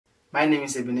My name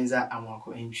is Ebenezer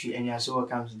Amwako Entry, and you are so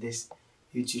welcome to this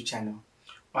YouTube channel.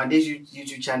 On this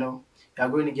YouTube channel, you are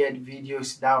going to get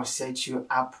videos that will set you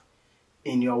up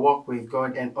in your walk with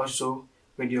God and also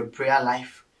with your prayer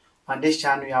life. On this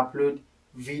channel, you upload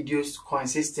videos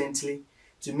consistently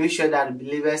to make sure that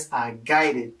believers are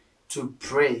guided to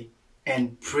pray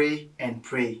and pray and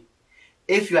pray.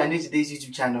 If you are new to this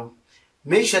YouTube channel,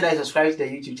 make sure that you subscribe to the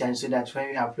YouTube channel so that when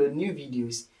we upload new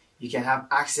videos, you can have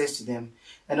access to them.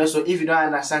 And also, if you don't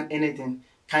understand anything,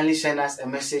 kindly send us a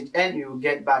message and we will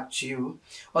get back to you.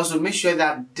 Also, make sure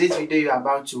that this video you are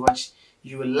about to watch,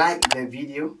 you like the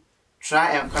video,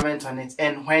 try and comment on it,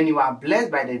 and when you are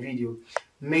blessed by the video,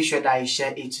 make sure that you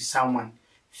share it to someone.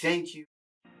 Thank you.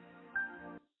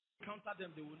 Encounter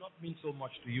them, they will not mean so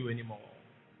much to you anymore.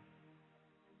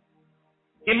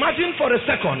 Imagine for a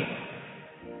second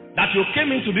that you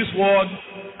came into this world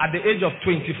at the age of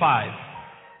 25.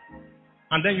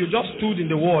 And then you just stood in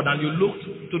the world and you looked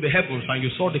to the heavens and you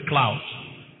saw the clouds.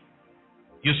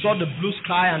 You saw the blue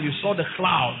sky and you saw the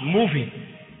cloud moving.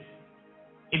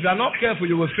 If you are not careful,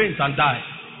 you will faint and die.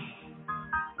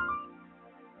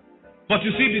 But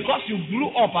you see, because you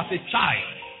grew up as a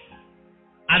child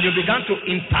and you began to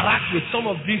interact with some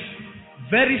of these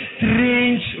very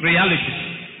strange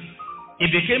realities,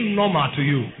 it became normal to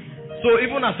you. So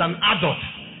even as an adult,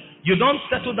 you don't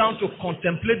settle down to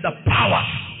contemplate the powers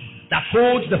that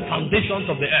holds the foundations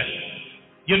of the earth.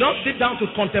 You don't sit down to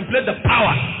contemplate the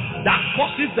power that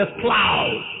causes the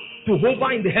cloud to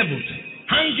hover in the heavens,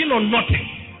 hanging on nothing.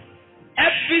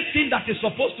 Everything that is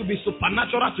supposed to be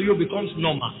supernatural to you becomes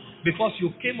normal because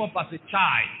you came up as a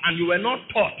child and you were not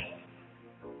taught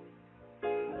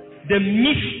the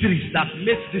mysteries that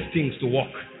make these things to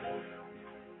work.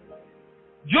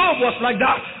 Job was like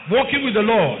that, walking with the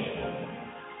Lord.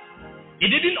 It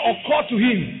didn't occur to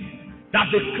him that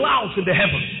the clouds in the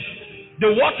heavens,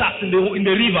 the waters in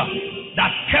the river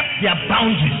that kept their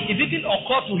boundaries, it didn't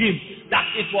occur to him that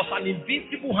it was an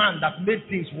invisible hand that made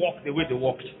things work the way they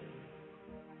worked.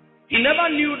 He never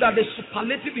knew that the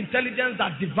superlative intelligence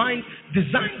that designed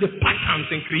the patterns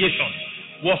in creation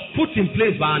was put in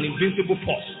place by an invincible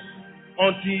force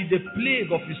until the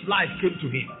plague of his life came to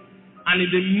him. And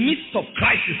in the midst of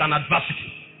crisis and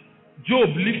adversity,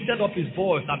 Job lifted up his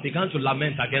voice and began to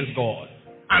lament against God.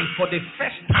 And for the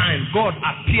first time, God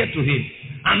appeared to him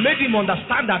and made him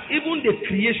understand that even the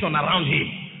creation around him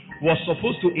was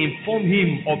supposed to inform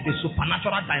him of the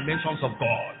supernatural dimensions of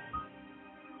God.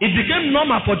 It became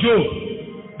normal for Job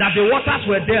that the waters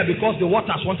were there because the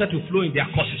waters wanted to flow in their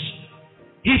courses.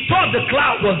 He thought the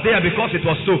cloud was there because it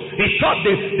was so. He thought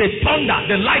the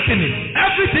thunder, the lightning,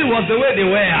 everything was the way they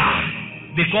were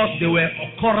because they were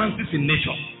occurrences in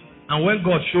nature. And when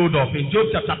God showed up in Job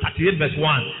chapter 38 verse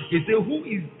 1, he said, who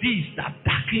is this that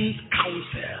darkens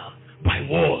counsel by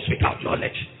words without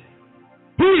knowledge?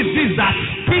 Who is this that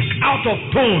speaks out of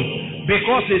tone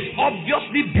because it's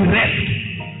obviously bereft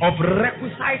of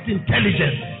requisite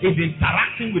intelligence in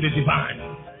interacting with the divine?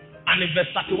 And in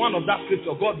verse 31 of that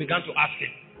scripture, God began to ask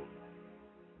him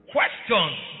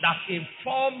questions that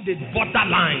inform the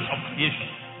borderlines of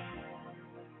creation.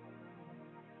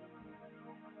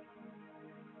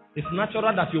 It's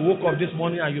natural that you woke up this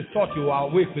morning and you thought you were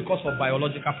awake because of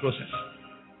biological process.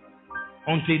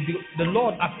 Until the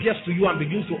Lord appears to you and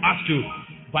begins to ask you,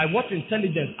 by what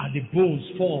intelligence are the bones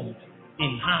formed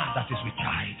in her that is with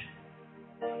child?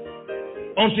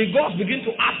 Until God begins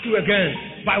to ask you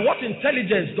again, by what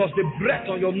intelligence does the breath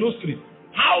on your nostril,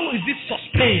 how is it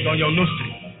sustained on your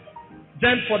nostril?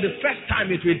 Then for the first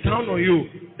time it will dawn on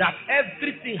you that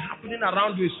everything happening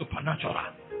around you is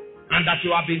supernatural. And that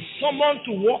you have been summoned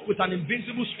to walk with an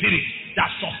invincible spirit that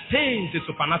sustains the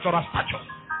supernatural stature.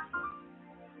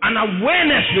 An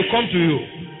awareness will come to you.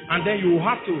 And then you will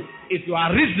have to, if you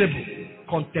are reasonable,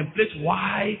 contemplate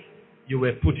why you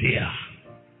were put here.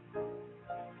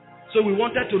 So we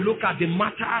wanted to look at the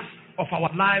matters of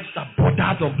our lives that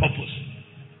bordered on purpose.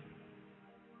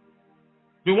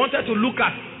 We wanted to look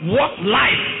at what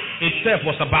life itself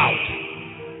was about.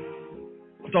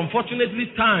 But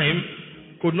unfortunately, time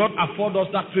could not afford us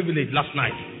that privilege last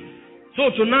night. So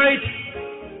tonight,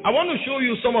 I want to show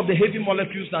you some of the heavy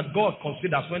molecules that God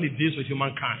considers when He deals with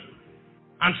humankind.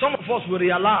 And some of us will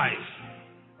realize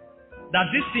that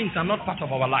these things are not part of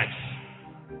our lives.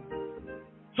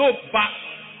 So,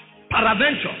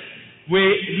 peradventure, we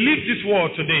leave this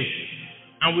world today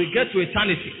and we get to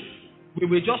eternity. We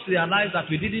will just realize that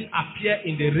we didn't appear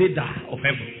in the radar of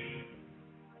heaven.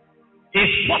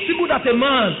 It's possible that a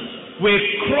man will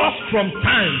cross from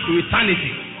time to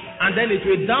eternity, and then it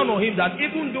will dawn on him that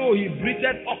even though he breathed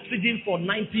oxygen for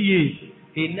 90 years,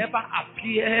 he never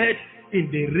appeared in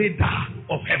the radar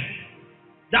of heaven.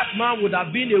 that man would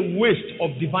have been a waste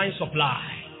of divine supply.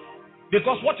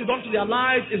 Because what you don't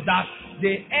realize is that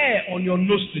the air on your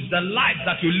nostrils, the life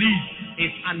that you live,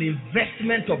 is an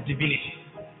investment of divinity.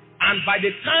 And by the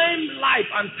time life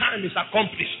and time is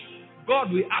accomplished,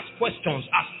 God will ask questions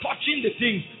as touching the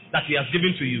things that He has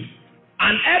given to you.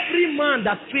 And every man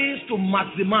that fails to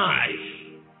maximize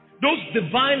those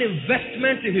divine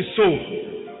investments in his soul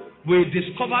will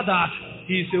discover that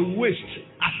he is a waste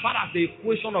as far as the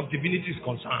equation of divinity is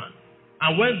concerned.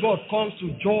 And when God comes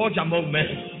to judge among men,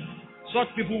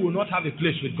 such people will not have a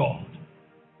place with God.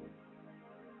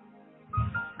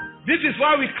 This is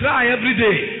why we cry every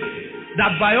day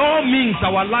that by all means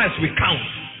our lives will count.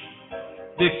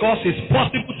 Because it's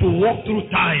possible to walk through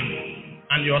time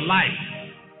and your life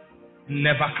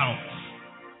never counts.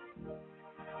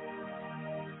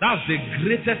 That's the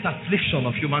greatest affliction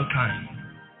of humankind.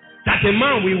 That a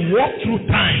man will walk through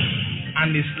time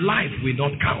and his life will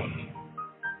not count.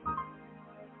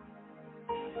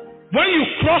 When you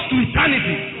cross to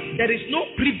eternity, there is no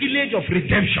privilege of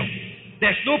redemption.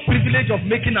 There's no privilege of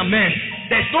making amends.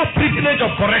 There's no privilege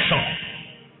of correction.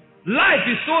 Life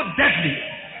is so deadly.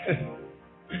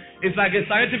 It's like a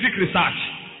scientific research.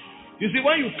 You see,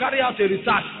 when you carry out a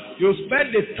research, you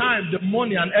spend the time, the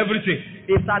money, and everything.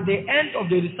 It's at the end of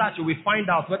the research you will find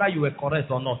out whether you were correct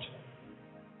or not.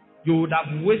 You would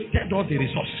have wasted all the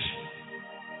resources.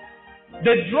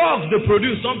 The drugs they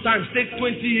produce sometimes take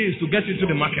 20 years to get into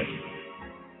the market.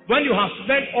 When you have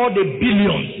spent all the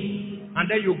billions and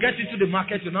then you get into the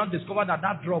market, you now discover that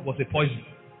that drug was a poison.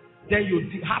 Then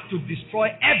you have to destroy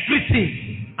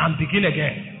everything and begin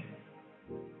again.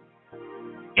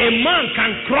 A man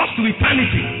can cross to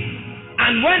eternity,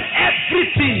 and when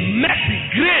everything, mercy,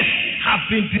 grace have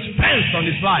been dispensed on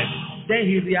his life, then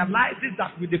he realizes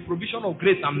that with the provision of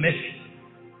grace and mercy,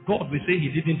 God will say he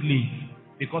didn't leave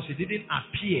because he didn't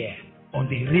appear on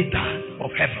the radar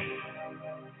of heaven.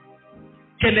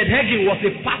 Kenneth Hagin was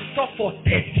a pastor for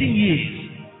 13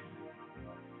 years.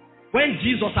 When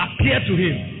Jesus appeared to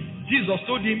him, Jesus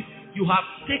told him, you have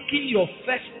taken your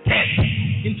first step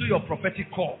into your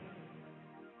prophetic call.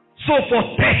 So for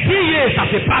 13 years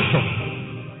as a pastor,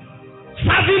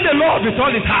 serving the Lord with all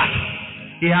his heart,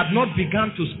 he had not begun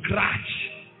to scratch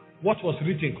what was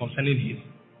written concerning him.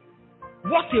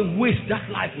 What a waste that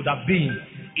life would have been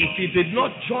if he did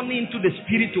not journey into the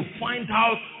Spirit to find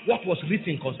out what was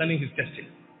written concerning his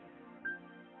destiny.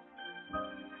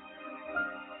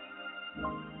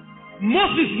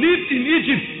 Moses lived in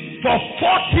Egypt for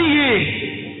 40 years.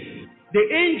 The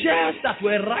angels that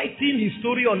were writing his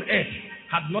story on earth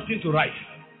had nothing to write.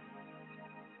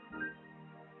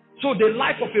 So the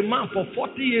life of a man for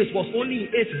 40 years was only in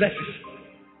 8 verses.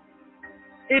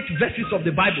 8 verses of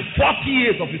the Bible. 40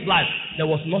 years of his life, there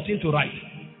was nothing to write.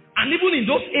 And even in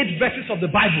those 8 verses of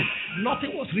the Bible,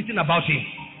 nothing was written about him.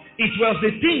 It was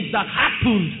the things that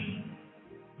happened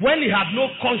when he had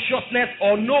no consciousness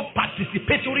or no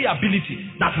participatory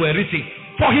ability that were written.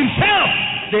 For himself,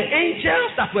 the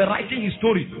angels that were writing his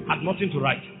story had nothing to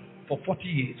write for 40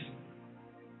 years.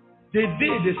 The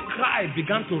day the scribe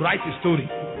began to write his story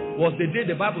was the day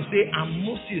the Bible says, and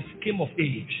Moses came of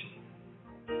age.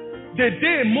 The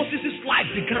day Moses'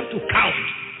 life began to count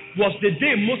was the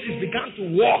day Moses began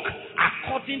to walk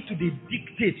according to the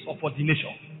dictates of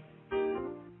ordination.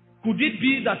 Could it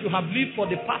be that you have lived for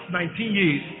the past 19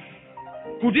 years?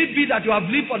 Could it be that you have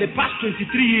lived for the past 23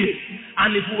 years?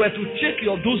 And if we were to check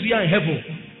your dossier in heaven,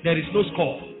 there is no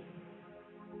score.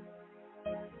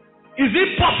 Is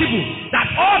it possible that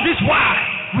all this while,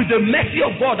 with the mercy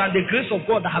of God and the grace of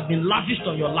God that have been lavished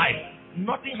on your life,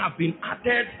 nothing has been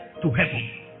added to heaven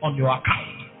on your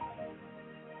account?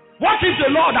 What if the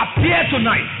Lord appeared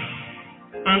tonight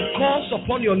and calls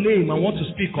upon your name and wants to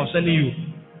speak concerning you?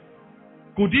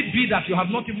 Could it be that you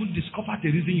have not even discovered the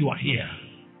reason you are here?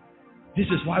 This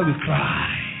is why we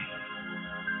cry.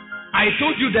 I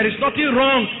told you there is nothing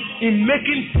wrong in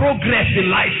making progress in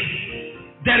life.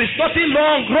 There is nothing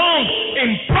wrong in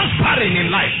prospering in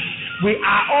life. We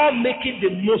are all making the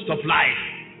most of life.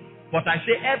 But I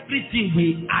say everything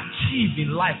we achieve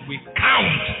in life will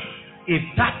count if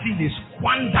that thing is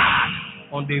squandered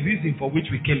on the reason for which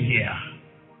we came here.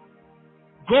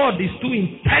 God is too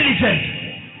intelligent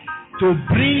to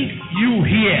bring you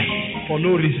here for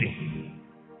no reason.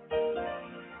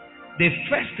 The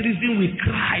first reason we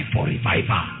cry for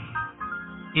revival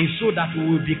is so that we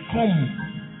will become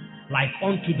like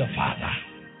unto the Father.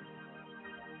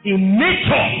 In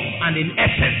nature and in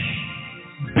essence.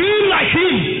 Being like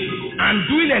Him and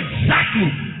doing exactly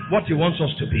what He wants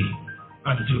us to be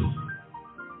and do.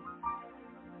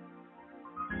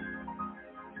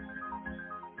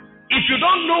 If you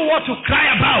don't know what to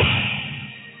cry about,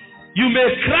 You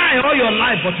may cry all your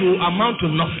life, but you will amount to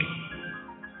nothing.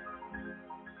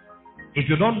 If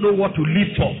you don't know what to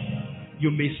live for,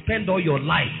 you may spend all your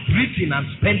life breathing and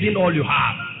spending all you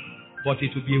have, but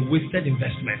it will be a wasted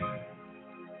investment.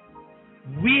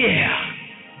 Where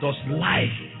does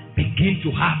life begin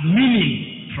to have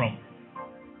meaning from?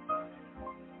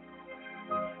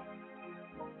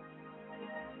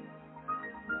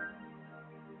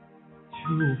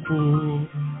 Chupu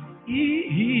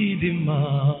idima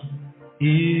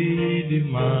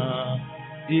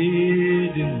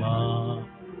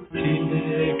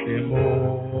Chineke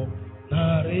mo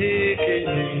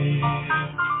narekele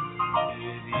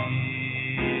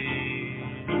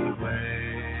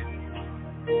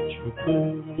Chupu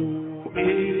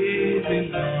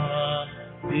idima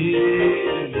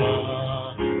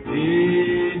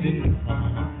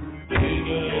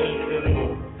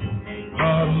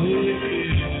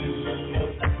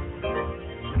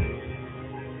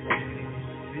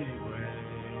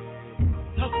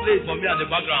Just play it for me at the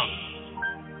background.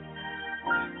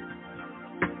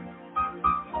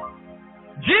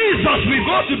 Jesus will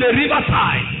go to the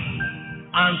riverside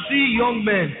and see young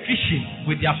men fishing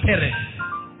with their parents.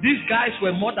 These guys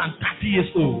were more than 30 years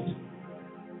old,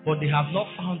 but they have not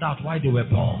found out why they were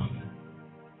born.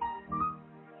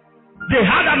 They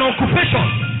had an occupation,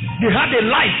 they had a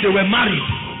life, they were married,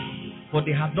 but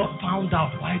they had not found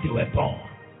out why they were born.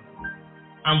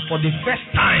 And for the first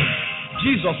time,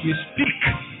 Jesus will speak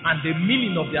and the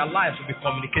meaning of their lives will be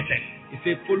communicated. He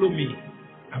said, follow me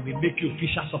and we make you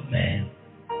fishers of men.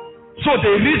 So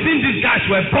the reason these guys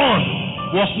were born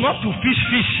was not to fish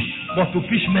fish, but to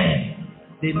fish men.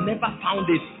 They never found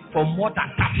it for more than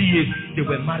 30 years. They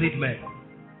were married men.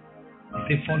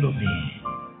 He said, follow me.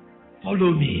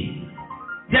 Follow me.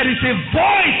 There is a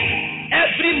voice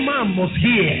every man must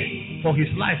hear for his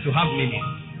life to have meaning.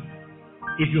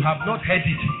 If you have not heard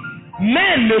it,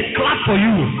 men may clap for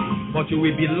you, but you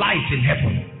will be light in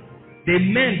heaven. The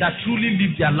men that truly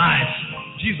live their lives,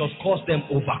 Jesus calls them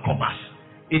overcomers.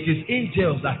 It is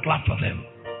angels that clap for them.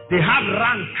 They have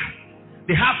rank,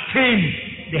 they have fame,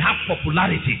 they have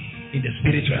popularity in the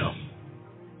spirit realm.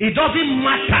 It doesn't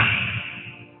matter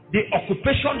the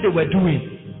occupation they were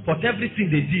doing, but everything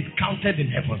they did counted in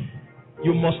heaven.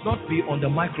 You must not be on the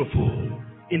microphone.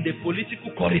 In the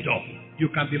political corridor, you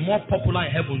can be more popular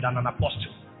in heaven than an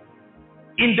apostle.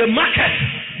 In the market,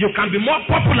 you can be more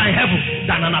popular in heaven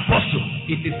than an apostle.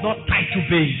 It is not title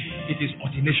based, it is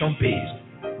ordination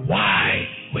based. Why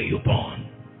were you born?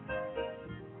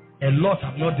 A lot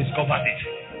have not discovered it.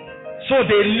 So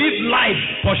they live life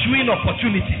pursuing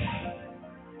opportunities.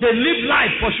 They live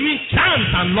life pursuing chance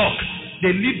and luck.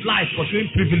 They live life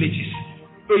pursuing privileges.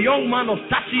 A young man of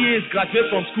 30 years graduates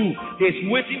from school. He is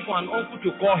waiting for an uncle to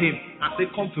call him and say,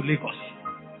 come to Lagos.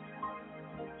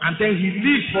 And then he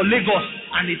leaves for Lagos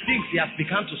and he thinks he has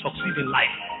begun to succeed in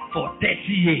life. For 30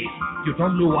 years, you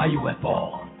don't know why you were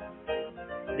born.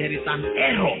 There is an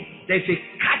error. There is a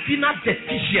cardinal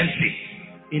deficiency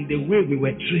in the way we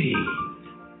were trained.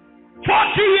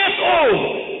 40 years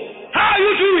old. How are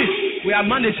you doing? We are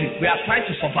managing. We are trying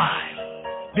to survive.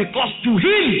 Because to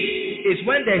him is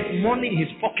when there is money in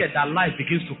his pocket that life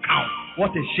begins to count.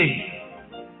 What a shame.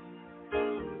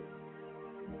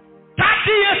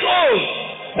 30 years old.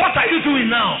 What are you doing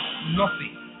now?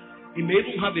 Nothing. He may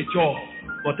even have a job,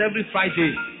 but every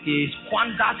Friday he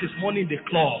squanders his money in the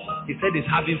club. He said he's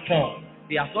having fun.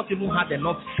 He has not even had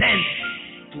enough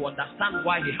sense to understand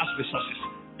why he has resources.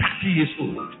 30 years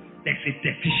old. There's a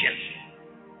deficiency.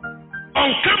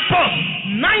 On campus,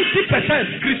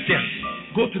 90% Christians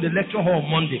go to the lecture hall on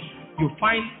Monday. You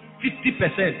find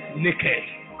 50% naked,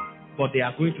 but they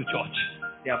are going to church.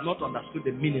 They have not understood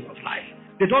the meaning of life.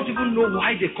 They don't even know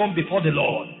why they come before the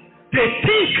Lord. They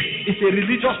think it's a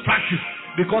religious practice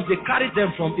because they carried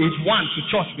them from age 1 to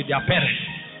church with their parents.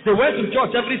 They went to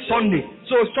church every Sunday.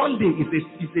 So Sunday is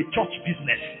a church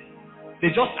business. They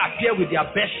just appear with their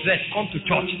best dress, come to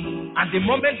church. And the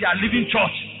moment they are leaving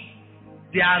church,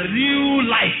 their real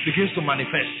life begins to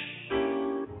manifest.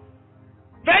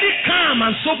 Very calm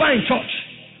and sober in church.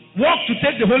 Walk to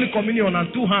take the Holy Communion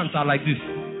and 2 hands are like this.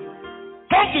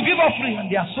 Come to give offering and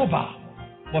they are sober.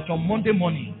 But on Monday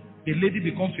morning, the lady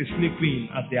becomes a slave queen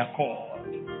as they are called.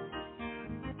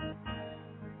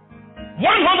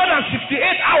 168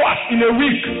 hours in a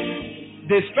week.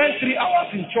 They spend 3 hours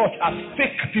in church as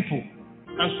fake people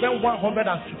and spend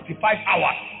 165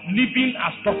 hours living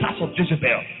as daughters of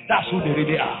Jezebel. That's who they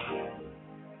really are.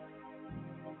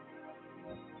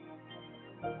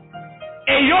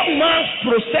 A young man's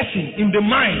processing in the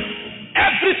mind,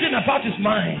 everything about his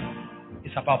mind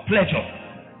is about pleasure.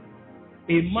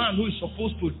 A man who is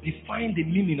supposed to define the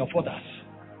meaning of others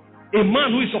A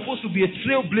man who is supposed to be a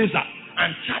trailblazer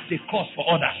and chart a course for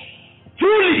others.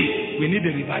 Truly, we need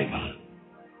a revival.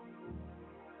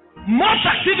 Much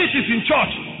activities in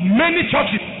church, many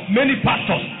churches, many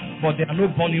pastors, but there are no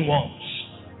burning ones.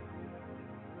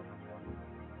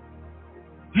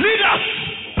 Leaders,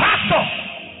 pastors,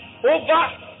 over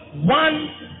 1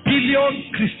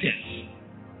 billion Christians.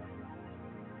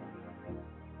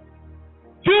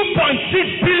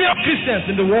 2.6 billion Christians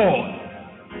in the world.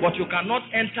 But you cannot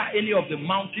enter any of the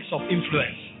mountains of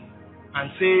influence and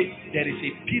say there is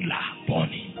a pillar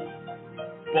burning.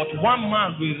 But one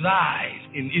man will rise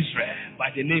in Israel by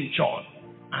the name John,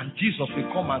 and Jesus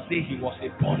will come and say he was a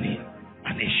burning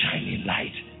and a shining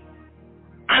light.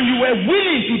 And you were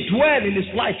willing to dwell in his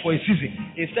life for a season.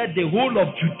 He said the whole of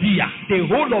Judea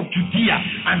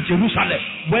and Jerusalem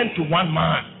went to one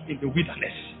man in the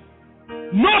wilderness.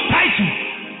 No title,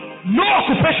 no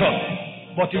occupation,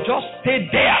 but he just stayed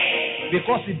there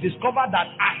because he discovered that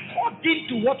according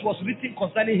to what was written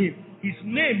concerning him, his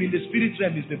name in the spirit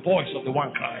realm is the voice of the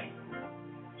one crying.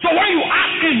 So when you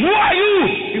ask him, who are you?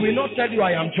 He will not tell you,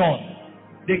 I am John.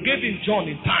 They gave him John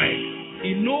in time.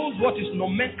 He knows what his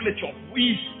nomenclature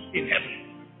is in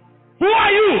heaven. Who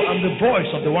are you? I'm the voice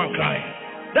of the one crying.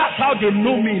 That's how they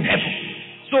know me in heaven.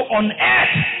 So on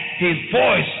earth, his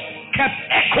voice kept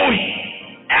echoing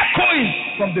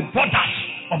from the borders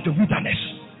of the wilderness.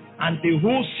 And the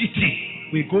whole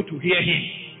city will go to hear him.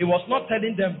 He was not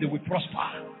telling them they will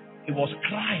prosper. He was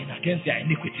crying against their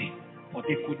iniquity. But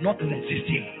they could not resist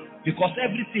him. Because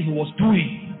everything he was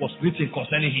doing was written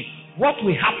concerning him. What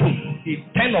will happen if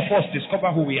 10 of us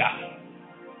discover who we are?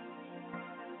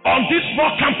 On this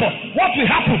small campus, what will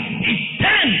happen if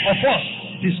 10 of us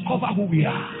discover who we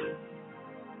are?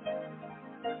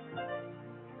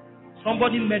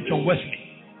 Somebody met John Wesley.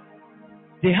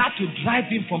 They had to drive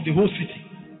him from the whole city.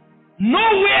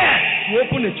 Nowhere to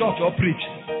open a church or preach.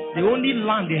 The only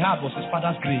land they had was his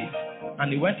father's grave.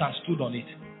 And he went and stood on it.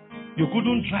 You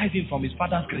couldn't drive him from his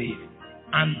father's grave.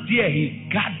 And there he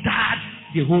gathered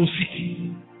the whole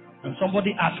city. And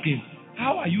somebody asked him,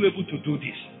 how are you able to do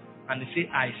this? And he said,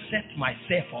 I set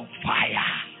myself on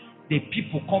fire. The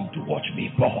people come to watch me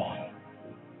burn.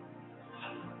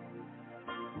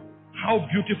 How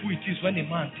beautiful it is when a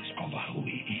man discovers who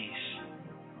he is.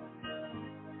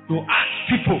 To ask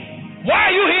people, why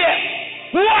are you here?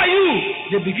 Who are you?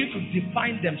 They begin to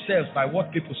define themselves by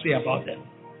what people say about them.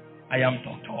 I am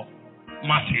Dr.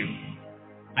 Matthew.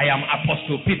 I am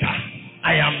Apostle Peter.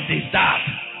 I am this, that.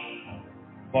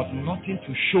 But nothing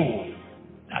to show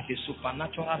that the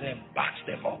supernatural realm backs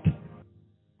them up.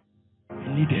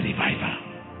 We need a revival.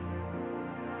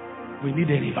 We need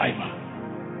a revival.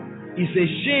 It's a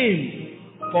shame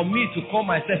for me to call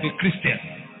myself a Christian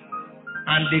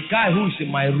and the guy who is in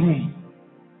my room,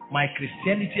 my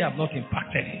Christianity have not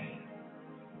impacted him.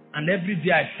 And every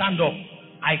day I stand up,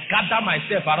 I gather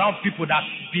myself around people that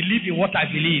believe in what I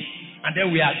believe. And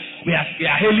then we are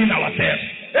hailing ourselves.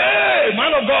 Hey,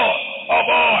 man of God. Oh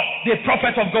boy, the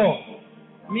prophet of God.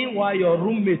 Meanwhile, your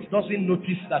roommate doesn't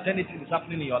notice that anything is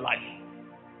happening in your life.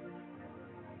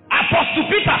 Apostle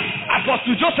Peter,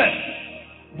 Apostle Joseph.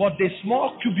 But the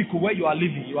small cubicle where you are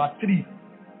living, you are 3.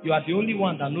 You are the only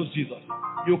one that knows Jesus.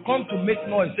 You come to make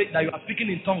noise, say that you are speaking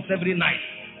in tongues every night.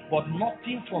 But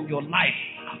nothing from your life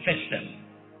affects them.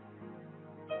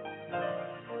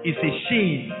 It's a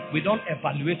shame we don't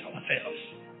evaluate ourselves.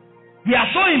 We are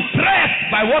so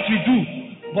impressed by what we do,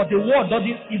 but the world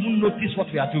doesn't even notice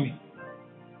what we are doing.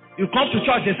 You come to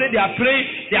church, they say they are praying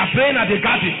at the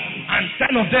garden, and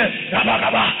 10 of them,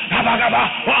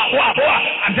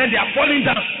 and then they are falling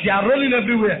down, they are rolling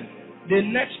everywhere. The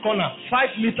next corner,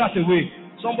 5 meters away,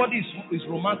 somebody is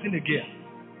romancing again.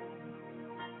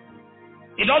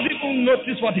 He doesn't even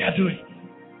notice what they are doing.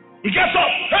 He gets up.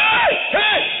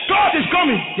 Hey, God is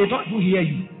coming. They don't even hear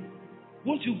you.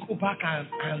 Won't you go back and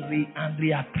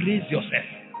reappraise yourself?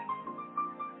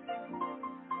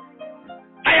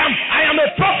 I am a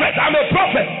prophet. I'm a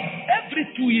prophet. Every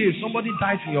 2 years, somebody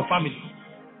dies in your family.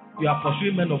 You are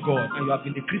pursuing men of God, and you have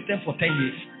been a Christian for 10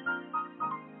 years.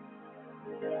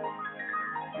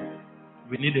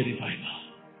 We need a revival.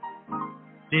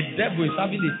 The devil is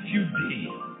having a field day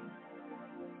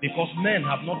because men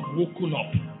have not woken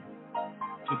up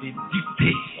to the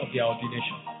dictates of their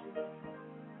ordination.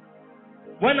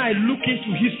 When I look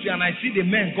into history and I see the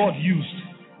men God used,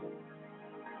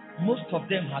 most of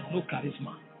them had no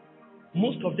charisma.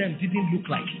 Most of them didn't look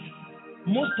like it.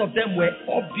 Most of them were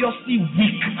obviously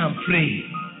weak and frail.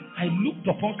 I looked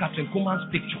upon Catherine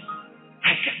Kuhlman's picture.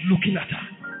 I kept looking at her.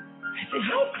 I said,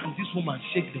 how can this woman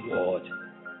shake the world?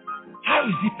 How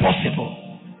is it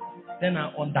possible? Then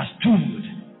I understood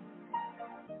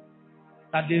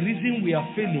that the reason we are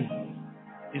failing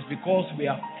is because we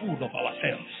are full of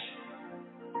ourselves.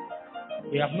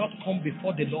 We have not come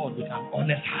before the Lord with an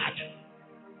honest heart.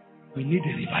 We need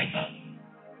a revival.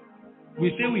 We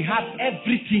say we have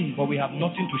everything, but we have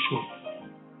nothing to show.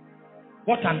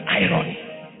 What an irony.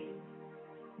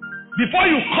 Before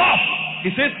you cough, he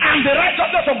says, I'm the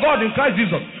righteousness of God in Christ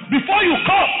Jesus. Before you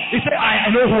cough, he says, I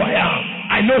know who I am.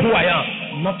 I know who I am.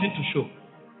 Nothing to show.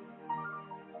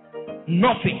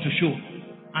 Nothing to show.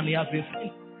 And he has been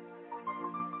saying,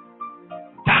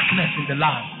 darkness in the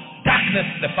land, darkness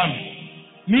in the family.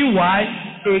 Meanwhile,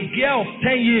 a girl of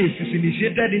 10 years is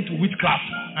initiated into witchcraft,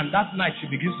 and that night she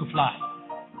begins to fly.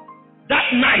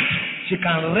 That night, she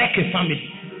can wreck a family.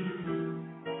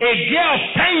 A girl of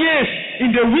 10 years in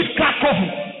the witchcraft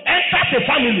couple enters a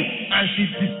family, and she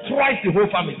destroys the whole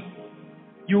family.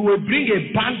 You will bring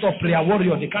a band of prayer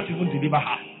warriors, they can't even deliver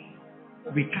her.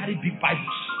 We carry big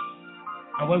Bibles.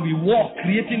 And when we walk,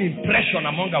 creating impression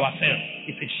among ourselves,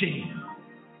 it's a shame.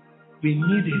 We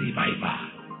need a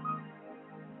revival.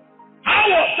 How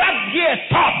was that girl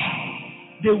taught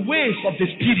the ways of the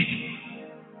Spirit?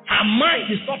 Her mind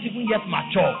is not even yet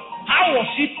mature. How was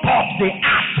she taught the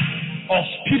art of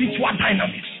spiritual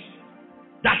dynamics?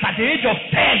 That at the age of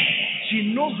 10,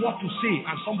 she knows what to say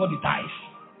and somebody dies.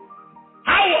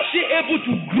 How was she able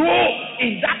to grow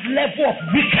in that level of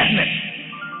wickedness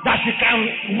that she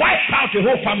can wipe out the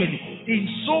whole family in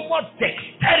so much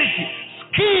dexterity,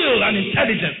 skill, and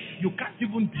intelligence? You can't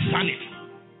even discern it.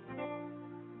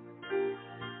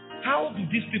 How do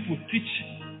these people teach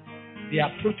their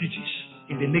proteges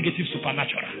in the negative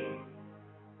supernatural?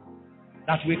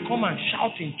 That will come and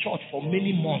shout in church for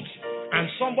many months, and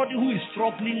somebody who is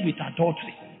struggling with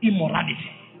adultery, immorality,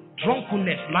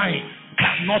 drunkenness, lying,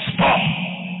 cannot stop.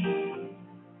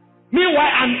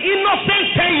 Meanwhile, an innocent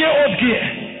 10-year-old girl,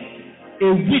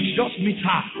 a witch just meets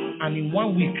her, and in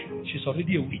 1 week, she's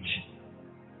already a witch.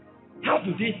 How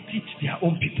do they teach their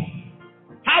own people?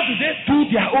 How do they do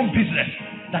their own business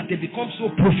that they become so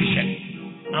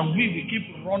proficient? And we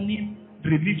keep running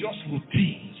religious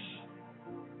routines.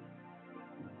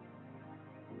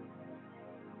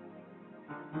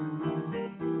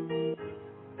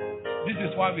 This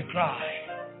is why we cry.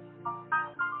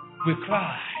 We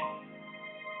cry.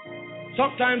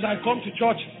 Sometimes I come to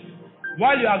church,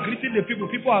 while you are greeting the people,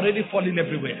 people are already falling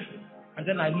everywhere. And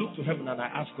then I look to heaven and I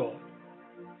ask God,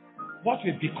 what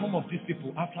will become of these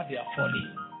people after they are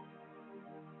falling?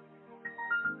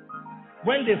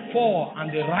 When they fall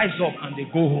and they rise up and they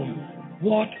go home,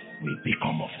 what will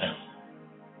become of them?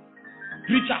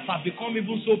 Preachers have become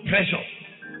even so pressured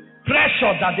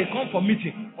that they come for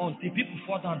meeting until people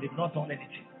fall down, they've not done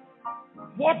anything.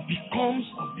 What becomes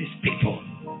of these people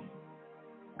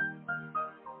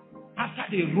after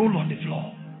they roll on the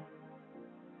floor?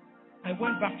 I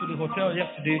went back to the hotel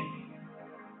yesterday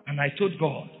and I told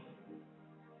God,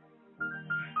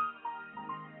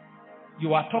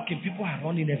 you are talking, people are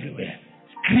running everywhere,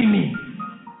 screaming.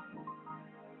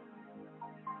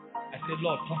 I said,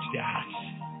 Lord, touch their hearts.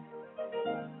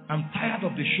 I'm tired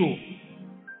of the show.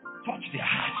 Touch their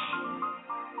hearts.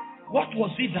 What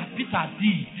was it that Peter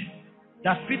did?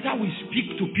 That Peter will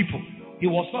speak to people. He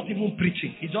was not even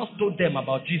preaching. He just told them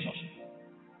about Jesus.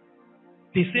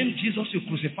 The same Jesus you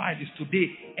crucified is today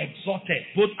exalted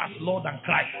both as Lord and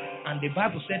Christ. And the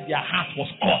Bible said their heart was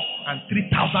cut and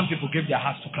 3,000 people gave their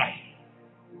hearts to Christ.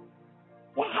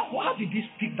 How did he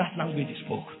speak that language he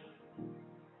spoke?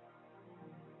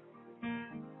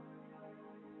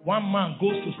 One man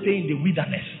goes to stay in the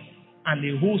wilderness and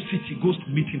the whole city goes to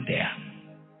meet him there.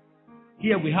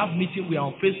 Here we have meetings, we are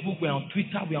on Facebook, we are on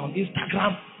Twitter, we are on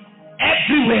Instagram,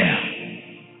 everywhere.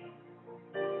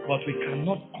 But we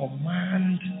cannot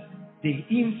command the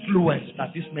influence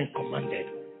that these men commanded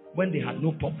when they had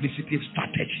no publicity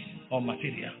strategy or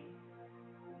material.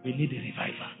 We need a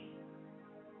revival.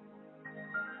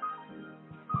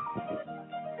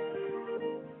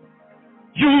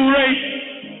 You reign,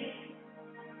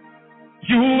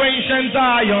 you ancient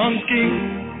Zion King,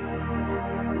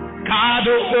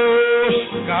 Kadosh,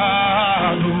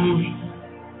 Kadosh,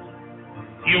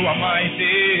 you are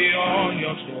mighty on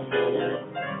your throne.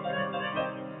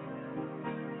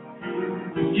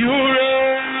 You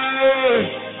reign,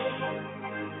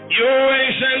 you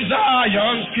ancient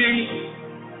Zion King,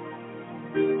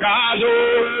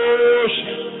 Kadosh,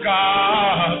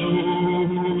 Kadosh,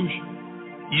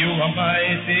 you are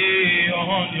mighty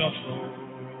on your throne.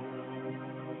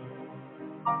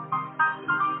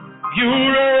 You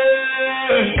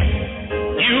reign,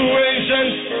 you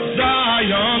ancient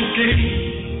Zion King,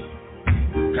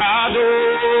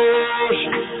 Kadosh,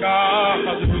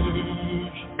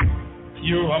 Kadosh,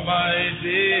 you are are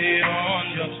mighty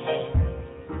on your throne.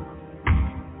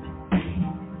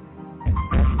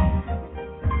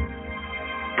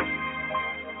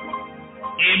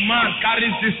 A man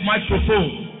carries this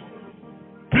microphone,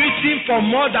 preaching for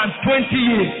more than 20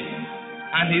 years,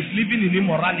 and he's living in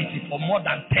immorality for more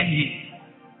than 10 years.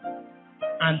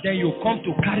 And then you come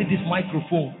to carry this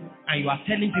microphone and you are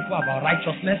telling people about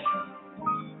righteousness.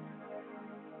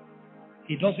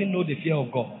 He doesn't know the fear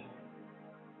of God.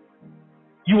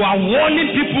 You are warning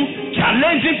people,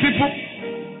 challenging people,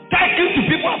 talking to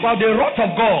people about the wrath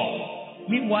of God.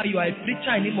 Meanwhile, you are a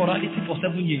preacher in immorality for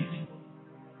 7 years.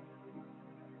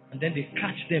 And then they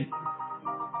catch them.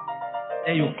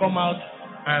 Then you come out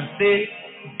and say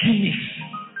gimmicks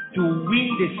to win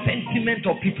the sentiment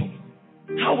of people.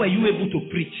 How were you able to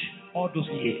preach all those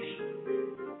years?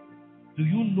 Do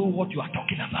you know what you are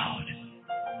talking about?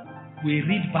 We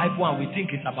read Bible and we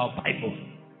think it's about Bible.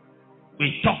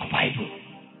 We talk Bible.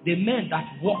 The men that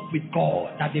walk with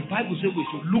God, that the Bible says we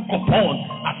should look upon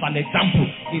as an example,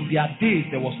 in their days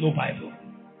there was no Bible.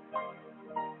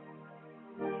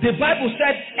 The Bible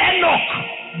said Enoch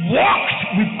walked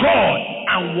with God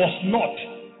and was not.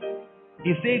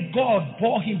 He said God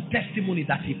bore him testimony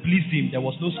that he pleased him. There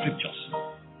was no scriptures.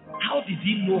 How did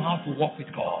he know how to walk with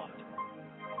God?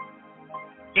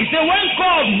 He said when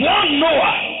God warned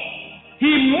Noah,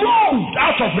 he moved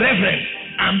out of reverence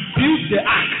and built the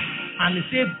ark. And he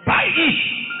said by it,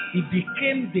 he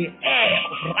became the heir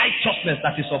of righteousness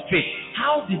that is of faith.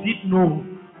 How did he know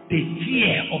the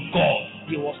fear of God?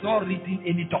 He was not reading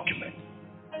any document.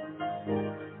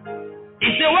 He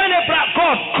said when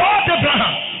God called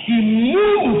Abraham, he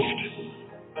moved.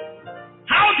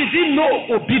 How did he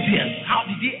know obedience? How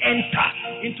did he enter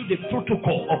into the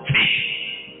protocol of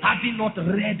faith? Having not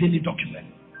read any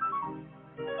document.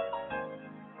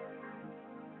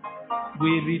 We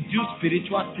reduce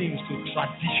spiritual things to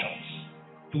traditions,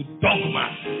 to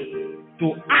dogmas,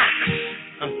 to acts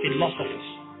and philosophies.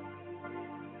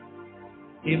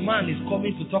 A man is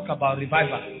coming to talk about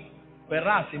revival,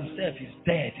 whereas himself is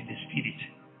dead in the spirit,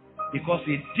 because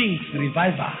he thinks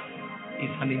revival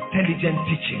is an intelligent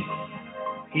teaching.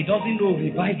 He doesn't know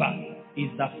revival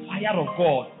is the fire of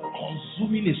God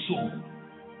consuming a soul.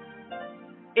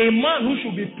 A man who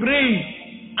should be praying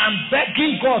and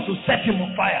begging God to set him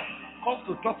on fire comes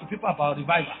to talk to people about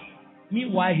revival.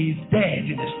 Meanwhile, he is dead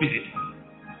in the spirit.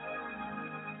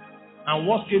 And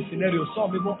worst case scenario, some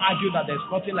people argue that there's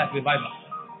nothing like revival.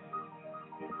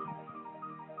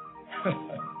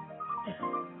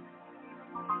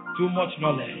 Too much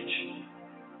knowledge.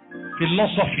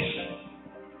 Philosophies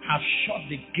have shut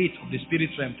the gate of the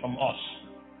spirit realm from us.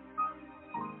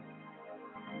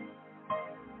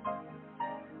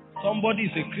 Somebody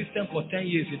is a Christian for 10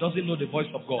 years, he doesn't know the voice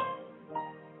of God.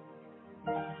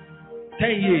 10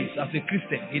 years as a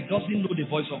Christian, he doesn't know the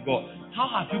voice of God. How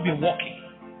have you been walking?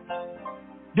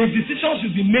 The decisions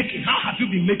you've been making, how have you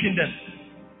been making them?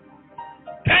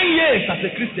 10 years as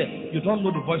a Christian, you don't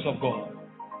know the voice of God.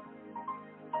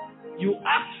 You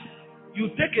ask, you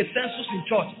take a census in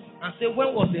church and say,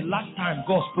 when was the last time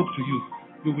God spoke to you?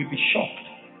 You will be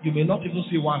shocked. You may not even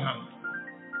see one hand.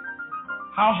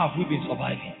 How have we been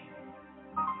surviving?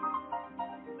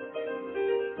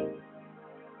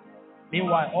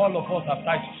 Meanwhile, all of us have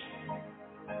titles.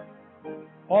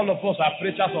 All of us are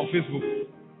preachers on Facebook.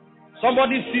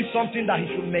 Somebody sees something that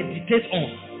he should meditate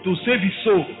on to save his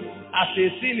soul. As he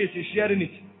sees it, he's sharing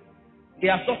it. He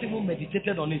has not even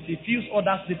meditated on it. He feels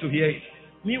others need to hear it.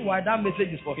 Meanwhile, that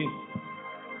message is for him.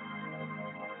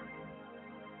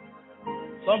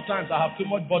 Sometimes I have too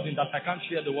much burden that I can't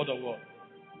share the word of God.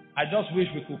 I just wish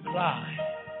we could cry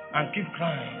and keep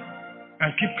crying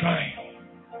and keep crying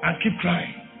and keep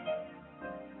crying.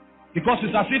 Because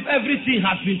it's as if everything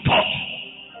has been taught.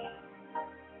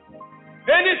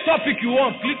 Any topic you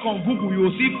want, click on Google, you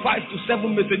will see 5 to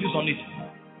 7 messages on it.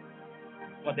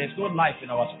 But there's no life in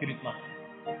our spirit man.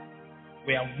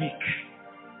 We are weak.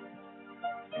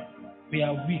 We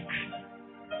are weak.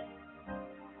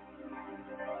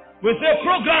 We say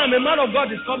program, a man of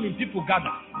God is coming, people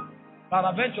gather. But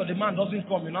eventually the man doesn't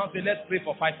come, you now say let's pray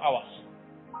for 5 hours.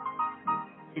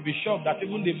 You'll be shocked that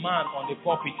even the man on the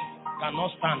pulpit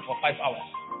cannot stand for 5 hours.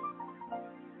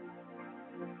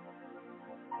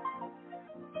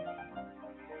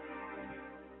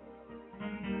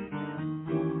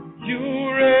 You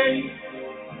reign,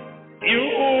 you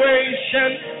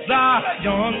ancient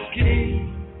Zion's King,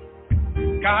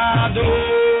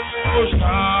 Kadosh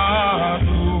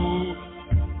Kadosh,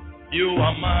 you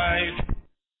are mighty.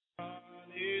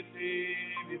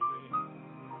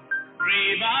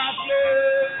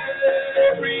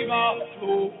 River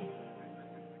flow,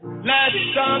 let it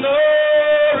shine,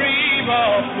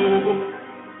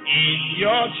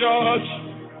 your church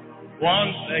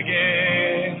once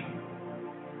again.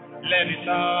 Let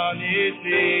eternity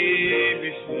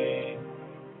be seen.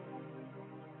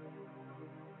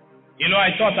 You know,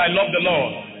 I thought I loved the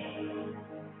Lord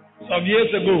some years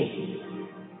ago.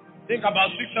 Think about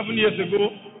 6-7 years ago.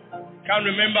 Can't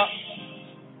remember.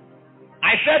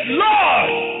 I said, Lord,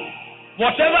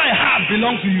 whatever I have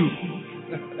belongs to you.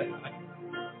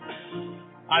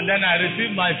 And then I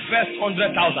received my first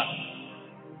 100,000.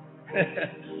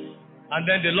 And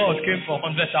then the Lord came for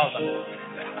 100,000.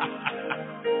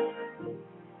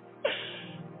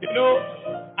 You know,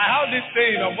 I have this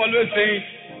saying, I'm always saying,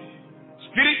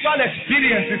 spiritual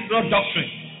experience is not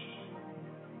doctrine.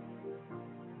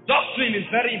 Doctrine is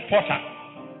very important.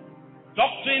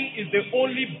 Doctrine is the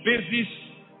only basis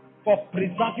for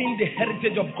preserving the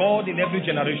heritage of God in every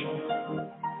generation.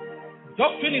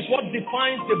 Doctrine is what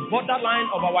defines the borderline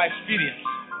of our experience.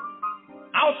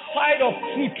 Outside of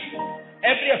truth,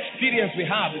 every experience we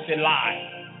have is a lie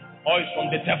or it's from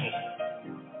the devil.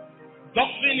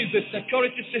 Doctrine is the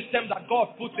security system that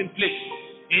God puts in place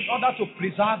in order to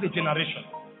preserve a generation.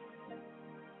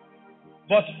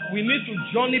 But we need to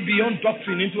journey beyond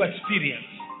doctrine into experience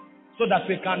so that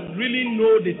we can really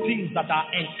know the things that are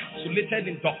encapsulated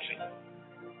in doctrine.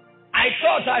 I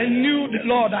thought I knew the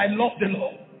Lord, I loved the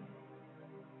Lord.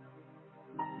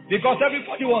 Because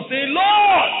everybody was saying,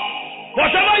 Lord,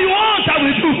 whatever you want, I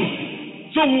will do.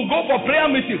 So we'll go for prayer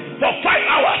meeting for 5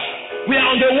 hours. We are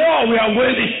on the wall, we are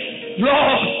waiting.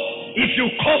 Lord, if you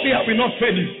call me, I will not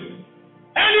fail you.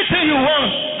 Anything you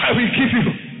want, I will give you.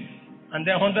 And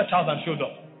then 100,000 showed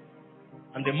up.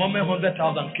 And the moment 100,000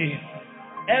 came,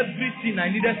 everything I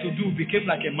needed to do became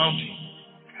like a mountain.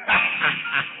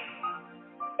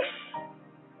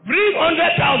 Bring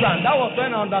 100,000. That was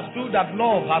when I understood that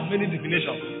love has many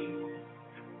definitions.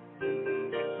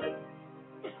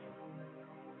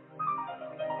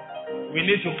 We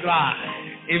need to cry.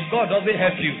 If God doesn't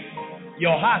help you,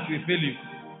 your heart will fail you.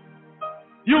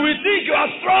 You will think you are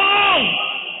strong.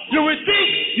 You will think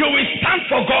you will stand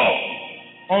for God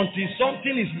until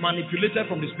something is manipulated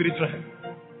from the spirit realm.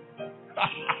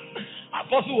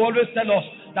 Apostle will always tell us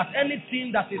that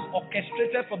anything that is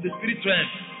orchestrated from the spirit realm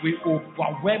will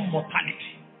overwhelm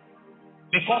mortality.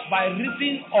 Because by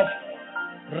reason of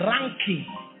ranking,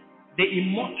 the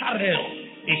immortal realm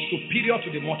is superior to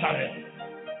the mortal realm.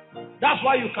 That's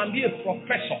why you can be a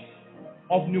professor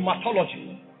of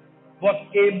pneumatology, but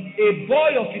a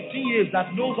boy of 15 years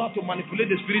that knows how to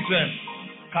manipulate the spirit realm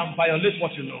can violate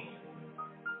what you know.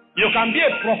 You can be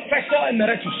a professor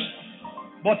emeritus,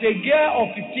 but a girl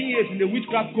of 15 years in the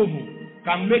witchcraft coven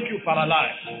can make you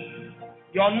paralyzed.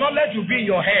 Your knowledge will be in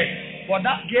your head, but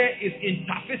that girl is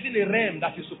interfacing a realm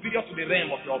that is superior to the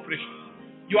realm of your operation.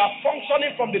 You are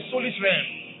functioning from the soulish realm,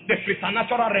 the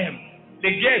preternatural realm.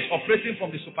 The girl is operating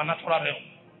from the supernatural realm.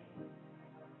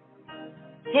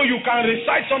 So you can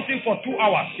recite something for 2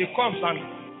 hours. She comes and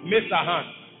makes her hand,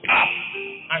 tap,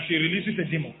 and she releases a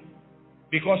demon.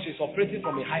 Because she's operating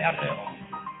from a higher realm.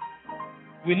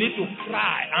 We need to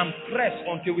cry and press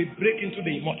until we break into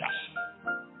the immortals.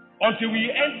 Until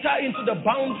we enter into the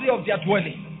boundary of their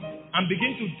dwelling and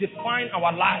begin to define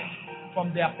our life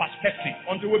from their perspective.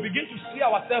 Until we begin to see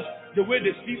ourselves the way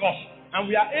they see us. And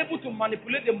we are able to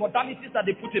manipulate the modalities that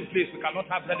they put in place. We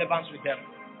cannot have relevance with them.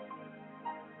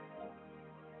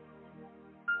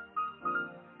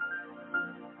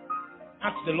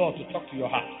 Ask the Lord to talk to your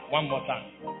heart one more time.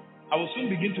 I will soon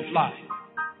begin to fly.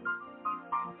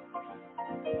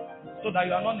 So that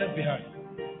you are not left behind.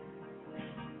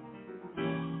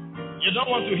 You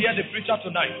don't want to hear the preacher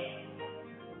tonight.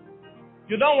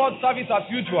 You don't want service as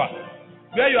usual.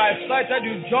 Where you are excited,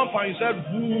 you jump and you say,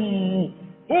 boo.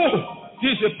 Oh,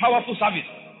 this is a powerful service.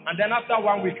 And then after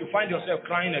 1 week, you find yourself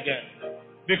crying again.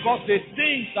 Because the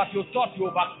things that you thought you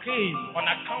overcame on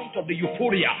account of the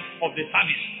euphoria of the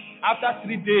service, after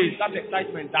 3 days, that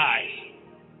excitement dies.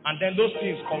 And then those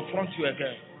things confront you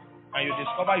again. And you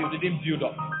discover you didn't build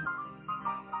up.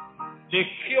 The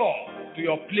cure to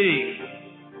your plague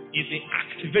is the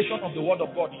activation of the word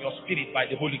of God in your spirit by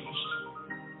the Holy Ghost.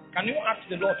 Can you ask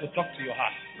the Lord to talk to your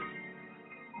heart?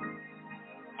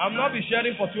 I'll not be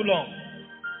sharing for too long.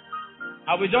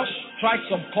 I will just strike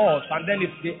some chords, and then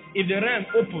if the realm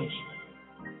opens,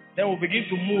 then we'll begin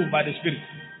to move by the Spirit.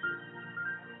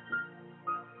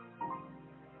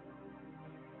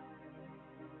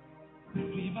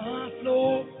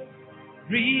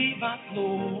 River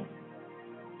flow,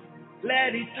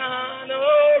 let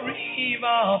eternal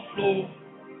river flow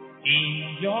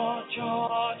in your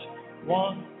church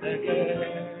once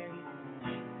again.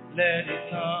 Let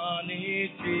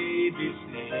eternity be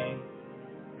seen.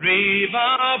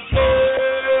 River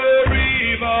flow,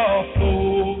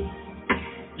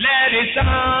 Let it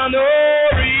sound a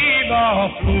river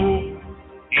flow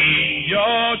in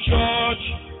your church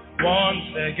once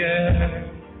again.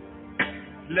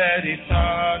 Let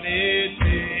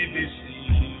eternity be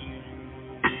seen.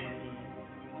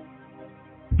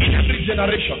 In every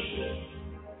generation,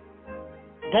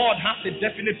 God has a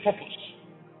definite purpose.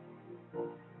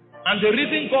 And the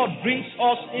reason God brings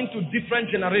us into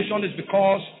different generations is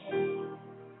because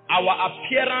our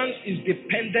appearance is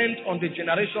dependent on the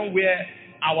generation where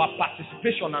our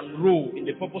participation and role in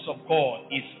the purpose of God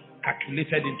is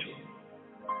calculated into.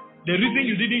 The reason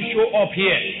you didn't show up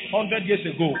here 100 years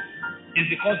ago is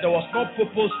because there was no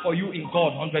purpose for you in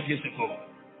God 100 years ago.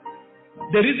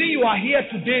 The reason you are here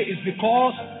today is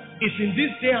because it's in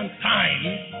this day and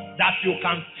time that you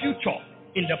can future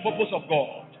in the purpose of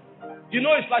God. You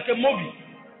know, it's like a movie.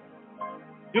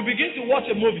 You begin to watch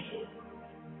a movie.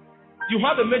 You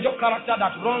have a major character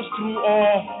that runs through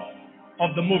all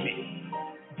of the movie.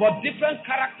 But different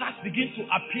characters begin to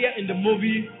appear in the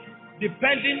movie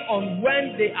depending on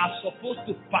when they are supposed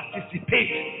to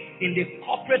participate in the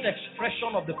corporate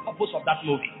expression of the purpose of that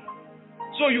movie.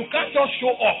 So you can't just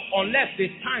show up unless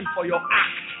the time for your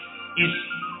act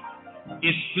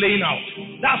is playing out.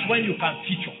 That's when you can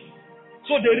feature.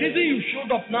 So the reason you showed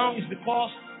up now is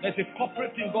because there's a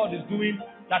corporate thing God is doing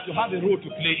that you have a role to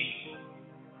play in.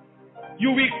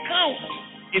 You will count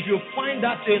if you find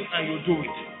that thing and you do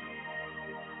it.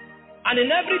 And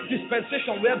in every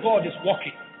dispensation where God is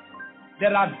working,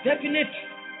 there are definite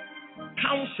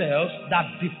counsels that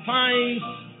defines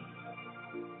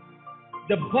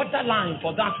the borderline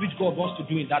for that which God wants to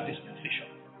do in that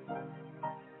dispensation.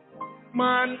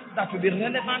 Man that will be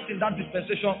relevant in that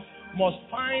dispensation must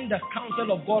find the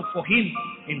counsel of God for him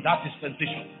in that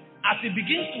dispensation. As he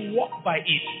begins to walk by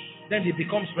it, then it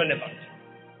becomes relevant.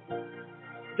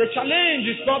 The challenge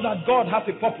is not that God has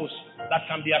a purpose that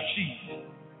can be achieved.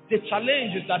 The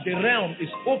challenge is that the realm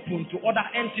is open to other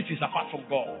entities apart from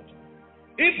God.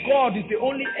 If God is the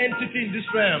only entity in this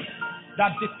realm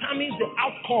that determines the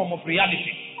outcome of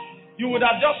reality, you would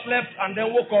have just slept and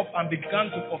then woke up and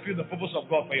began to fulfill the purpose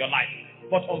of God for your life.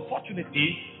 But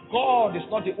unfortunately, God is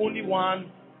not the only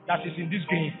one that is in this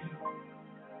game.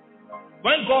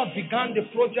 When God began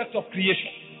the project of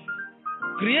creation,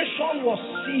 creation was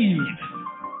sealed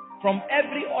from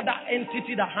every other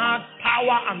entity that had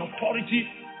power and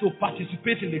authority to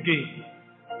participate in the game.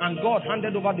 And God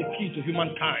handed over the key to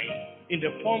humankind in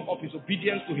the form of his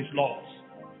obedience to his laws.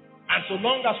 And so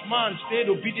long as man stayed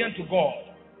obedient to God,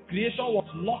 creation was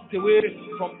locked away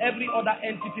from every other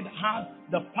entity that had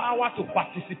the power to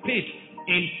participate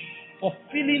in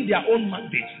fulfilling their own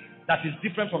mandate that is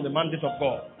different from the mandate of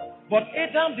God. But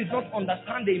Adam did not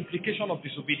understand the implication of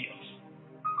disobedience.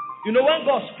 You know, when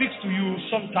God speaks to you,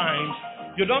 sometimes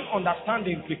you don't understand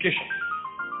the implication.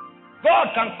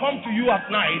 God can come to you at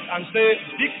night and say,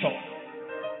 Victor,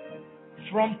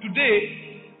 from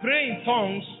today, pray in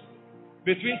tongues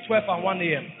between 12 and 1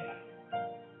 a.m.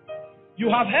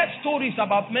 You have heard stories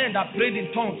about men that prayed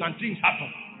in tongues and things happen.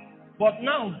 But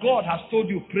now God has told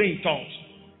you pray in tongues.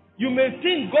 You may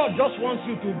think God just wants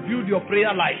you to build your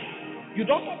prayer life. You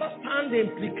don't understand the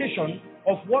implication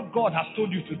of what God has told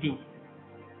you to do.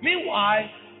 Meanwhile,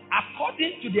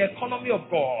 according to the economy of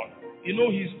God, you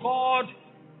know, he's called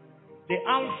the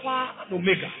Alpha and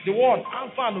Omega. The word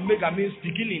Alpha and Omega means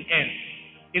beginning, end.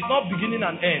 It's not beginning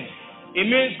and end. It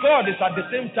means God is at the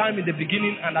same time in the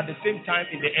beginning and at the same time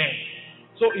in the end.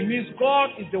 So it means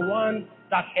God is the one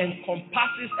that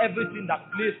encompasses everything that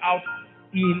plays out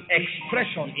in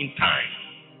expression in time.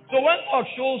 So when God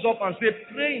shows up and says,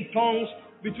 pray in tongues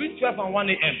between 12 and 1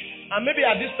 a.m., and maybe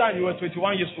at this time you were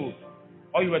 21 years old,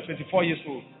 or you were 24 years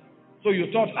old. So you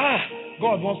thought,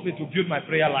 God wants me to build my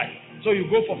prayer life. So you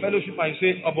go for fellowship and you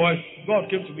say, oh boy, God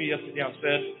came to me yesterday and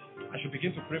said, I should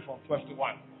begin to pray from 12 to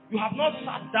 1. You have not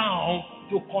sat down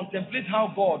to contemplate how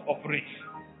God operates.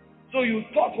 So you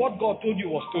thought what God told you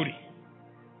was story.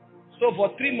 So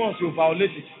for 3 months you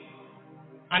violate it.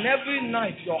 And every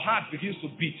night your heart begins to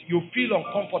beat. You feel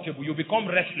uncomfortable. You become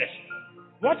restless.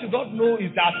 What you don't know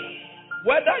is that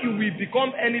whether you will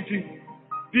become anything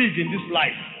big in this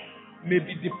life may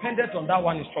be dependent on that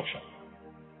one instruction.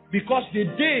 Because the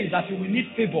day that you will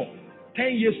need favor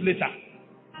 10 years later,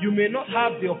 you may not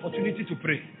have the opportunity to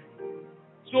pray.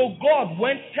 So God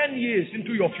went 10 years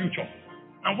into your future.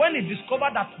 And when he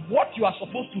discovered that what you are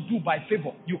supposed to do by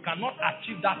favor, you cannot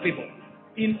achieve that favor.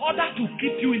 In order to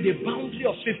keep you in the boundary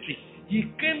of safety,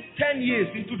 he came 10 years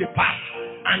into the past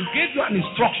and gave you an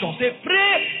instruction. Say,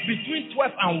 pray between 12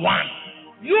 and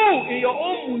 1. You, in your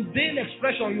own mundane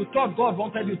expression, you thought God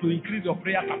wanted you to increase your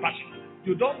prayer capacity.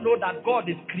 You don't know that God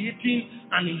is creating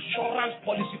an insurance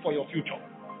policy for your future.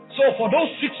 So for those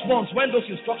 6 months, when those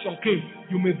instructions came,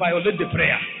 you may violate the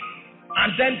prayer.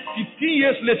 And then 15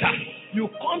 years later, you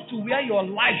come to where your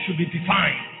life should be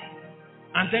defined.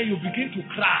 And then you begin to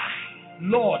cry,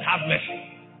 Lord, have mercy.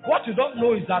 What you don't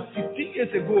know is that 15 years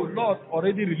ago, Lord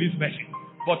already released mercy.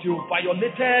 But you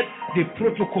violated the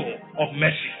protocol of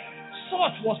mercy.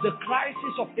 Such was the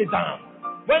crisis of Adam.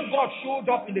 When God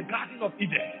showed up in the Garden of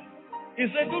Eden,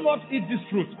 he said, do not eat this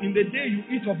fruit. In the day you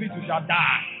eat of it, you shall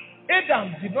die.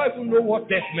 Adam did not even know what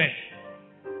death meant.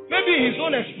 Maybe his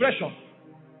own expression.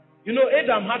 You know,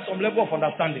 Adam had some level of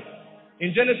understanding.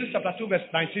 In Genesis chapter 2 verse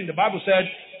 19, the Bible said,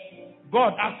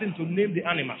 God asked him to name the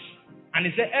animals. And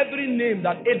he said every name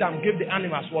that Adam gave the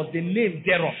animals was the name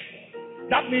thereof.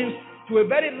 That means to a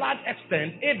very large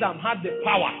extent, Adam had the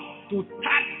power to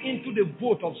tap into the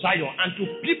boat of Zion and to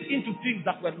peep into things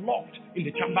that were locked in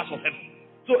the chambers of heaven.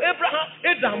 So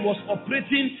Adam was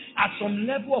operating at some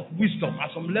level of wisdom,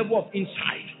 at some level of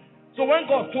insight. So when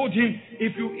God told him,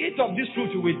 if you eat of this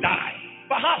fruit, you will die.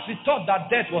 Perhaps he thought that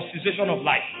death was cessation of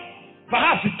life.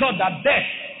 Perhaps he thought that death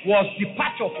was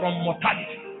departure from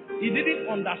mortality. He didn't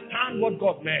understand what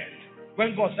God meant.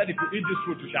 When God said, if you eat this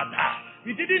fruit, you shall die.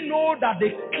 He didn't know that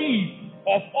the key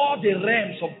of all the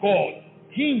realms of God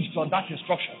hinged on that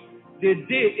instruction. The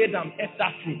day Adam ate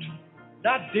that fruit,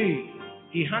 that day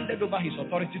he handed over his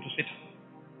authority to Satan.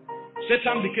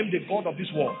 Satan became the god of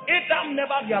this world. Adam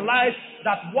never realized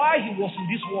that while he was in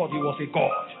this world, he was a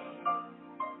god.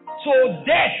 So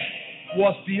death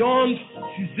was beyond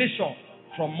cessation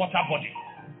from mortal body.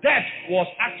 Death was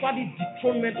actually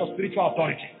dethronement of spiritual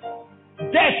authority.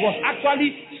 Death was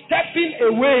actually stepping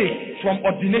away from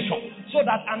ordination so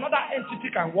that another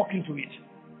entity can walk into it.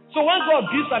 So when God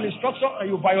gives an instruction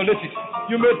and you violate it,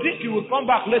 you may think you will come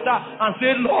back later and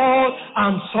say, Lord,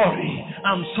 I'm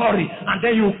sorry. And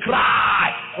then you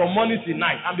cry from morning till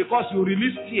night. And because you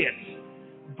release tears,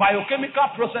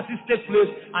 biochemical processes take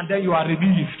place and then you are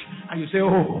relieved. And you say,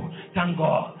 oh, thank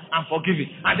God, I'm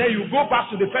forgiven. And then you go back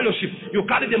to the fellowship. You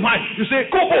carry the mic. You say,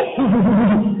 go.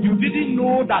 You didn't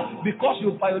know that because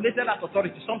you violated that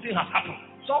authority, something has happened.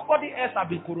 Somebody else has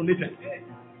been coronated.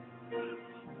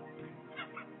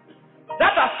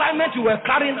 That assignment you were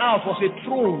carrying out was a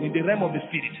throne in the realm of the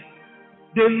spirit.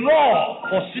 The law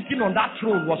for sitting on that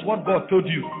throne was what God told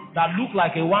you that looked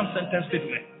like a one-sentence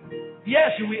statement.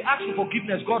 Yes, you will ask for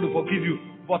forgiveness, God will forgive you.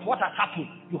 But what has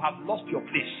happened? You have lost your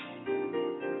place.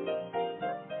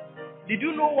 Did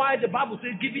you know why the Bible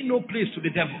says giving no place to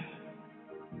the devil?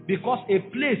 Because a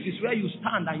place is where you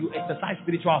stand and you exercise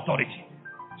spiritual authority.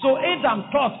 So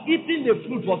Adam thought eating the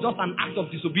fruit was just an act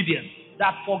of disobedience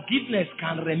that forgiveness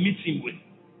can remit him with.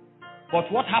 But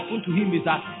what happened to him is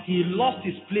that he lost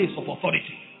his place of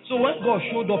authority. So when God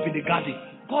showed up in the garden,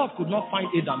 God could not find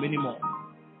Adam anymore.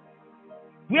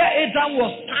 Where Adam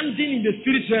was standing in the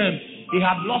spirit realm, he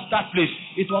had lost that place.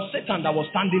 It was Satan that was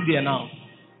standing there now.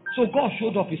 So God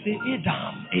showed up. He said,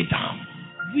 Adam,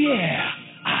 where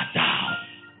art thou?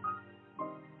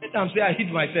 Adam said, I hid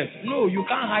myself. No, you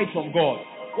can't hide from God.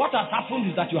 What has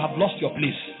happened is that you have lost your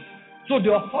place. So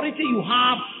the authority you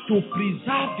have to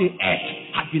preserve the earth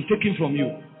has been taken from you.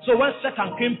 So when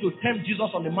Satan came to tempt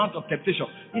Jesus on the Mount of Temptation,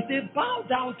 he said, bow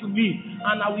down to me,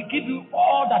 and I will give you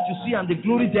all that you see and the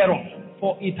glory thereof,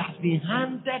 for it has been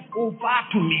handed over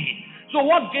to me. So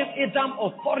what gave Adam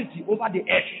authority over the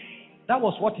earth? That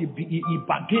was what he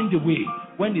bargained away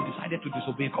when he decided to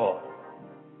disobey God.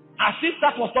 As if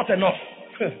that was not enough.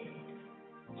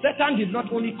 Satan did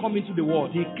not only come into the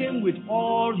world, he came with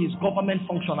all his government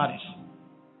functionaries.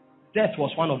 Death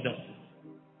was one of them.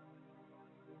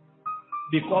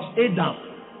 Because Adam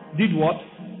did what?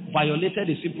 Violated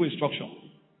a simple instruction.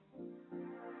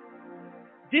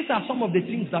 These are some of the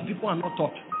things that people are not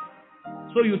taught.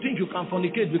 So you think you can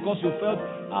fornicate because you felt,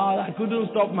 I couldn't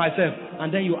stop myself.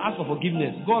 And then you ask for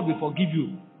forgiveness. God will forgive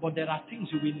you. But there are things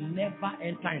you will never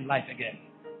enter in life again.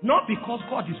 Not because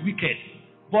God is wicked,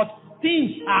 but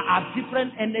things are at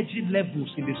different energy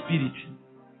levels in the spirit.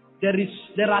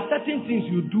 There are certain things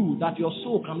you do that your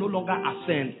soul can no longer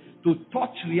ascend to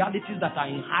touch realities that are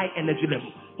in high energy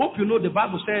level. Hope you know the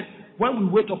Bible said, when we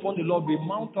wait upon the Lord, we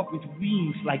mount up with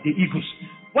wings like the eagles.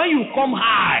 When you come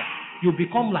high, you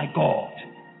become like God.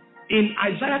 In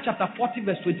Isaiah chapter 40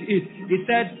 verse 28, it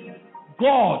said,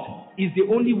 God is the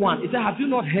only one. It said, have you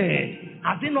not heard?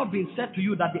 Has it not been said to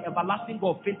you that the everlasting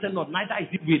God fainteth not, neither is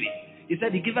he weary? He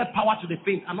said, he giveth power to the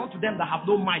faint, and unto them that have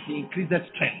no might he increaseth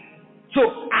strength.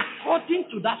 So,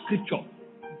 according to that scripture,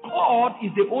 God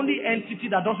is the only entity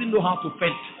that doesn't know how to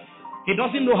faint. He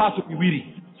doesn't know how to be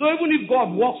weary. So even if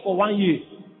God walks for 1 year,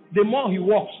 the more he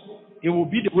walks, it will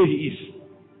be the way he is.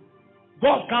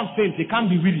 God can't faint, he can't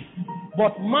be weary.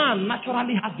 But man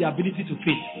naturally has the ability to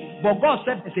faint. But God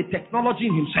said there's a technology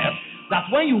in himself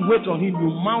that when you wait on him, you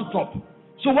mount up.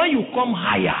 So when you come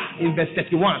higher, in verse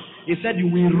 31, he said you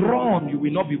will run, you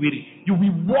will not be weary. You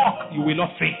will walk, you will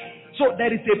not faint. So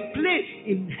there is a place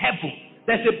in heaven.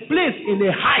 There's a place in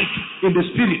a height in the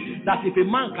spirit that if a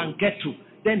man can get to,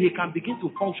 then he can begin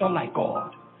to function like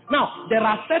God. Now, there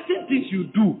are certain things you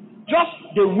do.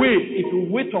 Just the way, if you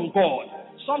wait on God,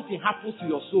 something happens to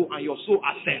your soul and your soul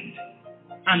ascends.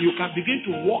 And you can begin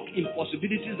to walk in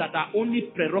possibilities that are only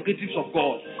prerogatives of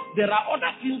God. There are other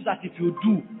things that if you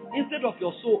do, instead of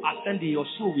your soul ascending, your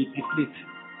soul will deflate.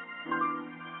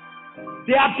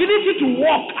 The ability to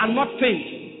walk and not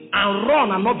faint, and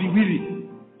run and not be weary,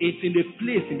 it's in the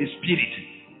place in the spirit.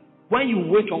 When you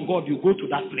wait on God, you go to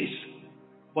that place.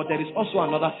 But there is also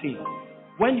another thing.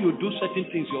 When you do certain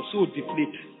things, your soul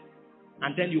deflates.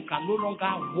 And then you can no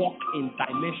longer walk in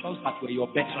dimensions that were your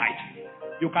birthright.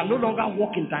 You can no longer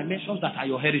walk in dimensions that are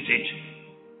your heritage.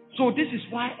 So this is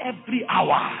why every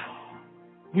hour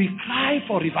we cry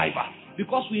for revival.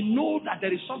 Because we know that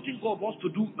there is something God wants to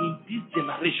do in this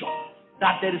generation.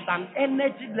 That there is an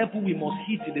energy level we must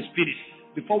hit in the spirit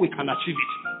before we can achieve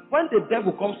it. When the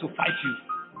devil comes to fight you,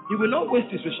 he will not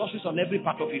waste his resources on every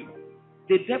part of you.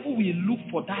 The devil will look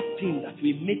for that thing that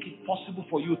will make it possible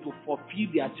for you to fulfill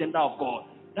the agenda of God.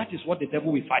 That is what the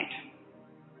devil will fight.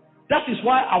 That is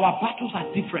why our battles are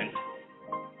different.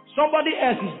 Somebody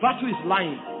else's battle is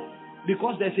lying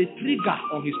because there's a trigger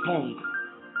on his tongue.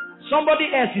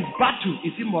 Somebody else's battle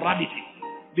is immorality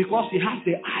because he has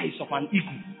the eyes of an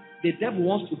eagle. The devil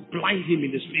wants to blind him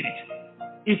in the spirit.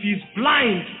 If he's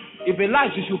blind, if he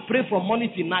lies, he should pray from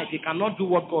morning till night. He cannot do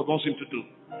what God wants him to do.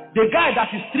 The guy that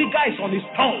his trigger is on his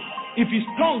tongue, if his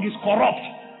tongue is corrupt,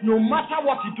 no matter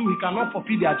what he do, he cannot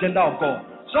fulfill the agenda of God.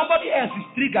 Somebody else's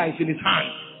trigger is in his hand.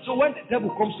 So when the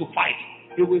devil comes to fight,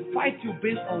 he will fight you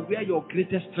based on where your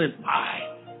greatest strength lies.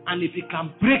 And if he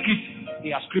can break it,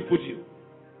 he has crippled you.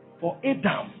 For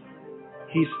Adam,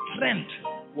 his strength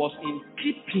was in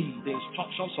keeping the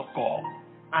instructions of God.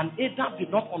 And Adam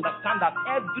did not understand that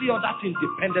every other thing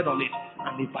depended on it,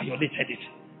 and he violated it.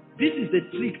 This is the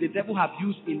trick the devil has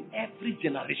used in every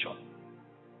generation.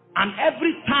 And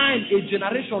every time a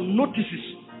generation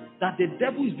notices that the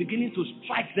devil is beginning to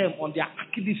strike them on their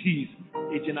Achilles heels,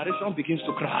 a generation begins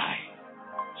to cry.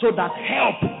 So that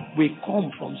help will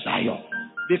come from Zion.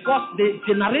 Because the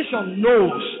generation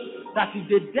knows that if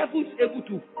the devil is able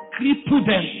to cripple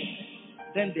them,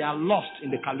 then they are lost in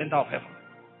the calendar of heaven.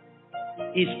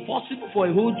 It's possible for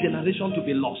a whole generation to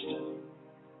be lost.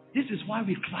 This is why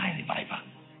we cry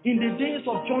revival. In the days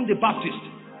of John the Baptist,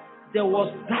 there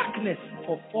was darkness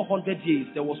for 400 years.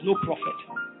 There was no prophet.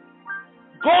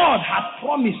 God had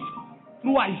promised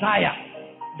through Isaiah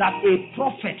that a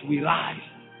prophet will rise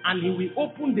and he will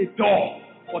open the door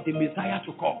for the Messiah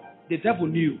to come. The devil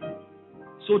knew.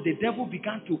 So the devil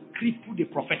began to cripple the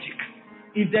prophetic.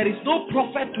 If there is no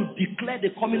prophet to declare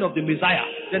the coming of the Messiah,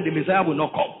 then the Messiah will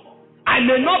not come. I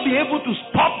may not be able to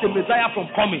stop the Messiah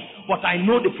from coming, but I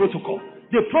know the protocol.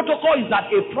 The protocol is that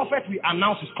a prophet will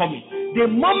announce his coming. The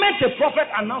moment a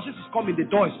prophet announces his coming, the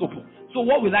door is open. So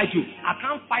what will I do? I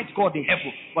can't fight God in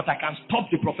heaven, but I can stop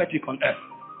the prophetic on earth.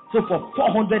 So for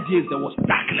 400 years, there was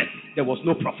darkness. There was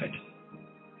no prophet.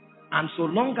 And so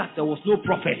long as there was no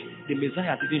prophet, the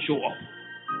Messiah didn't show up.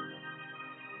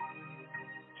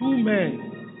 Two men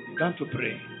began to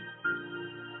pray.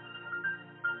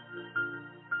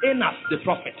 Enos, the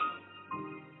prophet.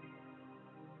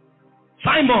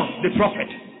 Simon, the prophet.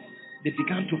 They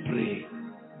began to pray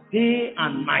day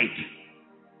and night.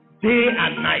 Day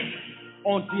and night.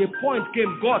 Until a point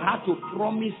came, God had to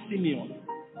promise Simeon.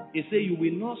 He said, you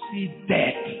will not see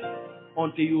death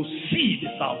until you see the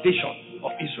salvation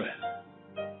of Israel.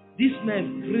 These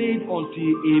men prayed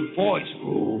until a voice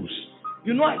rose.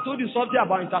 You know, I told you something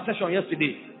about intercession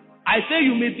yesterday. I say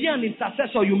you may be an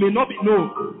intercessor, you may not be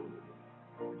known.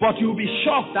 But you'll be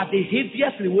shocked that the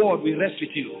heaviest reward will rest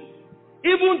with you.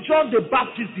 Even John the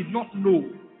Baptist did not know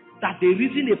that the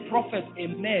reason a prophet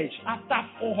emerged after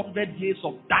 400 years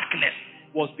of darkness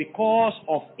was because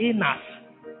of Enos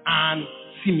and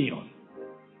Simeon.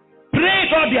 Prayed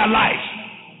all their lives.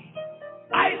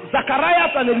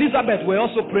 Zacharias and Elizabeth were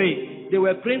also praying. They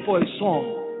were praying for a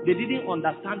son. They didn't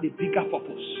understand the bigger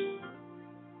purpose.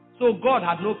 So God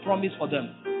had no promise for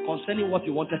them concerning what he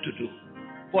wanted to do.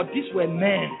 But these were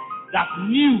men that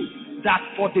knew that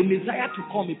for the Messiah to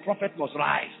come, a prophet must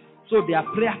rise. So their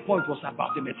prayer point was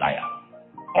about the Messiah.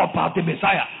 About the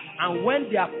Messiah. And when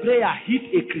their prayer hit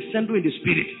a crescendo in the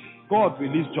spirit, God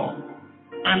released John.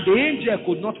 And the angel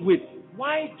could not wait.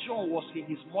 While John was in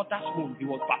his mother's womb, he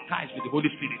was baptized with the Holy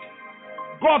Spirit.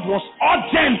 God was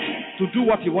urgent to do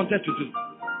what he wanted to do.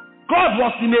 God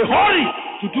was in a hurry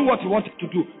to do what he wanted to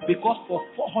do, because for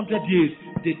 400 years,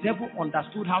 the devil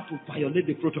understood how to violate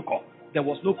the protocol. There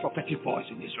was no prophetic voice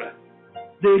in Israel.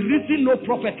 The reason no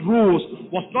prophet rose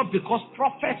was not because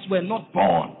prophets were not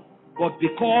born, but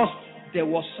because there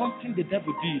was something the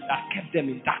devil did that kept them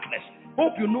in darkness.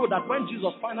 Hope you know that when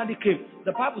Jesus finally came,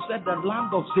 the Bible said the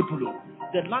land of Zebulun,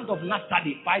 the land of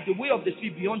Naphtali, by the way of the sea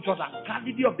beyond Jordan,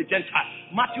 Galilee of the Gentiles,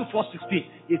 Matthew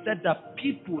 4:16, he said the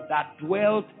people that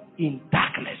dwelt in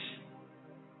darkness.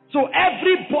 So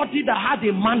everybody that had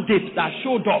a mandate that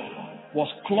showed up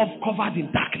was covered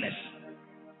in darkness.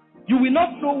 You will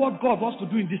not know what God wants to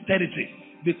do in this territory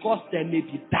because there may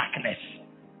be darkness.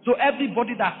 So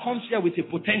everybody that comes here with a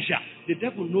potential, the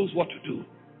devil knows what to do.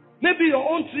 Maybe your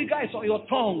own trigger is on your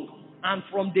tongue, and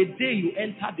from the day you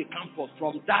enter the campus,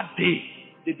 from that day,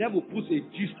 the devil puts a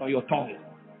gist on your tongue.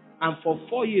 And for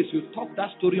 4 years, you talk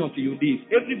that story until you leave.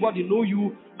 Everybody know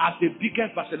you as the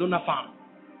biggest Barcelona fan.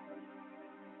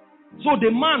 So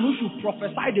the man who should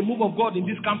prophesy the move of God in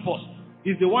this campus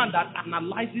is the one that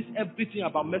analyzes everything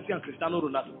about Messi and Cristiano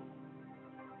Ronaldo.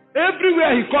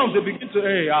 Everywhere he comes, they begin to,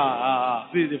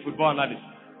 see the football analyst.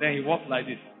 Then he walks like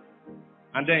this.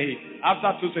 And then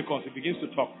after 2 seconds, he begins to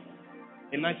talk.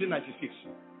 In 1996,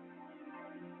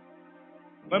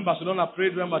 when Barcelona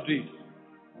played Real Madrid,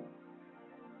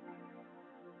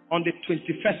 on the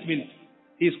 21st minute,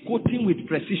 he's quoting with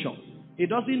precision. He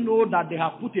doesn't know that they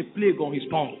have put a plague on his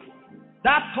tongue.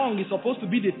 That tongue is supposed to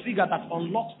be the trigger that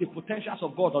unlocks the potentials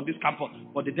of God on this campus,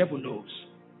 but the devil knows.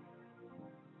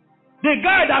 The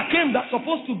guy that came that's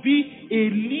supposed to be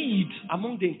a lead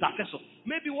among the intercessors,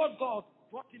 maybe what God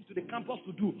brought him to the campus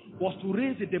to do was to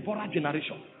raise a Deborah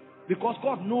generation, because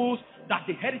God knows that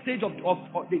the heritage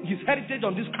his heritage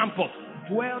on this campus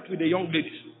dwelt with the young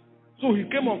ladies. So he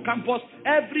came on campus,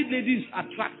 every lady is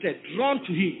attracted, drawn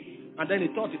to him, and then he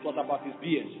thought it was about his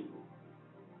beard.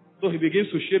 So he begins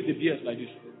to shape the beard like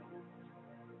this.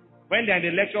 When they're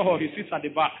in the lecture hall, he sits at the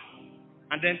back,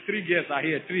 and then 3 girls are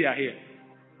here, 3 are here.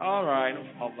 All right, no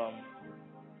problem.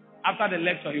 After the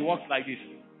lecture, he walks like this,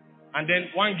 and then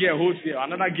 1 girl holds here,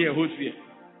 another girl holds here.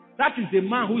 That is the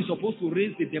man who is supposed to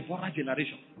raise the Deborah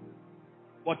generation.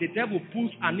 But the devil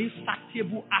puts an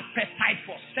insatiable appetite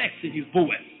for sex in his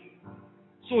bowels.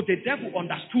 So the devil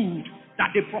understood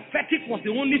that the prophetic was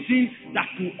the only thing that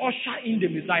could usher in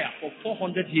the Messiah. For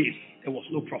 400 years, there was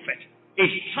no prophet. A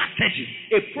strategy,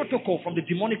 a protocol from the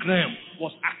demonic realm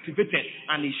was activated,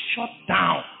 and it shut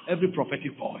down every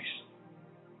prophetic voice.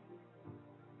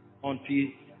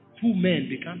 Until 2 men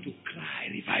began to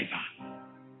cry revival.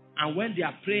 And when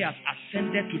their prayers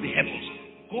ascended to the heavens,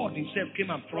 God himself came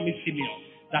and promised Simeon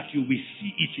that you will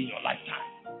see it in your lifetime.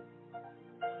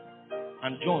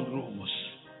 And John rose.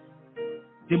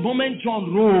 The moment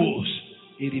John rose,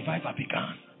 a revival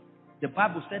began. The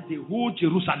Bible said the whole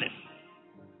Jerusalem,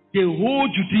 the whole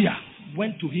Judea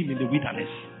went to him in the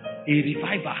wilderness. A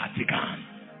revival had begun.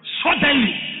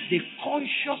 Suddenly, the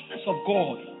consciousness of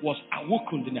God was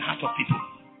awakened in the heart of people.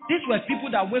 These were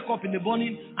people that wake up in the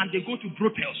morning and they go to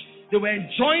brothels. They were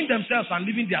enjoying themselves and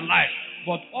living their life.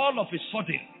 But all of a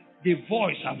sudden, the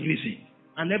voice has risen.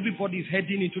 And everybody is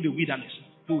heading into the wilderness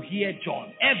to hear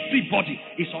John. Everybody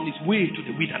is on his way to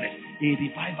the wilderness. A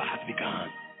revival has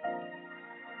begun.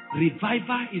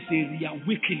 Revival is a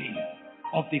reawakening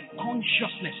of the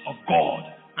consciousness of God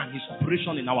and his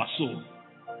operation in our soul.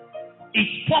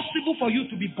 It's possible for you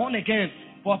to be born again,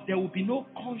 but there will be no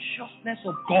consciousness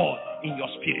of God in your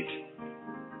spirit.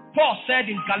 Paul said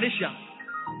in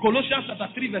Colossians chapter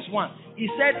 3 verse 1, he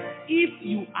said, if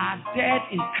you are dead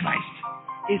in Christ,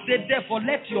 he said, therefore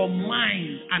let your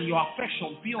mind and your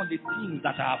affection be on the things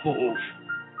that are above.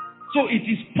 So it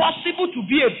is possible to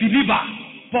be a believer,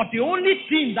 but the only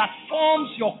thing that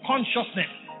forms your consciousness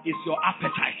is your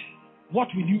appetite. What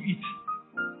will you eat?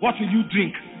 What will you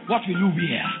drink? What will you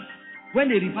wear? When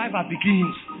a revival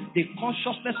begins, the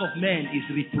consciousness of men is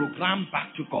reprogrammed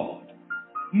back to God.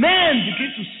 Men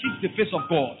begin to seek the face of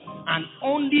God, and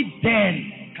only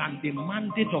then can the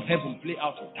mandate of heaven play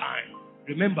out in time.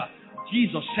 Remember,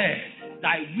 Jesus said,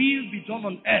 thy will be done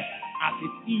on earth as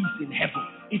it is in heaven.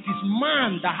 It is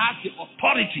man that has the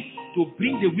authority to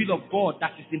bring the will of God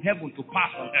that is in heaven to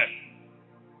pass on earth.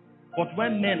 But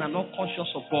when men are not conscious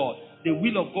of God, the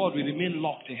will of God will remain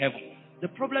locked in heaven.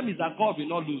 The problem is that God will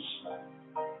not lose.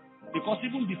 Because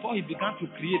even before he began to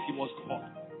create, he was God.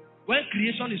 When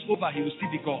creation is over, he will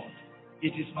still be God.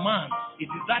 It is man, it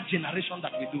is that generation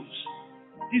that we lose.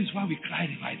 This is why we cry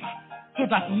revival. So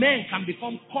that men can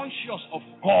become conscious of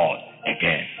God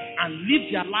again and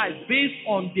live their lives based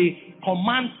on the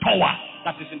command power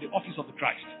that is in the office of the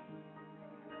Christ.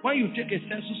 When you take a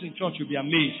census in church, you'll be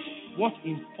amazed what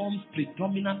informs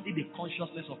predominantly the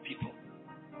consciousness of people.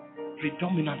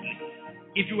 Predominantly.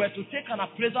 If you were to take an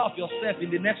appraisal of yourself in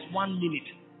the next 1 minute,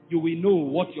 you will know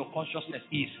what your consciousness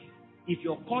is. If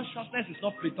your consciousness is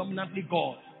not predominantly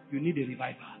God, you need a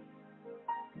revival.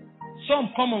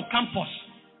 Some come on campus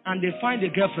and they find a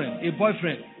girlfriend, a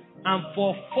boyfriend, and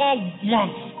for 4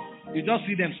 months, you just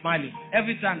see them smiling.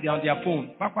 Every time they're on their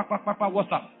phone,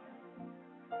 what's up?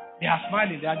 They are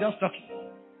smiling, they are just talking.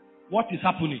 What is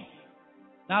happening?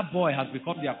 That boy has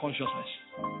become their consciousness.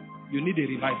 You need a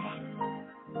revival.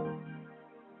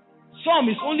 Some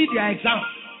is only their exam.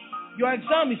 Your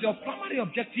exam is your primary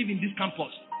objective in this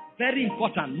campus. Very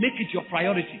important. Make it your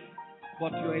priority.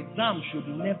 But your exam should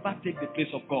never take the place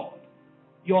of God.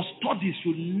 Your studies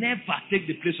should never take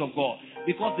the place of God.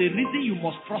 Because the reason you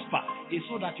must prosper is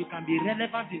so that you can be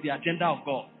relevant in the agenda of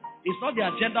God. It's not the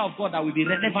agenda of God that will be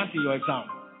relevant in your exam.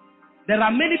 There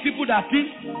are many people that think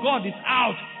God is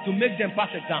out to make them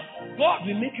pass exam. God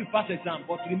will make you pass exam.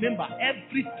 But remember,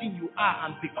 everything you are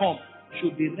and become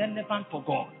should be relevant for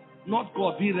God. Not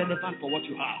God being relevant for what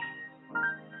you have.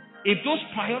 If those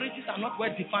priorities are not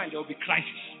well defined, there will be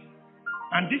crisis.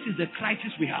 And this is the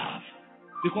crisis we have.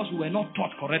 Because we were not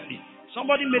taught correctly.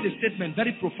 Somebody made a statement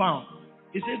very profound.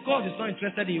 He said, God is not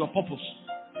interested in your purpose.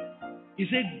 He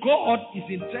said, God is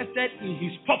interested in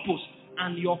his purpose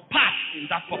and your part in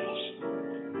that purpose.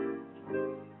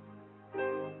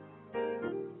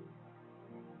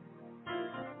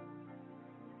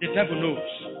 The devil knows.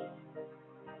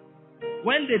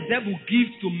 When the devil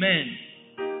gives to men,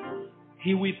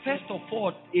 he will first of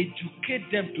all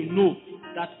educate them to know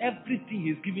that everything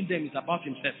he's giving them is about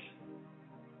himself.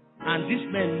 And these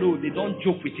men know, they don't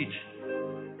joke with it.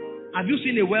 Have you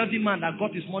seen a wealthy man that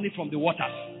got his money from the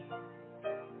waters?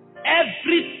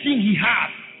 Everything he has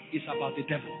is about the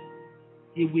devil.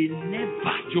 He will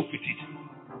never joke with it.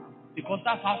 Because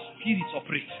that's how spirits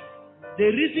operate.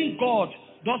 The reason God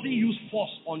doesn't use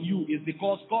force on you is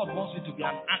because God wants it to be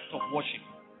an act of worship.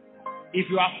 If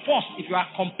you are forced, if you are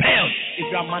compelled,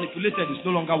 if you are manipulated, it's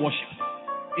no longer worship.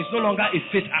 It's no longer a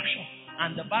faith action.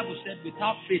 And the Bible said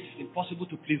without faith it's impossible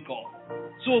to please God.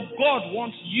 So God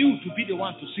wants you to be the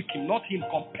one to seek him, not him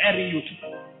comparing you to.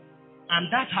 And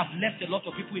that has left a lot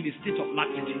of people in a state of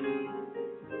laxity.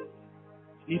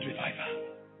 Need revival.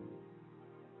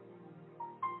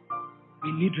 We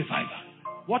need revival.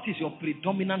 What is your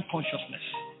predominant consciousness?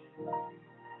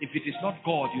 If it is not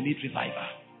God, you need revival.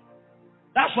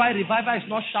 That's why revival is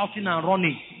not shouting and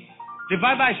running.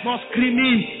 Revival is not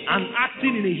screaming and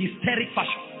acting in a hysteric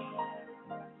fashion.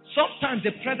 Sometimes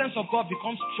the presence of God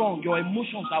becomes strong. Your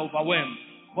emotions are overwhelmed.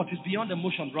 But it's beyond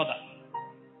emotion, brother.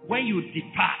 When you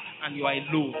depart and you are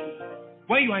alone,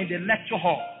 when you are in the lecture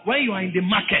hall, when you are in the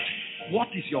market, what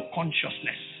is your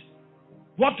consciousness?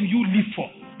 What do you live for?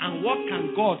 And what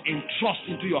can God entrust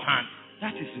into your hand?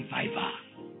 That is revival.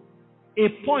 A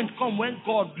point comes when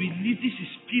God releases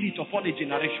his spirit upon a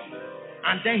generation.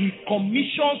 And then he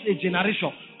commissions a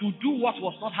generation to do what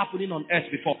was not happening on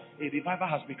earth before. A revival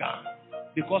has begun.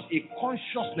 Because a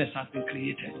consciousness has been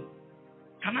created.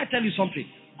 Can I tell you something?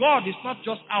 God is not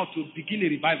just out to begin a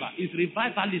revival. It's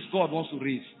revivalists God wants to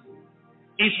raise.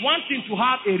 It's one thing to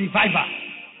have a revival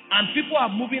and people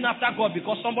are moving after God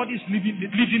because somebody is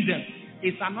leading them.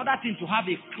 It's another thing to have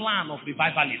a clan of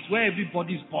revivalists where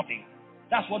everybody is burning.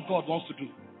 That's what God wants to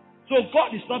do. So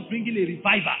God is not bringing a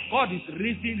revival. God is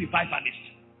raising revivalists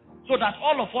so that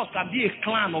all of us can be a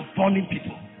clan of burning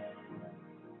people.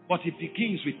 But it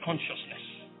begins with consciousness.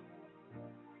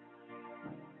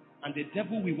 And the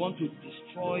devil will want to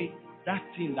destroy that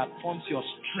thing that forms your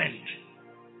strength.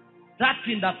 That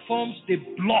thing that forms the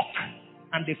block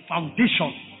and the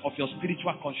foundation of your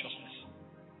spiritual consciousness.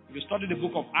 If you study the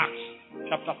book of Acts,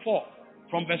 chapter 4,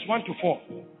 from verse 1 to 4.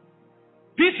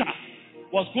 Peter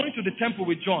was going to the temple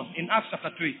with John in Acts chapter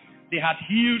 3. They had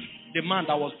healed the man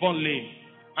that was born lame.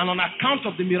 And on account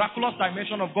of the miraculous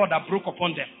dimension of God that broke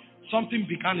upon them, something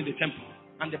began in the temple.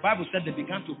 And the Bible said they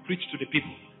began to preach to the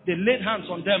people. They laid hands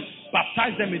on them,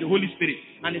 baptized them in the Holy Spirit.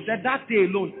 And it said that day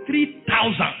alone, 3,000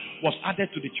 was added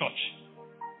to the church.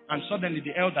 And suddenly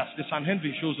the elders, the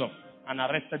Sanhedrin shows up and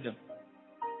arrested them.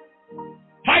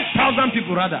 5,000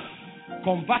 people rather,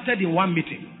 converted in one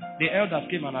meeting. The elders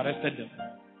came and arrested them.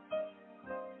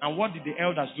 And what did the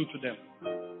elders do to them?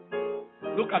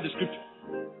 Look at the scripture.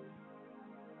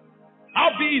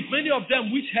 Howbeit many of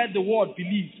them which heard the word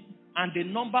believed, and the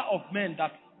number of men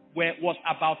that was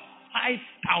about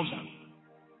 5,000.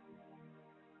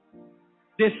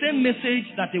 The same message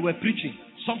that they were preaching,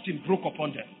 something broke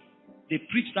upon them. They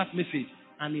preached that message,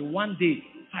 and in one day,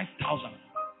 5,000.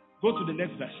 Go to the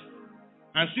next verse.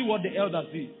 and see what the elders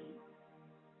did.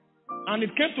 And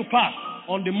it came to pass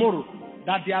on the morrow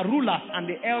that their rulers and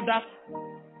the elders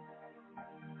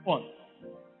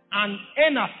and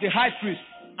Annas the high priest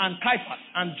and Caiaphas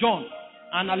and John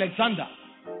and Alexander,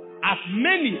 as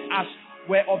many as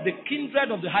were of the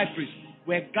kindred of the high priest,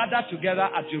 were gathered together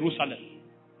at Jerusalem.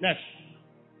 Next.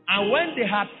 And when they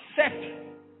had set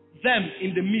them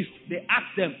in the midst, they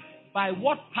asked them, by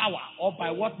what power or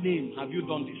by what name have you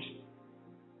done this?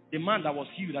 The man that was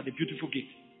healed at the beautiful gate.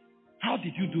 How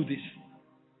did you do this?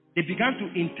 They began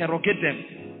to interrogate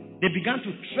them. They began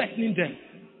to threaten them.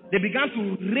 They began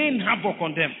to rain havoc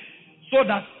on them, so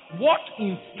that what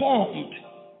informed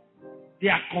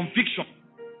their conviction.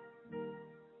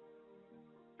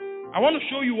 I want to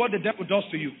show you what the devil does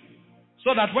to you,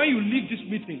 so that when you leave this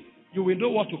meeting, you will know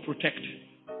what to protect.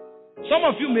 Some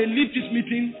of you may leave this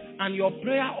meeting and your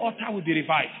prayer altar will be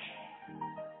revived.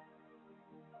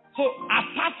 So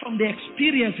apart from the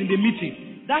experience in the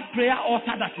meeting, that prayer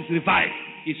altar that is revived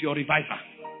is your reviver.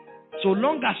 So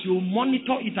long as you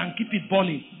monitor it and keep it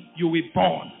burning, you will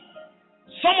burn.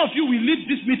 Some of you will leave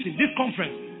this meeting, this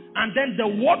conference, and then the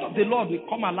word of the Lord will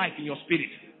come alive in your spirit.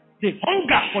 The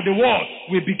hunger for the word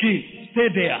will begin. Stay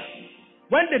there.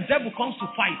 When the devil comes to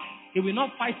fight, he will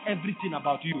not fight everything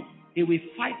about you. He will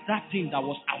fight that thing that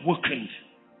was awakened.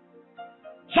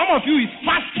 Some of you is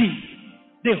fasting.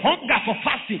 The hunger for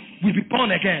fasting will be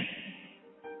born again.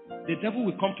 The devil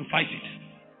will come to fight it.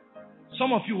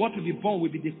 Some of you, what will be born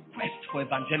will be the quest for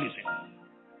evangelism.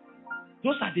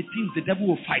 Those are the things the devil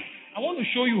will fight. I want to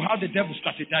show you how the devil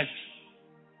strategizes.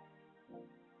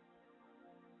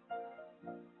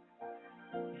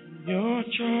 Your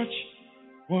church,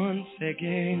 once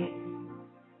again,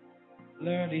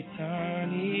 let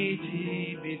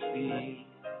eternity be seen.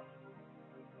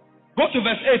 Go to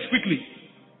verse 8 quickly.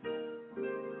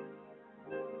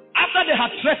 After they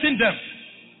had threatened them,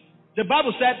 the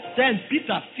Bible said, then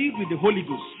Peter, filled with the Holy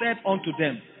Ghost, said unto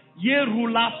them, ye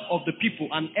rulers of the people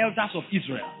and elders of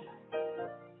Israel,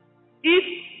 if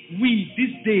we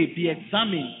this day be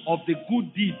examined of the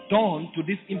good deed done to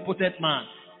this impotent man,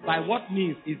 by what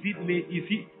means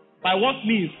by what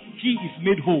means he is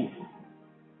made whole?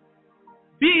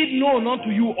 Be it known unto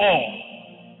you all.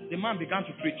 The man began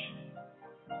to preach.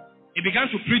 He began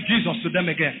to preach Jesus to them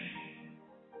again.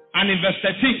 And in verse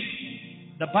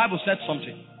 13, the Bible said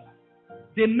something.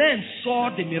 The men saw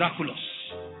the miraculous.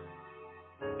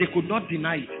 They could not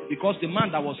deny it because the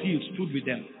man that was healed stood with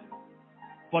them.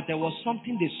 But there was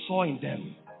something they saw in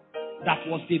them that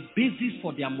was the basis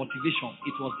for their motivation.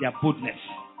 It was their boldness.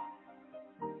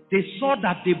 They saw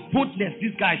that the boldness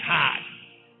these guys have,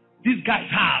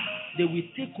 they will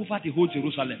take over the whole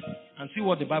Jerusalem. And see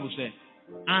what the Bible said.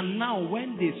 And now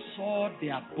when they saw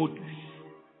their boldness,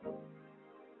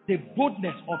 the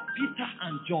boldness of Peter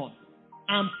and John,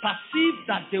 and perceived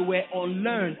that they were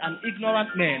unlearned and ignorant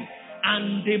men,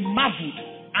 and they marveled,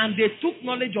 and they took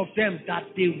knowledge of them that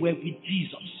they were with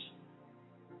Jesus.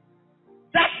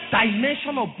 That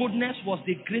dimension of boldness was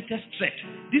the greatest threat.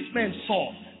 These men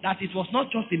saw that it was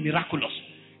not just the miraculous.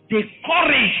 The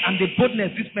courage and the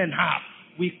boldness these men have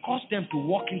will cause them to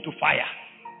walk into fire.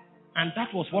 And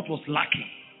that was what was lacking.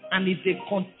 And if they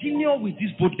continue with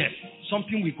this boldness,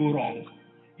 something will go wrong.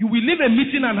 You will leave a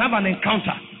meeting and have an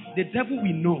encounter. The devil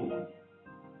will know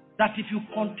that if you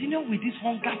continue with this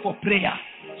hunger for prayer,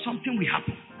 something will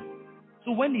happen.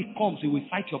 So when he comes, he will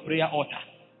fight your prayer altar.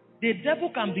 The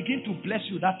devil can begin to bless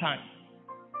you that time.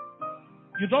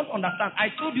 You don't understand. I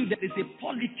told you there is a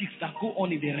politics that go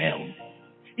on in the realm.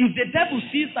 If the devil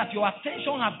sees that your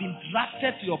attention has been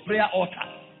directed to your prayer altar,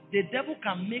 the devil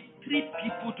can make 3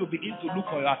 people to begin to look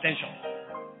for your attention.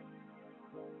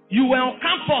 You were on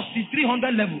campus, the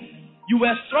 300 level. You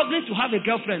were struggling to have a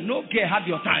girlfriend. No girl had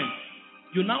your time.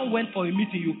 You now went for a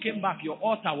meeting. You came back. Your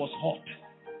altar was hot.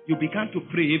 You began to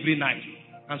pray every night.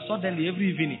 And suddenly,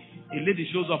 every evening, a lady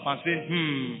shows up and says,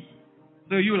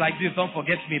 so you like this, don't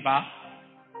forget me, ba.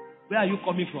 Where are you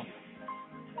coming from?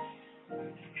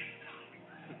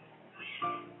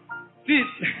 See,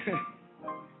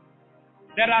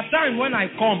 there are times when I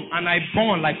come and I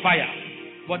burn like fire.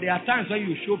 But there are times when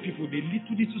you show people the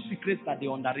little secrets that they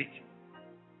underrate.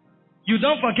 You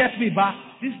don't forget me, ba.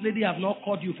 This lady has not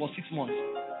called you for 6 months.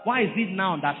 Why is it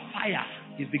now that fire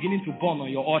is beginning to burn on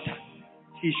your altar?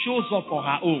 She shows up on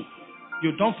her own.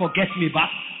 You don't forget me, ba.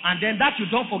 And then that you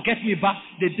don't forget me, ba,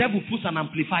 the devil puts an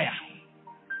amplifier.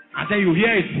 And then you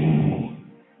hear it.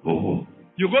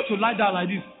 You go to lie down like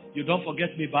this. You don't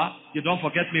forget me, ba. You don't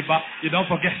forget me, ba. You don't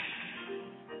forget.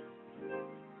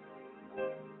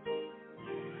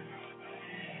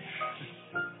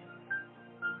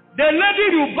 The lady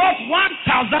you bought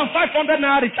 1,500 500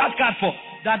 naira recharge card for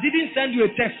that didn't send you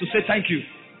a text to say thank you.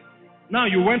 Now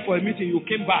you went for a meeting, you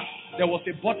came back. There was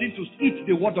a button to eat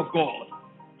the word of God.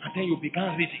 And then you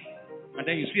began reading. And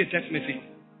then you see a text message.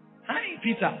 Hi,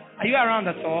 Peter. Are you around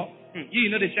at all? You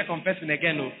know they check on person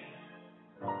again. No?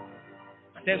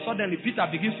 And then suddenly Peter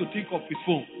begins to think of his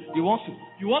phone. You want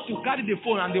to carry the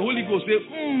phone and the Holy Ghost say,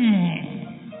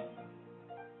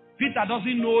 Peter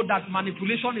doesn't know that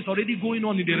manipulation is already going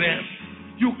on in the realm.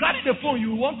 You carry the phone,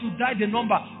 you want to dial the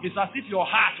number. It's as if your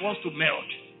heart wants to melt.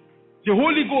 The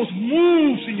Holy Ghost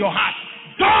moves in your heart.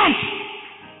 Don't!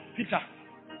 Peter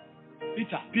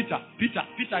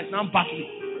is now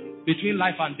battling between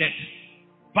life and death.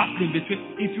 Battling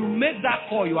between. If you make that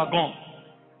call, you are gone.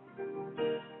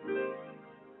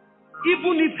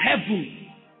 Even if heaven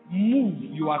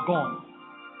moves, you are gone.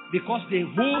 Because the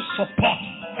whole support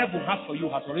heaven has for you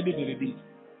has already been revealed.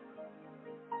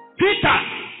 Peter,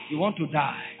 you want to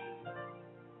die.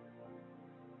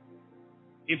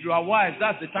 If you are wise,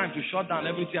 that's the time to shut down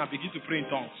everything and begin to pray in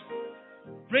tongues.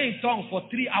 Pray in tongues for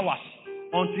 3 hours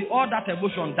until all that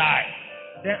emotion dies.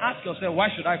 Then ask yourself, why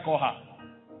should I call her?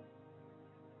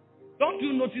 Don't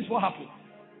you notice what happened?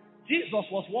 Jesus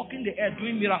was walking the earth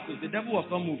doing miracles. The devil was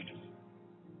not moved.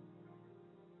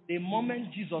 The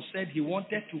moment Jesus said he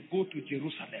wanted to go to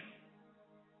Jerusalem,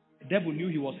 the devil knew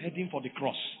he was heading for the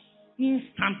cross.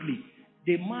 Instantly,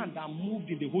 the man that moved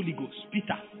in the Holy Ghost,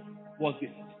 Peter, was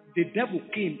the devil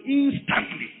came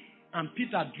instantly, and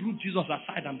Peter drew Jesus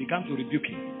aside and began to rebuke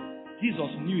him.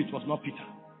 Jesus knew it was not Peter.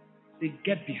 Say,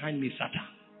 get behind me, Satan.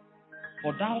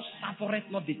 For thou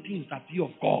sufferest not the things that be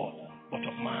of God, but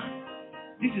of man.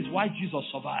 This is why Jesus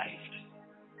survived.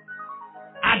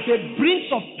 At the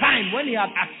brink of time, when he had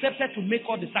accepted to make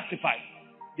all the sacrifice,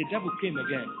 the devil came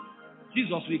again.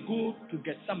 Jesus will go to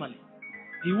Gethsemane.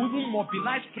 He will even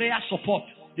mobilize prayer support.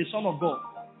 The Son of God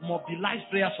mobilized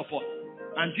prayer support.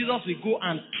 And Jesus will go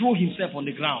and throw himself on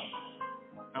the ground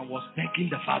and was begging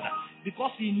the Father.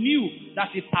 Because he knew that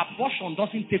if abortion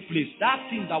doesn't take place, that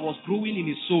thing that was growing in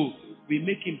his soul will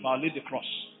make him violate the cross.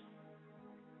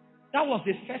 That was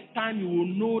the first time you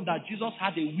will know that Jesus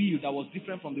had a will that was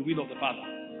different from the will of the Father.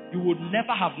 You would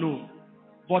never have known.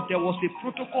 But there was a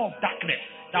protocol of darkness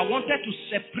that wanted to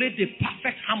separate the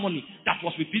perfect harmony that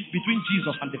was between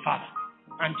Jesus and the Father.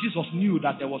 And Jesus knew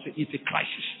that it's a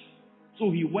crisis.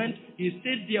 So he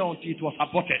stayed there until it was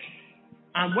aborted.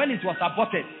 And when it was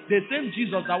aborted, the same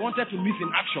Jesus that wanted to miss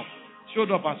in action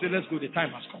showed up and said, let's go, the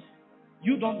time has come.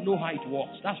 You don't know how it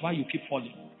works. That's why you keep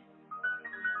falling.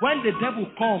 When the devil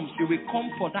comes, he will come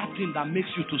for that thing that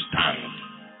makes you to stand.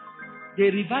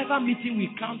 The revival meeting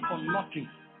will count for nothing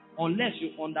unless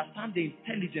you understand the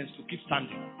intelligence to keep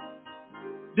standing.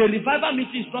 The revival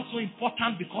meeting is not so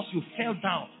important because you fell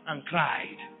down and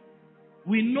cried.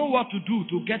 We know what to do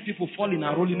to get people falling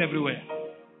and rolling everywhere.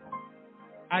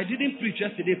 I didn't preach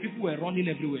yesterday. People were running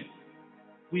everywhere.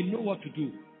 We know what to do.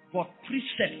 But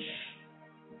precepts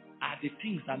are the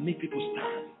things that make people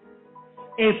stand.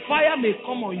 A fire may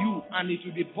come on you and it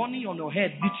will be burning on your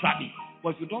head literally.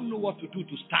 But if you don't know what to do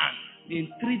to stand,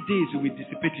 in 3 days you will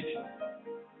dissipate it.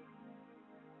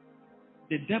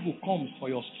 The devil comes for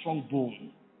your strong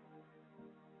bone.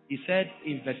 He said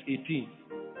in verse 18.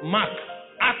 Mark,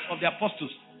 Acts of the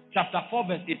Apostles, chapter 4,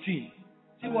 verse 18.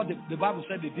 See what the Bible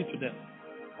said they did to them.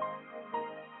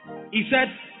 He said,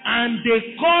 and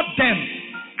they called them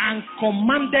and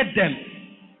commanded them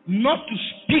not to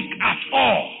speak at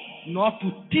all, nor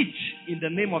to teach in the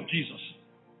name of Jesus.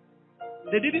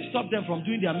 They didn't stop them from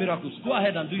doing their miracles. Go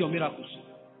ahead and do your miracles.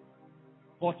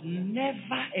 But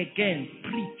never again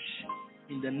preach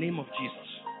in the name of Jesus.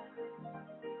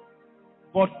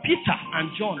 But Peter and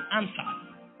John answered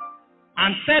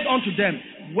and said unto them,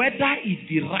 whether it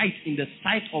be right in the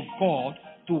sight of God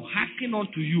to hearken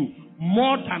unto you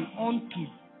more than unto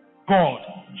God,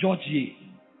 judge ye.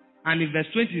 And in verse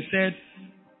 20 he said,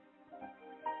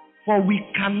 for we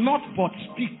cannot but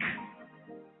speak.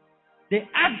 The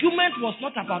argument was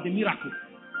not about the miracle.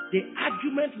 The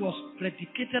argument was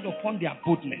predicated upon their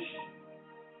boldness.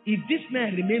 If these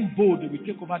men remain bold, they will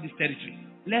take over this territory.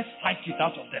 Let's fight it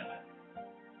out of them.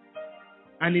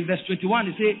 And in verse 21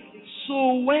 he said,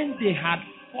 so when they had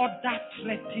further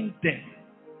threatened them,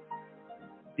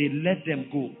 they let them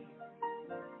go,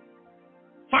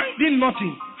 finding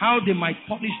nothing how they might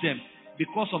punish them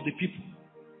because of the people.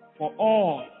 For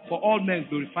all men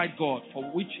glorified God for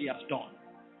which he has done.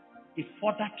 He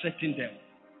further threatened them.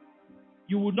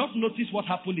 You would not notice what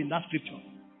happened in that scripture.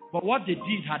 But what they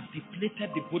did had depleted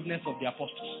the boldness of the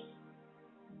apostles.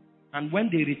 And when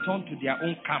they returned to their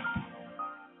own camp,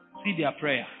 see their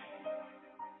prayer.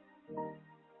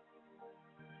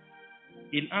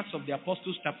 in Acts of the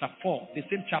Apostles chapter 4, the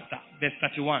same chapter, verse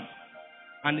 31.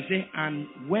 And they say, and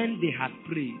when they had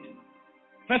prayed,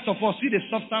 first of all, see the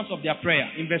substance of their prayer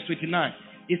in verse 29.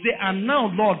 It says, and now,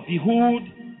 Lord, behold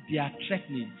their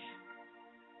threatenings.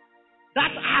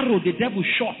 That arrow the devil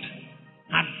shot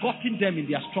had gotten them in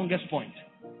their strongest point.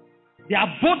 Their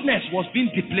boldness was being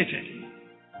depleted.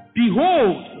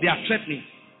 Behold their threatenings,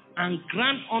 and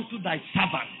grant unto thy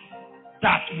servant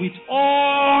that with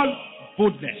all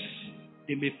boldness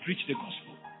they may preach the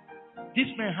gospel.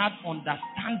 These men had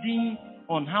understanding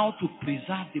on how to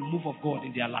preserve the move of God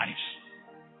in their lives.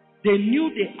 They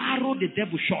knew the arrow the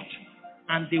devil shot,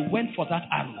 and they went for that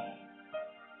arrow.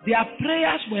 Their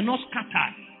prayers were not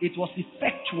scattered. It was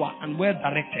effectual and well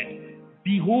directed.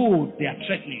 Behold their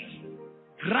threatenings.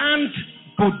 Grant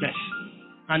boldness.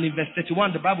 And in verse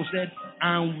 31, the Bible said,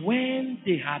 and when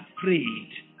they had prayed,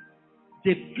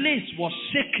 the place was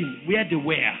shaken where they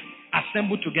were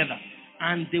assembled together.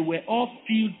 And they were all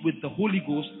filled with the Holy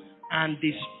Ghost, and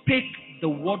they spake the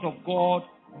word of God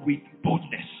with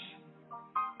boldness.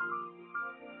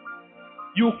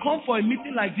 You come for a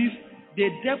meeting like this, the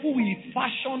devil will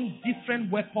fashion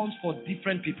different weapons for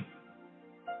different people.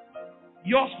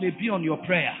 Yours may be on your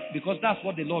prayer, because that's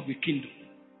what the Lord will kindle.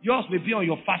 Yours may be on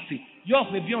your fasting. Yours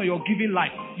may be on your giving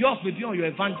life. Yours may be on your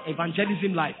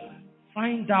evangelism life.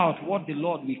 Find out what the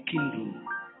Lord will kindle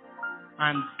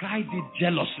and guide it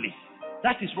jealously.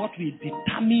 That is what will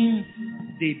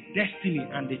determine the destiny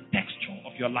and the texture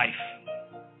of your life.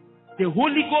 The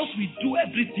Holy Ghost will do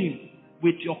everything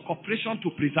with your cooperation to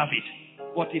preserve it.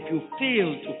 But if you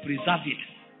fail to preserve it,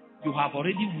 you have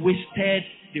already wasted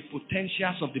the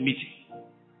potentials of the meeting.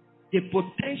 The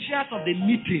potentials of the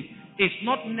meeting is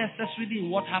not necessarily in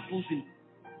what happens in.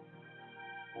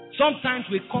 Sometimes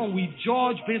we come, we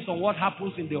judge based on what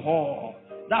happens in the hall.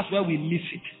 That's where we miss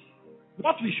it.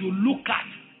 What we should look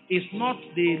at is not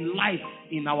the life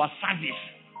in our service,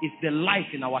 it's the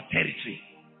life in our territory.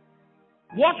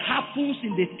 What happens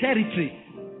in the territory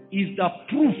is the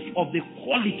proof of the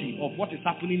quality of what is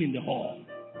happening in the hall.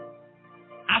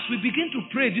 As we begin to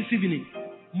pray this evening,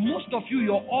 most of you,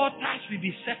 your altars will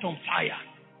be set on fire.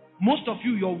 Most of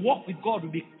you, your walk with God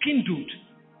will be kindled.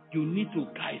 You need to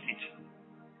guide it.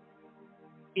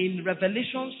 In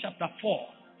Revelation chapter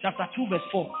 2 verse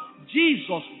 4,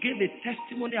 Jesus gave a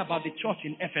testimony about the church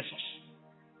in Ephesus.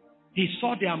 He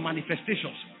saw their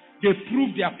manifestations. They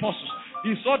proved the apostles.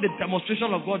 He saw the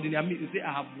demonstration of God in their midst. He said,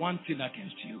 I have one thing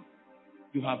against you.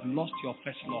 You have lost your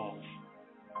first love.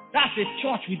 That's a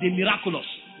church with the miraculous.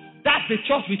 That's a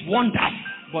church with wonders.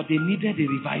 But they needed a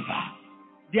revival.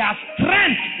 Their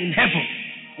strength in heaven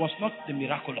was not the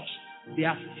miraculous.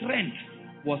 Their strength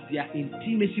was their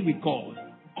intimacy with God.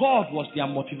 God was their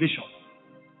motivation.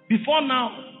 Before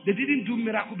now, they didn't do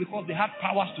miracles because they had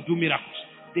powers to do miracles.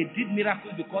 They did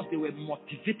miracles because they were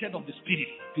motivated of the Spirit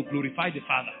to glorify the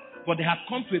Father. But they had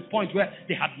come to a point where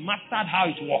they had mastered how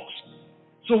it works.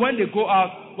 So when they go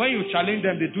out, when you challenge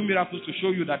them, they do miracles to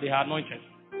show you that they are anointed.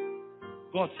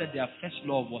 God said their first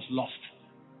love was lost.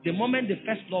 The moment the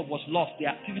first love was lost, the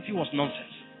activity was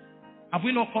nonsense. Have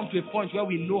we not come to a point where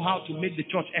we know how to make the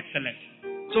church excellent?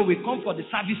 So we come for the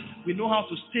service, we know how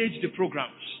to stage the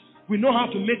programs. We know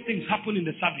how to make things happen in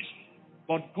the service.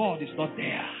 But God is not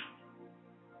there.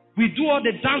 We do all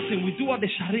the dancing, we do all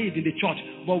the charade in the church,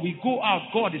 but we go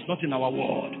out, God is not in our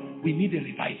world. We need a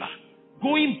revival.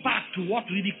 Going back to what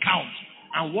really counts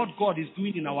and what God is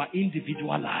doing in our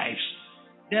individual lives.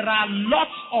 There are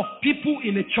lots of people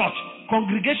in a church,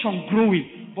 congregation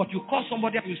growing, but you call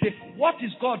somebody and you say, what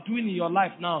is God doing in your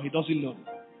life now? He doesn't know.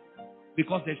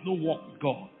 Because there's no walk with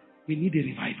God. We need a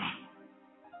revival.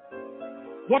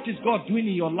 What is God doing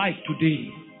in your life today?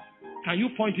 Can you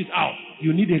point it out?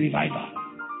 You need a revival.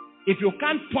 If you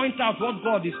can't point out what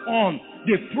God is on,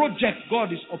 the project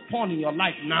God is upon in your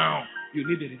life now, you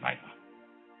need a revival.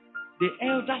 The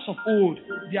elders of old,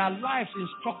 their lives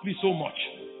instruct me so much.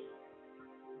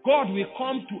 God will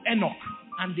come to Enoch,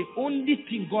 and the only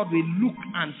thing God will look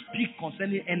and speak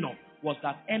concerning Enoch was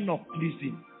that Enoch pleased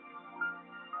him.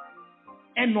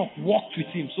 Enoch walked with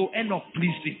him, so Enoch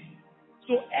pleased him.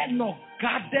 So Enoch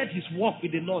guarded his walk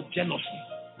with the Lord jealously,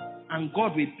 and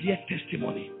God will bear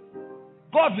testimony.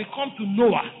 God will come to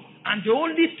Noah, and the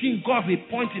only thing God will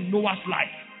point in Noah's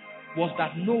life was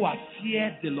that Noah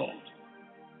feared the Lord.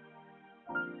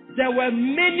 There were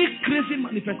many crazy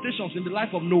manifestations in the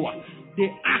life of Noah. The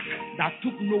ark that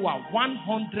took Noah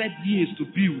 100 years to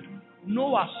build,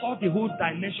 Noah saw the whole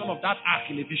dimension of that ark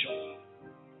in a vision.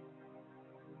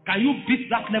 Can you beat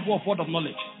that level of word of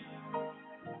knowledge?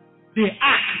 The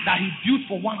ark that he built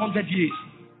for 100 years,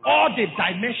 all the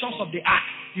dimensions of the ark,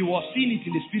 he was seeing it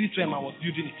in the spirit realm and was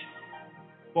building it.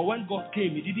 But when God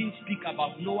came, he didn't speak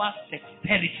about Noah's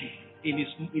dexterity in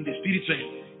the spirit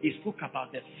realm. He spoke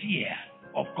about the fear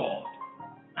of God.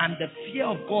 And the fear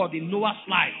of God in Noah's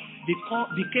life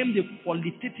became the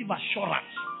qualitative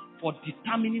assurance for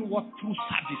determining what true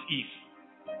service is.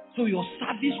 So your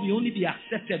service will only be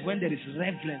accepted when there is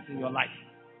reverence in your life.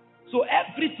 So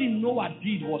everything Noah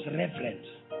did was reverence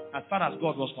as far as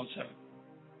God was concerned.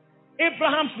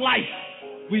 Abraham's life,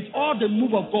 with all the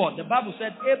move of God, the Bible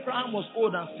said Abraham was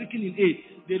old and stricken in age.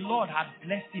 The Lord had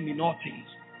blessed him in all things.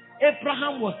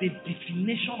 Abraham was the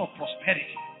definition of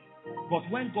prosperity. But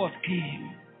when God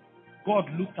came, God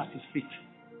looked at his faith.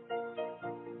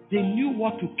 They knew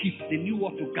what to keep. They knew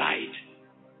what to guide.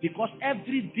 Because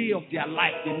every day of their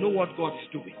life, they know what God is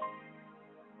doing.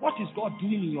 What is God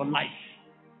doing in your life?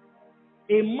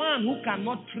 A man who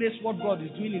cannot trace what God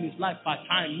is doing in his life part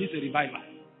time needs a revival.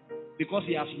 Because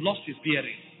he has lost his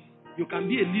bearing. You can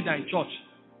be a leader in church.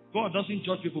 God doesn't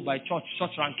judge people by church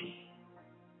ranking.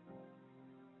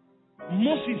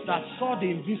 Moses that saw the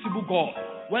invisible God,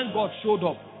 when God showed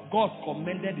up, God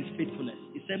commended his faithfulness.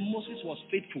 He said Moses was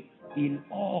faithful in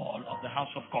all of the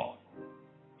house of God.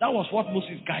 That was what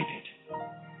Moses guided.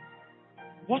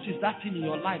 What is that thing in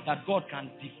your life that God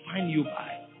can define you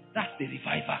by? That's the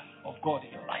reviver of God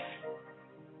in your life.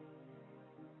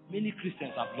 Many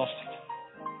Christians have lost it.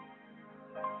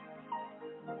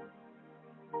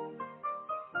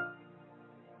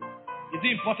 Is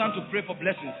it important to pray for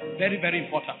blessings? Very, very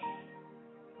important.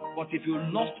 But if you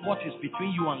lost what is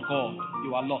between you and God,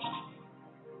 you are lost.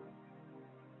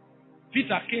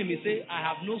 Peter came, he said, I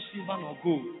have no silver nor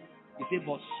gold. He said,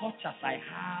 but such as I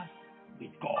have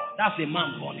with God. That's a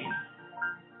man born in.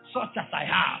 Such as I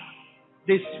have.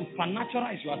 The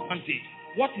supernatural is your advantage.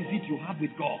 What is it you have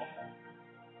with God?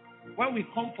 When we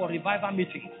come for revival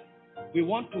meetings, we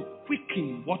want to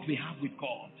quicken what we have with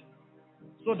God.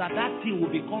 So that thing will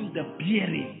become the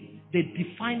bearing, the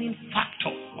defining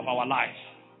factor of our lives.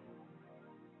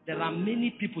 There are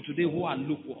many people today who are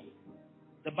lukewarm.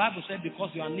 The Bible said, because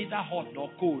you are neither hot nor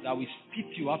cold, I will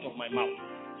spit you out of my mouth.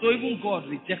 So even God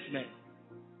rejects men.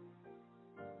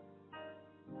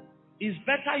 It's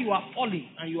better you are falling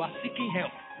and you are seeking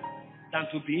help than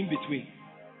to be in between.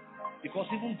 Because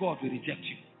even God will reject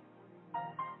you.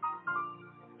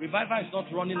 Revival is not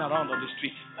running around on the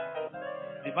street.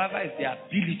 Revival is the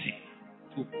ability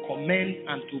to commend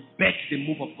and to bet the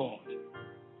move of God.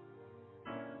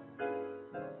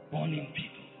 Burning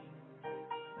people.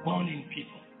 Burning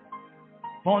people.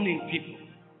 Burning people.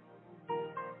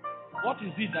 What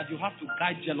is it that you have to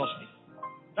guide jealously?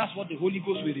 That's what the Holy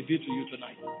Ghost will reveal to you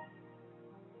tonight.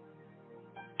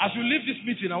 As you leave this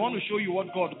meeting, I want to show you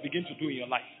what God will begin to do in your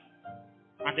life.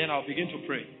 And then I'll begin to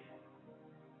pray.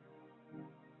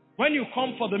 When you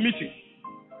come for the meeting,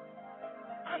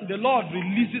 and the Lord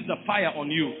releases the fire on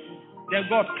you, then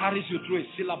God carries you through a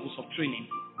syllabus of training.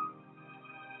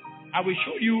 I will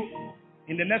show you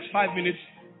in the next 5 minutes,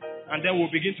 and then we'll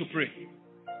begin to pray.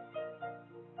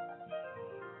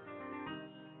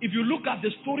 If you look at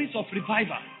the stories of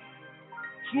revival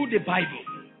through the Bible,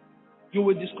 you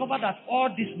will discover that all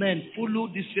these men follow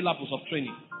this syllabus of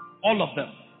training. All of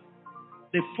them.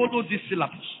 They follow this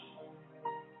syllabus.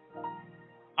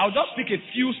 I'll just pick a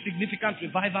few significant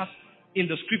revivals in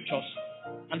the scriptures,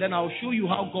 and then I'll show you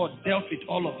how God dealt with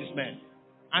all of these men.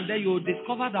 And then you'll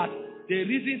discover that the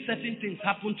reason certain things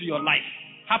happen to your life,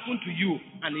 happen to you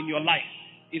and in your life,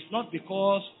 is not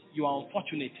because you are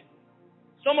unfortunate.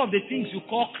 Some of the things you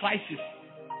call crisis,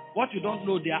 what you don't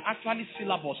know, they are actually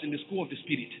syllabus in the school of the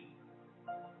Spirit.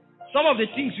 Some of the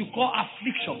things you call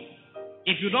affliction,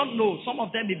 if you don't know, some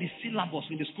of them may be syllabus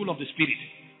in the school of the Spirit.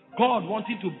 God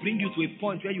wanted to bring you to a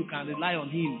point where you can rely on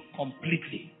Him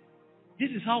completely. This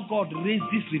is how God raised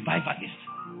these revivalists.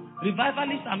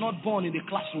 Revivalists are not born in the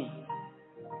classroom.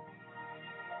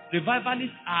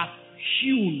 Revivalists are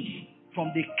hewn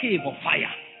from the cave of fire.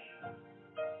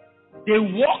 They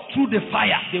walk through the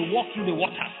fire. They walk through the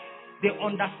waters. They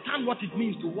understand what it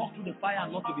means to walk through the fire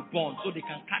and not to be burned, so they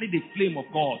can carry the flame of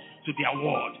God to their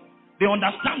world. They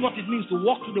understand what it means to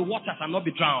walk through the waters and not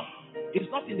be drowned. It's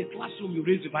not in the classroom you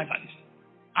raise revivalists.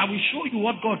 I will show you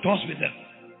what God does with them.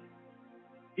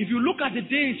 If you look at the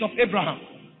days of Abraham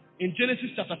in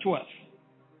Genesis chapter 12,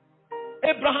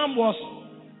 Abraham was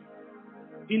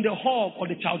in the hall of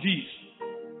the Chaldees.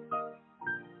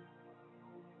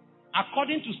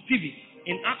 According to Stephen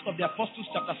in Acts of the Apostles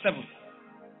chapter 7,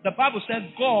 the Bible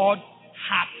said God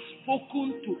had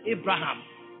spoken to Abraham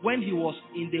when he was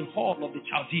in the hall of the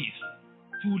Chaldees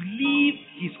to leave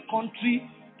his country,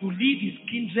 to leave his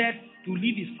kindred, to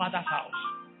leave his father's house.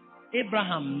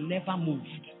 Abraham never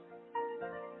moved.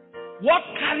 What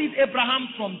carried Abraham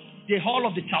from the hall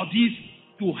of the Chaldees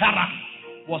to Haran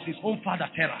was his own father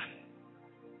Terah.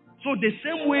 So the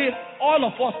same way all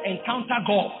of us encounter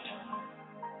God.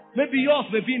 Maybe yours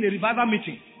may be in a revival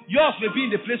meeting. Yours may be in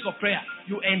the place of prayer.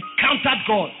 You encountered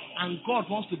God, and God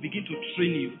wants to begin to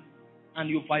train you. And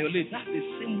you violate. That's the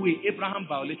same way Abraham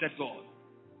violated God.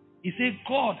 He said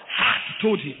God had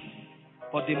told him,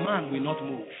 but the man will not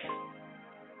move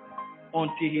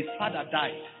until his father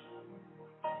died.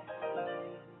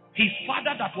 His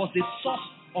father that was the source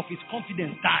of his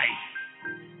confidence died.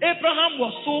 Abraham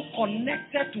was so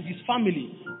connected to his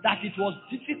family that it was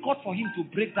difficult for him to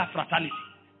break that fraternity.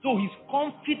 So his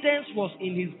confidence was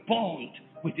in his bond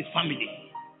with his family.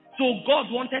 So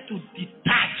God wanted to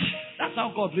detach. That's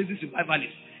how God raises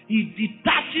revivalists. He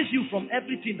detaches you from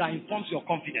everything that informs your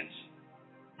confidence.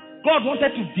 God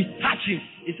wanted to detach him.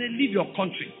 He said, leave your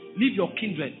country, leave your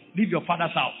kindred, leave your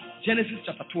father's house. Genesis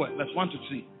chapter 12, verse 1 to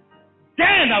 3.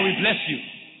 Then I will bless you.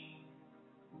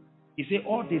 He said,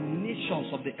 all the nations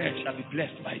of the earth shall be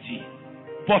blessed by thee.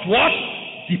 But what?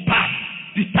 Depart,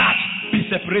 detach, be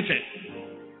separated.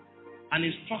 An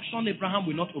instruction Abraham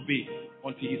will not obey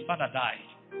until his father died.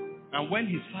 And when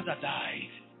his father died,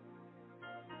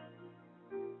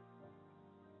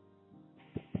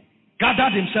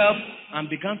 gathered himself and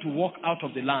began to walk out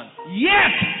of the land.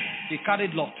 Yet he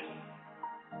carried Lot.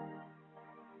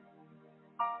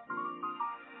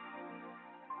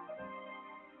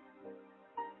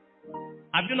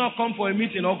 Have you not come for a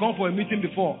meeting or gone for a meeting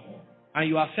before and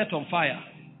you are set on fire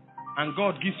and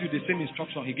God gives you the same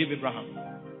instruction he gave Abraham?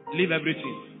 Leave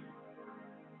everything.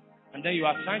 And then you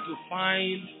are trying to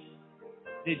find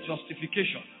the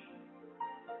justification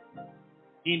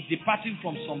in departing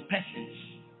from some persons.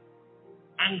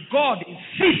 And God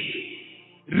insists,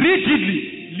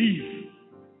 rigidly leave.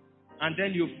 And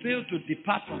then you fail to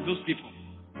depart from those people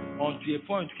until a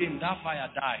point came, that fire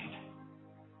died.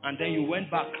 And then you went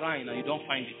back crying and you don't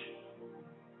find it.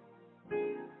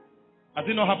 Has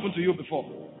it not happened to you before?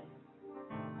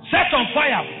 Set on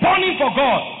fire, burning for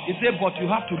God. He said, but you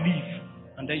have to leave.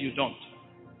 And then you don't.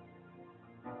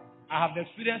 I have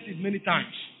experienced it many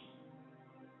times.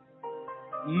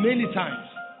 Many times.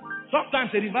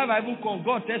 Sometimes a revival even comes,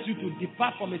 God tells you to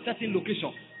depart from a certain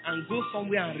location and go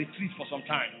somewhere and retreat for some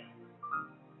time.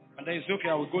 And then you say, okay,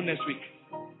 I will go next week.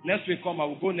 Next week come, I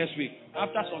will go next week.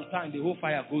 After some time, the whole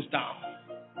fire goes down.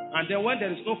 And then when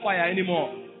there is no fire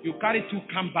anymore, you carry two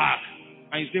come back.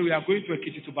 And you say, we are going to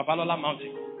Ekiti to Babalola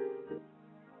Mountain.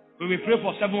 We will pray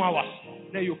for 7 hours.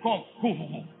 Then you come.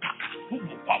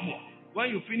 When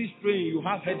you finish praying, you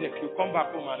have headache. You come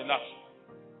back home and relax.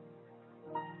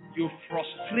 You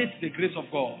frustrate the grace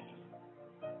of God.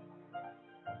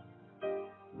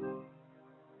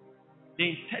 The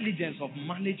intelligence of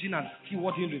managing and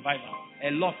stewarding revival.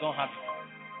 A lot don't have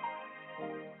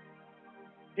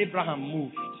it. Abraham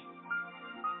moved.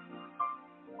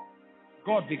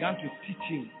 God began to teach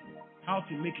him how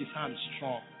to make his hands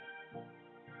strong.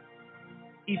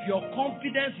 If your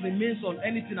confidence remains on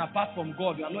anything apart from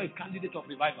God, you are not a candidate of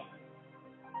revival.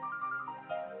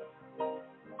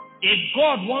 If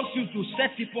God wants you to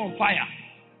set people on fire,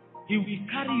 He will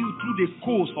carry you through the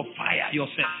coals of fire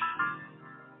yourself.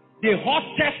 The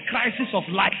hottest crisis of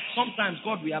life, sometimes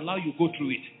God will allow you to go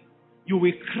through it. You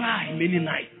will cry many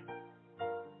nights.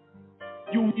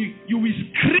 You will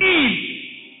scream.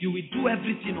 You will do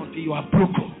everything until you are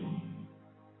broken.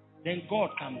 Then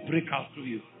God can break out through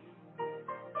you.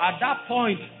 At that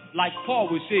point, like Paul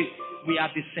will say, we are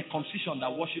the circumcision that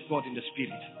worship God in the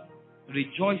spirit.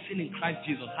 Rejoicing in Christ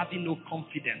Jesus, having no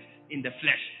confidence in the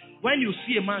flesh. When you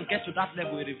see a man get to that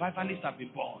level, a revivalist has been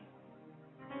born.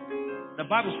 The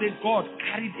Bible says God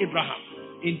carried Abraham.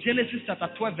 In Genesis chapter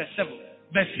 12,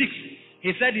 verse 6,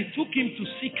 he said he took him to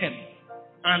Shechem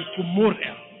and to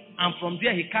Moriah. And from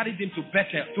there he carried him to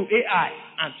Bethel, to Ai,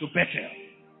 and to Bethel.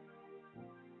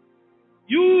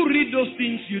 You read those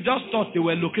things, you just thought they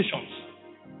were locations.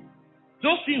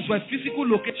 Those things were physical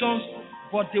locations,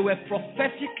 but they were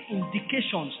prophetic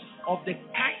indications of the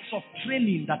kinds of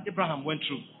training that Abraham went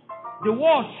through. The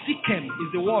word Shechem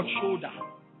is the word shoulder.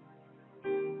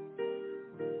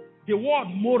 The word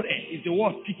Moriah is the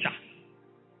word teacher.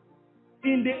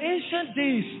 In the ancient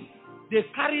days, they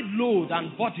carried loads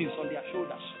and burdens on their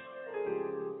shoulders.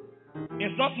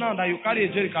 It's not now that you carry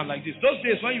a jerrycan like this. Those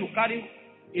days when you carry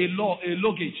a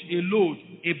luggage, a load,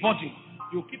 a burden,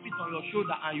 you keep it on your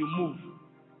shoulder and you move.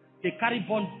 They carry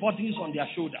burdens on their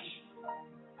shoulders.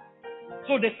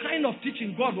 So the kind of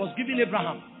teaching God was giving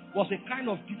Abraham was a kind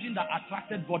of teaching that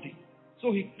attracted body.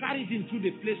 So he carried him through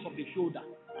the place of the shoulder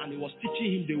and he was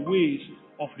teaching him the ways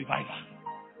of revival.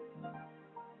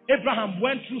 Abraham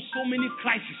went through so many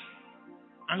crises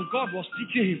And God was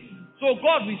teaching him. So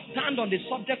God will stand on the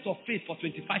subject of faith for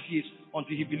 25 years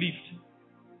until he believed.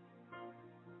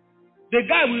 The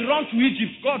guy will run to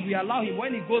Egypt. God will allow him.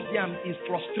 When he goes there and is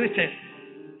frustrated,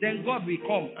 then God will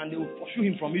come and they will pursue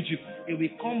him from Egypt. He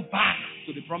will come back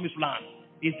to the promised land.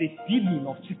 It's the demon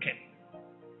of chicken.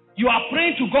 You are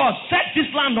praying to God, set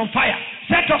this land on fire.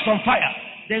 Set us on fire.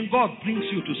 Then God brings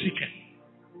you to Sikhem.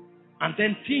 And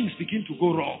then things begin to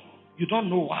go wrong. You don't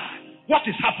know why. What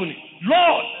is happening?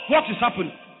 Lord, what is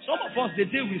happening? Some of us, the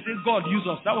day we say God use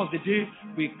us, that was the day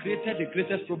we created the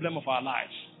greatest problem of our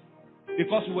lives.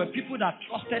 Because we were people that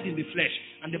trusted in the flesh.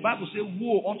 And the Bible says,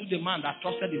 woe unto the man that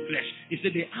trusted in flesh. It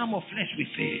said, the arm of flesh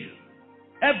will fail.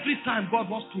 Every time God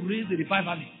wants to raise the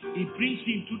revivalist, he brings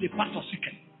him to the path of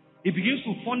Sikhem. He begins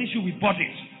to furnish you with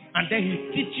burdens. And then he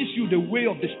teaches you the way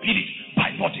of the Spirit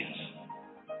by burdens.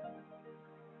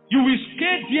 You will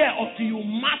stay there until you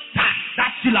master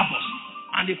that syllabus.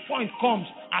 And the point comes,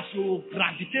 as you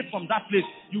gravitate from that place,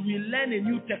 you will learn a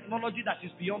new technology that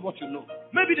is beyond what you know.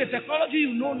 Maybe the technology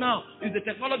you know now is the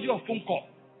technology of phone call.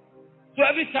 So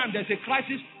every time there's a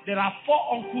crisis, there are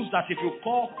 4 uncles that if you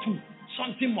call 2,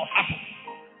 something must happen.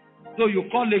 So you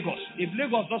call Lagos. If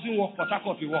Lagos doesn't work, Port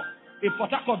Harcourt will work. If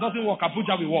Port Harcourt doesn't work,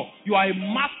 Abuja will work. You are a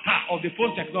master of the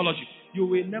phone technology. You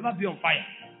will never be on fire.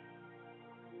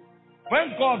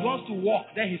 When God wants to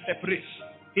work, then he separates.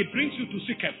 He brings you to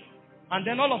Sikhem. And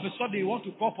then all of a sudden you want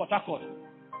to call Port Harcourt.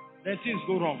 Then things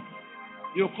go wrong.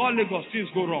 You call Lagos,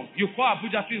 things go wrong. You call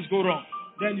Abuja, things go wrong.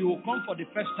 Then you will come for the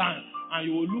first time and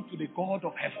you will look to the God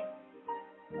of heaven.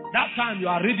 That time you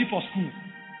are ready for school.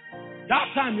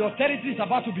 That time your territory is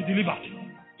about to be delivered.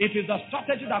 It is the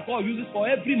strategy that God uses for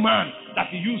every man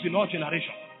that he used in all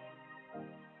generations.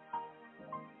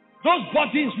 Those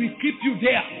burdens will keep you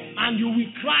there and you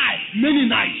will cry many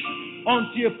nights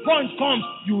until a point comes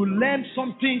you will learn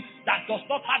something that does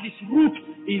not have its root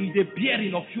in the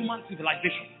bearing of human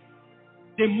civilization.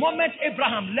 The moment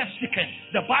Abraham left Sikhem,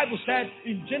 the Bible said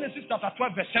in Genesis chapter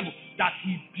 12 verse 7 that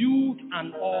he built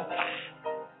an altar.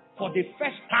 For the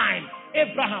first time,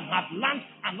 Abraham had learned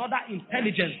another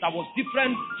intelligence that was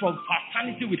different from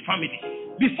fraternity with family.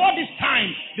 Before this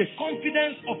time, the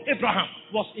confidence of Abraham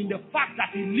was in the fact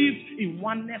that he lived in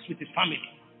oneness with his family.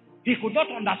 He could not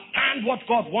understand what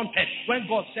God wanted when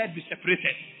God said be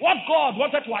separated. What God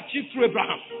wanted to achieve through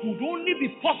Abraham would only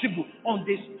be possible on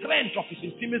the strength of his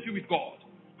intimacy with God.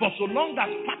 But so long that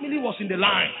family was in the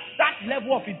line, that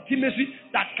level of intimacy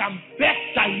that can bear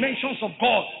dimensions of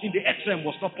God in the extreme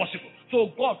was not possible. So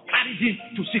God carried him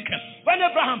to Sikhem. When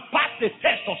Abraham passed the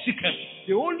test of Sikhem,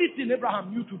 the only thing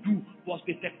Abraham knew to do was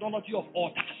the technology of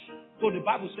altars. So the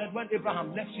Bible said when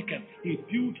Abraham left Sikhem, he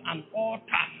built an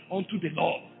altar unto the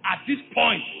Lord. At this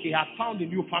point, he had found a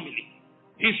new family.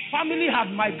 His family had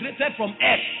migrated from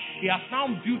earth. He has now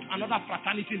built another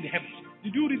fraternity in the heavens.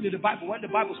 Did you read in the Bible when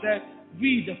the Bible said,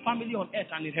 we, the family on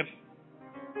earth and in heaven?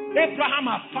 Abraham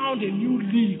has found a new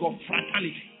league of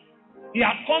fraternity. He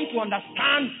has come to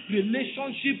understand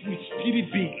relationship with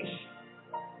spirit beings.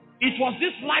 It was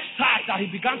this lifestyle that he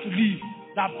began to live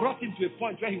that brought him to a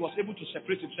point where he was able to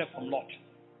separate himself from Lot.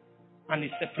 And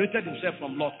he separated himself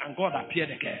from Lot and God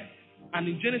appeared again. And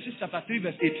in Genesis chapter 3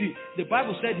 verse 18, the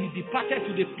Bible said he departed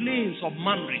to the plains of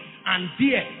Mamre and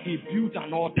there he built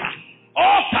an altar.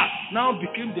 Altar now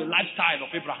became the lifestyle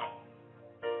of Abraham.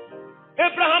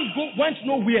 Abraham went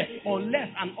nowhere unless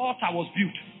an altar was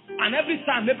built. And every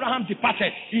time Abraham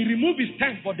departed, he removed his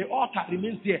tent, but the altar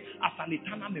remains there as an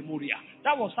eternal memorial.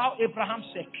 That was how Abraham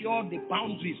secured the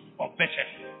boundaries of Bethel.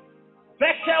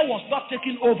 Bethel was not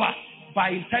taken over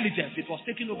by intelligence. It was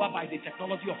taken over by the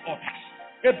technology of altars.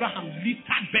 Abraham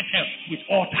littered Bethel with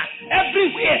altars.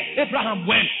 Everywhere Abraham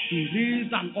went, he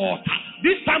raised an altar.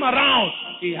 This time around,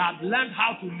 he had learned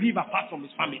how to live apart from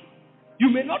his family. You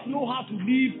may not know how to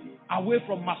live away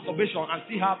from masturbation and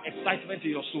still have excitement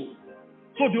in your soul.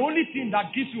 So the only thing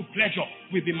that gives you pleasure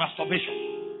will be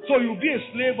masturbation. So you'll be a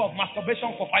slave of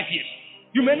masturbation for 5 years.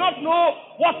 You may not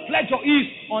know what pleasure is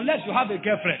unless you have a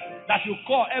girlfriend that you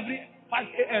call every 5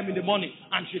 a.m. in the morning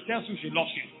and she tells you she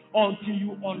loves you. Until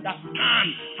you understand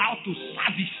how to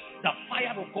service the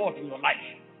fire of God in your life.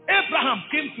 Abraham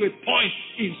came to a point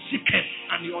in Sikhem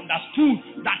and he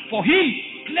understood that for him,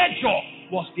 pleasure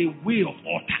was the way of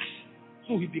altars.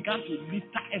 So he began to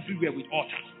litter everywhere with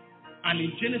altars. And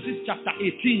in Genesis chapter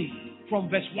 18,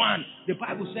 from verse 1, the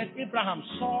Bible said Abraham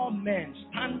saw men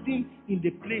standing in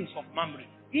the plains of Mamre.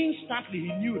 Instantly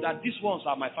he knew that these ones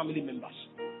are my family members.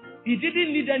 He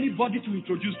didn't need anybody to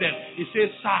introduce them. He said,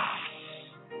 sirs,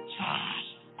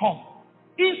 come.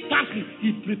 Instantly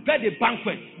he prepared a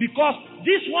banquet because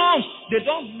these ones, they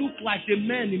don't look like the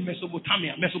men in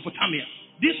Mesopotamia.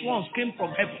 These ones came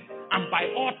from heaven, and by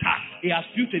altar, he has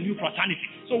built a new fraternity.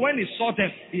 So when he saw them,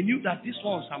 he knew that these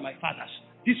ones are my fathers.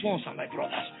 These ones are my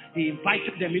brothers. He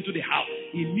invited them into the house.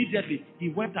 Immediately, he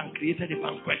went and created a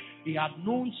banquet. He had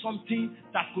known something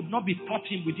that could not be taught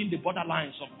him within the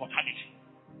borderlines of mortality.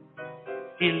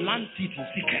 He learned it in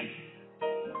Sikhem.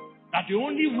 That the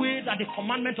only way that the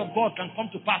commandment of God can come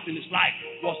to pass in his life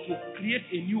was to create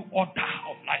a new order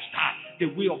of lifestyle, the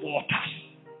way of altars.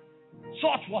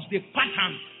 Such was the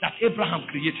pattern that Abraham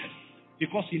created,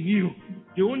 because he knew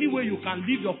the only way you can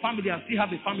leave your family and still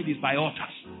have a family is by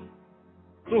altars.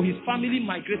 So his family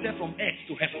migrated from earth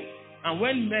to heaven, and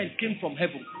when men came from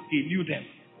heaven, he knew them.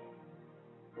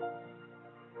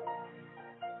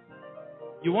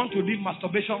 You want to leave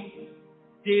masturbation?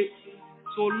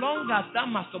 So long as that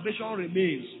masturbation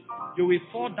remains, you will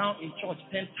fall down in church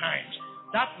 10 times.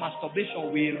 That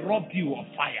masturbation will rob you of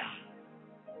fire.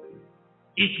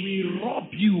 It will rob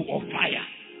you of fire.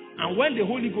 And when the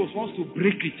Holy Ghost wants to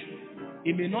break it,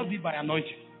 it may not be by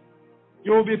anointing.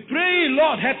 You will be praying,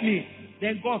 Lord, help me.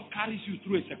 Then God carries you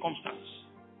through a circumstance.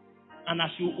 And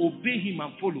as you obey him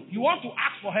and follow, you want to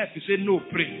ask for help, you say, no,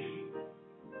 pray.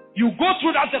 You go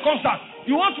through that circumstance.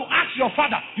 You want to ask your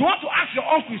father. You want to ask your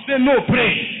uncle. You say, no,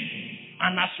 pray.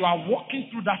 And as you are walking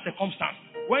through that circumstance,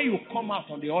 when you come out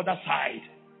on the other side,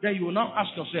 then you will now ask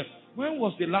yourself, when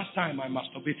was the last time I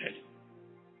masturbated?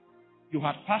 You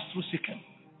had passed through Sikhem,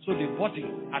 so the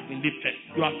burden had been lifted.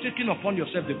 You have taken upon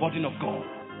yourself the burden of God.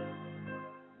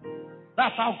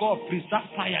 That's how God preserves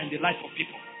fire in the life of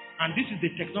people. And this is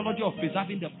the technology of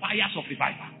preserving the fires of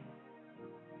revival.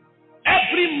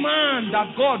 Every man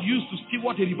that God used to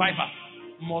steward a revival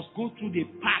must go through the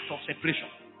path of separation.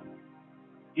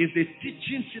 It's the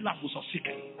teaching syllabus of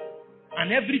Sikhem.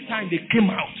 And every time they came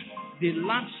out, they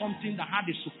learned something that had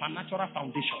a supernatural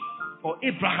foundation. For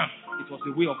Abraham, it was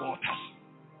the way of altars.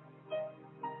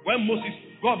 When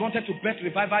God wanted to birth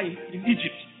revival in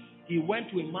Egypt, he went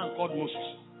to a man called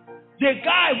Moses. The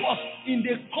guy was in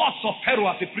the courts of Pharaoh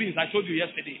as a prince, I told you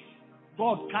yesterday.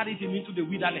 God carried him into the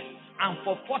wilderness. And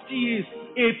for 40 years,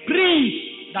 a prince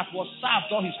that was served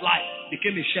all his life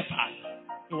became a shepherd.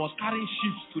 He was carrying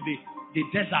sheep to the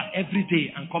desert every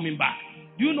day and coming back.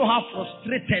 Do you know how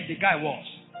frustrated the guy was?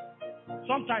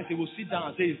 Sometimes he would sit down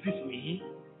and say, is this me?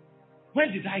 When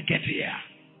did I get here?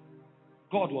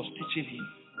 God was teaching him.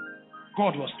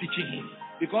 God was teaching him.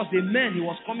 Because the men he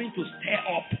was coming to stir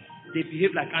up, they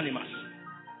behaved like animals.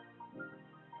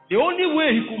 The only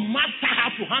way he could master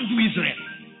how to handle Israel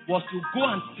was to go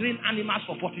and train animals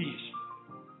for 40 years.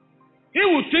 He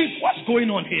would think, what's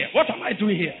going on here? What am I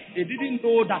doing here? He didn't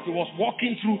know that he was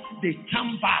walking through the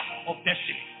chamber of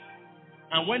destiny.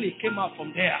 And when he came out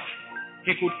from there,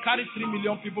 he could carry 3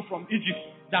 million people from Egypt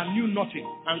that knew nothing.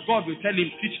 And God will tell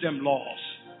him, teach them laws,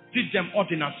 teach them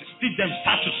ordinances, teach them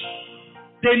statutes.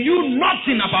 They knew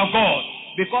nothing about God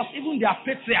because even their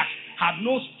patriarchs had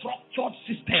no structured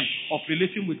system of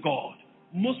relating with God.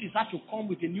 Moses had to come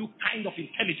with a new kind of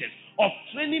intelligence of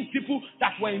training people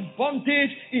that were in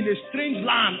bondage in a strange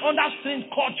land, under strange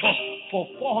cultures for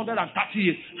 430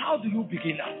 years. How do you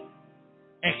begin that?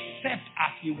 Except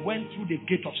as he went through the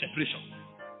gate of separation.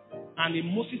 And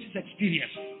in Moses'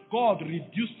 experience, God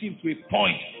reduced him to a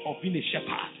point of being a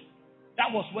shepherd.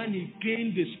 That was when he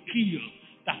gained the skill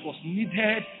that was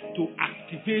needed to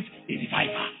activate a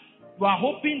revival. You are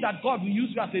hoping that God will use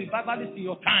you as a revivalist in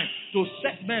your time to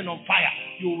set men on fire.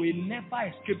 You will never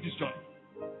escape this journey.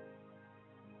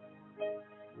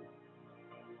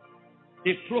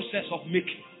 The process of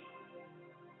making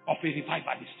of a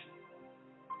revivalist.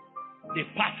 The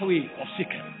pathway of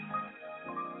Sikhem.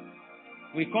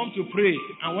 We come to pray,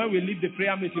 and when we leave the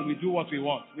prayer meeting, we do what we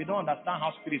want. We don't understand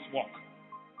how spirits work.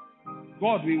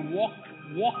 God will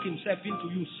walk himself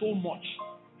into you so much.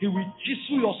 He will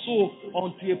chisel your soul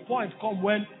until a point come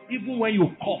when, even when you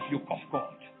cough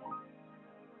God.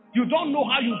 You don't know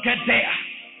how you get there,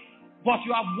 but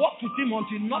you have walked with him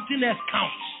until nothing else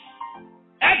counts.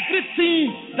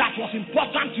 Everything that was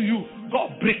important to you,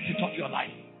 God breaks it off your life.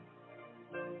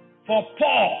 For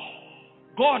Paul,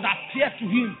 God appeared to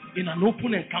him in an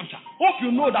open encounter. Hope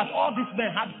you know that all these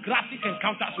men had graphic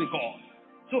encounters with God.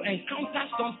 So encounters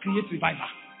don't create revival.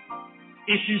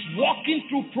 It is walking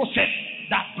through process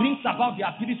that brings about the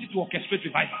ability to orchestrate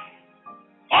revival.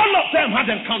 All of them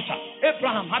had encounter.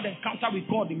 Abraham had encounter with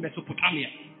God in Mesopotamia.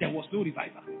 There was no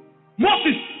revival.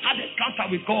 Moses had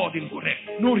encounter with God in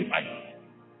Horeb. No revival.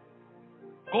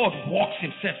 God walks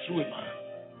himself through a man.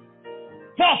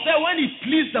 Paul said when he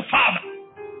pleased the Father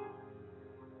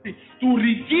to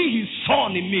reveal his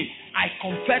Son in me, I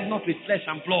conferred not with flesh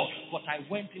and blood, but I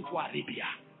went into Arabia.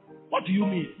 What do you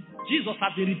mean? Jesus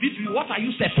has been revealed to you. What are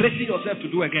you separating yourself to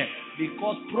do again?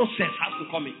 Because process has to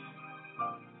come in.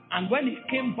 And when he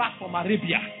came back from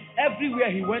Arabia,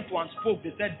 everywhere he went to and spoke,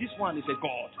 they said, this one is a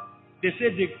God. They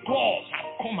said, the gods have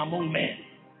come among men.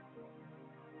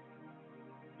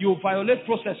 You violate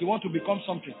process, you want to become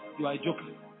something. You are a joker.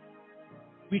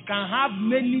 We can have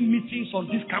many meetings on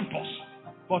this campus,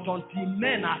 but until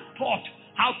men are taught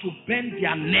how to bend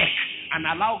their neck and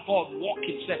allow God walk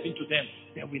himself into them,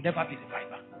 then we never be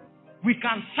revival. We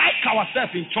can psych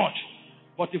ourselves in church,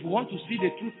 but if we want to see the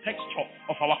true texture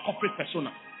of our corporate persona,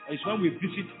 it's when we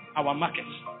visit our markets,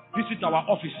 visit our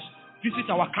offices, visit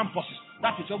our campuses.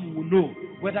 That is when we will know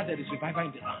whether there is revival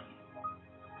in the land.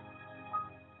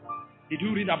 Did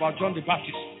you read about John the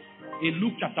Baptist? In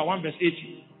Luke chapter 1 verse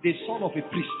 80, the son of a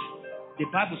priest, the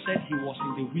Bible said he was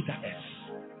in the wilderness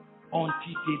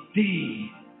until the day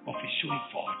of his showing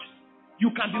forth. You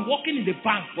can be walking in the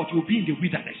bank, but you'll be in the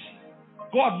wilderness.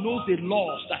 God knows the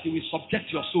laws that he will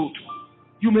subject your soul to.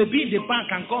 You may be in the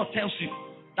bank and God tells you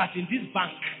that in this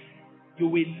bank, you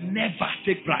will never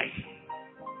take bribe.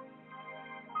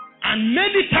 And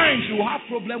many times you will have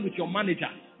problem with your manager,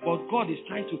 but God is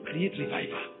trying to create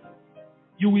revival.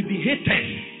 You will be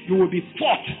hated, you will be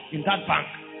fought in that bank,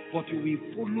 but you will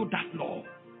follow that law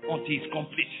until it's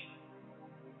complete.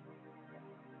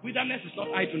 Wilderness is not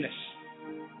idleness.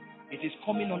 It is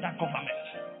coming under government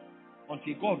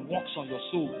until God works on your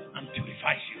soul and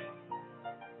purifies you.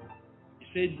 He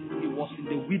said he was in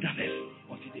the wilderness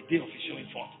until the day of his showing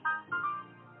forth.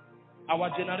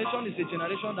 Our generation is a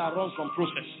generation that runs from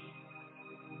process.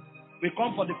 We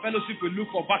come for the fellowship, we look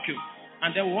for vacuum,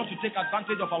 and then we want to take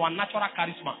advantage of our natural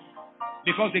charisma.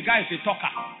 Because the guy is a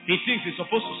talker. He thinks he's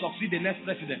supposed to succeed the next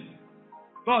president.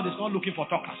 God is not looking for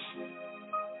talkers.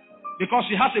 Because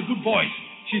she has a good voice,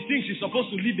 she thinks she's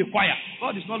supposed to lead the choir.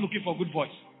 God is not looking for good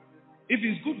voice. If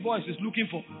his good voice is looking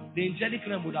for, the angelic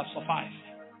realm would have sufficed.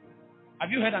 Have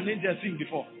you heard an angel sing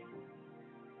before?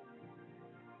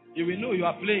 You will know you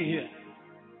are playing here.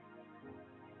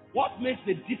 What makes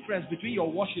the difference between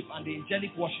your worship and the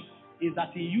angelic worship is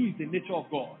that in you is the nature of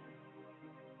God.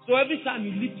 So every time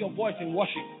you lift your voice in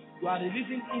worship, you are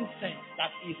releasing incense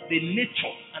that is the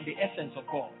nature and the essence of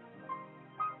God.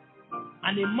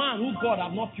 And a man who God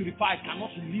has not purified cannot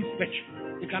release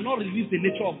virtue. He cannot release the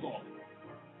nature of God.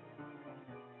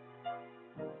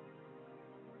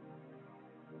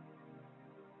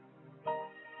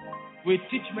 We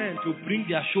teach men to bring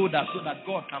their shoulders so that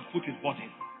God can put his burden.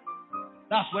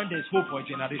 That's when there's hope for a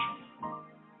generation.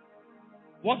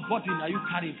 What burden are you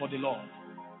carrying for the Lord?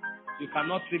 You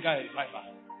cannot trigger a revival.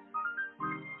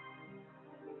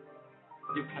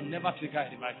 You can never trigger a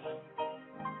revival.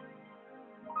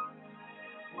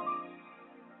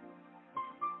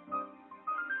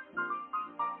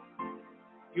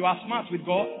 You are smart with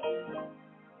God.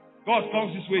 God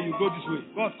comes this way, you go this way.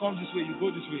 God comes this way, you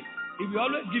go this way. He will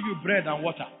always give you bread and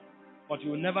water, but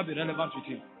you will never be relevant with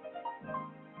him.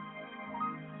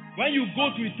 When you go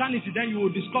to eternity, then you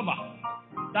will discover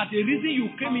that the reason you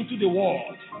came into the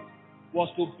world was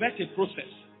to bet a process,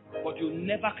 but you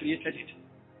never created it.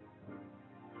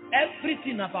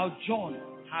 Everything about John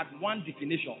had one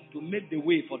definition: to make the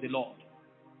way for the Lord.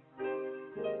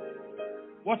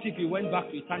 What if he went back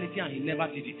to eternity and he never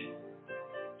did it?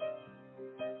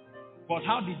 But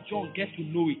how did John get to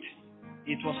know it?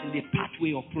 It was in the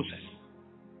pathway of process.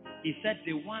 He said,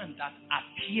 the one that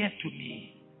appeared to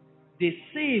me, the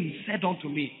same said unto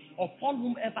me, upon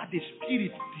whomever the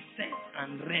Spirit descends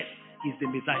and rests is the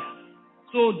Messiah.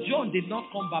 So John did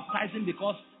not come baptizing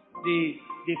because the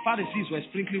Pharisees were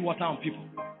sprinkling water on people.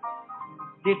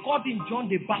 They called him John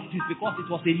the Baptist because it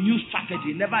was a new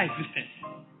strategy, never existed.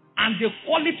 And the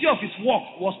quality of his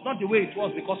work was not the way it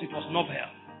was because it was novel.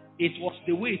 It was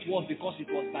the way it was because it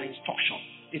was by instruction.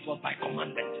 It was by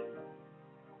commandment.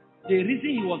 The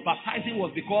reason he was baptizing was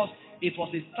because it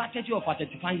was a strategy of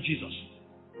identifying Jesus.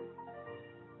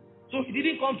 So he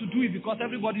didn't come to do it because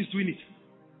everybody is doing it.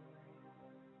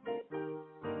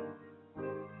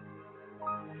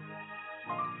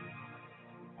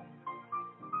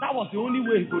 That was the only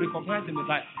way he could recognize the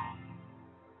Messiah.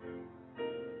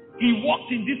 He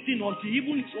walked in this thing until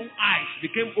even his own eyes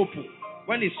became open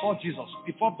when he saw Jesus.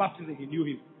 Before baptism, he knew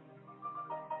him.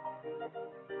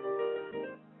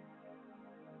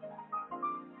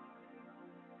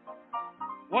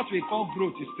 What we call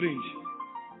growth is strange.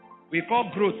 We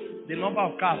call growth the number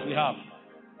of cars we have.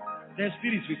 Then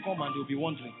spirits will come and they'll be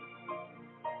wondering,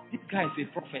 this guy is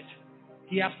a prophet.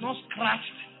 He has not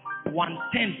scratched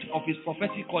 1/10 of his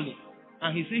prophetic calling.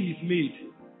 And he says he's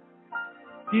made.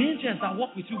 The angels that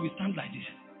walk with you will stand like this.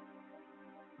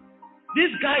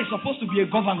 This guy is supposed to be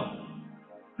a governor.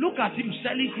 Look at him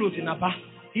selling clothes in a bar.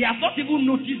 He has not even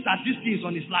noticed that this thing is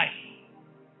on his life.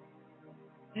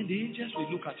 Then the angels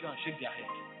will look at you and shake their head.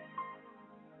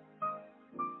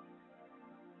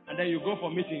 And then you go for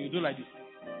meeting, you do like this.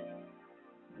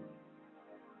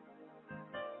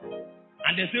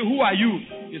 And they say, who are you?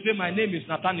 You say, my name is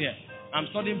Nathaniel. I'm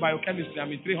studying biochemistry.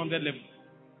 I'm in 300 level.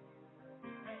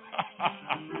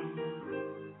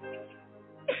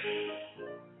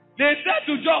 They said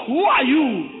to John, who are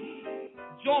you?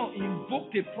 John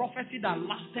invoked a prophecy that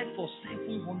lasted for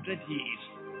 700 years.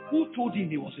 Who told him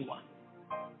he was the one?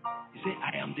 He said,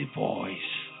 I am the voice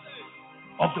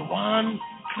of the one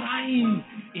crying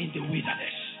in the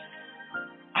wilderness.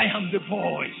 I am the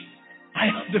voice. I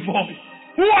am the voice.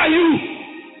 Who are you?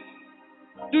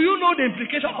 Do you know the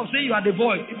implication of saying you are the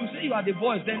voice? If you say you are the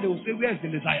voice, then they will say, where is the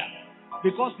Messiah?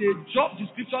 Because the job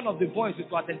description of the voice is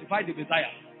to identify the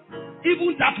Messiah.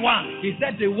 Even that one, he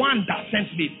said, the one that sent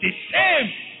me, the same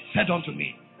said unto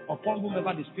me, upon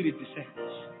whomever the Spirit descends.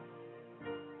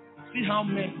 See how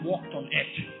men walked on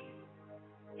earth.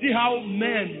 See how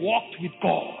men walked with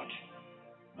God.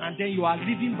 And then you are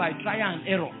living by trial and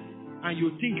error, and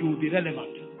you think you will be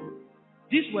relevant.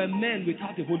 These were men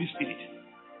without the Holy Spirit.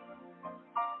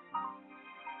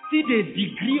 See the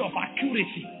degree of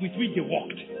accuracy with which they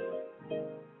walked.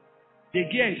 The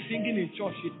girl is singing in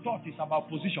church, she thought it's about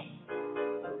position.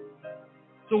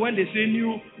 So when they say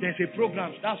new, there's a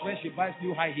program, that's when she buys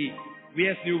new high heel,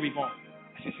 wears new ribbon.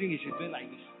 She's singing, she's doing like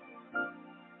this.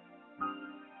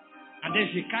 And then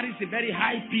she carries a very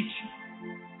high pitch.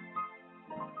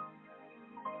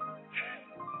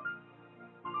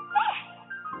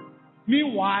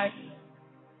 Meanwhile,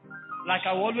 like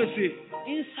I always say,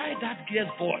 inside that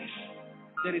girl's voice,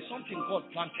 there is something God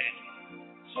planted.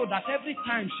 So that every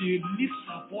time she lifts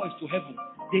her voice to heaven,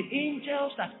 the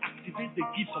angels that activate the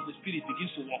gifts of the Spirit begins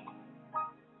to walk.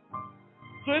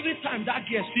 So every time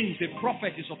that girl sings, a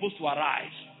prophet is supposed to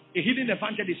arise. A healing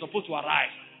evangelist is supposed to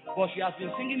arise. But she has been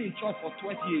singing in church for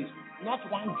 20 years. Not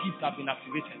one gift has been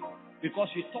activated. Because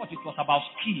she thought it was about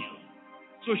skill.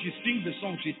 So she sings the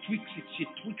song, she tweaks it, she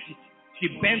tweaks it.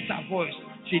 She bends her voice.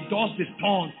 She does the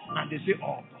tone. And they say,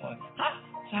 oh boy.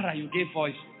 Sarah, you gave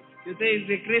voice. They say,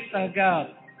 it's a crystal girl.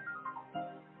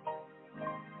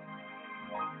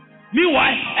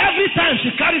 Meanwhile, every time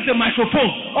she carries the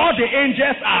microphone, all the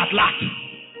angels are at large.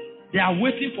 They are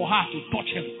waiting for her to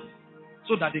touch him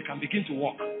so that they can begin to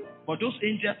walk. But those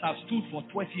angels have stood for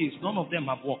 20 years. None of them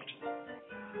have walked.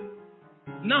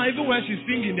 Now, even when she's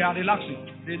singing, they are relaxing.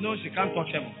 They know she can't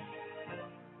touch him.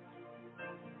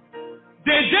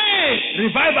 The day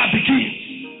revival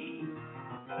begins,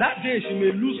 that day she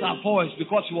may lose her voice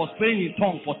because she was praying in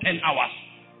tongues for 10 hours.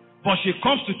 But she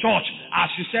comes to church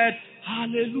as she said,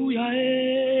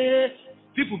 hallelujah.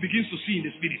 People begin to see in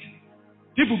the spirit.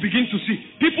 People begin to see.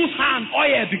 People's hand,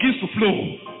 oil begins to flow.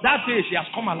 That day she has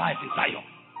come alive in Zion.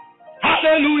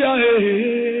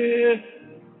 Hallelujah.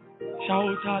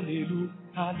 Shout hallelujah.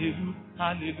 Hallelujah.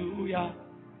 Hallelujah.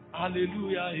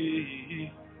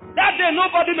 Hallelujah. That day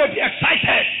nobody may be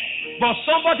excited. But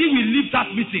somebody will leave that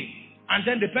meeting. And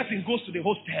then the person goes to the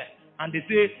hostel. And they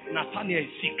say, Nathaniel is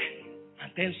sick.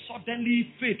 And then suddenly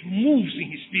faith moves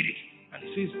in his spirit. And he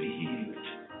says, be healed.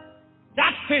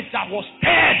 That faith that was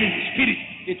stirred in his spirit,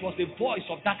 it was the voice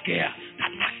of that girl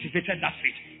that activated that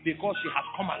faith. Because she has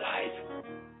come alive.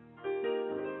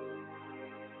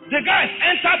 The guys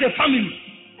entered the family.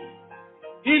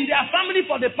 In their family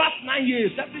for the past 9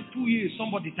 years, every 2 years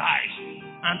somebody dies.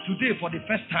 And today for the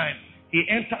first time, he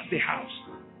enters the house.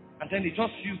 And then he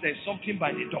just feels there's something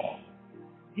by the door.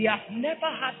 He has never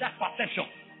had that perception.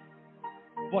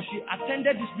 But she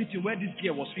attended this meeting where this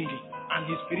girl was singing. And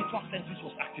his spiritual senses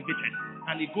was activated.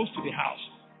 And he goes to the house.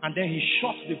 And then he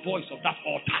shuts the voice of that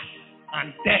altar.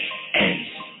 And death ends.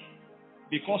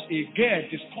 Because a girl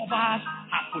discovers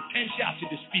her potential in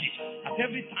the spirit. At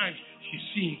every time she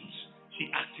sings, she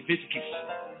activates gifts.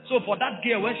 So for that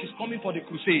girl, when she's coming for the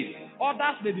crusade,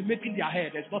 others may be making their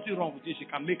hair. There's nothing wrong with it. She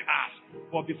can make hers.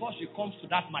 But before she comes to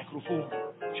that microphone,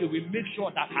 she will make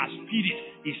sure that her spirit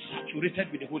is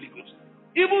saturated with the Holy Ghost.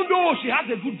 Even though she has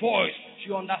a good voice,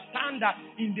 she understands that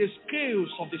in the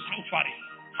scales of the sanctuary,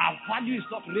 her value is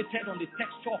not rated on the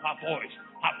texture of her voice.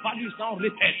 Her value is now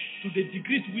rated to the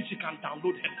degree to which she can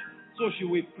download it. So she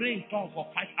will pray in tongues for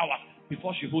 5 hours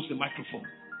before she holds the microphone.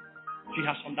 She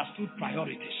has understood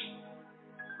priorities.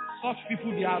 Such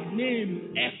people, their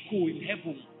name echo in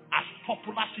heaven as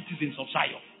popular citizens of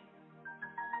Zion.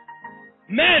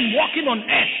 Men walking on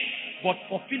earth, but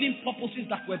fulfilling purposes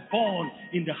that were born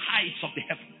in the heights of the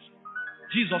heavens.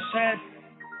 Jesus said,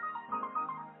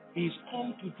 He is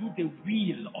come to do the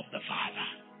will of the Father.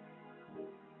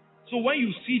 So when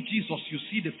you see Jesus, you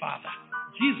see the Father.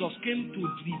 Jesus came to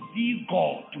reveal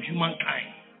God to humankind.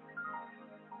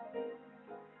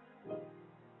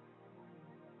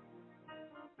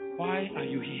 Why are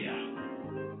you here?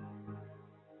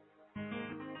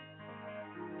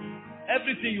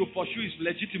 Everything you pursue is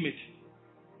legitimate,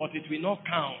 but it will not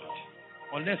count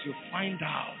unless you find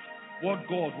out what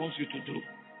God wants you to do.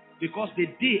 Because the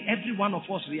day every one of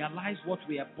us realize what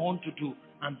we are born to do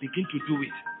and begin to do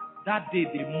it, that day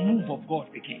the move of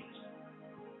God begins.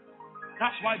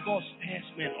 That's why God stirs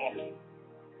men up.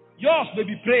 Yours may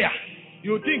be prayer.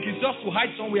 You think it's just to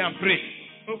hide somewhere and pray.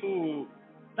 Oh,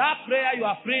 that prayer you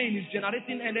are praying is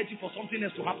generating energy for something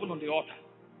else to happen on the altar.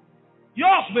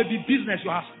 Yours may be business.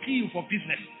 You have skill for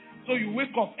business. So you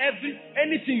wake up,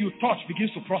 anything you touch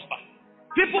begins to prosper.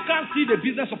 People can't see the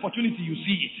business opportunity, you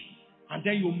see it. And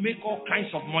then you make all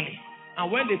kinds of money. And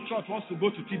when the church wants to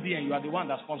go to TBN, you are the one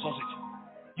that sponsors it.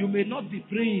 You may not be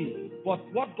praying, but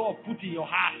what God put in your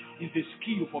heart is the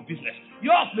skill for business.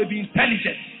 Yours may be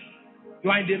intelligence.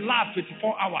 You are in the lab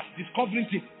 24 hours, discovering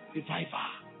things.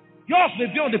 Revival. Yours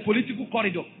may be on the political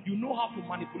corridor. You know how to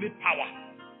manipulate power.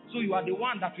 So you are the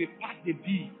one that will pass the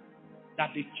bill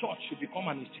that the church should become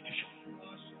an institution.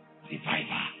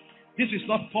 Revival. This is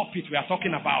not pulpit we are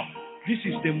talking about. This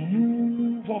is the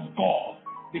move of God.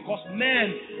 Because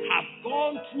men have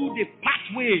gone through the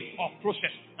pathway of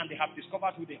process and they have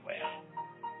discovered who they were.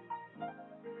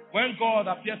 When God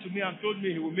appeared to me and told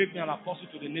me he will make me an apostle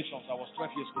to the nations, I was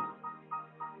 12 years old.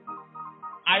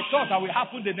 I thought that will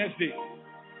happen the next day.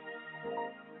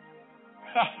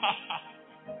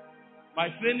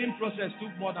 My training process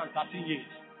took more than 13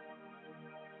 years.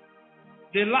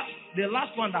 The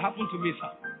last one that happened to me,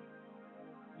 sir,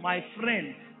 my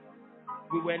friend,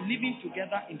 we were living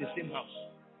together in the same house.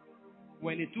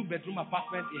 We're in a 2-bedroom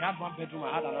apartment. He had 1 bedroom,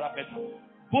 I had another bedroom.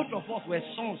 Both of us were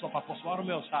sons of Apostle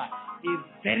Orokpo, a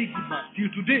very good man.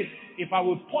 Till today, if I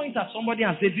would point at somebody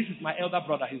and say, this is my elder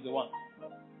brother, he's the one.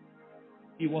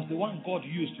 He was the one God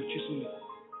used to chisel me.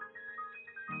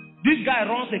 This guy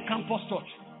runs a campus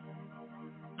church.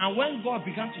 And when God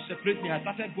began to separate me, I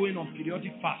started going on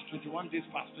periodic fast, 21 days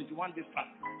fast, 21 days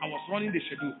fast. I was running the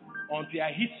schedule until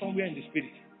I hit somewhere in the spirit.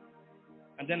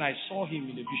 And then I saw him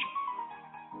in a vision.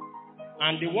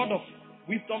 And the word of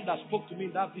wisdom that spoke to me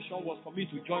in that vision was for me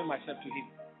to join myself to him.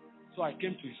 So I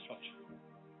came to his church.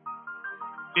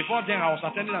 Before then, I was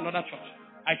attending another church.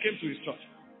 I came to his church.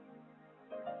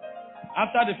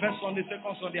 After the first Sunday,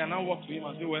 second Sunday, I now walked to him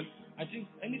and said, well, I think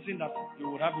anything that you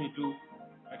would have me do,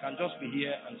 I can just be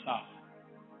here and serve.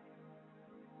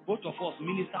 Both of us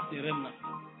ministers in remnant.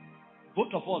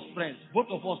 Both of us friends. Both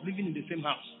of us living in the same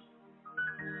house.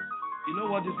 You know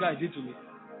what this guy did to me?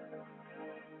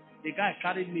 The guy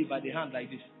carried me by the hand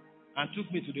like this and took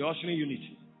me to the ushering unit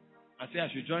and said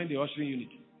I should join the ushering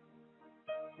unit.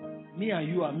 Me and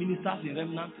you are ministers in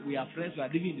remnant. We are friends. We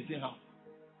are living in the same house.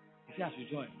 He said I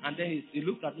should join. And then he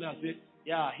looked at me and said,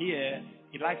 yeah, here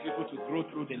he likes people to grow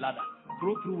through the ladder.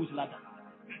 Grow through which ladder?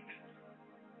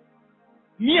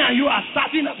 Me and you are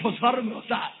starting at Apostle Orokpo.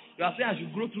 You are saying I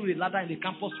should grow through the ladder in the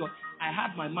campus church. I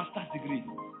had my master's degree.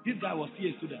 This guy was still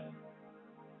a student.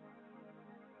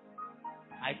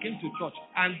 I came to church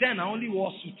and then I only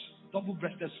wore suit,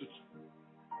 double-breasted suit.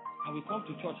 I will come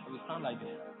to church, I will stand like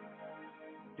this.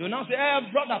 They will now say, hey,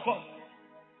 brother, come.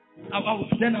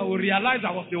 Then I will realize I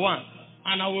was the one.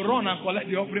 And I will run and collect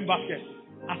the offering basket.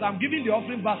 As I'm giving the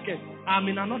offering basket, I'm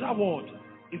in another world.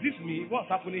 Is this me? What's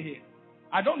happening here?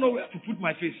 I don't know where to put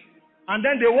my face. And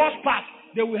then the worst part,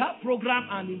 they will have program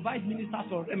and invite ministers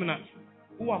or eminence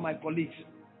who are my colleagues.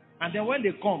 And then when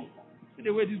they come, see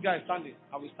the way this guy is standing,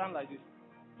 I will stand like this.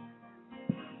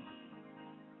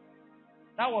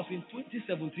 That was in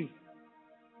 2017.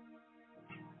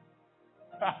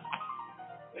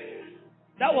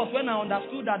 That was when I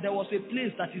understood that there was a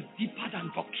place that is deeper than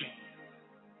doctrine.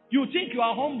 You think you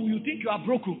are humble, you think you are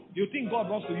broken, you think God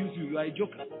wants to use you, you are a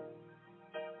joker.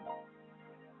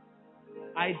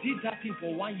 I did that thing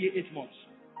for 1 year, 8 months.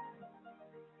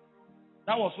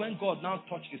 That was when God now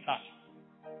touched his heart.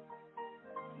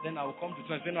 Then I will come to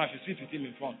church and say, no, I should sit with him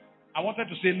in front. I wanted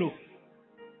to say no.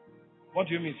 What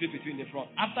do you mean sit with you in the front?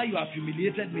 After you have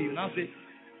humiliated me, you now say,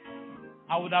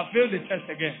 I would have failed the test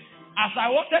again. As I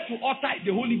wanted to utter it,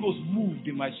 the Holy Ghost moved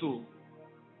in my soul.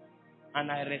 And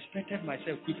I respected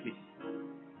myself quickly.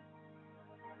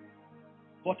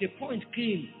 But a point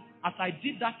came, as I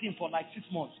did that thing for like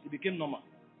 6 months, it became normal.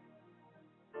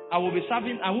 I will be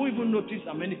serving, I won't even notice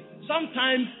how many.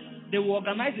 Sometimes they will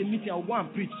organize a meeting, I will go and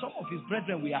preach. Some of his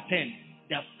brethren will attend.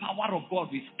 The power of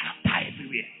God will scatter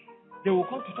everywhere. They will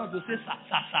come to church, they'll say, sir,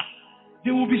 sir, sir.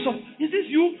 They will be so, is this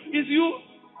you? Is you?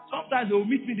 Sometimes they will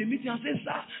meet me in the meeting and say,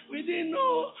 sir, we didn't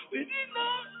know.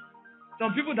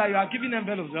 Some people that you are giving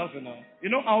envelopes also now. You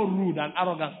know how rude and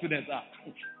arrogant students are.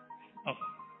 Okay.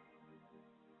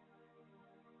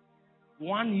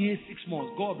 1 year, 6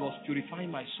 months, God was purifying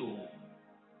my soul.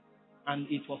 And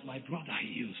it was my brother he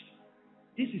used.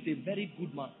 This is a very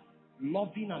good man,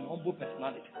 loving and humble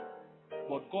personality.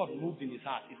 But God moved in his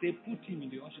heart. He said, put him in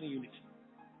the ushering unit.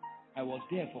 I was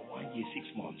there for 1 year,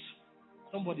 6 months.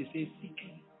 Somebody said,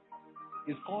 seeking.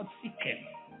 It's called seeking.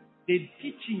 The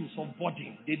teachings of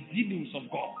body, the dealings of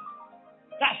God.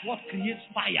 That's what creates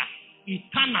fire,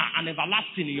 eternal and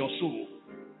everlasting in your soul.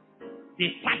 The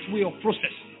pathway of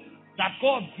process that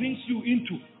God brings you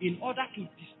into in order to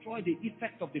destroy the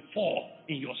effect of the fall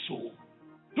in your soul.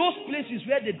 Those places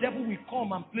where the devil will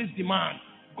come and place demand,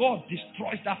 God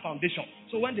destroys that foundation.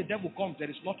 So when the devil comes, there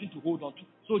is nothing to hold on to.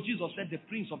 So Jesus said, the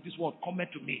prince of this world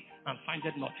cometh to me and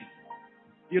findeth nothing.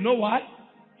 You know why?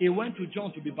 He went to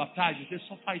John to be baptized. He said,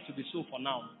 suffer it to be so for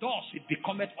now. Thus it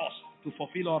becometh us to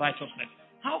fulfill all righteousness.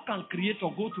 How can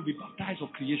creator go to be baptized of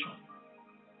creation?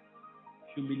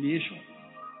 Humiliation.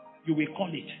 You will call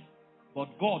it. But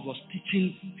God was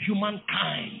teaching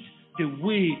humankind the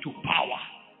way to power,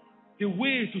 the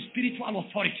way to spiritual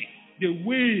authority, the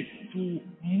way to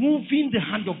moving the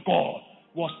hand of God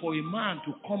was for a man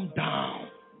to come down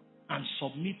and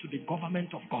submit to the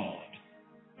government of God.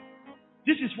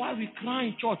 This is why we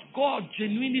cry in church, God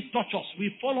genuinely touch us.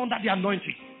 We fall under the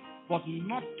anointing. But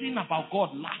nothing about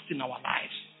God lasts in our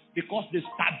lives. Because the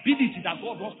stability that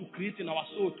God wants to create in our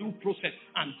soul through process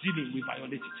and dealing, we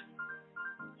violate it.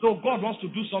 So God wants to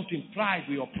do something, pride,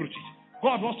 we approach it.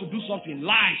 God wants to do something,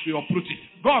 lies, we approach it.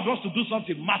 God wants to do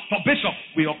something, masturbation,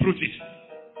 we approach it.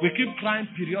 We keep crying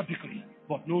periodically,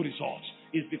 but no results.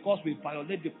 It's because we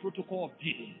violate the protocol of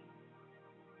dealing.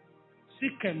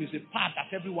 Sikhem is a path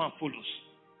that everyone follows.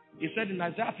 He said in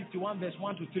Isaiah 51 verse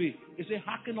 1 to 3, he said,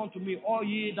 hearken unto me, all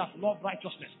ye that love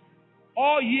righteousness,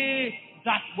 all ye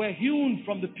that were hewn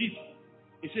from the pit.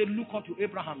 He said, look unto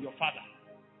Abraham your father,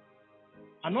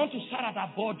 and unto Sarah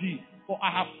that bore thee, for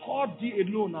I have called thee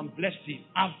alone and blessed him.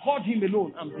 I have called him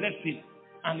alone and blessed him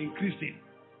and increased him.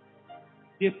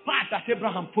 The path that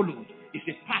Abraham followed is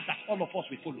a path that all of us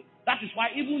will follow. That is why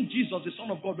even Jesus, the Son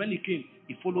of God, when he came,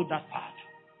 he followed that path.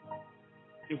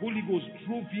 The Holy Ghost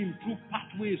drove him through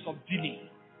pathways of dealing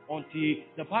until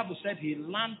the Bible said he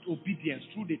learned obedience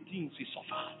through the things he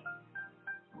suffered.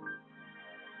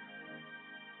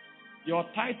 Your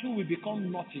title will become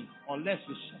nothing unless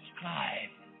you subscribe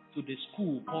to the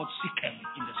school called Sikhem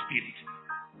in the spirit,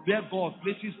 where God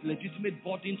places legitimate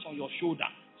burdens on your shoulder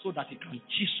so that he can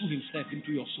chisel himself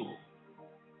into your soul.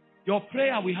 Your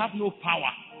prayer will have no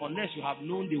power unless you have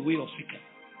known the way of Sikhem.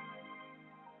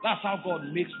 That's how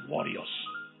God makes warriors.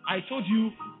 I told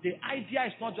you, the idea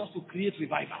is not just to create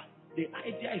revival. The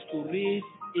idea is to raise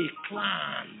a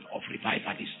clan of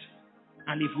revivalists.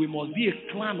 And if we must be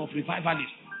a clan of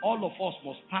revivalists, all of us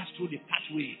must pass through the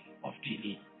pathway of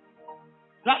dealing.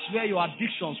 That's where your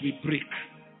addictions will break.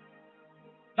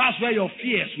 That's where your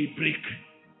fears will break.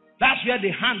 That's where the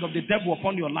hand of the devil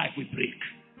upon your life will break.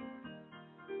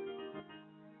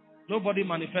 Nobody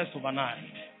manifests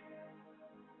overnight.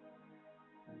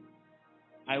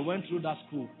 I went through that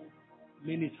school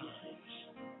many times.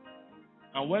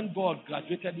 And when God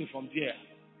graduated me from there,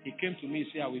 he came to me and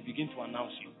said, I will begin to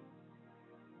announce you.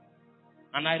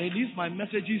 And I released my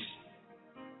messages,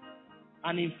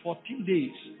 and in 14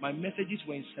 days, my messages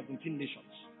were in 17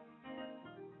 nations.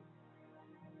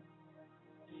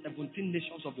 17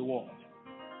 nations of the world.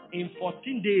 In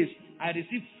 14 days, I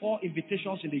received 4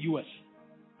 invitations in the US.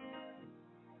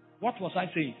 What was I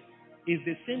saying? It's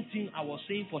the same thing I was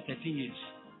saying for 13 years.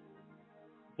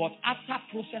 But after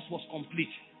process was complete,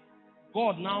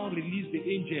 God now released the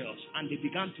angels, and they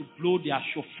began to blow their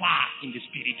shofar in the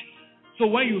spirit. So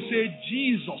when you say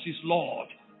Jesus is Lord,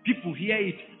 people hear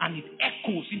it and it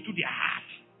echoes into their heart.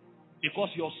 Because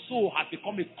your soul has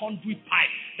become a conduit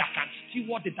pipe that can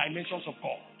steward the dimensions of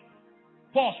God.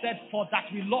 Paul said, for that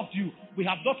we loved you, we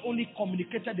have not only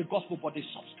communicated the gospel, but the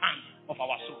substance of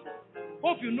our soul.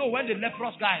 Hope you know when the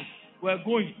leprous guys were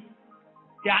going,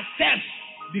 their steps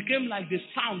became like the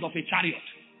sound of a chariot.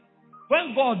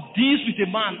 When God deals with a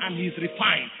man and he is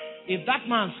refined, if that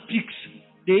man speaks,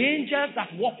 the angels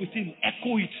that walk with him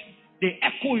echo it. They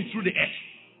echo it through the earth.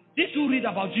 Did you read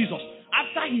about Jesus?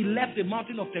 After he left the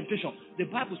mountain of temptation, the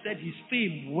Bible said his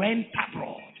fame went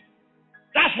abroad.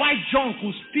 That's why John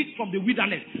could speak from the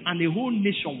wilderness and the whole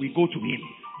nation will go to him.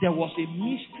 There was a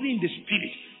mystery in the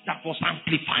spirit that was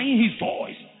amplifying his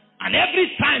voice. And every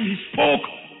time he spoke,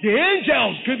 the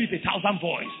angels gave it 1,000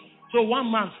 voices. So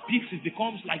one man speaks, it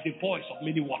becomes like the voice of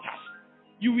many waters.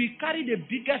 You will carry the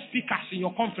biggest speakers in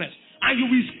your conference, and you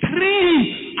will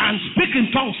scream and speak in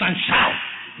tongues and shout.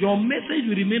 Your message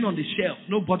will remain on the shelf.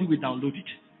 Nobody will download it.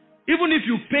 Even if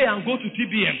you pay and go to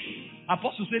TBM,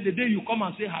 Apostle said the day you come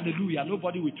and say hallelujah,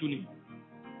 nobody will tune in.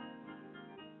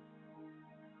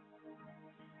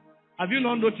 Have you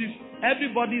not noticed?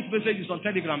 Everybody's message is on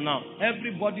Telegram now.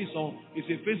 Everybody is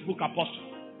a Facebook apostle.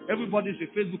 Everybody is a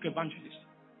Facebook evangelist.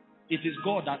 It is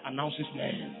God that announces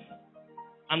men.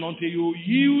 And until you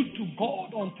yield to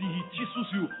God, until He chisels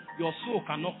you, your soul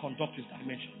cannot conduct His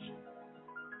dimensions.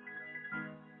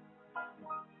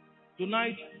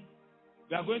 Tonight,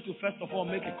 we are going to first of all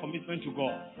make a commitment to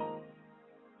God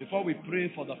before we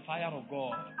pray for the fire of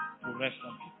God to rest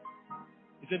on people.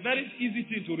 It's a very easy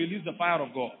thing to release the fire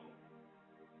of God,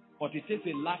 but it takes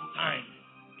a lifetime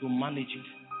to manage it.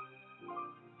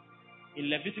 In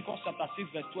Leviticus chapter 6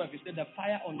 verse 12, it said the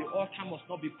fire on the altar must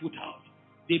not be put out.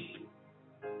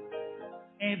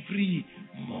 Every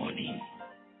morning.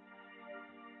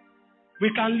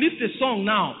 We can lift a song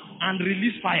now and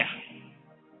release fire.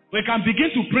 We can begin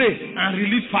to pray and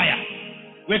release fire.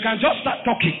 We can just start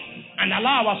talking and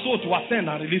allow our soul to ascend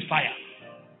and release fire.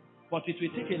 But it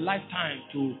will take a lifetime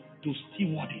to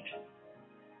steward it.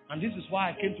 And this is why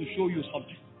I came to show you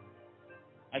something.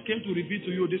 I came to reveal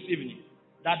to you this evening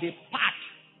that the path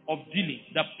of dealing,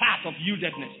 the path of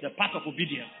yieldedness, the path of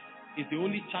obedience is the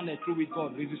only channel through which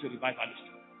God raises a revivalist.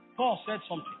 Paul said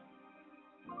something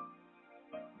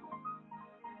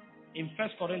in 1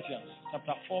 Corinthians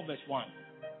chapter 4 verse 1.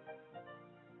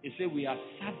 He said we are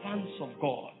servants of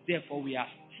God, therefore we are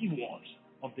stewards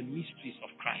of the mysteries of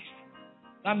Christ.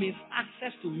 That means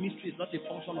access to mystery is not a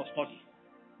function of study.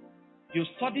 You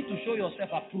study to show yourself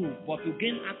approved, but to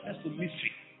gain access to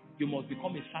mystery, you must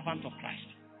become a servant of Christ.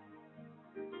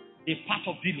 A part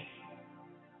of dealing.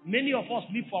 Many of us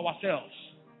live for ourselves.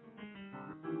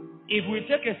 If we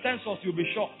take a census, you'll be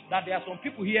shocked that there are some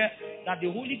people here that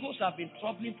the Holy Ghost have been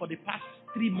troubling for the past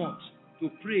 3 months to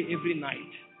pray every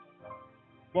night.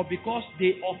 But because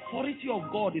the authority of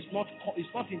God is not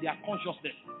in their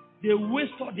consciousness, they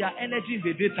waste all their energy in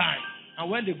the daytime.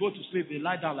 And when they go to sleep, they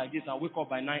lie down like this and wake up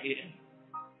by 9 a.m.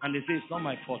 And they say, it's not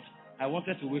my fault. I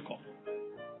wanted to wake up.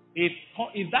 If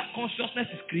that consciousness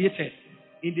is created,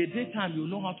 in the daytime, you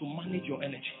know how to manage your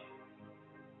energy.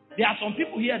 There are some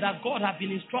people here that God has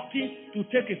been instructing to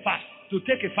take a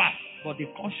fast, but the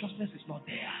consciousness is not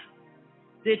there.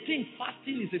 They think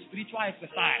fasting is a spiritual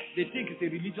exercise. They think it's a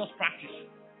religious practice.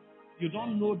 You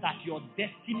don't know that your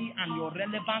destiny and your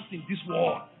relevance in this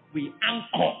world will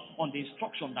anchor on the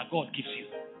instruction that God gives you.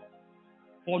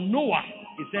 For Noah,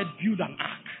 He said, build an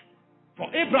ark. For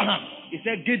Abraham, He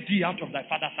said, get thee out of thy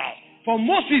father's house. For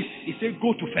Moses, He said,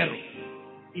 go to Pharaoh.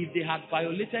 If they had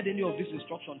violated any of these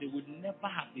instructions, they would never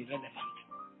have been relevant.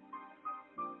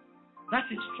 That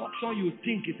instruction you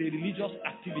think is a religious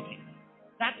activity,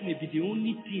 that may be the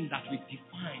only thing that will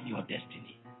define your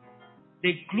destiny.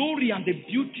 The glory and the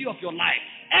beauty of your life,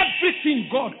 everything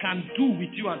God can do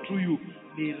with you and through you,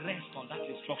 may rest on that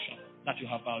instruction that you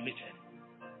have violated.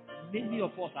 Many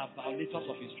of us are violators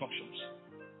of instructions.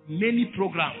 Many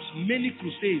programs, many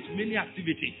crusades, many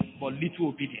activities, but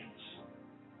little obedience.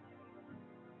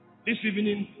 This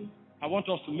evening, I want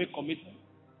us to make commitment.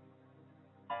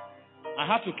 I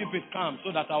have to keep it calm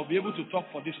so that I'll be able to talk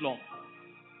for this long.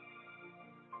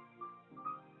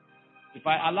 If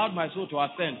I allowed my soul to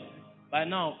ascend, by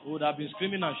now I would have been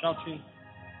screaming and shouting.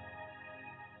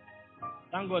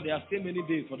 Thank God there are still many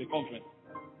days for the conference.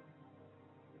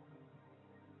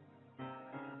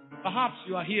 Perhaps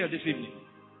you are here this evening,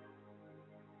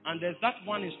 and there's that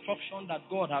one instruction that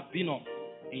God has been on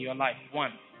in your life.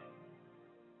 One,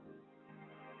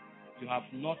 you have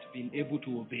not been able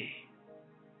to obey.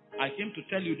 I came to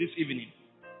tell you this evening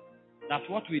that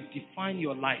what will define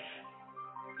your life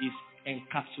is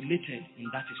encapsulated in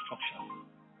that instruction.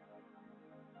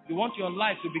 You want your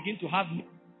life to begin to have...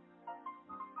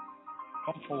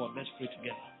 Come forward, let's pray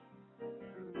together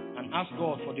and ask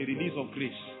God for the release of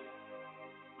grace,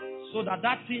 so that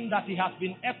that thing that He has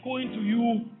been echoing to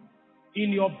you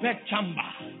in your bed chamber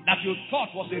that you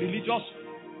thought was a religious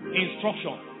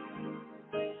instruction,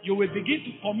 you will begin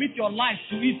to commit your life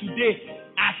to it today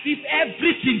as if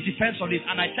everything depends on it.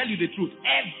 And I tell you the truth,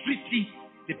 everything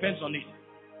depends on it.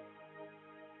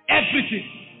 Everything.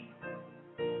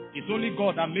 It's only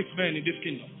God that makes men in this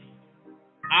kingdom.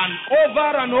 And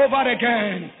over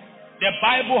again, the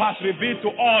Bible has revealed to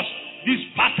us these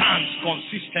patterns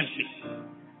consistently.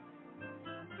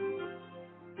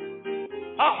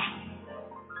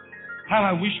 How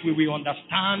I wish we will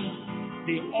understand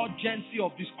the urgency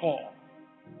of this call.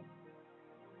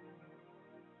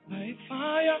 Like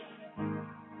fire,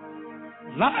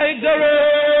 like the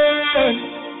rain.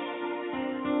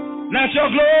 Let your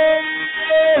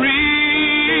glory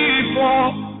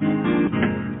fall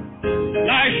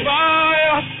like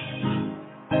fire,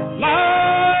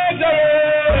 like the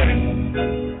rain.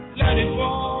 Let it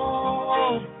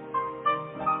fall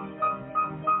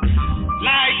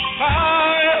like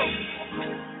fire,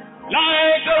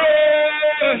 like the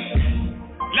rain.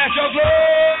 Let your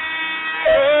glory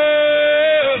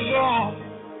fall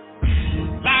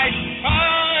like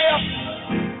fire,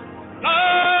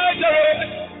 like the rain.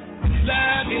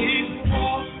 Let it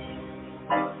fall.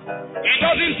 It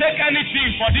doesn't take anything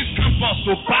for this campus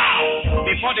to bow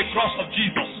before the cross of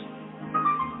Jesus.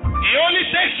 It only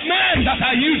takes men that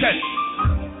are used.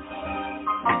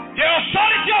 The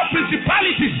authority of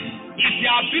principalities is the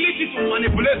ability to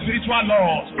manipulate spiritual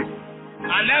laws.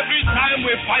 And every time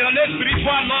we violate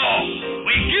spiritual law,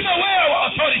 we give away our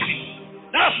authority.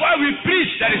 That's why we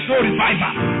preach, there is no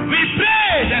revival. We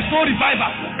pray, there's no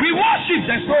revival. We worship,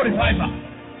 there's no revival.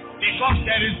 Because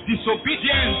there is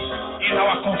disobedience in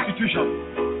our constitution.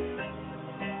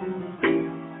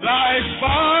 Like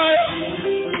fire,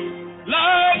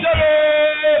 like the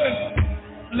rain,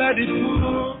 let it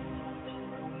fall.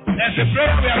 There's a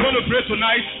prayer we are going to pray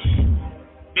tonight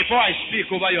before I speak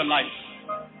over your life.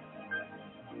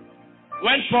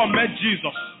 When Paul met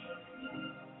Jesus,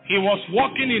 he was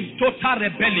walking in total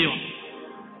rebellion.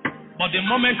 But the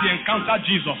moment he encountered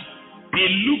Jesus, he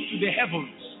looked to the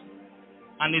heavens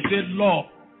and he said, Lord,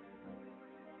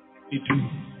 it is.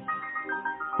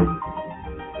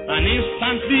 And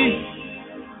instantly,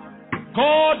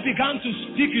 God began to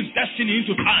speak his destiny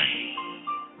into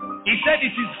time. He said,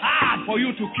 it is hard for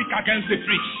you to kick against the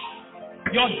pricks.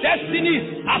 Your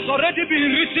destiny has already been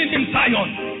written in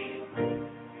Zion.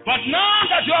 But now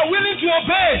that you are willing to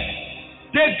obey,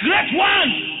 the great one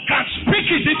can speak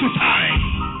it into time.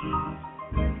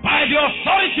 By the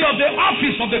authority of the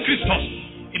office of the Christos,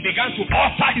 he began to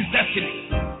alter his destiny.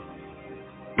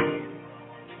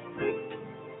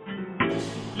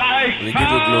 Like we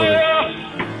give you glory.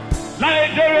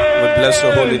 Like the rain, we bless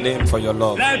your holy name for your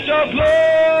love, let your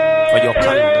glory, for your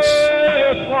kindness,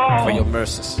 for your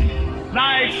mercies.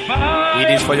 Like fire,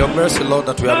 it is for your mercy, Lord,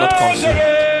 that we are not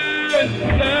consumed.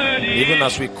 Even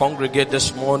as we congregate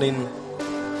this morning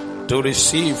to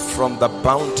receive from the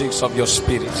bounties of your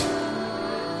Spirit,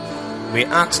 we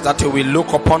ask that you will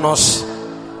look upon us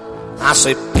as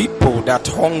a people that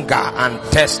hunger and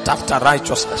thirst after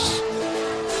righteousness,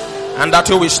 and that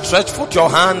you will stretch forth your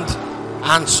hand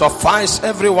and suffice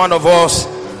every one of us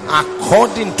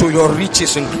according to your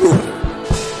riches in glory.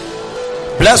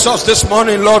 Bless us this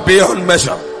morning, Lord, beyond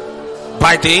measure.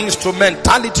 By the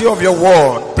instrumentality of your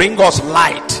word, bring us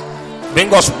light,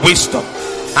 bring us wisdom,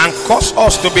 and cause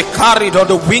us to be carried on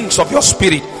the wings of your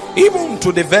Spirit, even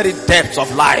to the very depths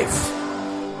of life.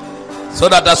 So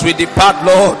that as we depart,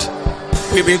 Lord,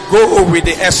 we will go with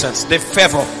the essence, the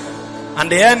fervor,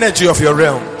 and the energy of your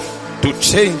realm to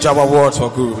change our world for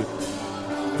good.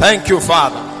 Thank you,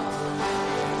 Father.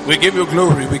 We give you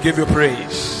glory, we give you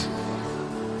praise.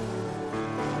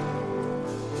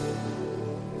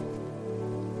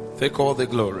 Take all the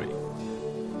glory.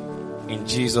 In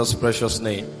Jesus' precious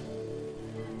name.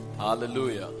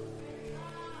 Hallelujah.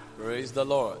 Praise the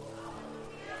Lord.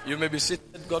 You may be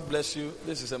seated. God bless you.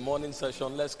 This is a morning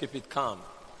session. Let's keep it calm.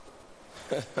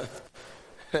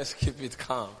 Let's keep it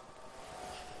calm.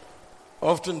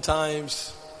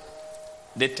 Oftentimes,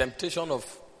 the temptation of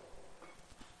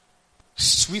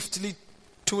swiftly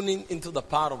tuning into the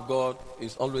power of God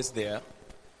is always there,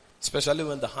 especially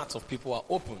when the hearts of people are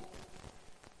open.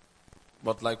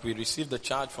 But like we received the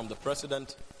charge from the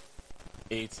president,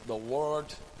 it's the word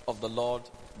of the Lord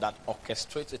that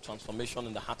orchestrates a transformation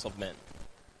in the hearts of men.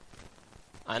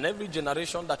 And every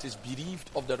generation that is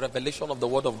bereaved of the revelation of the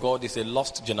word of God is a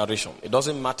lost generation. It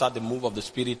doesn't matter the move of the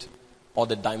Spirit or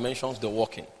the dimensions they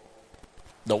walk in.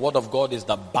 The word of God is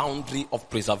the boundary of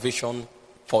preservation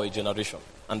for a generation.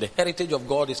 And the heritage of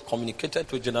God is communicated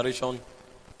to a generation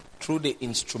through the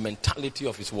instrumentality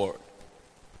of his word.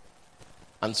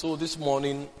 And so this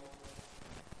morning,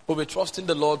 we'll be trusting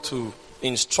the Lord to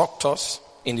instruct us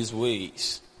in his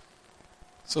ways,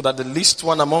 so that the least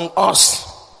one among us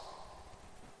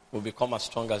will become as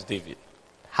strong as David.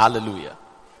 Hallelujah.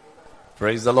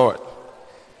 Praise the Lord.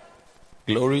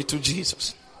 Glory to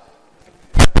Jesus.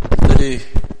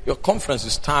 Your conference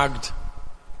is tagged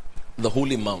the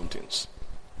Holy Mountains.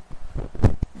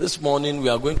 This morning we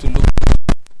are going to look at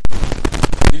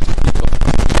a little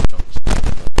bit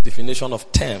of definition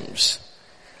of terms.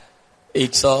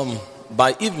 It's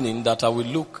by evening that I will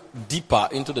look deeper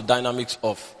into the dynamics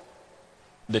of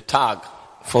the tag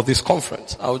for this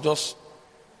conference. I will just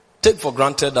take for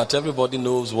granted that everybody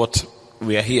knows what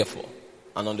we are here for.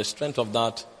 And on the strength of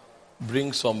that,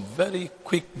 bring some very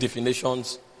quick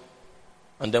definitions,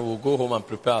 and then we'll go home and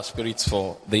prepare our spirits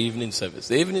for the evening service.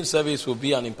 The evening service will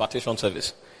be an impartation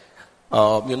service. There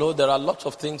are lots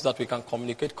of things that we can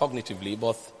communicate cognitively,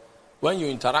 but when you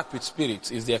interact with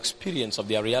spirits, it's the experience of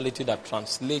their reality that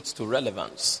translates to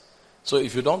relevance. So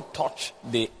if you don't touch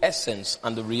the essence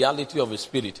and the reality of a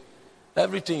spirit,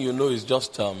 everything you know is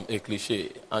just a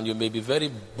cliche. And you may be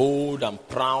very bold and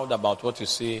proud about what you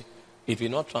say. It will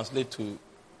not translate to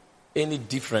any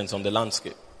difference on the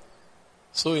landscape.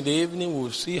 So in the evening,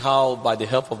 we'll see how, by the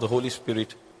help of the Holy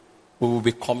Spirit, we will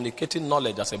be communicating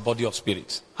knowledge as a body of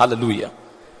spirits. Hallelujah.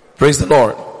 Praise the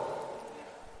Lord.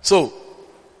 So,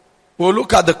 we'll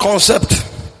look at the concept,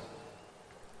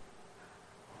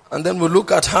 and then we'll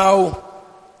look at how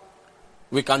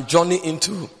we can journey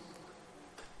into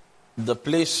the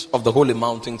place of the holy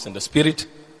mountains in the spirit.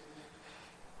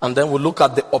 And then we'll look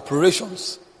at the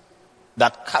operations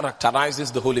that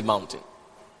characterizes the holy mountain.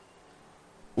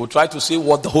 We'll try to see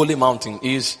what the holy mountain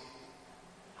is,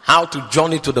 how to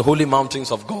journey to the holy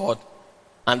mountains of God,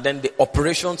 and then the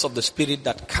operations of the spirit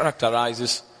that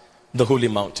characterizes the holy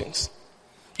mountains.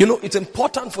 It's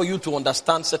important for you to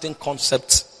understand certain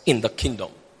concepts in the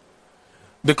kingdom.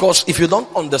 Because if you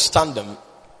don't understand them,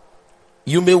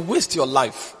 you may waste your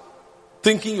life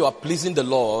thinking you are pleasing the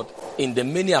Lord in the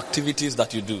many activities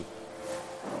that you do.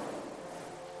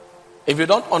 If you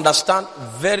don't understand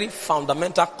very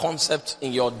fundamental concepts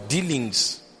in your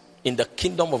dealings in the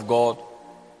kingdom of God,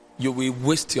 you will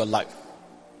waste your life.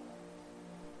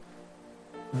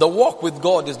 The walk with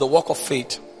God is the walk of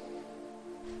faith.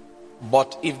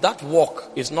 But if that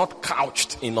walk is not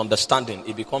couched in understanding,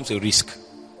 it becomes a risk.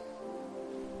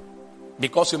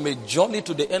 Because you may journey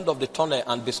to the end of the tunnel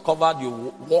and discover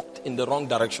you walked in the wrong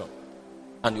direction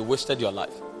and you wasted your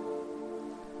life.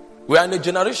 We are in a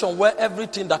generation where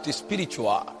everything that is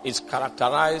spiritual is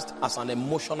characterized as an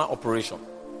emotional operation.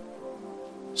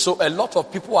 So a lot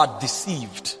of people are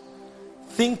deceived,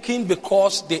 thinking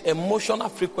because the emotional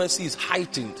frequency is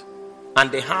heightened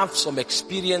and they have some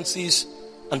experiences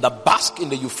and they bask in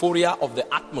the euphoria of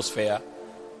the atmosphere,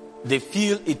 they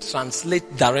feel it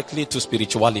translates directly to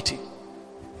spirituality.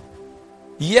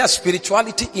 Yes,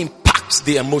 spirituality impacts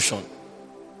the emotion,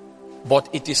 but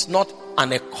it is not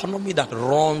an economy that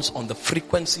runs on the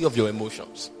frequency of your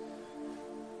emotions.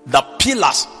 The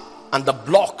pillars and the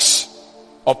blocks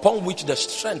upon which the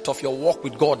strength of your walk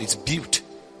with God is built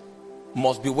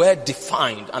must be well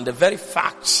defined, and the very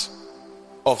facts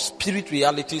of spirit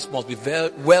realities must be very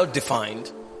well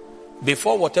defined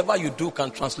before whatever you do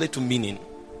can translate to meaning.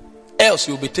 Else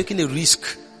you'll be taking a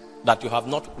risk that you have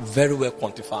not very well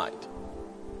quantified.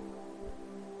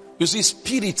 You see,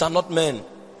 spirits are not men.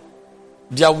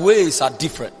 Their ways are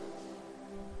different.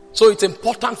 So it's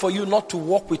important for you not to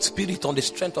walk with spirit on the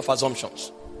strength of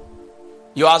assumptions.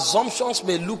 Your assumptions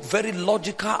may look very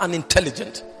logical and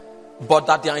intelligent, but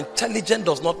that they are intelligent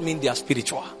does not mean they are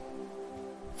spiritual.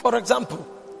 For example,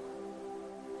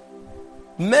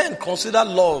 men consider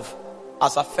love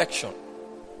as affection,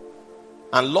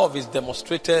 and love is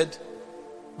demonstrated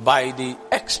by the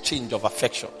exchange of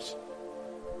affections.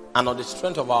 And on the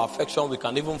strength of our affection, we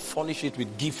can even furnish it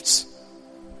with gifts.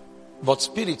 But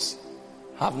spirits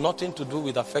have nothing to do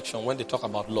with affection when they talk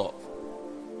about love.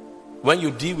 When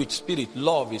you deal with spirit,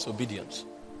 love is obedience.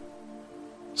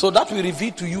 So that will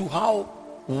reveal to you how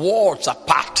worlds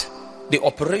apart the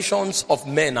operations of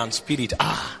men and spirit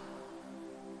are.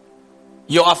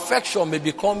 Your affection may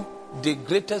become the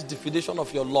greatest definition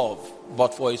of your love,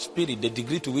 but for a spirit, the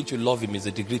degree to which you love him is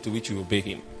the degree to which you obey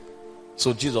him.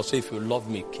 So Jesus said, if you love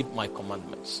me, keep my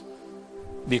commandments.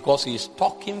 Because he is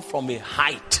talking from a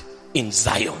height in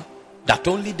Zion that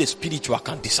only the spiritual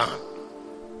can discern.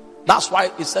 That's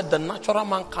why he said the natural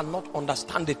man cannot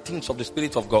understand the things of the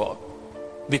Spirit of God,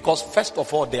 because first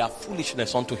of all they are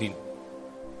foolishness unto him.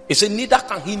 He said neither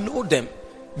can he know them,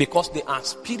 because they are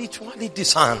spiritually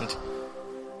discerned.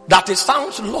 That it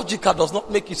sounds logical does not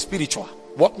make it spiritual.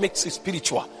 What makes it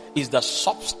spiritual is the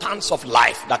substance of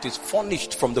life that is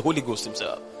furnished from the Holy Ghost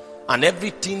himself. And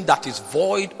everything that is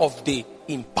void of the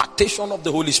impartation of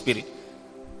the Holy Spirit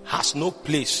has no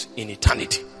place in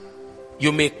eternity.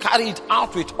 You may carry it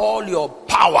out with all your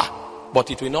power,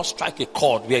 but it will not strike a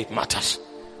chord where it matters.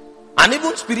 And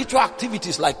even spiritual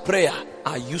activities like prayer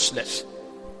are useless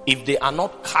if they are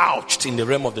not couched in the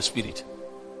realm of the Spirit.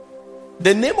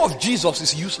 The name of Jesus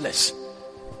is useless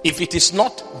if it is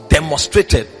not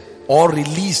demonstrated or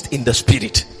released in the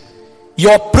Spirit.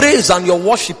 Your praise and your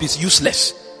worship is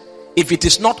useless if it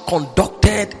is not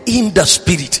conducted in the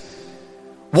Spirit.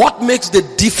 What makes the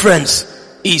difference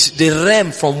is the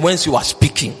realm from whence you are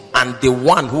speaking and the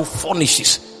one who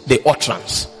furnishes the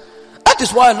utterance. That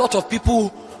is why a lot of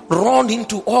people run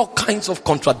into all kinds of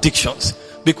contradictions,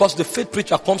 because the faith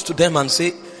preacher comes to them and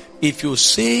say, if you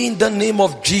say in the name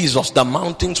of Jesus, the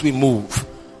mountains will move.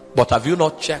 But have you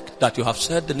not checked that you have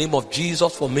said the name of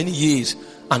Jesus for many years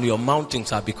and your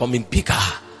mountains are becoming bigger?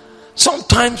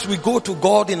 Sometimes we go to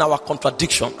God in our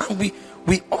contradiction and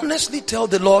we honestly tell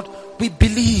the Lord, we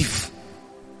believe.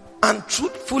 And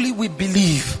truthfully we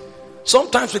believe.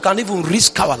 Sometimes we can even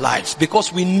risk our lives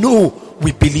because we know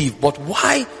we believe. But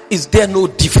why is there no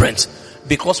difference?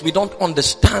 Because we don't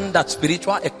understand that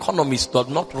spiritual economies do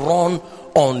not run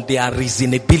on their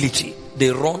reasonability. They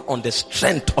run on the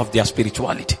strength of their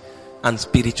spirituality. And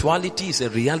spirituality is a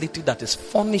reality that is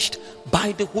furnished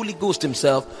by the Holy Ghost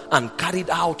himself and carried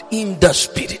out in the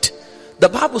Spirit. The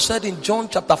Bible said in John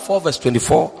chapter 4 verse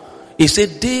 24, it said,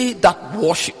 they that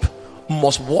worship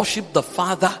must worship the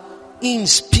Father in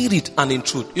spirit and in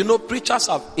truth. You know, preachers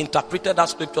have interpreted that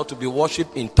scripture to be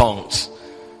worship in tongues.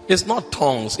 It's not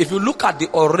tongues. If you look at the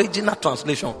original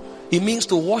translation, it means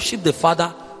to worship the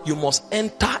Father, you must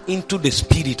enter into the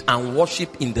Spirit and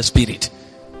worship in the Spirit.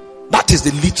 That is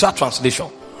the literal translation.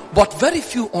 But very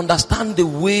few understand the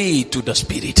way to the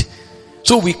Spirit.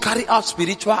 So we carry out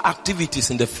spiritual activities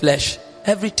in the flesh.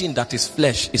 Everything that is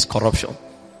flesh is corruption.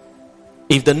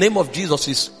 If the name of Jesus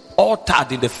is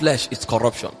altered in the flesh, it's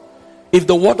corruption. If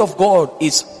the word of God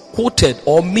is quoted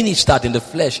or ministered in the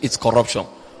flesh, it's corruption.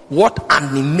 What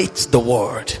animates the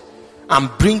word and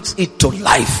brings it to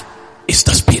life is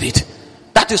the Spirit.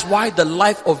 That is why the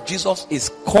life of Jesus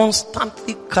is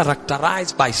constantly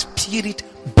characterized by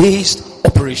Spirit-based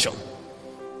operation.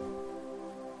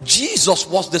 Jesus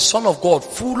was the Son of God,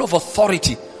 full of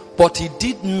authority, but he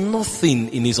did nothing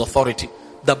in his authority.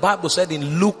 The Bible said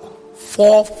in Luke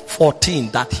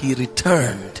 4:14 that he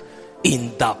returned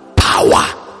in the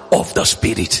power of the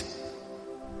Spirit.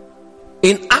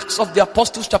 In Acts of the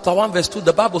Apostles chapter 1 verse 2,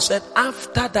 the Bible said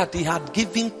after that he had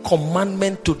given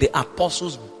commandment to the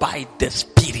apostles by the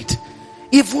Spirit.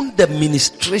 Even the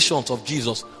ministrations of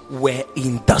Jesus were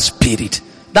in the Spirit.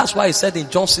 That's why he said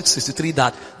in John 6:63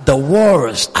 that the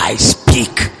words I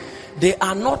speak, they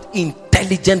are not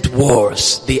intelligent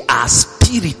words, they are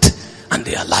spirit and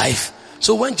they are life.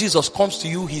 So when Jesus comes to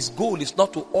you, his goal is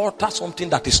not to alter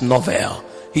something that is novel.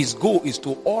 His goal is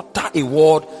to alter a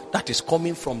word that is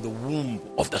coming from the womb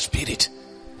of the Spirit.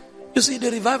 You see, the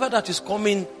revival that is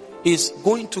coming is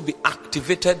going to be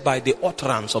activated by the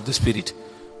utterance of the Spirit.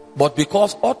 But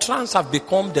because utterance have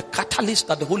become the catalyst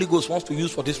that the Holy Ghost wants to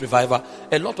use for this revival,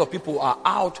 a lot of people are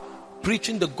out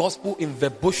preaching the gospel in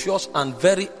verbose and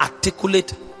very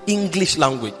articulate English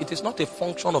language. It is not a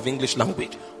function of English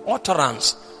language.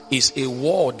 Utterance is a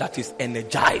word that is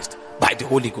energized by the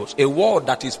Holy Ghost, a word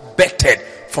that is bettered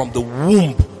from the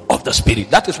womb of the Spirit.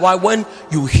 That is why when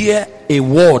you hear a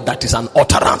word that is an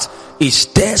utterance, it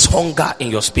stirs hunger in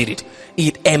your spirit,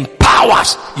 it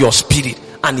empowers your spirit,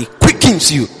 and it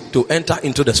quickens you to enter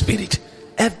into the Spirit.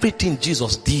 Everything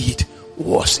Jesus did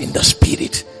was in the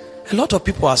Spirit. A lot of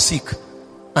people are sick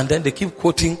and then they keep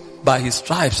quoting, by his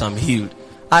stripes I'm healed.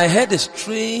 I heard a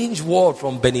strange word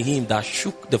from Benny Hinn that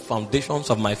shook the foundations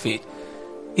of my faith.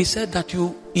 He said that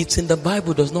it's in the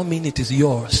Bible does not mean it is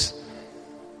yours.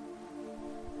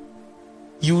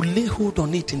 You lay hold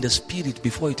on it in the Spirit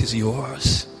before it is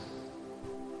yours.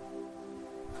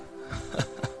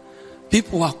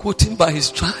 People are quoting by his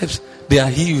stripes, they are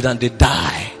healed and they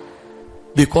die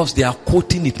because they are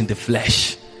quoting it in the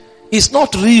flesh. It's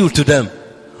not real to them,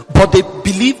 but they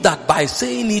believe that by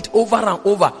saying it over and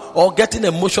over or getting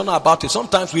emotional about it,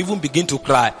 sometimes we even begin to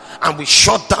cry and we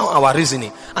shut down our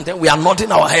reasoning and then we are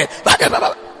nodding our head.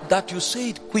 That you say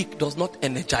it quick does not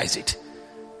energize it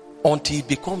until it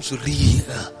becomes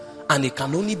real, and it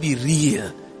can only be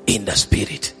real in the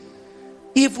Spirit.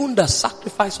 Even the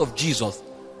sacrifice of Jesus,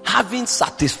 having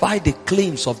satisfied the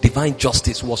claims of divine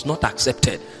justice, was not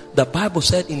accepted. The Bible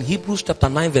said in Hebrews chapter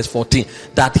 9 verse 14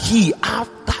 that he,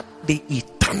 after the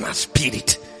eternal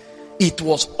Spirit, it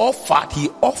was offered, he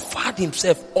offered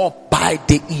himself up by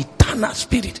the eternal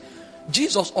Spirit.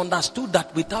 Jesus understood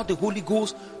that without the Holy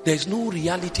Ghost, there is no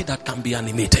reality that can be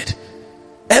animated.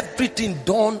 Everything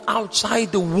done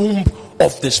outside the womb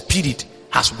of the Spirit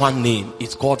has one name.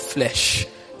 It's called flesh,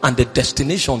 and the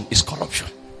destination is corruption.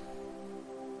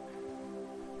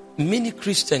 Many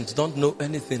Christians don't know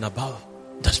anything about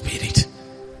the Spirit.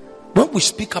 When we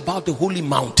speak about the holy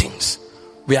mountains,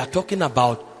 we are talking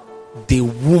about the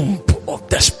womb of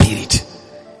the Spirit.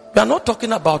 We are not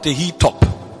talking about a hilltop.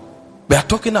 We are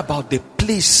talking about the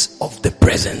place of the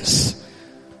presence,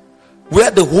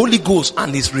 where the Holy Ghost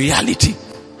and his reality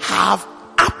have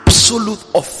absolute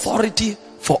authority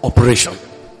for operation.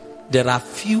 There are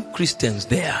few Christians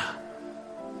there.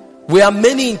 We are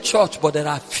many in church, but there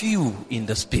are few in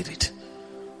the spirit.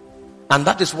 And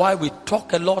that is why we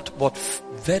talk a lot, but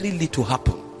very little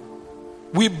happen.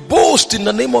 We boast in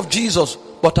the name of Jesus,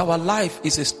 but our life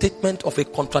is a statement of a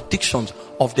contradiction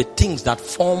of the things that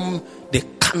form the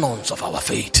canons of our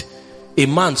faith. A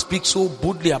man speaks so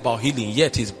boldly about healing,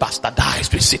 yet is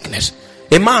bastardized with sickness.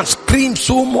 A man screams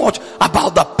so much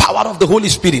about the power of the Holy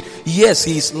Spirit. Yes,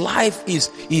 his life is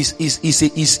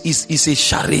a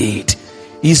charade.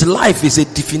 His life is a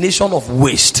definition of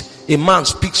waste. A man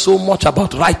speaks so much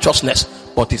about righteousness,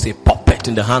 but is a puppet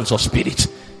in the hands of spirits.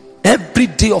 Every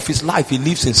day of his life, he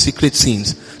lives in secret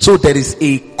sins. So there is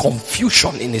a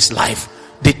confusion in his life.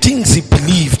 The things he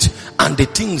believed and the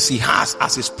things he has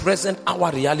as his present hour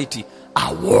reality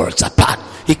are worlds apart.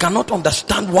 He cannot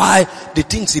understand why the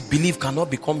things he believes cannot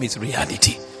become his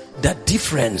reality. The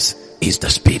difference is the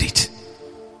spirit.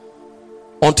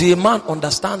 Until a man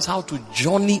understands how to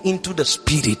journey into the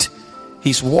spirit,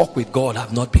 his walk with God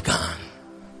have not begun.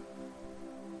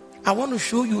 I want to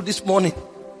show you this morning,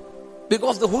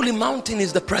 because the holy mountain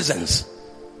is the presence.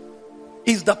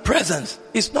 Is the presence.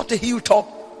 It's not a hilltop.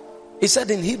 He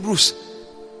said in Hebrews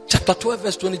chapter 12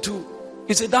 verse 22,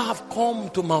 he said, I have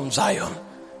come to Mount Zion,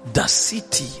 the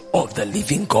city of the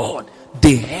living God,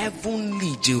 the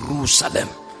heavenly Jerusalem.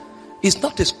 It's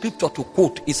not a scripture to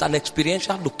quote, it's an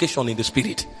experiential location in the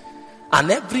spirit.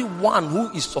 And everyone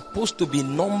who is supposed to be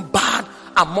numbered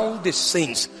among the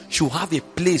saints should have a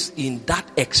place in that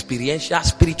experiential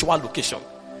spiritual location.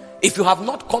 If you have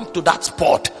not come to that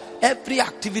spot, every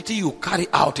activity you carry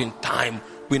out in time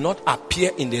will not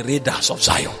appear in the radars of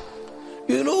Zion.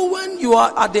 You know, when you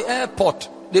are at the airport,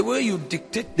 the way you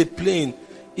dictate the plane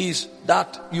is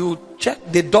that you check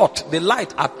the dot. The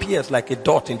light appears like a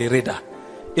dot in the radar.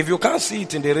 If you can't see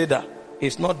it in the radar,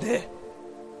 it's not there.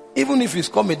 Even if it's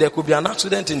coming, there could be an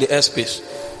accident in the airspace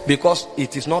because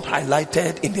it is not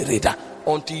highlighted in the radar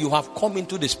until you have come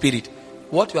into the spirit.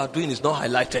 What you are doing is not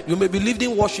highlighted. You may be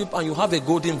leading worship and you have a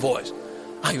golden voice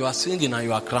and you are singing and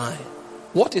you are crying.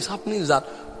 What is happening is that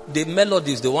the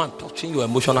melody is the one touching your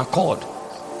emotional cord.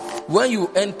 When you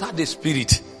enter the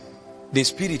spirit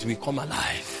will come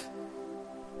alive.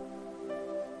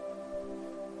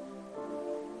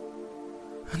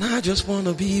 And I just want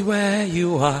to be where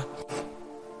you are,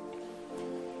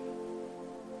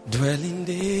 dwelling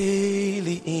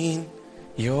daily in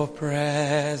your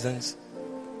presence.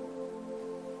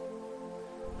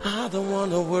 I don't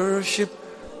want to worship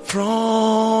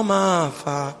from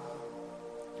afar.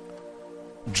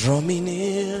 Draw me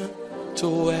near to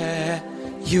where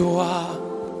you are.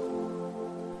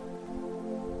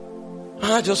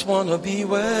 I just want to be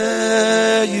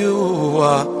where you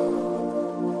are,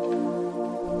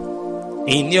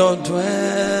 in your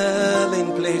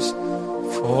dwelling place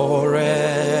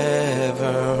forever.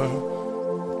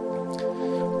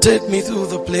 Take me to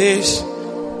the place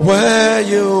where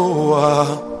you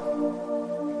are.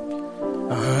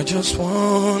 I just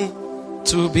want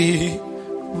to be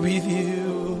with you.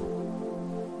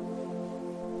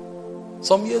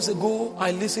 Some years ago,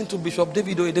 I listened to Bishop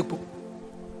David Oyedepo.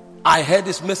 I heard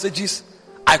his messages.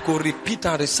 I could repeat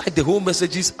and recite the whole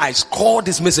messages. I scored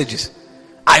his messages.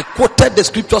 I quoted the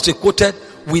scriptures he quoted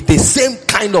with the same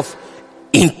kind of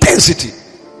intensity.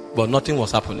 But nothing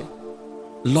was happening.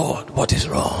 Lord, what is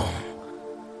wrong?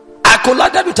 I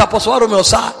collided with Apostle Romeo,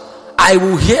 sir. I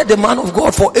will hear the man of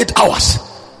God for 8 hours.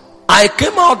 I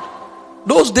came out.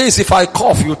 Those days, if I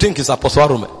cough, you think it's Apostle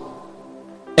Romeo.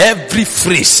 Every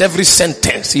phrase, every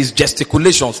sentence, his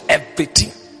gesticulations,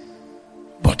 everything.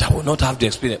 But I will not have the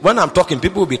experience. When I'm talking,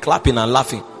 people will be clapping and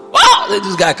laughing. Wow,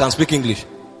 this guy can speak English.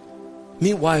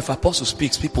 Meanwhile, if Apostle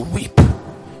speaks, people weep.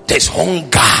 There's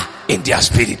hunger in their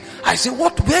spirit. I say,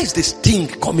 where is this thing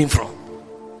coming from?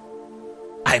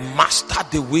 I mastered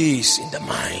the ways in the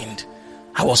mind.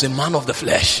 I was a man of the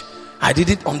flesh. I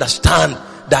didn't understand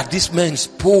that this man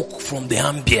spoke from the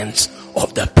ambience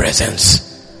of the presence.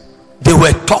 They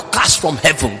were talkers from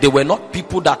heaven. They were not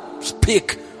people that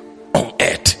speak on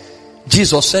earth.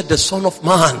 Jesus said, the Son of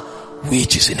Man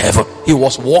which is in heaven. He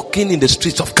was walking in the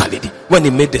streets of Galilee when he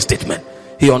made the statement.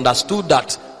 He understood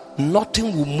that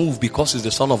nothing will move because he's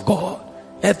the Son of God.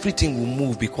 Everything will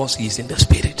move because he is in the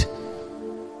spirit.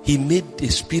 He made the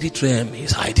spirit realm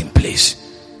his hiding place.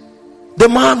 The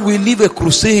man will leave a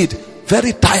crusade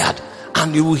very tired,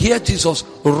 and you will hear Jesus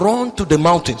run to the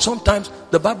mountain. Sometimes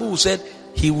the Bible will say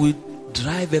he will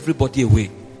drive everybody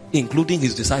away, including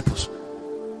his disciples.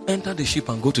 Enter the ship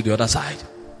and go to the other side.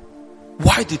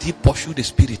 Why did he pursue the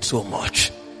spirit so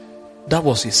much? That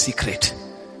was his secret.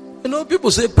 You know,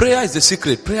 people say prayer is the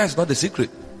secret. Prayer is not the secret.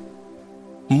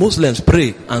 Muslims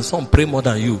pray and some pray more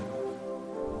than you.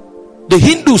 The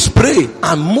Hindus pray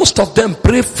and most of them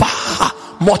pray far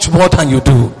much more than you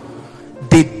do.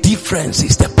 The difference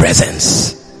is the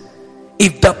presence.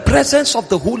 If the presence of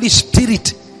the Holy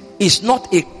Spirit is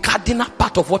not a cardinal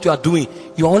part of what you are doing,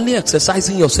 you're only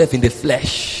exercising yourself in the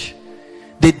flesh.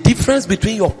 The difference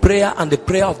between your prayer and the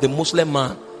prayer of the Muslim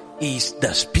man is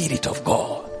the Spirit of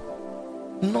God.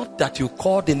 Not that you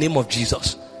call the name of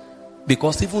Jesus,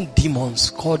 because even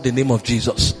demons call the name of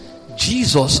Jesus.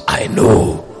 Jesus, I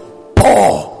know.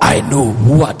 Paul, I know.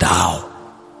 Who art thou?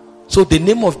 So the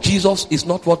name of Jesus is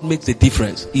not what makes the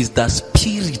difference. It's the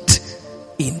Spirit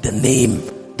in the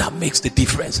name that makes the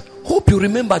difference. Hope you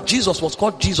remember Jesus was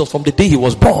called Jesus from the day he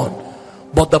was born.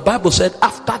 But the Bible said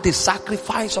after the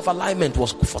sacrifice of alignment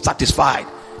was satisfied,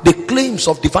 the claims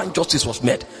of divine justice was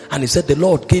met, and he said the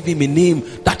Lord gave him a name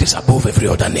that is above every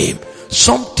other name.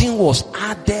 Something was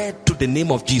added to the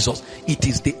name of Jesus. It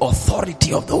is the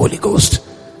authority of the Holy Ghost.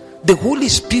 The Holy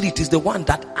Spirit is the one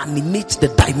that animates the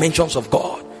dimensions of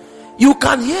God. You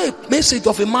can hear a message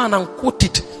of a man and quote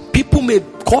it. People may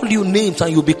call you names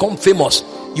and you become famous.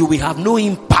 You will have no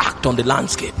impact on the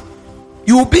landscape.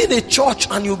 You will be in a church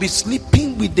and you'll be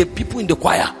sleeping with the people in the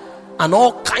choir, and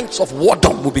all kinds of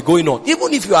wardom will be going on.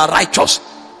 Even if you are righteous,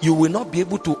 you will not be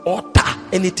able to alter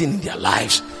anything in their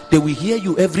lives. They will hear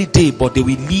you every day, but they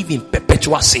will live in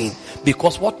perpetual sin,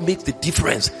 because what makes the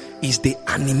difference is the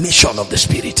animation of the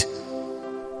Spirit.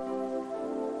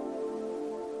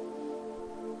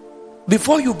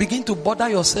 Before you begin to bother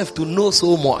yourself to know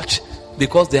so much,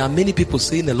 because there are many people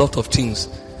saying a lot of things,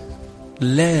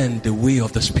 learn the way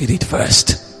of the Spirit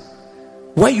first.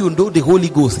 When you know the Holy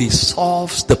Ghost, He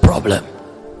solves the problem.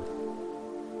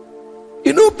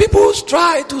 You know, people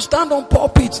try to stand on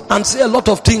pulpits and say a lot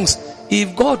of things.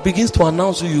 If God begins to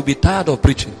announce you, you'll be tired of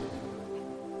preaching.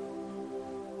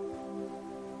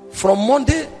 From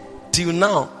Monday till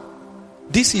now,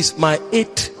 this is my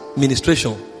 8th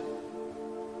ministration.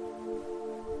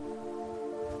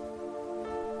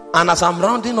 And as I'm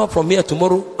rounding up from here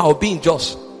tomorrow, I'll be in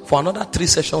Jos for another 3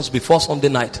 sessions before Sunday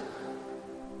night.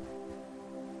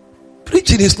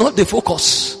 Preaching is not the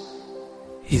focus.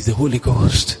 It's the Holy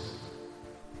Ghost.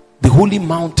 The holy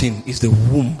mountain is the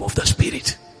womb of the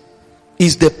Spirit.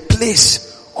 It's the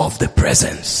place of the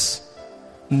presence.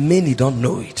 Many don't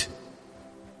know it.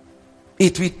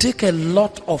 It will take a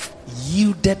lot of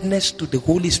yieldedness to the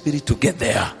Holy Spirit to get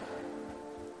there.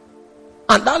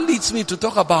 And that leads me to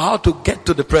talk about how to get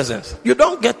to the presence. You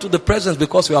don't get to the presence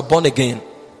because you are born again.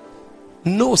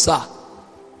 No, sir.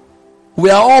 We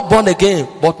are all born again,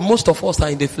 but most of us are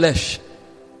in the flesh.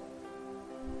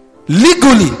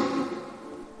 Legally,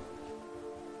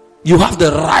 you have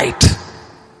the right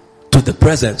to the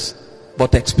presence,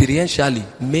 but experientially,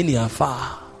 many are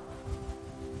far.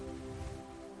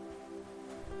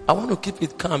 I want to keep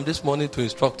it calm this morning to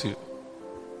instruct you,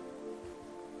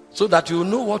 so that you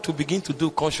know what to begin to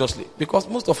do consciously. Because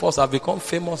most of us have become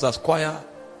famous as choir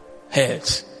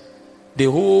heads. The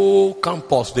whole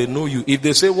campus, they know you. If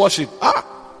they say worship,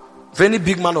 if any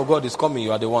big man of God is coming,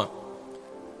 you are the one.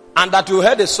 And that you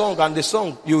heard a song, and the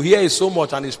song you hear is so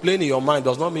much and it's playing in your mind,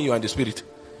 does not mean you are in the Spirit.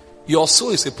 Your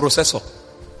soul is a processor.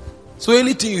 So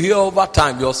anything you hear over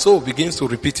time, your soul begins to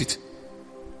repeat it.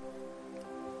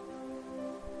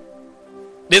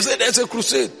 They say there's a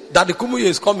crusade that the Kumuye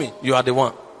is coming, you are the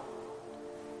one.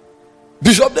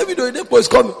 Bishop David Oyedepo is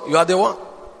coming, you are the one.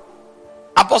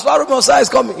 Apostle Arumosa is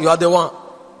coming, you are the one.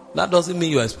 That doesn't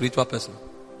mean you are a spiritual person.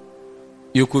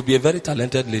 You could be a very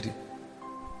talented lady,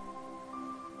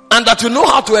 and that you know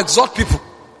how to exhort people.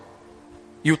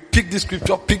 You pick this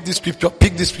scripture, pick this scripture,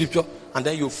 pick this scripture, and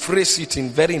then you phrase it in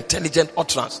very intelligent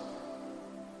utterance.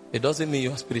 It doesn't mean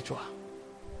you are spiritual.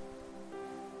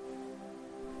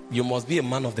 You must be a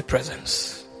man of the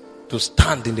presence to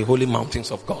stand in the holy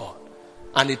mountains of God.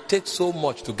 And it takes so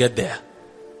much to get there.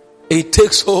 It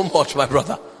takes so much, my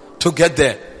brother, to get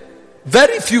there.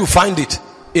 Very few find it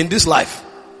in this life.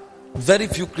 Very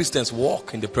few Christians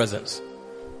walk in the presence.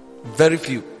 Very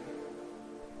few.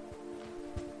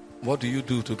 What do you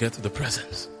do to get to the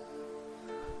presence?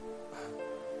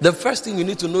 The first thing you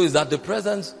need to know is that the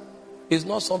presence is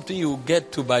not something you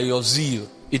get to by your zeal.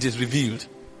 It is revealed.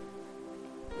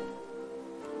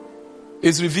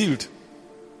 It's revealed.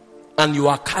 And you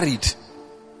are carried.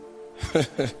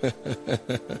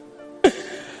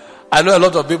 I know a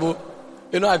lot of people,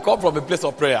 I come from a place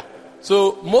of prayer.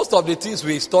 So most of the things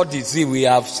we study, we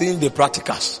have seen the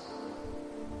practicals.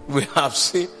 We've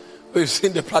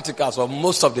seen the practicals of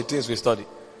most of the things we study.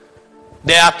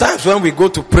 There are times when we go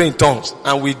to pray in tongues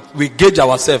and we gauge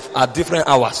ourselves at different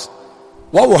hours.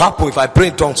 What will happen if I pray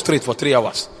in tongues straight for 3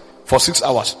 hours, for 6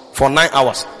 hours, for 9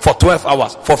 hours, for 12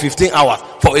 hours, for 15 hours,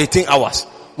 for 18 hours?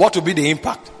 What will be the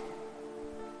impact?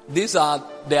 These are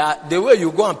the way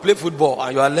you go and play football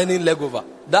and you are learning leg over.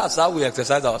 That's how we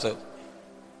exercise ourselves.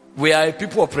 We are a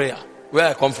people of prayer, where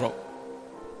I come from.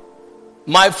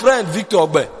 My friend Victor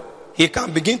Ogbe, he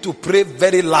can begin to pray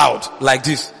very loud like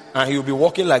this, and he will be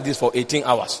walking like this for 18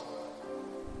 hours.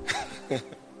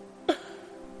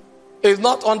 It's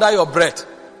not under your breath.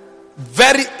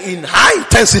 Very in high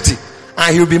intensity,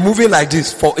 and he'll be moving like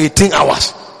this for 18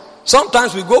 hours.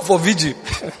 Sometimes we go for vigil.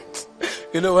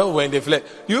 You know, when we're in the flesh,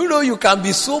 you know, you can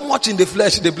be so much in the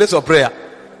flesh in the place of prayer.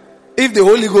 If the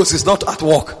Holy Ghost is not at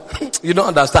work, you don't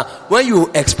understand. When you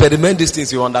experiment these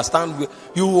things, you understand.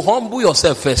 You humble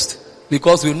yourself first,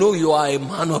 because you know you are a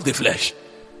man of the flesh.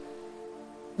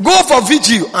 Go for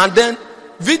vigil, and then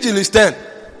vigil is 10.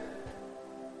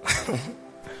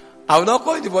 I will not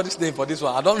call anybody's name for this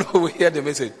one. I don't know who will hear the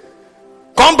message.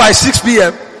 Come by 6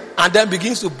 p.m. and then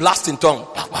begins to blast in tongue.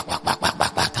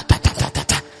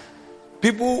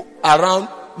 People around,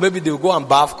 maybe they will go and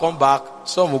bath, come back.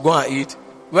 Some will go and eat.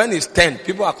 When it's 10,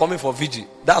 people are coming for vigil.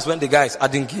 That's when the guy is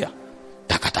adding gear.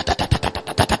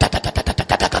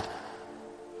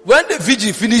 When the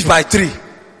vigil finish by 3,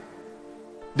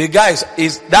 the guy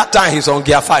is that time he's on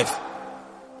gear 5.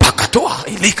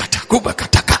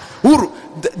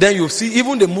 Then you see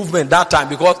even the movement that time,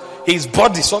 because his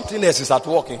body, something else is at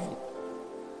work in him.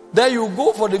 Then you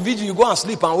go for the vigil, you go and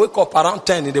sleep and wake up around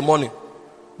 10 in the morning.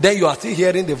 Then you are still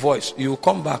hearing the voice. You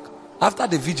come back. After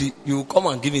the vigil, you come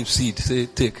and give him seed. Say,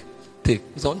 take.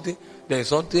 Something. There is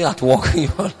something at work in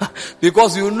your life.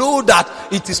 Because you know that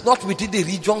it is not within the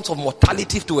regions of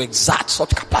mortality to exert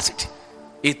such capacity.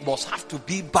 It must have to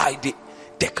be by the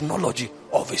technology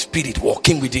of a spirit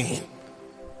working within him.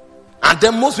 And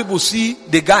then most people see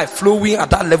the guy flowing at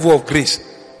that level of grace.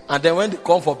 And then when they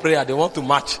come for prayer, they want to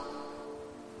match.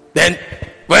 Then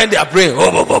when they are praying,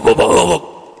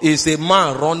 it's a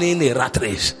man running a rat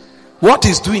race. What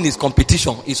he's doing is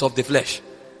competition, is of the flesh.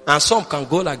 And some can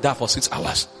go like that for 6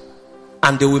 hours.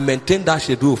 And they will maintain that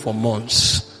schedule for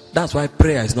months. That's why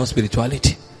prayer is not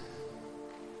spirituality.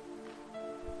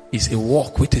 It's a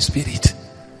walk with the spirit.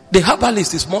 The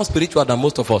herbalist is more spiritual than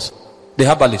most of us. The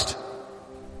herbalist.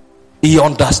 He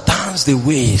understands the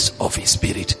ways of his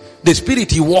spirit. The spirit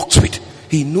he walks with.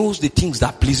 He knows the things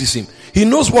that pleases him. He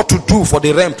knows what to do for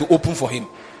the realm to open for him.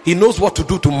 He knows what to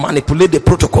do to manipulate the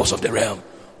protocols of the realm.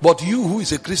 But you who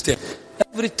is a Christian,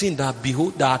 everything that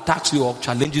attacks you or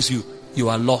challenges you, you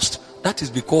are lost. That is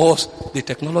because the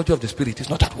technology of the spirit is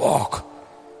not at work.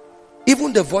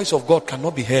 Even the voice of God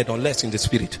cannot be heard unless in the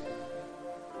spirit.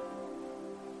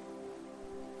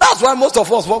 That's why most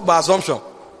of us walk by assumption.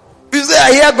 You say,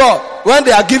 I hear God, when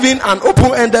they are giving an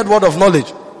open-ended word of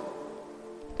knowledge.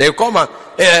 They come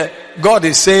and God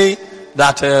is saying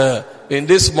that in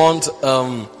this month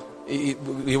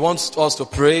he wants us to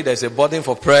pray. There's a burden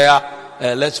for prayer.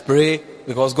 Let's pray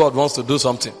because God wants to do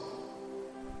something.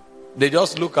 They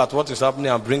just look at what is happening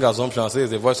and bring assumption and say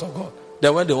it's the voice of God.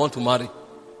 Then when they want to marry,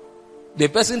 the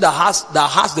person that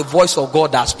has the voice of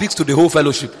God that speaks to the whole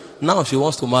fellowship, now she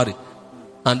wants to marry,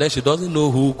 and then she doesn't know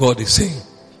who God is saying.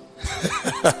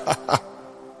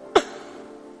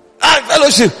 And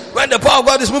fellowship, when the power of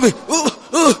God is moving,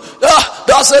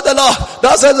 thus says the Lord,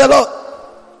 thus says the Lord.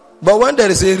 But when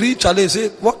there is a real challenge, say,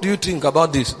 what do you think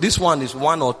about this? This one is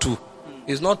 1 or 2.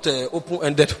 It's not an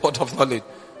open-ended word of knowledge.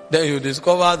 Then you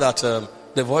discover that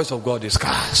the voice of God is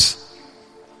scarce.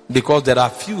 Because there are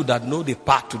few that know the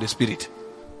path to the spirit.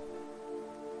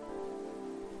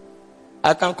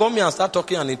 I can come here and start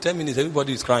talking, and in 10 minutes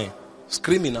everybody is crying,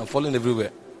 screaming and falling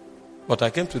everywhere. But I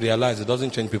came to realize it doesn't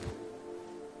change people.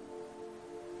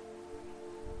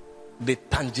 The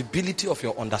tangibility of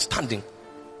your understanding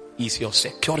is your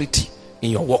security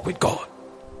in your walk with God.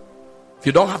 If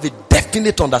you don't have a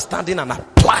definite understanding and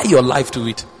apply your life to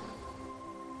it,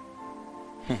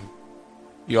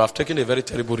 you have taken a very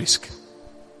terrible risk.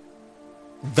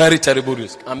 Very terrible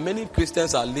risk. And many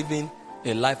Christians are living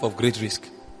a life of great risk.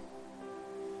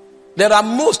 There are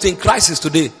most in crisis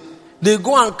today. They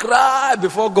go and cry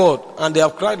before God, and they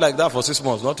have cried like that for 6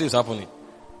 months. Nothing is happening.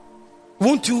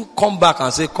 Won't you come back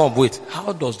and say, come, wait,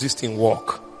 how does this thing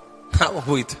work?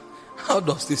 How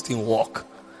does this thing work?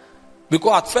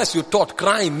 Because at first you thought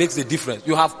crying makes a difference.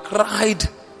 You have cried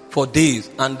for days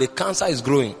and the cancer is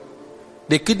growing.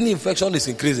 The kidney infection is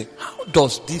increasing. How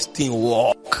does this thing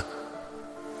work?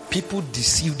 People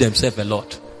deceive themselves a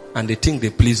lot and they think they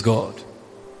please God.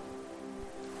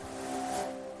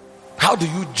 How How do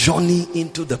you journey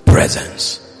into the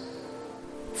presence?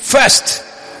 First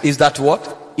is that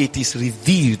what? It is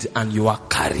revealed and you are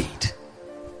carried.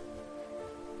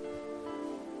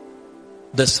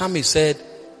 The psalmist said,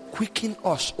 quicken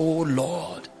us, O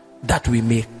Lord, that we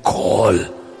may call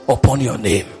upon your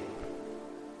name.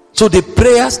 So the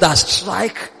prayers that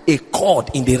strike a chord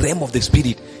in the realm of the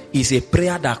spirit is a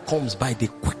prayer that comes by the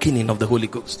quickening of the Holy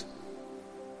Ghost.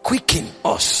 Quicken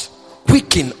us.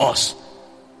 Quicken us.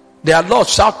 There are Lord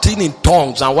shouting in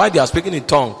tongues, and while they are speaking in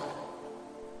tongues,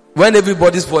 when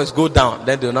everybody's voice go down,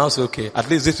 then they'll now say, okay, at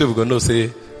least these people gonna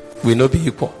say, we no be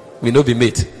equal, we no be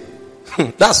mate.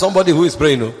 That's somebody who is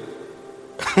praying. No?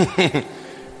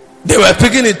 They were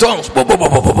speaking in tongues.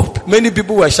 Many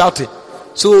people were shouting.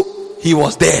 So he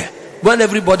was there. When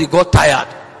everybody got tired,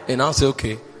 and now say,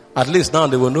 okay, at least now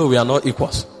they will know we are not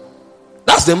equals.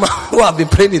 That's the man who have been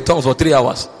praying in tongues for 3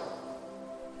 hours.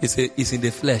 He said, it's in the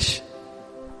flesh.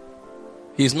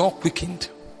 He is not quickened.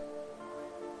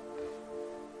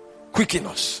 Quicken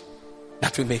us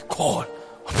that we may call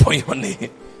upon your name.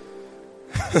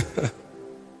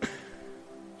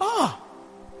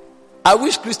 I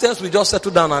wish Christians would just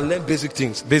settle down and learn basic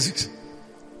things. Basics.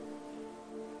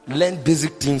 Learn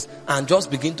basic things and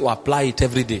just begin to apply it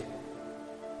every day.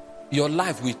 Your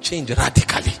life will change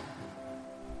radically.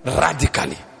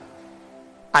 Radically.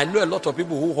 I know a lot of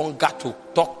people who hunger to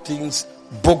talk things,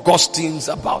 bogus things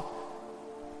about.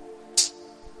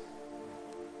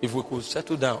 If we could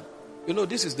settle down. You know,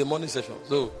 this is the morning session.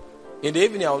 So, in the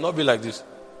evening, I will not be like this.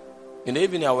 In the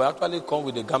evening, I will actually come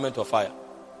with a garment of fire.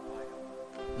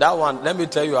 That one, let me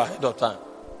tell you ahead of time.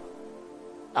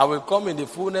 I will come in the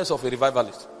fullness of a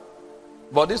revivalist.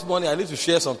 But this morning, I need to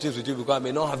share some things with you because I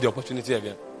may not have the opportunity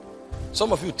again.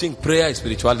 Some of you think prayer is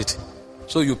spirituality.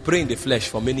 So you pray in the flesh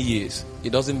for many years.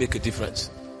 It doesn't make a difference.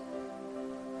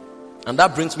 And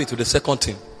that brings me to the second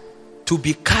thing. To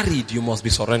be carried, you must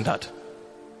be surrendered.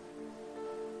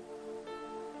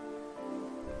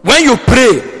 When you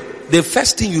pray, the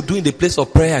first thing you do in the place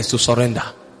of prayer is to surrender.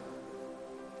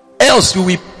 Else you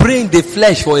will pray in the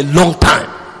flesh for a long time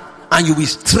and you will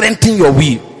strengthen your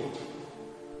will.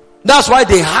 That's why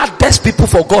the hardest people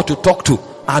for God to talk to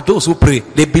are those who pray.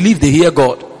 They believe they hear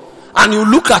God. And you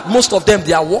look at most of them,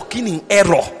 they are walking in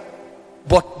error,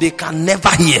 but they can never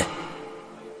hear.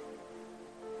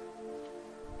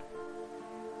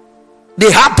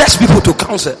 The hardest people to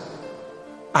counsel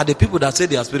are the people that say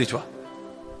they are spiritual.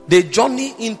 The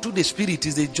journey into the spirit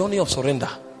is the journey of surrender.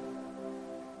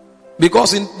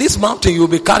 Because in this mountain you will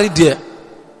be carried there.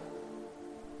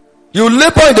 You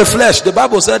labor in the flesh. The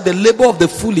Bible said the labor of the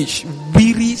foolish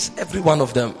wearies every one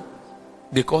of them.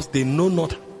 Because they know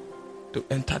not to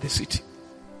enter the city.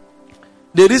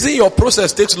 The reason your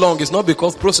process takes long is not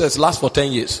because process lasts for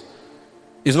 10 years.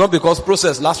 It's not because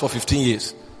process lasts for 15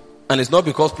 years. And it's not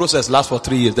because process lasts for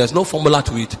 3 years. There's no formula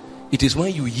to it. It is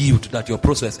when you yield that your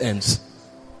process ends.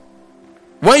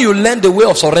 When you learn the way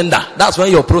of surrender, that's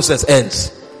when your process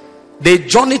ends. The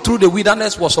journey through the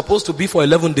wilderness was supposed to be for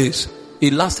 11 days.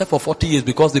 It lasted for 40 years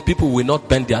because the people will not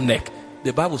bend their neck.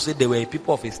 The Bible said they were a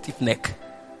people of a stiff neck.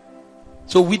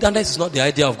 So wilderness is not the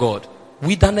idea of God.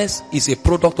 Wilderness is a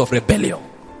product of rebellion.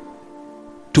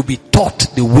 To be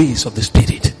taught the ways of the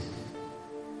Spirit.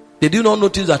 Did you not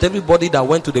notice that everybody that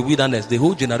went to the wilderness, the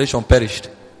whole generation perished?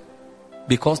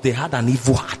 Because they had an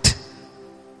evil heart.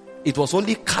 It was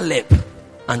only Caleb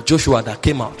and Joshua that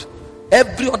came out.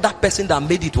 Every other person that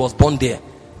made it was born there.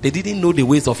 They didn't know the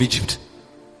ways of Egypt.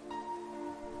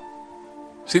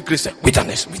 See, Christian,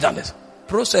 wilderness.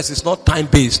 Process is not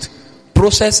time-based.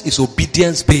 Process is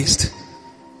obedience-based.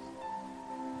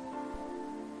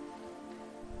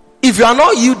 If you are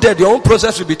not yielded, your own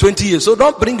process will be 20 years. So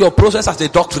don't bring your process as a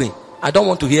doctrine. I don't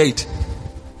want to hear it.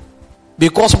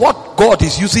 Because what God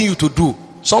is using you to do,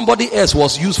 somebody else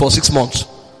was used for 6 months.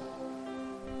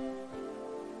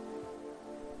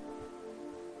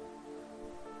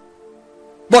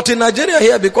 But in Nigeria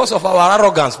here, because of our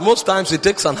arrogance, most times it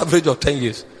takes an average of 10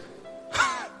 years.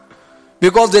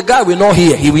 Because the guy will not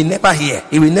hear. He will never hear.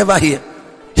 He will never hear.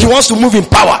 He wants to move in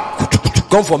power.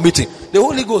 Come for meeting. The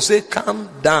Holy Ghost say, calm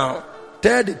down.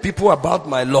 Tell the people about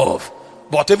my love.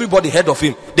 But everybody heard of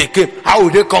him. They came. How will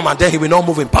they come? And then he will not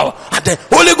move in power. And then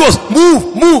Holy Ghost,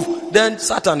 move. Then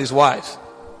Satan is wise.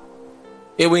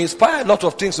 He will inspire a lot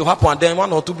of things to happen. And then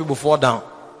 1 or 2 people fall down.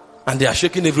 And they are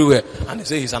shaking everywhere. And they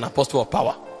say he's an apostle of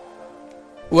power.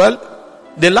 Well,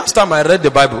 the last time I read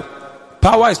the Bible,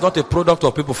 power is not a product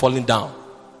of people falling down.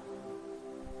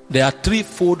 There are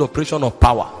threefold operation of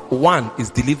power. 1 is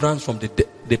deliverance from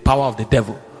the power of the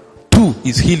devil. 2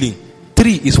 is healing.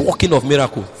 3 is working of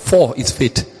miracle. 4 is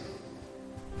faith.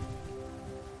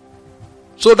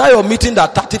 So that your meeting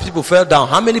that 30 people fell down,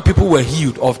 how many people were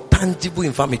healed of tangible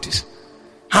infirmities?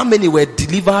 How many were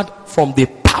delivered from the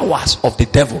powers of the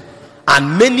devil?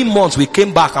 And many months we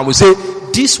came back and we say,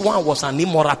 this one was an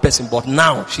immoral person, but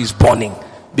now she's burning.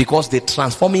 Because the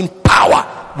transforming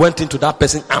power went into that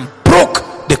person and broke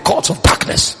the cords of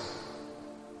darkness.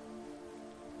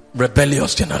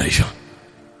 Rebellious generation.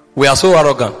 We are so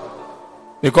arrogant.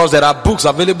 Because there are books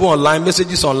available online,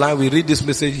 messages online. We read this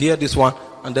message, hear this one,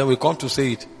 and then we come to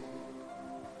say it.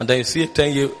 And then you see a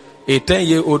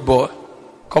 10-year-old boy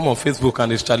come on Facebook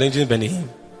and is challenging Benny Hinn.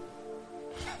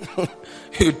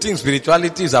 You think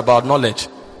spirituality is about knowledge.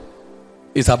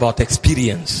 It's about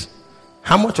experience.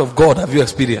 How much of God have you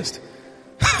experienced?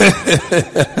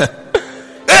 That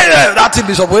thing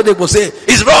Bishop Wede will say,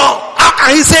 it's wrong. How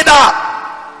can he say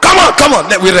that? Come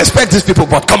on. We respect these people,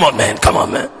 but come on, man.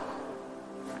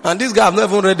 And this guy has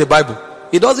never even read the Bible.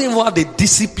 He doesn't even have the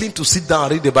discipline to sit down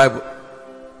and read the Bible.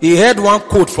 He heard one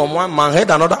quote from one man, heard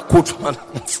another quote from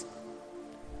another.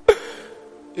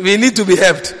 We need to be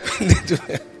helped.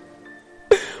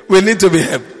 We need to be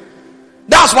helped.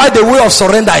 That's why the way of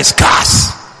surrender is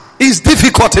scarce. It's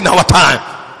difficult in our time.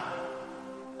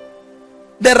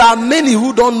 There are many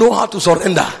who don't know how to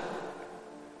surrender.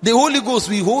 The Holy Ghost,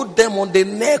 we hold them on the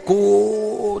neck.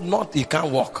 You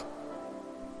can't walk.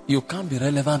 You can't be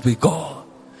relevant with God.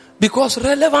 Because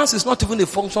relevance is not even a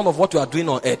function of what you are doing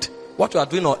on earth. What you are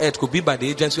doing on earth could be by the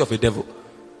agency of a devil.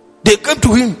 They came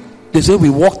to him. They say, we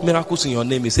worked miracles in your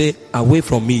name. He said, away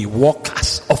from me,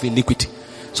 workers of iniquity.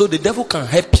 So the devil can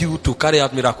help you to carry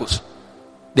out miracles.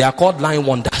 They are called lying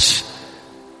wonders.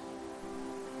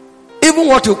 Even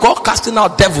what you call casting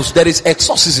out devils, there is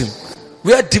exorcism,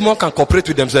 where demons can cooperate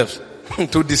with themselves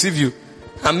to deceive you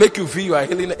and make you feel you are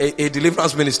healing a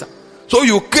deliverance minister. So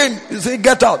you came, you say,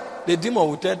 get out. The demon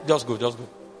will tell, just go.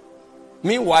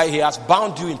 Meanwhile, he has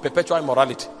bound you in perpetual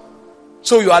immorality.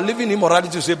 So you are living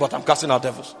immorality, you say, but I'm casting out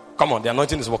devils. Come on, the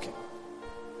anointing is working.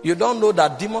 You don't know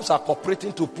that demons are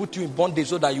cooperating to put you in bondage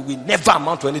so that you will never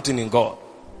amount to anything in God.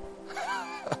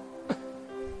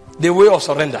 The way of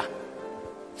surrender.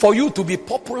 For you to be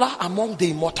popular among the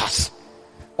immortals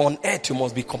on earth, you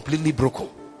must be completely broken.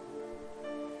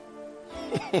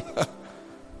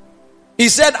 He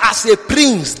said, as a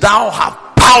prince, thou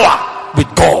have power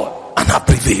with God and have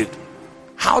prevailed.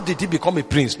 How did he become a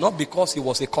prince? Not because he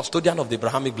was a custodian of the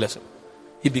Abrahamic blessing.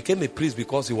 He became a prince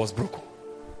because he was broken.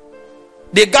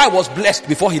 The guy was blessed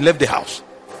before he left the house.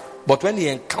 But when he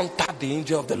encountered the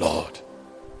angel of the Lord,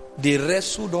 they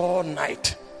wrestled all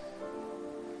night.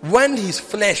 When his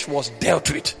flesh was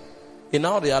dealt with, he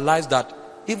now realized that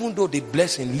even though the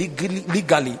blessing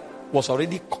legally was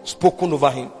already spoken over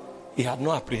him, he had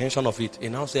no apprehension of it. He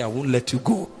now said, I won't let you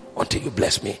go until you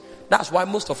bless me. That's why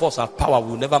most of us have power,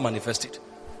 we will never manifest it.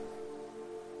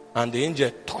 And the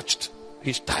angel touched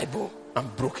his thigh bone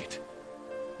and broke it.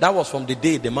 That was from the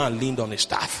day the man leaned on his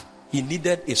staff. He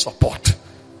needed a support.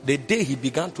 The day he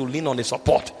began to lean on a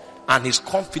support and his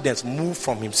confidence moved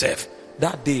from himself,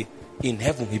 that day in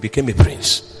heaven he became a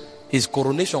prince. His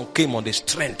coronation came on the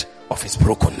strength of his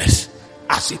brokenness.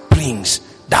 As a prince,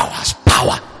 thou hast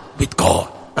power with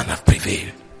God and have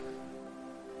prevailed.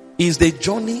 Is the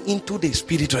journey into the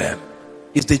spirit realm.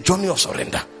 Is the journey of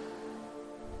surrender.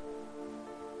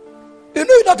 You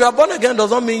know that you are born again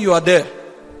does not mean you are there.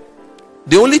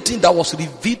 The only thing that was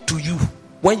revealed to you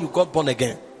when you got born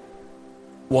again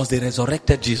was the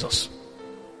resurrected Jesus.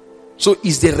 So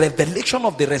it's the revelation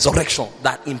of the resurrection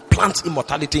that implants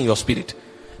immortality in your spirit.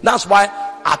 That's why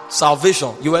at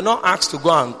salvation, you were not asked to go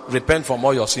and repent from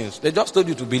all your sins. They just told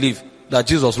you to believe that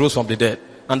Jesus rose from the dead.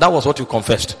 And that was what you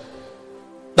confessed.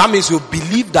 That means you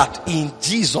believe that in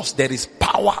Jesus there is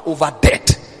power over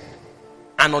death.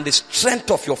 And on the strength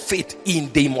of your faith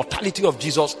in the immortality of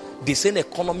Jesus, the same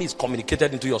economy is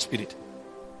communicated into your spirit.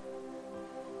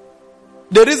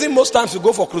 The reason most times you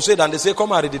go for crusade and they say,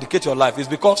 come and rededicate your life, is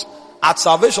because at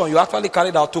salvation you actually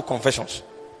carried out two confessions.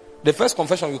 The first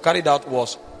confession you carried out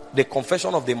was the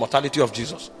confession of the immortality of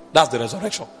Jesus. That's the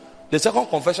resurrection. The second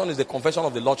confession is the confession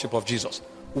of the Lordship of Jesus.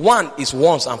 One is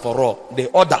once and for all.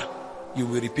 The other, you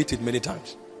will repeat it many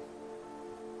times.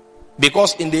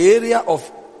 Because in the area of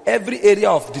every area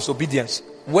of disobedience,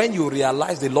 when you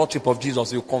realize the Lordship of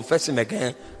Jesus, you confess him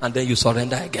again and then you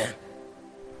surrender again.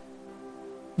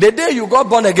 The day you got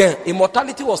born again,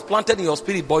 immortality was planted in your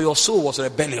spirit, but your soul was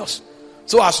rebellious.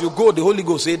 So as you go, the Holy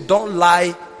Ghost say, don't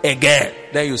lie again.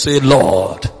 Then you say,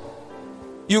 Lord.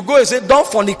 You go and say, don't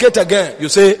fornicate again. You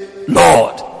say,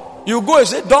 Lord. You go and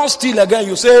say, don't steal again.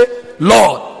 You say,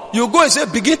 Lord. You go and say,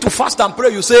 begin to fast and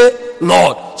pray. You say,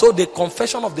 Lord. So the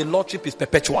confession of the Lordship is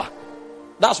perpetual.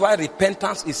 That's why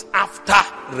repentance is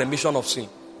after remission of sin.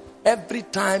 Every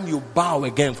time you bow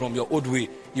again from your old way,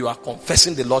 you are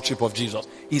confessing the Lordship of Jesus.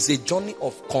 It's a journey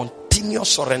of continuous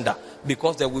surrender,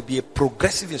 because there will be a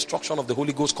progressive instruction of the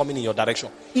Holy Ghost coming in your direction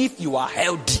if you are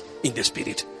healthy in the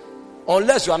spirit.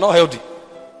 Unless you are not healthy.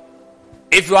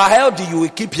 If you are healthy, you will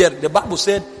keep hearing. The Bible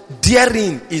said,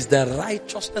 therein is the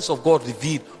righteousness of God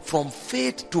revealed from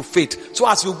faith to faith. So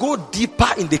as you go deeper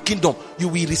in the kingdom, you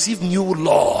will receive new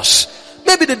laws.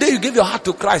 Maybe the day you give your heart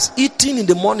to Christ, eating in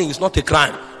the morning is not a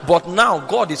crime. But now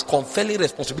God is conferring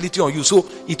responsibility on you. So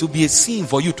it will be a sin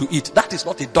for you to eat. That is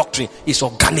not a doctrine. It's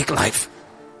organic life.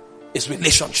 It's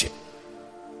relationship.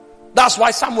 That's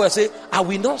why Samuel said, I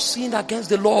will not sin against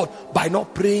the Lord by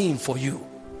not praying for you.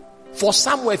 For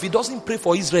Samuel, if he doesn't pray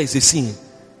for Israel, it's a sin.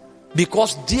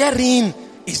 Because therein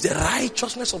is the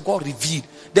righteousness of God revealed.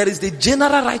 There is the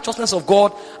general righteousness of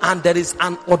God, and there is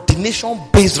an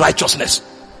ordination-based righteousness.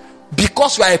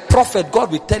 Because you are a prophet,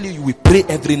 God will tell you will pray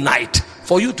every night.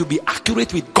 For you to be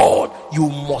accurate with God, you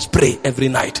must pray every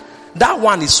night. That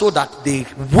one is so that the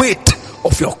weight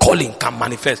of your calling can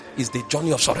manifest. Is the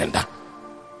journey of surrender.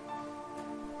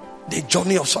 The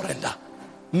journey of surrender.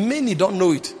 Many don't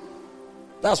know it.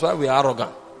 That's why we are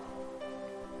arrogant.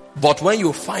 But when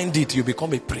you find it, you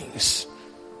become a prince.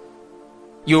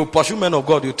 You pursue men of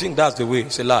God, you think that's the way.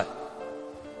 It's a lie.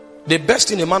 The best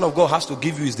thing a man of God has to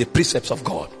give you is the precepts of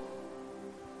God.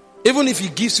 Even if he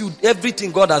gives you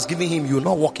everything God has given him, you will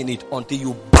not walk in it until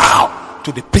you bow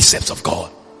to the precepts of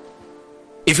God.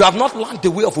 If you have not learned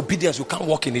the way of obedience, you can't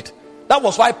walk in it. That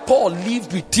was why Paul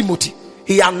lived with Timothy.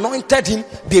 He anointed him.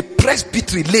 The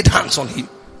presbytery laid hands on him.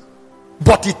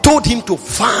 But he told him to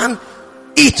fan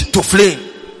it to flame.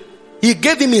 He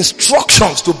gave him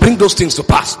instructions to bring those things to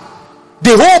pass.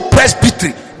 The whole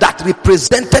presbytery that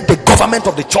represented the government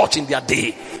of the church in their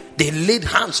day, they laid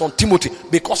hands on Timothy,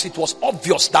 because it was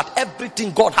obvious that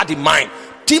everything God had in mind,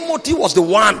 Timothy was the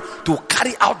one to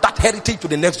carry out that heritage to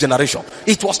the next generation.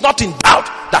 It was not in doubt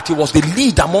that he was the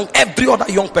lead among every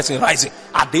other young person rising.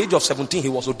 At the age of 17, he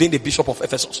was ordained a bishop of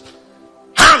Ephesus.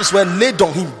 Hands were laid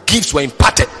on him, gifts were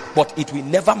imparted, but it will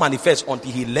never manifest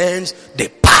until he learns the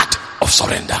path of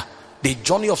surrender. The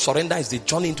journey of surrender is the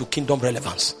journey into kingdom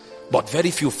relevance, but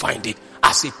very few find it.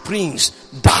 As a prince,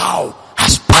 thou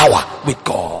hast power with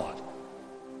God.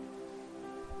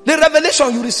 The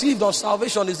revelation you received on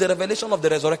salvation is the revelation of the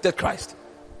resurrected Christ.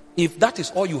 If that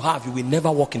is all you have, you will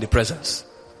never walk in the presence.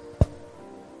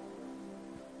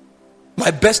 My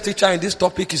best teacher in this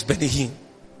topic is Benny Hinn.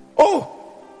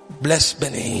 Oh, bless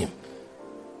Benny Hinn.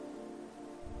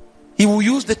 He will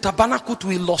use the tabernacle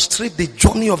to illustrate the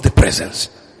journey of the presence.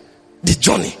 The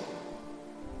journey.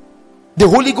 The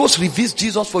Holy Ghost reveals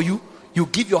Jesus for you. You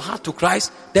give your heart to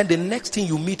Christ. Then the next thing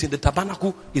you meet in the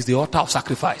tabernacle is the altar of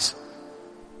sacrifice.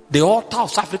 The altar of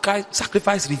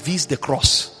sacrifice reveals the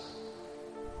cross.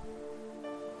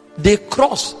 The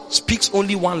cross speaks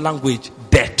only one language: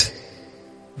 death.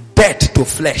 Death to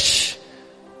flesh.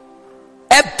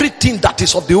 Everything that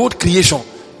is of the old creation,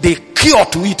 the cure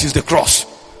to it is the cross.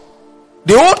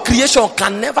 The old creation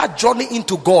can never journey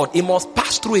into God. It must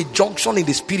pass through a junction in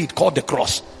the spirit called the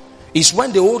cross. It's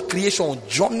when the old creation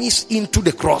journeys into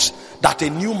the cross that a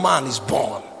new man is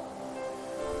born.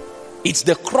 It's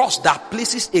the cross that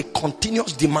places a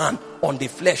continuous demand on the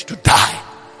flesh to die.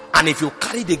 And if you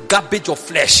carry the garbage of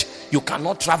flesh, you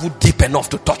cannot travel deep enough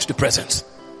to touch the presence.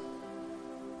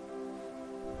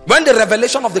 When the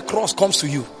revelation of the cross comes to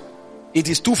you, it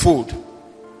is twofold.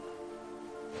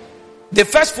 The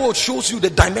first fold shows you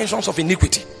the dimensions of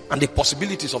iniquity and the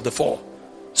possibilities of the fall.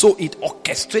 So it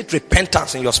orchestrates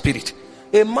repentance in your spirit.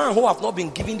 A man who has not been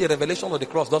given the revelation of the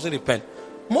cross doesn't repent.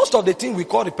 Most of the thing we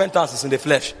call repentance is in the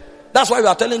flesh. That's why we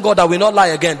are telling God that we will not lie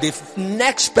again. The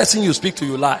next person you speak to,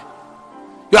 you lie.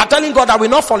 You are telling God that we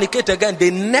will not fornicate again.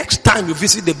 The next time you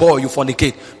visit the boy, you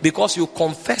fornicate. Because you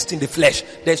confessed in the flesh.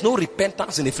 There is no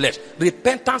repentance in the flesh.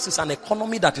 Repentance is an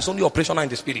economy that is only operational in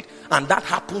the spirit. And that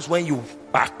happens when you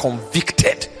are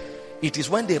convicted. It is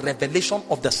when the revelation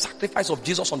of the sacrifice of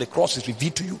Jesus on the cross is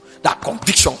revealed to you that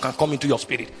conviction can come into your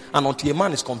spirit. And until a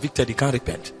man is convicted, he can't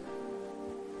repent.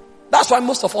 That's why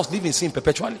most of us live in sin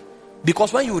perpetually.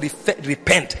 Because when you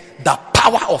repent, the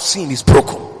power of sin is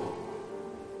broken.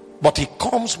 But it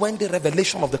comes when the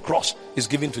revelation of the cross is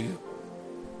given to you.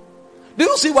 Do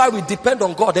you see why we depend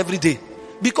on God every day?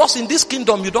 Because in this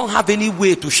kingdom, you don't have any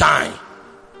way to shine.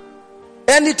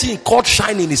 Anything called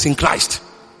shining is in Christ.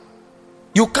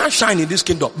 You can't shine in this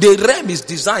kingdom. The realm is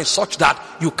designed such that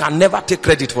you can never take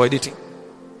credit for anything.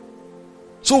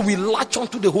 So we latch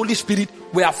onto the Holy Spirit.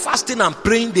 We are fasting and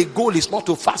praying. The goal is not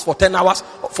to fast for 10 hours,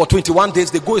 for 21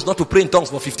 days. The goal is not to pray in tongues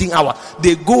for 15 hours.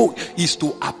 The goal is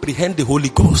to apprehend the Holy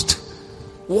Ghost.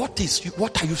 What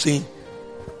are you saying?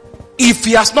 If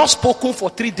he has not spoken for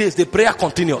 3 days, the prayer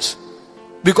continues.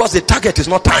 Because the target is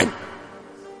not time.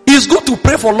 It's good to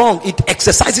pray for long. It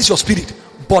exercises your spirit.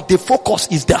 But the focus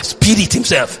is the Spirit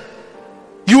himself.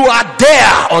 You are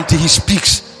there until he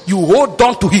speaks. You hold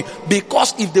on to him.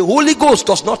 Because if the Holy Ghost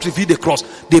does not reveal the cross,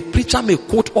 the preacher may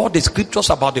quote all the scriptures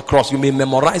about the cross. You may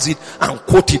memorize it and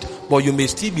quote it. But you may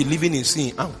still be living in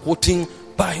sin and quoting,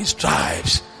 by his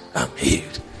stripes I'm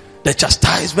healed. The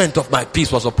chastisement of my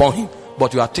peace was upon him.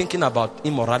 But you are thinking about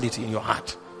immorality in your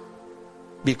heart.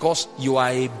 Because you are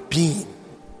a being.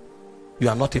 You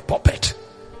are not a puppet.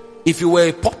 If you were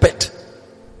a puppet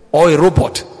or a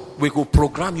robot, we could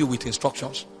program you with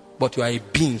instructions. But you are a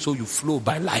being, so you flow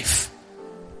by life.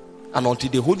 And until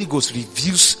the Holy Ghost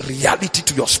reveals reality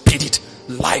to your spirit,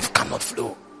 life cannot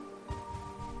flow.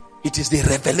 It is the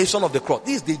revelation of the cross.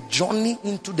 This is the journey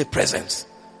into the presence.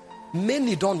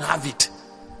 Many don't have it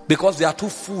because they are too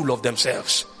full of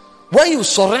themselves. When you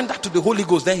surrender to the Holy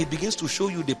Ghost, then he begins to show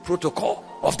you the protocol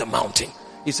of the mountain.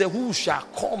 He said, who shall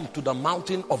come to the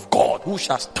mountain of God? Who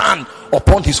shall stand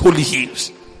upon his holy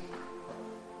hills?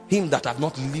 Him that have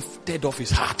not lifted off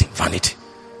his heart in vanity,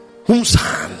 whose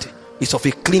hand is of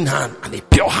a clean hand and a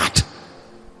pure heart.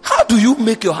 How do you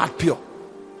make your heart pure?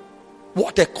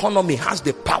 What economy has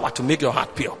the power to make your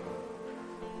heart pure?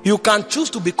 You can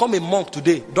choose to become a monk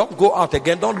today. Don't go out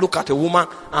again. Don't look at a woman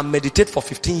and meditate for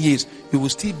 15 years. You will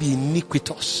still be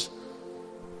iniquitous.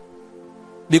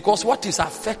 Because what is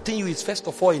affecting you is first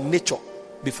of all in nature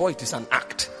before it is an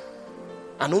act.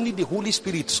 And only the Holy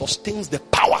Spirit sustains the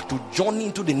power to journey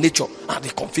into the nature and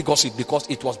reconfigures it, because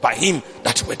it was by him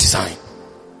that you were designed.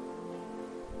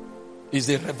 It's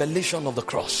the revelation of the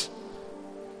cross.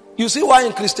 You see why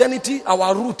in Christianity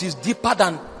our root is deeper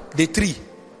than the tree.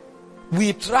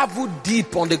 We travel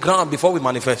deep on the ground before we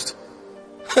manifest.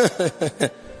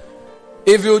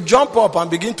 If you jump up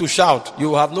and begin to shout,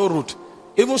 you have no root.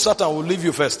 Even Satan will leave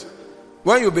you first.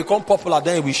 When you become popular,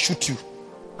 then he will shoot you.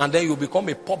 And then you become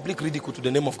a public ridicule to the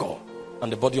name of God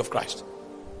and the body of Christ.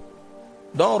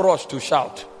 Don't rush to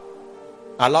shout.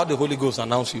 Allow the Holy Ghost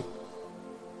announce you.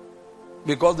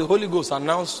 Because the Holy Ghost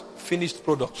announces finished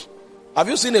products. Have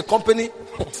you seen a company?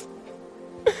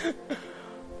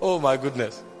 Oh my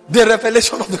goodness. The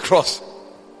revelation of the cross.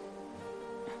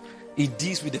 It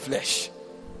deals with the flesh.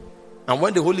 And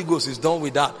when the Holy Ghost is done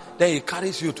with that, then he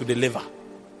carries you to the liver.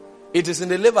 It is in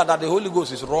the liver that the Holy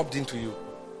Ghost is rubbed into you.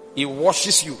 He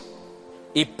washes you.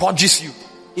 He purges you.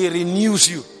 He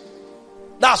renews you.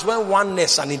 That's when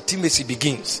oneness and intimacy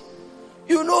begins.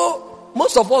 You know,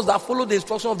 most of us that follow the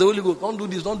instruction of the Holy Ghost, don't do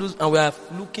this, don't do this, and we are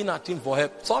looking at him for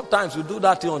help. Sometimes you do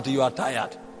that thing until you are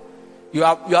tired.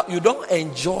 You don't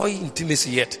enjoy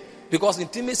intimacy yet. Because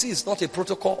intimacy is not a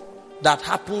protocol that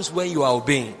happens when you are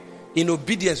obeying. In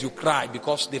obedience you cry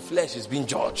because the flesh is being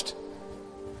judged.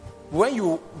 When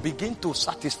you begin to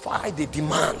satisfy the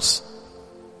demands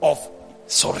of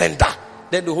surrender,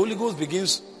 then the Holy Ghost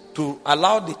begins to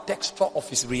allow the texture of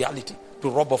his reality to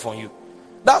rub off on you.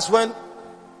 That's when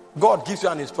God gives you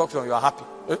an instruction, you are happy.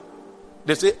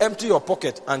 They say, empty your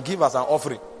pocket and give us an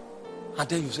offering. And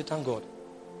then you say, thank God.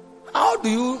 How do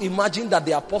you imagine that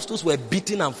the apostles were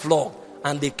beaten and flogged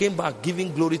and they came back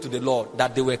giving glory to the Lord,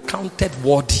 that they were counted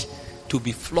worthy to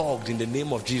be flogged in the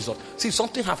name of Jesus? See,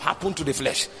 something have happened to the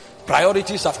flesh.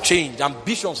 Priorities have changed.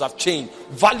 Ambitions have changed.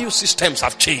 Value systems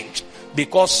have changed.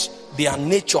 Because their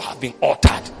nature have been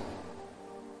altered.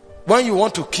 When you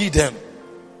want to kill them,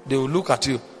 they will look at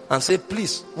you and say,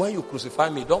 please, when you crucify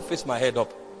me, don't face my head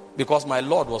up. Because my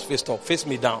Lord was faced up. Face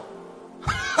me down.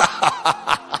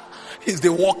 It's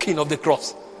the walking of the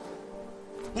cross.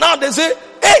 Now they say,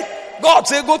 hey, God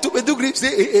say go to Medugri.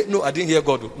 Say, hey, no, I didn't hear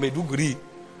God. Medugri.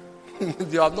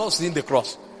 You have not seen the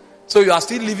cross. So you are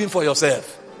still living for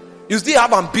yourself. You still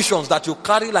have ambitions that you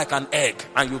carry like an egg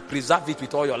and you preserve it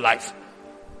with all your life.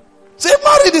 Say,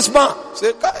 marry this man.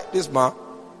 Say, this man.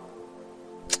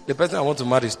 The person I want to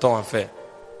marry is tall and fair.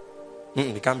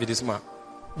 It can't be this man.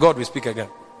 God will speak again.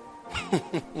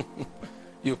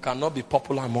 You cannot be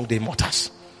popular among the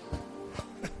immortals.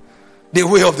 The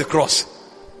way of the cross,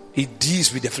 it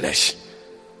deals with the flesh.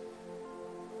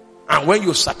 And when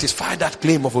you satisfy that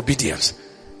claim of obedience,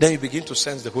 then you begin to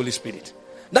sense the Holy Spirit.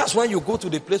 That's when you go to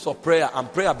the place of prayer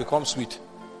and prayer becomes sweet.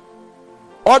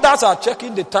 Others are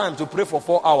checking the time to pray for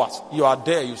 4 hours. You are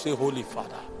there, you say, Holy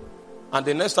Father. And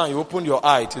the next time you open your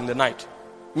eye, it's in the night.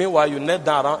 Meanwhile, you kneel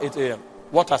down around 8 a.m.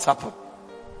 What has happened?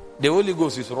 The Holy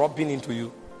Ghost is rubbing into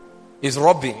you. It's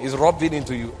rubbing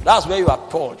into you. That's where you are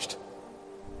purged.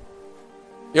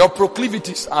 Your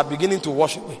proclivities are beginning to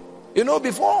wash away. You know,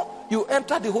 before you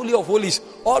enter the Holy of Holies,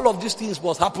 all of these things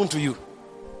must happen to you.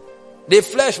 The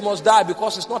flesh must die,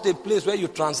 because it's not a place where you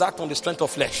transact on the strength of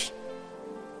flesh.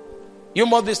 You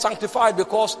must be sanctified,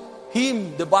 because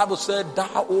him, the Bible said,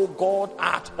 thou, O God,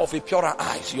 art of a purer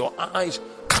eyes. Your eyes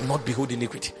cannot behold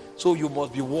iniquity. So you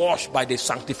must be washed by the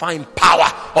sanctifying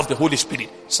power of the Holy Spirit.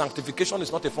 Sanctification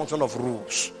is not a function of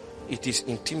rules. It is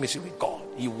intimacy with God.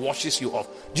 He washes you off.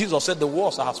 Jesus said, the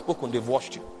words I have spoken, they've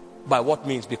washed you. By what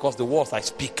means? Because the words I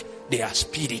speak, they are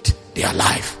spirit, they are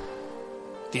life.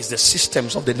 It is the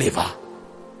systems of the liver.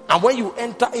 And when you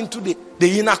enter into the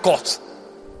inner court,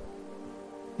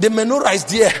 the menorah is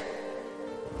there.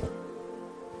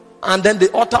 And then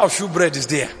the altar of shewbread is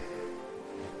there.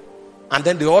 And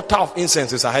then the altar of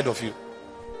incense is ahead of you.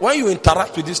 When you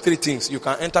interact with these three things, you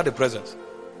can enter the presence.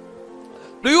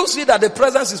 Do you see that the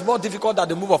presence is more difficult than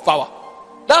the move of power?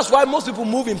 That's why most people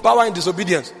move in power in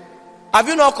disobedience. Have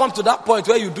you not come to that point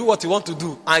where you do what you want to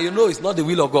do and you know it's not the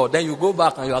will of God? Then you go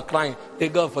back and you are crying, hey,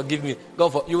 God forgive me.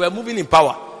 You were moving in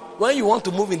power. When you want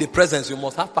to move in the presence, you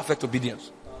must have perfect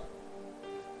obedience.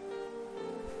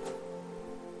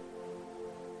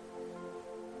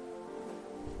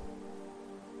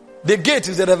 The gate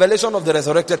is the revelation of the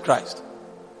resurrected Christ.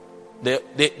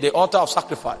 The altar of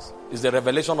sacrifice is the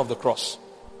revelation of the cross.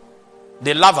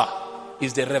 The laver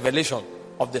is the revelation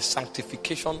of the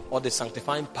sanctification or the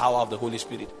sanctifying power of the Holy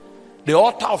Spirit. The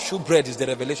altar of shewbread is the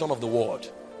revelation of the word.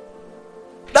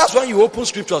 That's when you open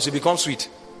scriptures, it becomes sweet.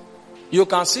 You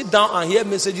can sit down and hear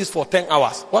messages for 10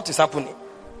 hours. What is happening?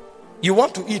 You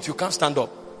want to eat, you can't stand up.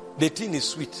 The thing is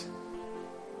sweet.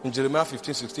 In Jeremiah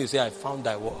 15:16, it says, I found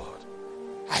thy word.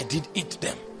 I did eat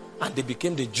them, and they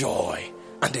became the joy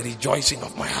and the rejoicing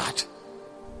of my heart.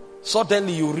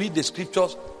 Suddenly you read the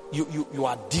scriptures, you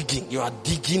are digging. You are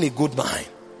digging a good mine.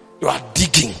 You are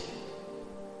digging.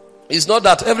 It's not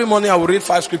that every morning I will read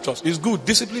 5 scriptures. It's good.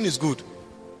 Discipline is good.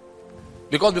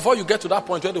 Because before you get to that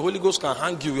point where the Holy Ghost can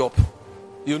hang you up,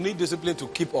 you need discipline to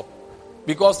keep up.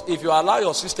 Because if you allow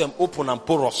your system open and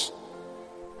porous,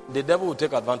 the devil will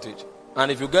take advantage.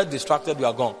 And if you get distracted, you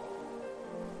are gone.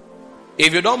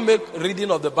 If you don't make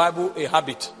reading of the Bible a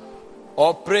habit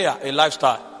or prayer a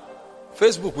lifestyle,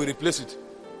 Facebook will replace it.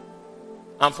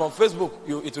 And from Facebook,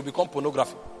 it will become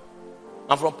pornography.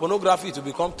 And from pornography, it will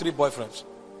become 3 boyfriends.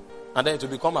 And then it will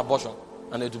become abortion.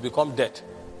 And it will become death.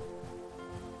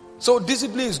 So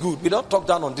discipline is good. We don't talk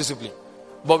down on discipline.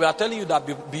 But we are telling you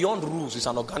that beyond rules is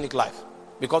an organic life.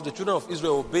 Because the children of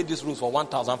Israel obeyed these rules for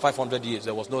 1,500 years.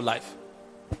 There was no life.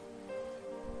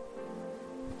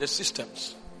 The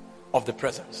systems of the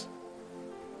presence.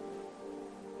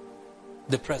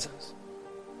 The presence.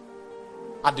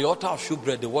 At the altar of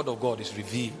shewbread, the word of God is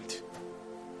revealed.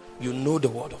 You know the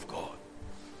word of God.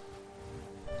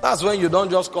 That's when you don't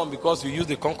just come because you use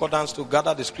the concordance to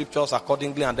gather the scriptures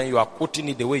accordingly and then you are quoting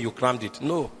it the way you crammed it.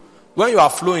 No. When you are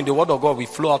flowing, the word of God will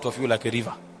flow out of you like a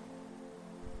river.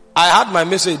 I had my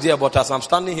message there, but as I'm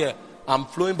standing here, I'm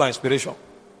flowing by inspiration.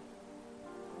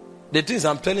 The things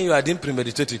I'm telling you, I didn't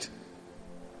premeditate it.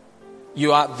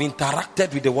 You have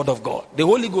interacted with the word of God. The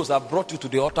Holy Ghost has brought you to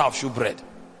the altar of shewbread.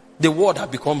 The word has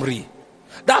become real.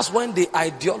 That's when the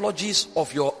ideologies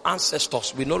of your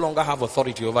ancestors will no longer have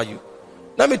authority over you.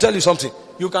 Let me tell you something.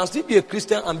 You can still be a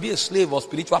Christian and be a slave of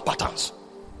spiritual patterns.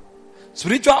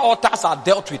 Spiritual altars are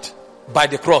dealt with by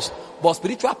the cross, but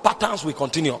spiritual patterns will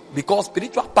continue because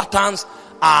spiritual patterns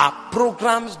are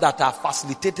programs that are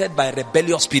facilitated by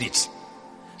rebellious spirits.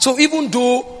 So even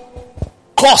though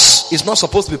curse is not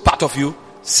supposed to be part of you,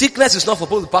 sickness is not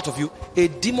supposed to be part of you, a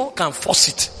demon can force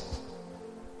it.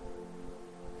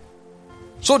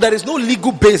 So there is no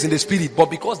legal base in the spirit, but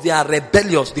because they are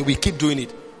rebellious, they will keep doing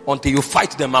it until you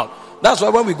fight them out. That's why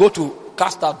when we go to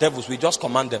cast out devils, we just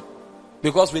command them.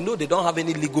 Because we know they don't have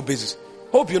any legal basis.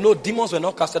 Hope you know demons were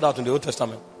not casted out in the Old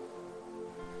Testament.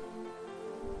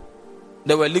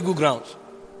 There were legal grounds.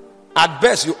 At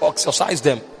best, you exorcise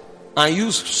them and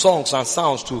use songs and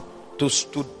sounds to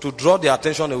draw their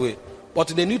attention away.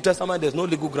 But in the New Testament, there's no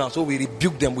legal ground. So we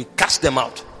rebuke them, we cast them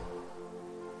out.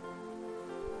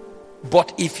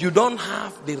 But if you don't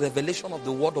have the revelation of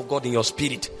the word of God in your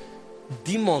spirit,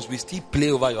 demons will still play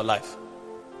over your life.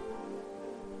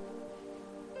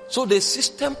 So the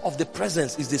system of the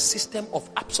presence is the system of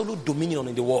absolute dominion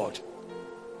in the world.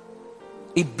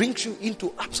 It brings you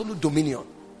into absolute dominion.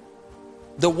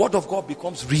 The word of God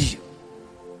becomes real.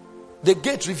 The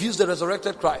gate reveals the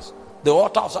resurrected Christ. The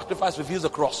altar of sacrifice reveals the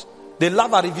cross. The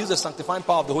laver reveals the sanctifying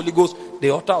power of the Holy Ghost.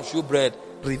 The altar of shewbread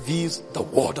reveals the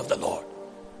word of the Lord.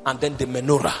 And then the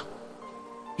menorah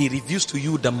He reveals to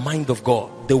you the mind of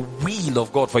God, the will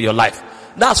of God for your life.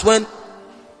 That's when,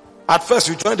 at first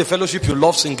you join the fellowship, you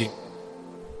love singing.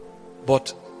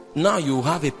 But now you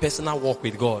have a personal walk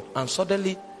with God, and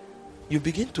suddenly you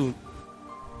begin to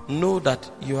know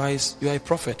that you are a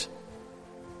prophet.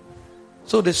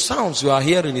 So the sounds you are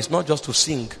hearing is not just to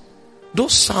sing.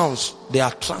 Those sounds, they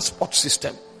are transport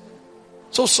system.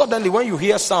 So suddenly when you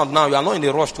hear sound now, you are not in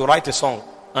a rush to write a song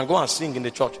and go and sing in the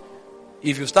church.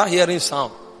 If you start hearing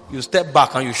sound, you step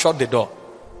back and you shut the door.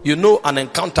 You know an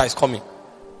encounter is coming.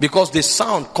 Because the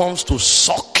sound comes to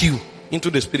suck you into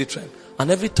the spirit realm.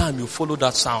 And every time you follow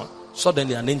that sound,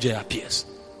 suddenly an angel appears.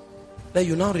 Then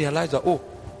you now realize that, oh,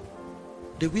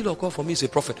 the will of God for me is a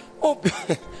prophet. Oh,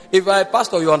 if I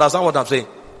pastor, you understand what I'm saying.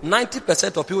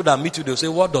 90% of people that meet you, they'll say,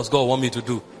 what does God want me to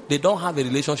do? They don't have a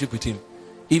relationship with him.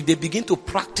 If they begin to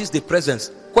practice the presence,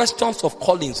 questions of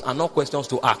callings are not questions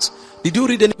to ask. Did you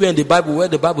read anywhere in the Bible where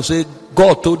the Bible says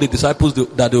God told the disciples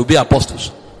that they will be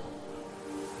apostles?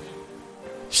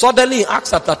 Suddenly in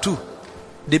Acts chapter 2,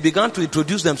 they began to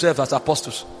introduce themselves as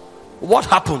apostles. What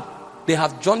happened? They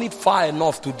have journeyed far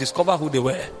enough to discover who they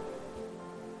were.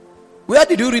 Where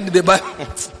did you read in the Bible?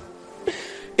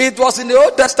 It was in the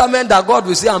Old Testament that God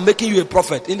will say, I'm making you a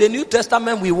prophet. In the New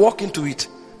Testament, we walk into it.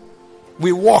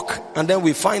 We walk and then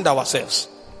we find ourselves.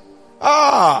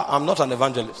 I'm not an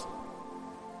evangelist.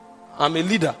 I'm a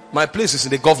leader. My place is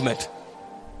in the government.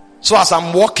 So as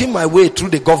I'm walking my way through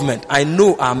the government, I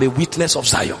know I'm a witness of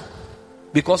Zion.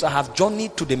 Because I have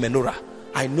journeyed to the menorah.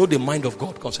 I know the mind of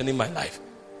God concerning my life.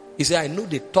 He said, I know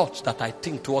the thoughts that I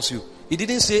think towards you. He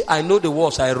didn't say, I know the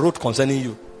words I wrote concerning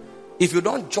you. If you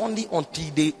don't journey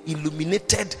until the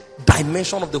illuminated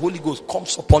dimension of the Holy Ghost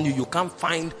comes upon you, you can't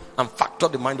find and factor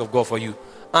the mind of God for you.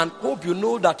 And hope you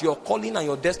know that your calling and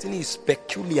your destiny is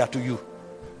peculiar to you.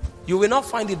 You will not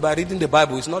find it by reading the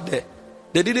Bible. It's not there.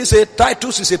 They didn't say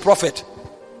Titus is a prophet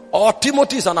or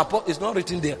Timothy is an apostle. It's not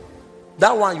written there.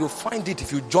 That one you find it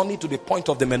if you journey to the point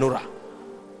of the menorah.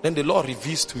 Then the Lord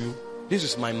reveals to you, this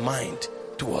is my mind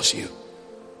towards you.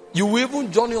 You will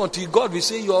even journey until God will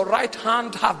say, your right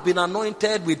hand have been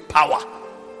anointed with power.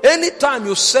 Anytime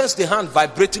you sense the hand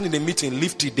vibrating in the meeting,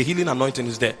 lift it, the healing anointing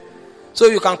is there. So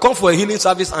you can come for a healing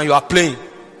service and you are playing.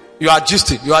 You are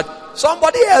gisting. You are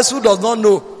somebody else who does not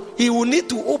know. He will need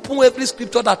to open every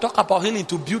scripture that talk about healing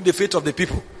to build the faith of the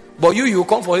people. But you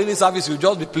come for healing service, you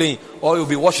just be playing or you'll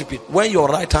be worshiping. When your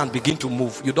right hand begin to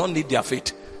move, you don't need their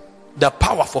faith. The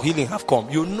power for healing have come.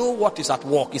 You know what is at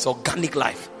work. It's organic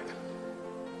life.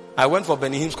 I went for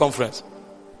Benny Hinn's conference.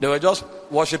 They were just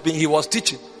worshiping. He was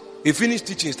teaching. He finished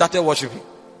teaching. He started worshiping.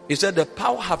 He said the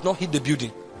power have not hit the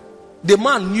building. The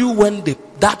man knew when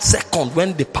that second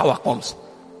when the power comes,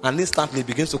 and instantly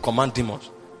begins to command demons.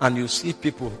 And you see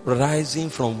people rising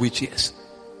from witches.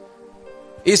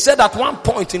 He said at one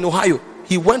point in Ohio,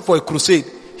 he went for a crusade.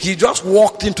 He just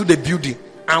walked into the building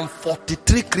and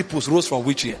 43 cripples rose from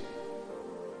witches.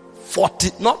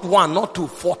 40, not one, not two,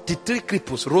 43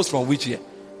 cripples rose from witches.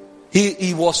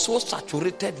 He was so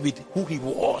saturated with who he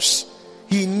was.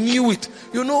 He knew it.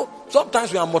 You know,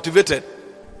 sometimes we are motivated.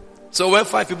 So when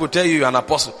 5 people tell you you're an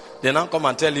apostle, they now come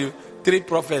and tell you 3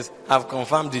 prophets have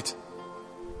confirmed it.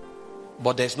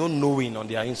 But there's no knowing on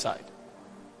their inside.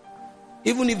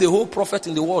 Even if the whole prophet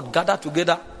in the world gather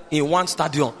together in one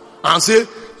stadium and say,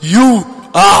 you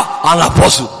are an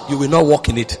apostle, you will not walk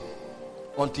in it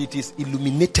until it is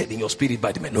illuminated in your spirit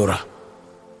by the menorah.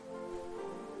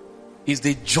 It's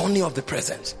the journey of the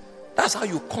presence. That's how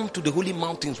you come to the holy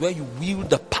mountains where you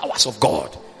wield the powers of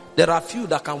God. There are few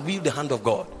that can wield the hand of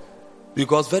God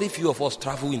because very few of us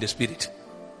travel in the spirit.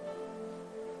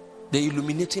 The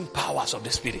illuminating powers of the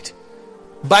spirit.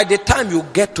 By the time you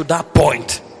get to that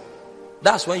point,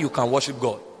 that's when you can worship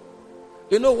God.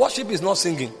 You know, worship is not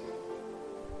singing.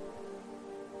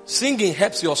 Singing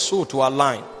helps your soul to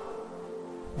align.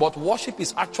 But worship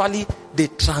is actually the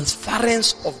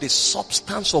transference of the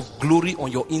substance of glory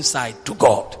on your inside to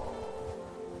God.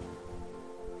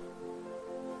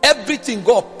 Everything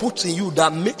God puts in you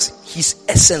that makes his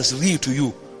essence real to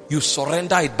you, you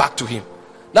surrender it back to him.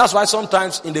 That's why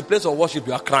sometimes in the place of worship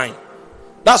you are crying.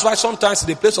 That's why sometimes in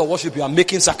the place of worship you are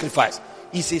making sacrifice.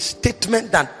 It's a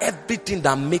statement that everything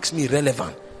that makes me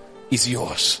relevant is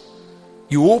yours.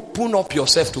 You open up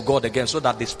yourself to God again so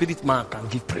that the spirit man can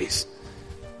give praise.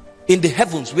 In the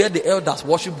heavens where the elders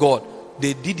worship God,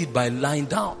 they did it by lying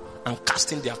down and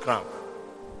casting their crown.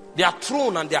 Their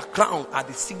throne and their crown are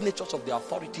the signatures of their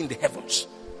authority in the heavens.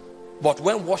 But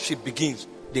when worship begins,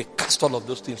 they cast all of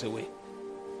those things away.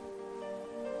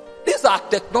 These are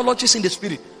technologies in the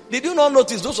spirit. Did you not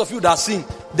notice, those of you that sing,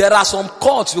 there are some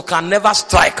chords you can never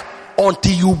strike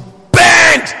until you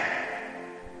bend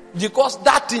Because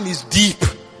that thing is deep.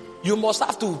 You must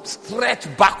have to stretch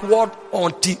backward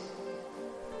until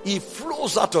it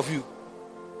flows out of you.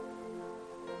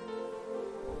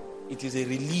 It is a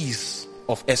release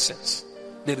of essence,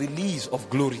 the release of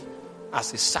glory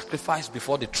as a sacrifice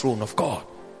before the throne of God.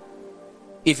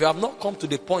 If you have not come to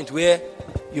the point where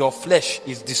your flesh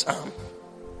is disarmed,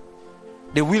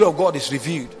 the will of God is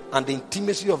revealed, and the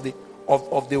intimacy of the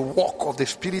walk of the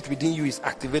Spirit within you is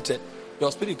activated,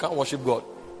 your spirit can't worship God.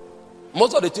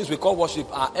 Most of the things we call worship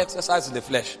are exercise in the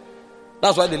flesh.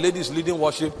 That's why the lady is leading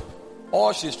worship.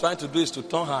 All she's trying to do is to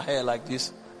turn her hair like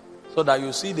this, so that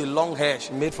you see the long hair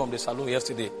she made from the salon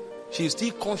yesterday. She's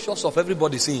still conscious of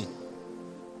everybody seeing.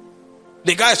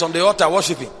 The guy is on the altar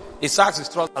worshiping. He sacks his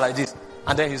trouser like this,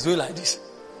 and then he's doing like this.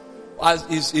 As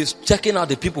he's checking out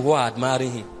the people who are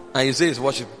admiring him, and you say he's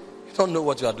worshiping. You don't know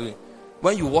what you are doing.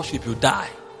 When you worship, you die.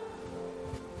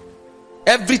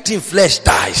 Everything flesh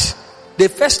dies. The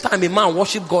first time a man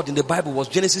worshipped God in the Bible was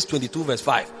Genesis 22 verse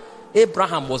 5.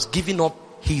 Abraham was giving up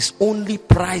his only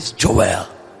prized jewel,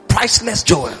 priceless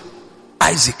jewel,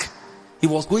 Isaac. He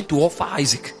was going to offer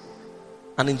Isaac.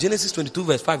 And in Genesis 22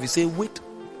 verse 5, he said, wait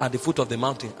at the foot of the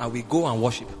mountain and we go and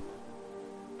worship.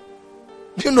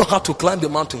 Do you know how to climb the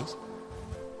mountains?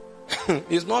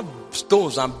 It's not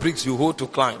stones and bricks you hold to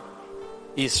climb.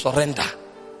 It's surrender.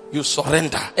 You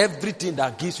surrender. Everything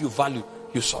that gives you value,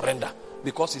 you surrender.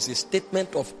 Because it's a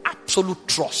statement of absolute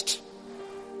trust.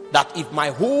 That if my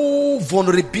whole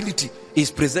vulnerability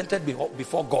is presented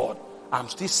before God, I'm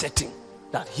still certain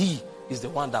that He is the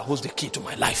one that holds the key to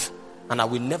my life. And I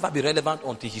will never be relevant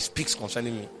until He speaks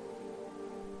concerning me.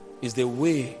 It's the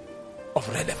way of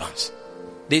relevance.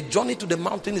 The journey to the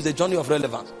mountain is the journey of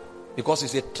relevance. Because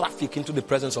it's a traffic into the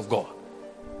presence of God.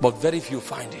 But very few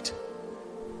find it.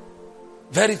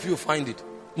 Very few find it.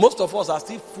 Most of us are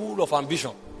still full of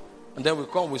ambition. And then we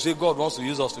come, we say God wants to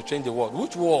use us to change the world.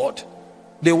 Which world?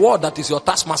 The world that is your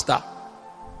taskmaster.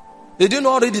 Did you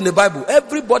not read in the Bible?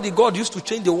 Everybody God used to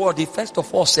change the world, He first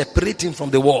of all separate him from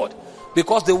the world.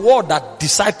 Because the world that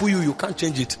disciple you, you can't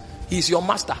change it. He is your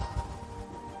master.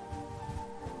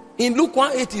 In Luke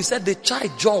 1:8, He said the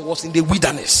child John was in the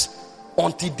wilderness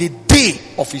until the day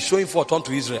of His showing forth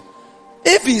unto Israel.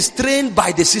 If he is trained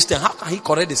by the system, how can he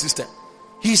correct the system?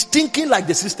 He's thinking like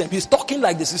the system. He's talking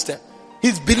like the system.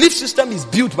 His belief system is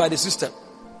built by the system.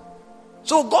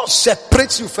 So God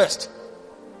separates you first.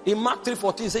 In Mark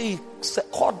 3:14, He says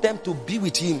He called them to be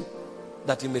with Him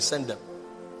that He may send them.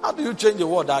 How do you change the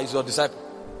world that is your disciple?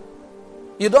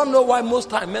 You don't know why most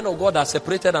time men of God are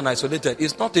separated and isolated.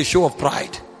 It's not a show of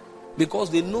pride. Because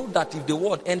they know that if the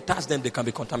word enters them, they can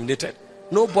be contaminated.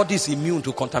 Nobody is immune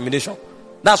to contamination.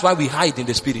 That's why we hide in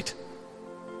the spirit.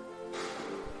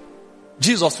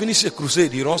 Jesus finished a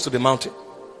crusade, He runs to the mountain.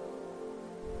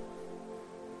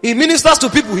 He ministers to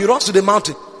people, He runs to the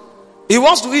mountain. He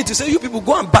wants to eat, He says, you people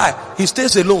go and buy. He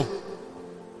stays alone.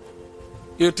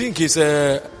 You think it's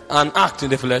an act in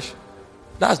the flesh?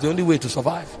 That's the only way to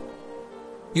survive.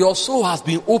 Your soul has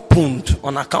been opened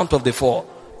on account of the fall.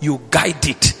 You guide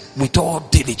it with all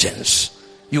diligence.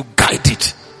 You guide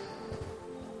it.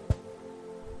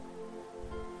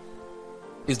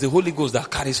 It's the Holy Ghost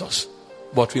that carries us.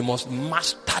 But we must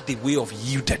master the way of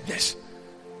yieldedness.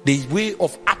 The way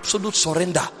of absolute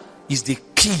surrender is the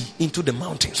key into the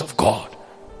mountains of God.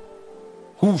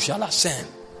 Who shall ascend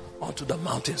unto the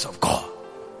mountains of God?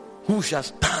 Who shall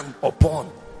stand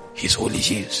upon His holy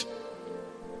hills?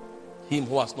 Him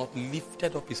who has not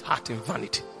lifted up his heart in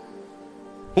vanity,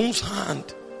 whose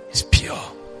hand is pure.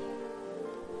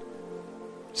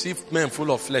 See men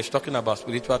full of flesh talking about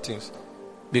spiritual things.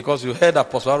 Because you heard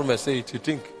Apostle Arume say it, you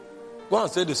think, go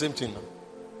and say the same thing now.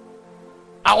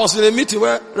 I was in a meeting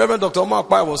where Reverend Dr. Omar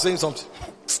Pai was saying something.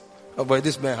 Oh boy,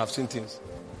 this man have seen things.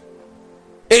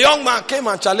 A young man came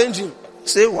and challenged him.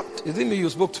 Say what? Is it me you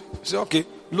spoke to? He said, okay,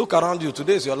 look around you.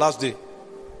 Today is your last day.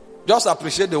 Just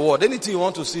appreciate the word. Anything you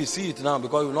want to see it now,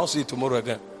 because you will not see it tomorrow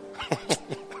again.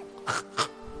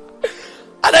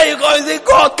 And then you go and say,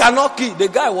 God cannot kill. The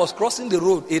guy was crossing the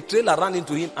road. A trailer ran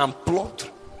into him and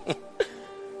plumped.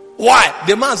 Why?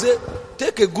 The man said,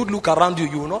 take a good look around you.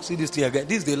 You will not see this thing again.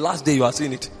 This is the last day you are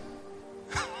seeing it.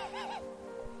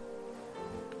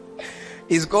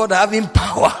 Is God having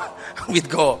power with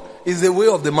God? Is the way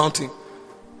of the mountain.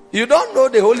 You don't know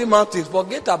the holy mountains.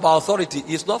 Forget about authority.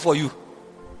 It's not for you.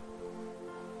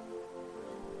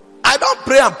 I don't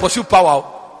pray and pursue power.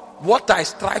 What I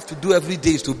strive to do every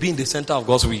day is to be in the center of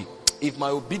God's will. If my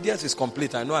obedience is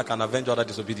complete, I know I can avenge other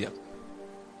disobedience.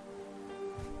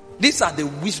 These are the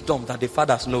wisdom that the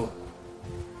fathers know.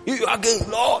 You are going,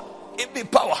 Lord, give me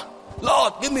power.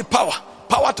 Lord, give me power.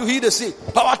 power to heal the sick,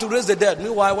 power to raise the dead.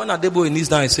 Meanwhile, when Adebo kneels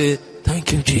down, he say,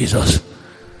 thank you, Jesus.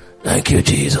 Thank you,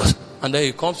 Jesus. And then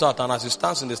he comes out, and as he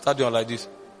stands in the stadium like this,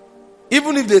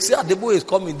 even if they say Adebo is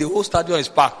coming, the whole stadium is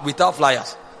packed without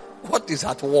flyers. What is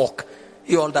at work?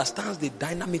 He understands the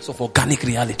dynamics of organic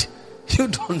reality. You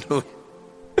don't know.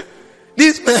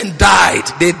 These men died.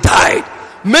 They died.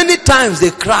 Many times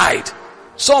they cried.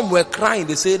 Some were crying.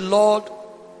 They said, Lord,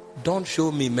 don't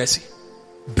show me mercy.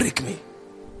 Break me.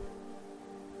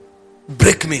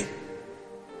 Break me.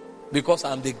 Because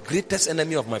I'm the greatest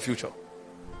enemy of my future.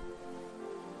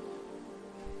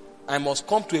 I must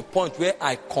come to a point where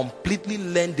I completely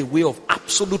learn the way of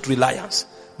absolute reliance.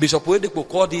 Bishop Oyedepo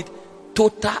called it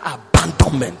total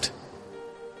abandonment.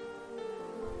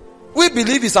 We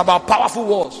believe it's about powerful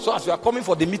words. So as you are coming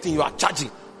for the meeting, you are charging.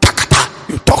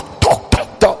 You talk.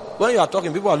 When you are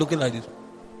talking, people are looking like this.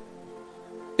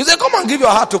 You say, come and give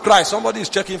your heart to Christ. Somebody is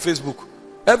checking Facebook.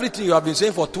 Everything you have been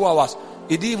saying for 2 hours.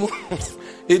 He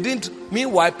didn't.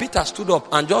 Meanwhile, Peter stood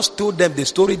up and just told them the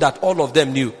story that all of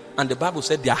them knew. And the Bible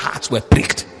said their hearts were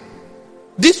pricked.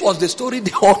 This was the story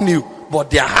they all knew,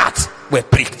 but their hearts were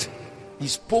pricked. He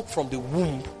spoke from the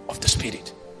womb of the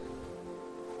Spirit.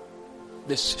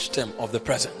 The system of the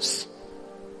presence.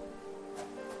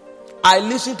 I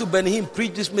listened to Benny Hinn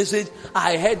preach this message.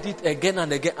 I heard it again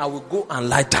and again. I will go and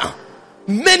lie down.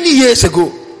 Many years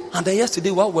ago. And then yesterday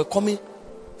while we were coming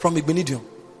from Igbenidium,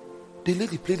 the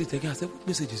lady played it again. I said, what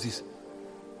message is this?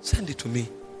 Send it to me.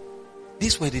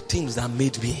 These were the things that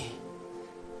made me.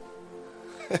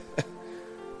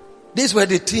 These were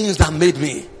the things that made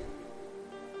me.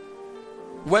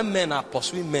 When men are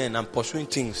pursuing men and pursuing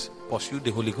things, pursue the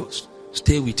Holy Ghost.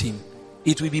 Stay with him.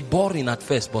 It will be boring at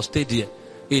first, but stay there.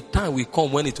 A time will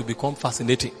come when it will become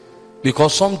fascinating.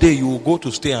 Because someday you will go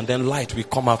to stay and then light will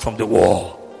come out from the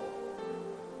wall.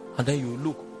 And then you will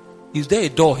look. Is there a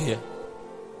door here?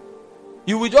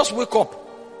 You will just wake up.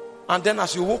 And then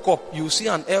as you woke up, you will see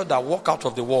an elder walk out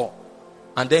of the wall.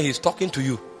 And then he's talking to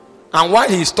you. And while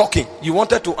he's talking, you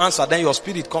wanted to answer. Then your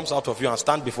spirit comes out of you and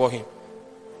stand before him.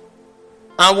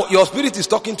 And your spirit is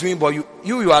talking to him, but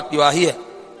you are here.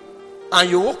 And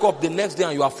you woke up the next day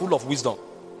and you are full of wisdom.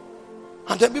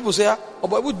 And then people say, oh,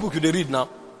 but which book do they read now?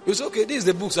 You say, okay, this is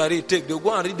the books I read. Take. They'll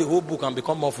go and read the whole book and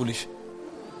become more foolish.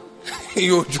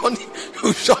 You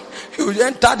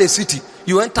enter the city.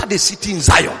 You enter the city in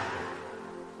Zion.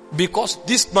 Because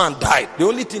this man died. The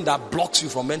only thing that blocks you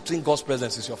from entering God's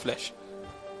presence is your flesh.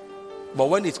 But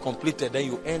when it's completed, then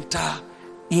you enter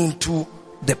into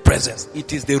the presence.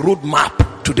 It is the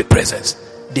roadmap to the presence.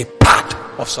 The path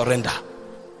of surrender.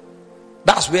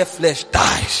 That's where flesh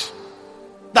dies.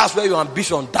 That's where your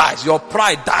ambition dies. Your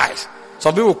pride dies.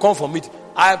 Some people come from it.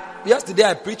 Yesterday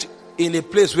I preached in a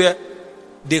place where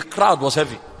the crowd was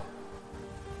heavy.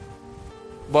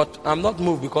 But I'm not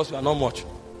moved because you are not much.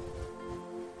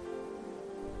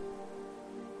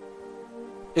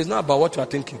 It's not about what you are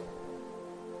thinking.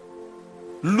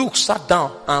 Luke sat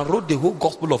down and wrote the whole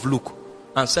gospel of Luke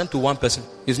and sent to one person.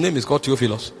 His name is called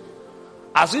Theophilus.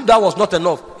 As if that was not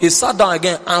enough, he sat down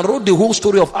again and wrote the whole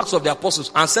story of Acts of the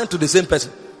Apostles and sent to the same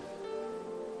person.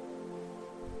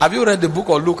 Have you read the book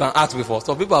of Luke and Acts before?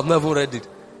 Some people have never read it.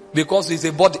 Because it's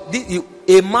a body.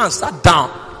 A man sat down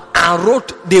and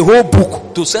wrote the whole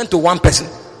book to send to one person.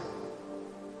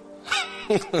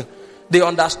 They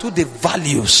understood the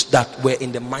values that were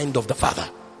in the mind of the Father.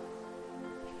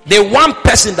 The one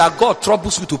person that God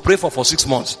troubles you to pray for 6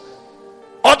 months.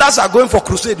 Others are going for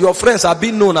crusade. Your friends are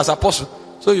being known as apostles.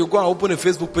 So you go and open a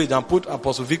Facebook page and put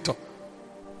Apostle Victor.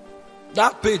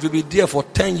 That page will be there for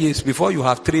 10 years before you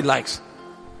have 3 likes.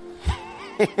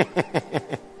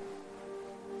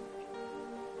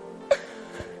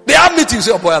 They have meetings.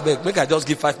 Say, oh boy, I beg, make I just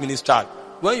give 5 minutes charge.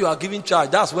 When you are giving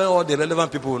charge, that's when all the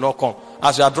relevant people will not come.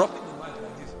 As you are dropping the mic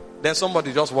like this, then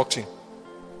somebody just walks in.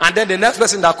 And then the next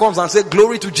person that comes and say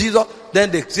glory to Jesus,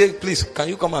 then they say, please, can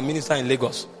you come and minister in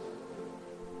Lagos?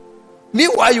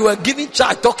 Meanwhile, you were giving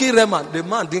charge, talking Rema, the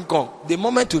man didn't come. The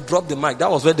moment you dropped the mic, that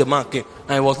was when the man came.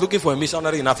 And he was looking for a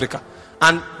missionary in Africa.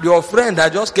 And your friend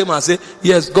that just came and said,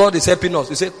 yes, God is helping us.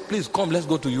 He said, please come, let's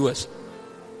go to US.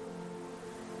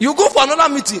 You go for another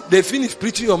meeting. They finish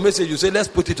preaching your message. You say, let's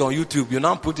put it on YouTube. You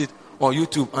now put it on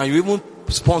YouTube. And you even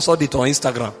sponsored it on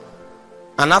Instagram.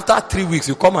 And after 3 weeks,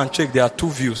 you come and check, there are 2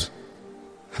 views.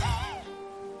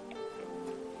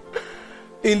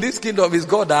 In this kingdom, it's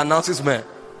God that announces men.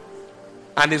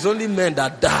 And it's only men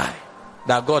that die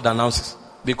that God announces.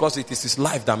 Because it is his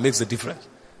life that makes the difference.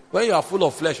 When you are full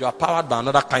of flesh, you are powered by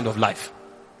another kind of life.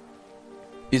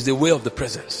 It's the way of the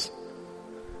presence.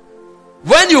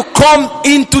 When you come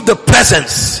into the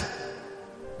presence,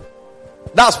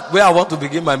 that's where I want to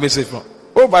begin my message from.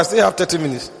 Oh, but I still have 30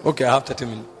 minutes. Okay, I have 30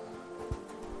 minutes.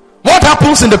 What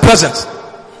happens in the presence?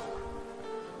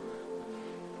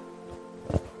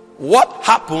 What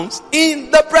happens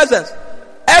in the presence?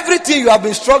 Everything you have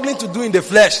been struggling to do in the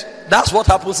flesh, that's what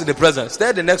happens in the presence.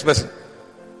 Tell the next person.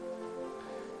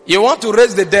 You want to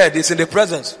raise the dead, it's in the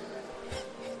presence.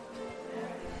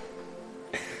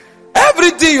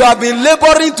 Everything you have been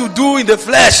laboring to do in the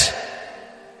flesh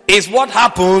is what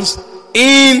happens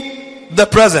in the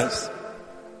presence.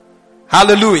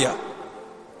 Hallelujah.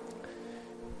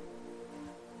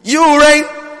 You reign,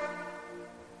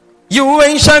 you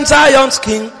ancient Zion's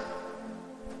king.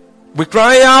 We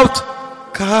cry out,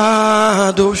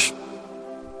 Kadosh.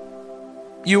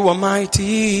 You are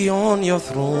mighty on your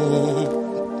throne.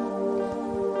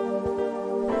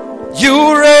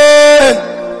 You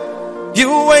reign,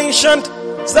 you ancient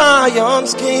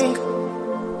Zion's king.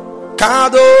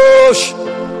 Kadosh,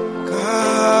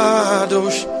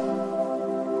 Kadosh.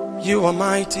 You are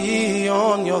mighty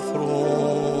on your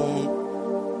throne.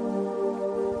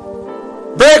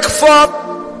 Break forth,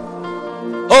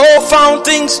 O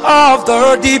fountains of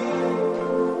the deep.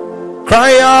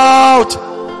 Cry out,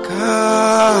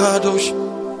 Kadosh.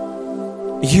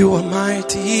 You are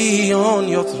mighty on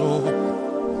your throne.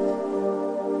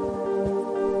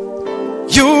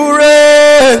 You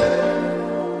reign,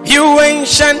 you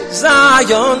ancient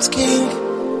Zion's king.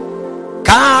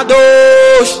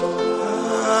 Kadosh,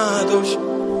 Kadosh.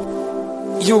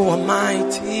 You are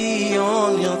mighty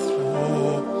on your throne.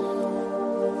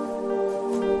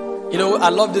 You know, I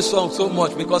love this song so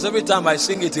much because every time I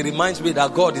sing it, it reminds me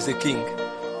that God is a king.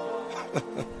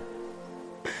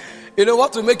 You know,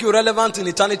 what will make you relevant in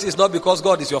eternity is not because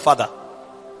God is your father.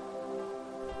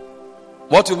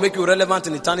 What will make you relevant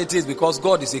in eternity is because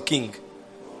God is a king.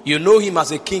 You know him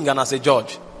as a king and as a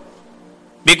judge.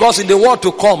 Because in the world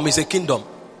to come is a kingdom.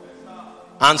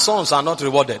 And sons are not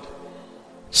rewarded.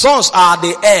 Sons are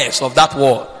the heirs of that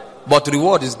world. But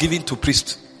reward is given to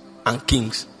priests and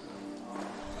kings.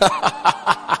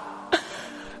 Have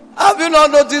you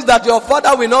not noticed that your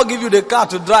father will not give you the car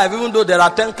to drive even though there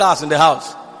are 10 cars in the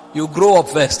house? You grow up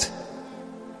first.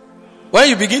 When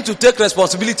you begin to take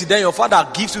responsibility, then your father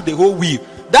gives you the whole wheel.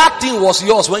 That thing was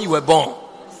yours when you were born.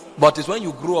 But it's when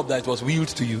you grew up that it was wheeled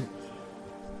to you.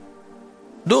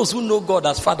 Those who know God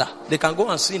as Father, they can go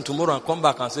and sin tomorrow and come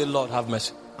back and say, Lord, have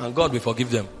mercy. And God will forgive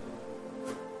them.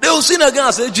 They will sin again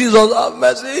and say, Jesus, have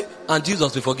mercy. And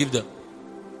Jesus will forgive them.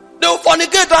 They will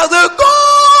fornicate and say,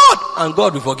 God. And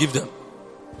God will forgive them.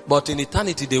 But in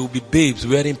eternity, they will be babes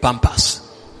wearing pampers.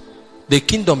 The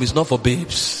kingdom is not for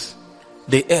babes.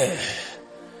 The heir.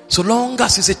 So long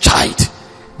as he's a child,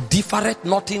 differeth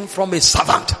nothing from a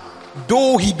servant,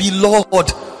 though he be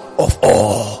Lord of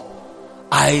all.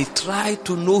 I try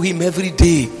to know him every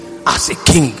day as a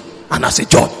king and as a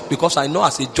judge, because I know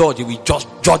as a judge he will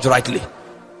judge rightly.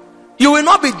 You will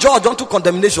not be judged unto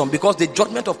condemnation, because the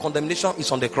judgment of condemnation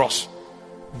is on the cross.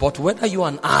 But whether you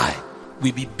and I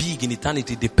will be big in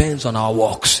eternity depends on our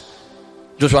works.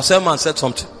 Joshua Selman said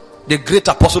something, the great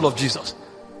apostle of Jesus.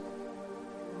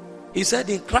 He said,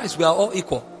 in Christ we are all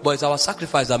equal, but it's our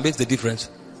sacrifice that makes the difference.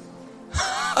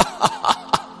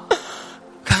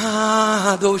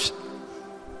 Kadosh,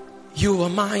 you are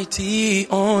mighty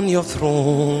on your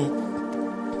throne.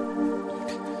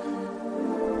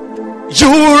 You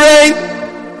reign,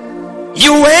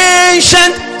 you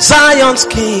ancient Zion's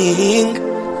king.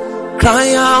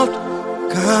 Cry out,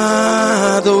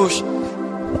 Kadosh,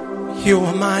 you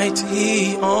are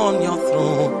mighty on your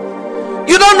throne.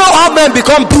 You don't know how men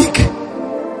become big.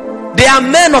 They are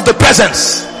men of the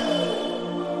presence.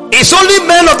 It's only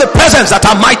men of the presence that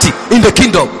are mighty in the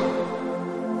kingdom.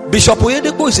 Bishop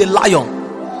Oyedepo is a lion.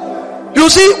 You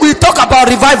see, we talk about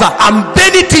revival and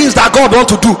many things that God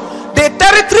wants to do. The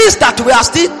territories that we are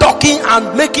still talking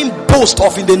and making boast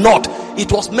of in the north,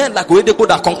 it was men like Oyedepo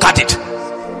that conquered it.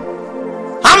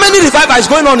 How many revival is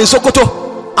going on in Sokoto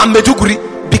and Medjugorje?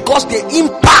 Because the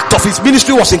impact of his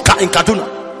ministry was in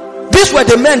Kaduna. These were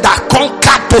the men that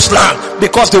conquered those lands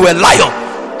because they were lions.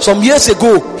 Some years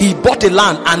ago, he bought a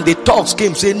land and the thugs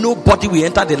came saying nobody will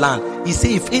enter the land. He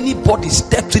said if anybody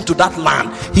steps into that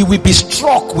land, he will be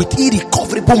struck with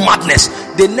irrecoverable madness.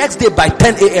 The next day by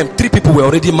 10 a.m., 3 people were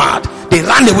already mad. They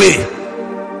ran away.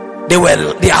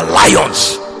 They are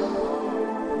lions.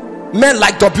 Men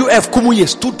like W.F. Kumuye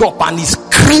stood up and he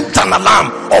screamed an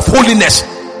alarm of holiness.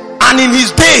 And in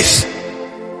his days,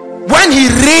 when he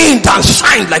reigned and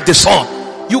shined like the sun,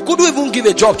 you couldn't even give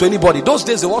a job to anybody. Those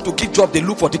days they want to give job, they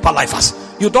look for deeper lifers.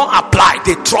 You don't apply,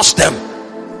 they trust them.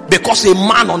 Because a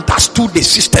man understood the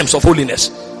systems of holiness.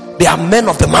 They are men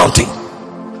of the mountain.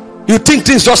 You think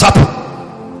things just happen?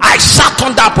 I sat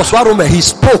thunder Apostle Arome, he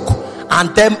spoke, and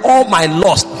then all my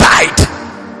loss died.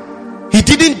 He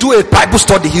didn't do a Bible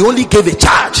study, he only gave a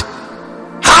charge.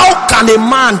 How can a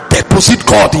man deposit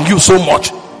God in you so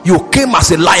much? You came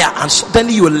as a liar and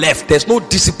suddenly you left. There's no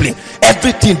discipline.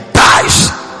 Everything dies.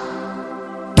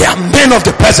 They are men of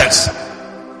the presence.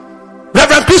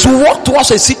 Reverend, please walk towards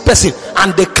a sick person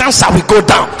and the cancer will go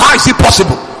down. How is it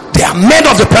possible? They are men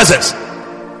of the presence.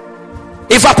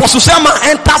 If Apostle Selman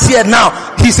enters here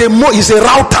now, he's a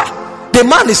router. The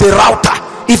man is a router.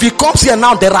 If he comes here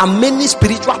now, there are many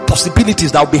spiritual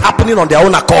possibilities that will be happening on their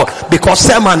own accord because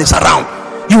Selman is around.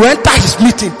 You enter his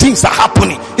meeting, things are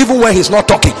happening even when he's not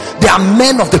talking. They are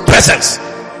men of the presence.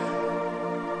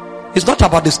 It's not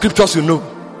about the scriptures, you know.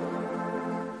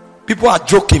 People are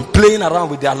joking, playing around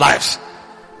with their lives.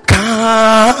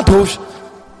 Kadosh,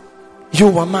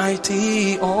 you are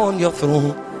mighty on your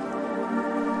throne.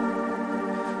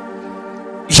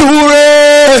 You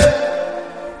reign,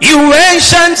 you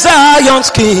ancient Zion's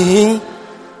king.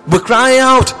 We cry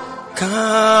out,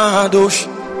 Kadosh,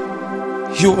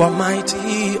 you are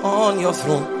mighty on your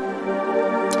throne.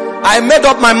 I made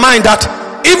up my mind that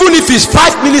even if it's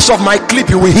 5 minutes of my clip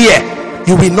you will hear,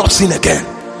 you will not sin again.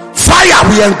 Fire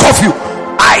will engulf you.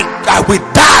 I will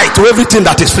die to everything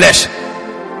that is flesh.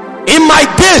 In my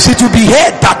days it will be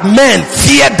heard that men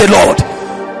feared the Lord.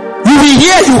 You will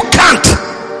hear you can't.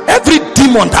 Every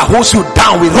demon that holds you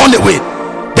down will run away.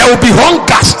 There will be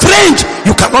hunger, strange.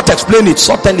 You cannot explain it.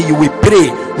 Certainly you will pray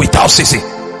without ceasing.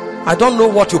 I don't know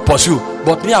what you pursue,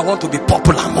 but me, I want to be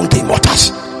popular among the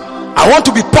immortals. I want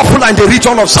to be popular in the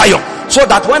region of Zion, so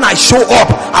that when I show up,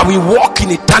 I will walk in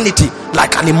eternity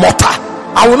like an immortal.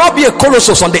 I will not be a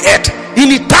colossus on the earth. In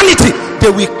eternity,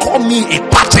 they will call me a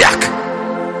patriarch.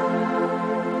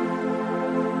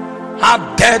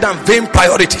 Have dead and vain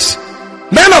priorities.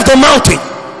 Men of the mountain.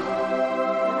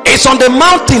 It's on the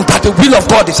mountain that the will of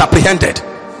God is apprehended.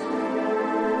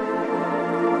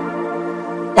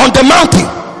 On the mountain.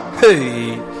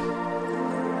 Hey,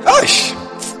 gosh,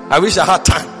 I wish I had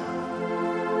time.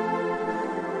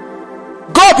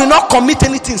 God will not commit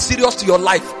anything serious to your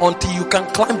life until you can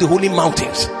climb the holy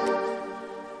mountains.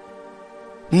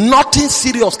 Nothing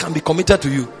serious can be committed to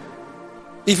you.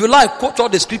 If you like, quote all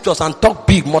the scriptures and talk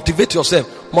big, motivate yourself.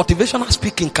 Motivational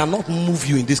speaking cannot move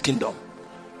you in this kingdom.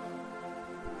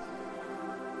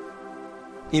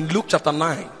 In Luke chapter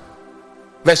 9,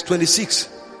 verse 26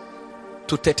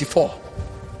 to 34,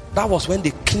 that was when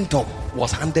the kingdom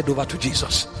was handed over to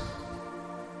Jesus.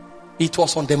 It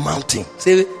was on the mountain.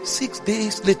 Say 6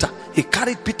 days later, he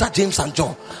carried Peter, James, and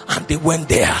John, and they went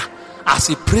there. As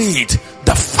he prayed,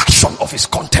 the fashion of his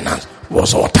countenance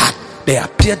was altered. They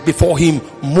appeared before him,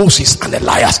 Moses and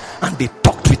Elias, and they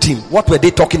talked with him. What were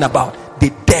they talking about?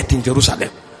 The death in Jerusalem.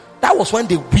 That was when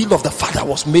the will of the Father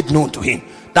was made known to him.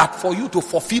 That for you to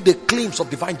fulfill the claims of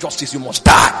divine justice, you must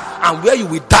die. And where you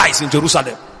will die is in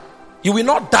Jerusalem. You will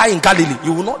not die in Galilee.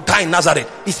 You will not die in Nazareth.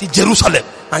 It's in Jerusalem.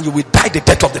 And you will die the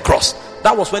death of the cross.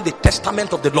 That was when the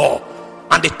testament of the law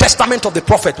and the testament of the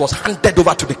prophet was handed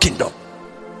over to the kingdom.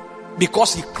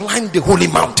 Because he climbed the holy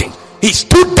mountain. He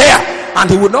stood there and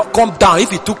he would not come down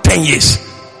if it took 10 years.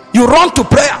 You run to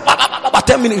prayer.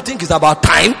 10 minutes. You think it's about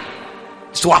time?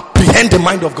 It's to apprehend the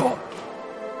mind of God.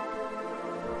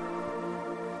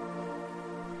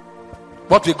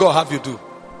 What will God have you do?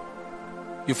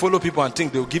 You follow people and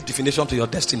think they will give definition to your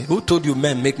destiny. Who told you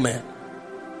men make men?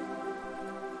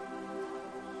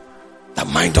 The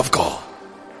mind of God.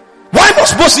 Why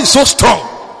was Moses so strong?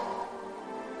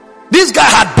 This guy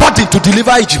had body to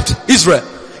deliver Israel.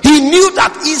 He knew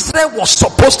that Israel was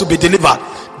supposed to be delivered.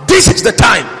 This is the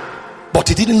time. But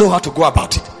he didn't know how to go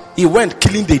about it. He went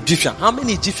killing the Egyptians. How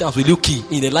many Egyptians will you kill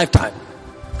in a lifetime?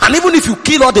 And even if you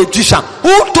kill all the Egyptians,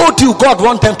 who told you God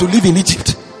wanted them to live in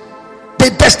Egypt? The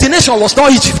destination was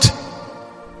not Egypt.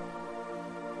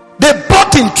 The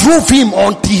burden drove him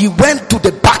until he went to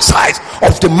the backside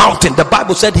of the mountain. The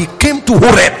Bible said he came to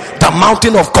Horeb, the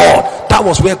mountain of God. That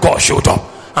was where God showed up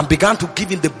and began to give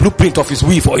him the blueprint of his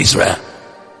will for Israel.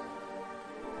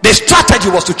 The strategy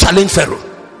was to challenge Pharaoh.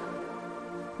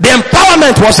 The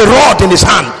empowerment was a rod in his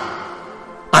hand.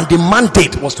 And the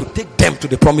mandate was to take them to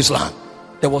the promised land.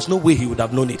 There was no way he would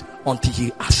have known it until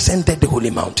he ascended the holy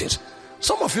mountains.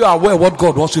 Some of you are aware what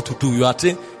God wants you to do. You are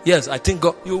saying, yes, I think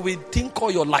God. You will think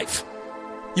all your life.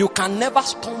 You can never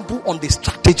stumble on the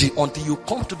strategy until you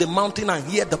come to the mountain and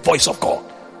hear the voice of God.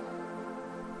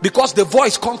 Because the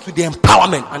voice comes with the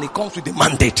empowerment and it comes with the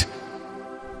mandate.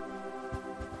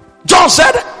 John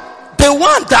said, the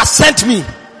one that sent me,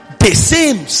 the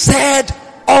same said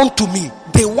unto me.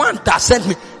 The one that sent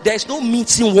me. There is no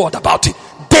mincing word about it.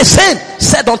 The same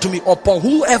said unto me, upon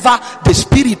whoever the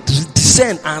Spirit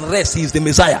descend and rest. He is the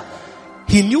Messiah.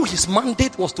 He knew his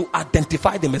mandate was to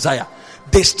identify the Messiah.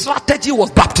 The strategy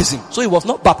was baptism. So he was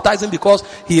not baptizing because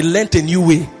he learnt a new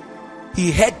way.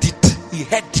 He heard it. He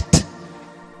heard it.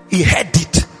 He heard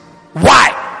it.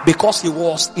 Why? Because he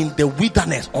was in the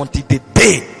wilderness until the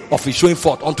day of his showing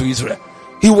forth unto Israel.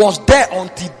 He was there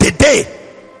until the day.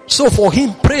 So for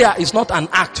him, prayer is not an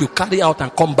act you carry out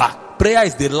and come back. Prayer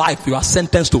is the life you are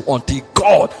sentenced to until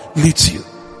God leads you.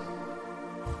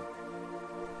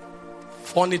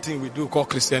 Funny thing we do call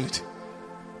Christianity.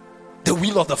 The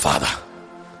will of the Father.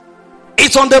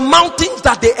 It's on the mountains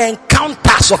that the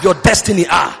encounters of your destiny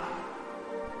are.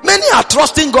 Many are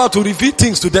trusting God to reveal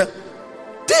things to them.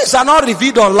 Things are not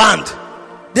revealed on land.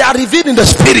 They are revealed in the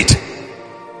spirit.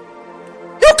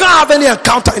 You can't have any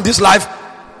encounter in this life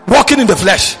walking in the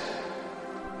flesh.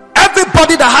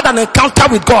 Everybody that had an encounter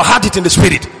with God had it in the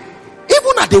spirit.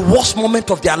 Even at the worst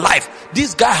moment of their life,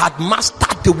 this guy had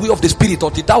mastered the way of the spirit,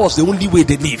 until that was the only way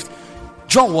they lived.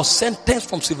 John was sentenced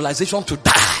from civilization to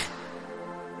die.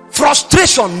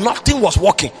 Frustration, nothing was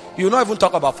working. You not even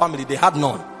talk about family, they had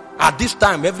none. At this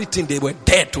time, everything, they were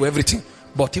dead to everything.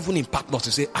 But even in Patmos,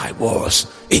 he said, I was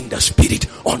in the spirit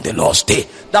on the Lord's day.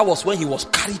 That was when he was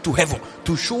carried to heaven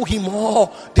to show him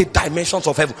all the dimensions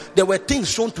of heaven. There were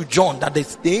things shown to John that the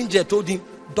angel told him,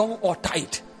 don't utter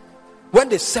it. When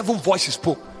the 7 voices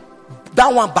spoke,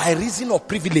 that one, by reason of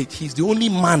privilege, he's the only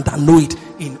man that know it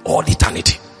in all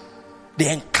eternity.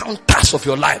 The encounters of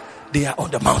your life, they are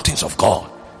on the mountains of God.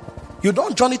 You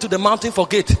don't journey to the mountain for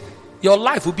gate. Your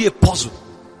life will be a puzzle,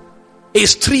 a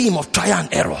stream of trial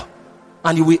and error,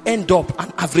 and you will end up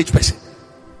an average person.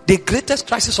 The greatest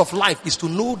crisis of life is to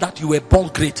know that you were born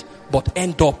great but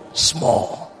end up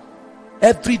small.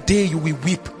 Every day you will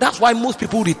weep. That's why most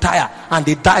people retire and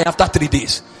they die after 3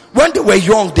 days. When they were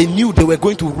young, they knew they were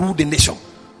going to rule the nation,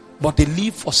 but they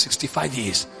lived for 65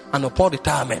 years, and upon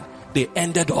retirement they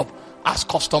ended up as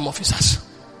custom officers.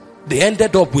 They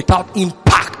ended up without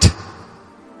impact.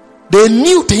 They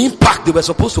knew the impact they were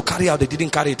supposed to carry out, they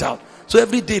didn't carry it out. So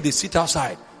every day they sit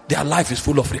outside, their life is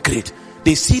full of regret.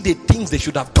 They see the things they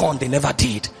should have done, they never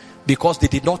did, because they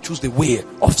did not choose the way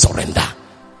of surrender.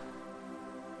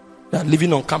 They are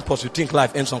living on campus. You think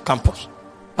life ends on campus,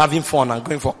 having fun and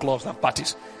going for clubs and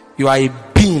parties. You are a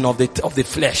being of the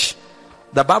flesh.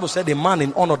 The Bible said a man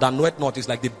in honor that knoweth not is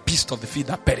like the beast of the field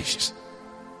that perishes.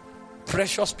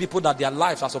 Precious people that their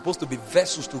lives are supposed to be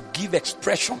vessels to give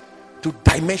expression to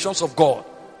dimensions of God.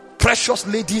 Precious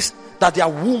ladies that their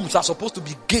wombs are supposed to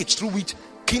be gates through which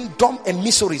kingdom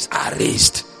emissaries are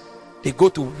raised. They go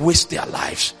to waste their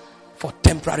lives for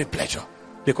temporary pleasure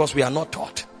because we are not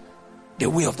taught the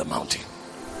way of the mountain.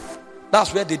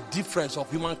 That's where the difference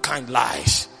of humankind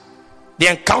lies. The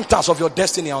encounters of your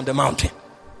destiny are on the mountain.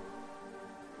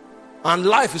 And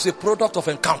life is a product of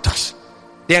encounters.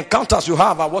 The encounters you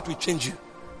have are what will change you.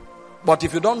 But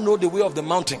if you don't know the way of the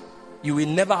mountain, you will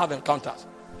never have encounters.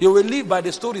 You will live by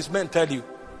the stories men tell you.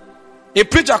 A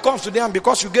preacher comes to them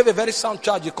because you gave a very sound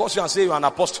charge, he calls you and says you are an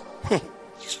apostle.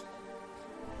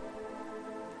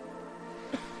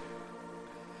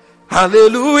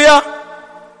 Hallelujah.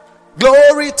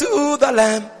 Glory to the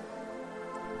Lamb.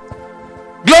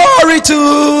 Glory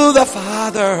to the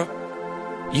Father.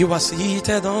 You are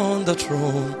seated on the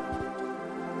throne.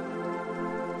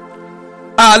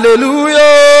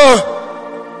 Hallelujah.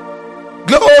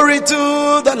 Glory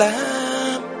to the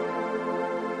Lamb.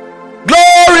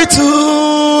 Glory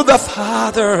to the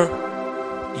Father.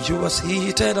 You are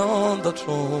seated on the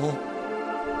throne.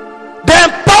 The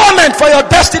empowerment for your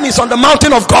destiny is on the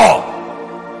mountain of God.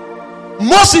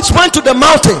 Moses went to the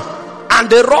mountain, and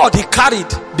the rod he carried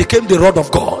became the rod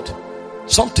of God.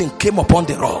 Something came upon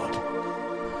the rod.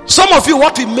 Some of you,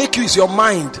 what will make you is your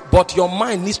mind, but your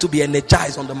mind needs to be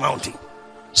energized on the mountain.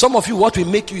 Some of you, what will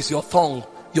make you is your tongue.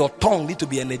 Your tongue needs to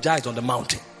be energized on the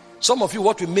mountain. Some of you,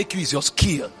 what will make you is your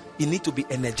skill. You need to be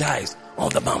energized on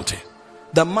the mountain.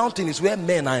 The mountain is where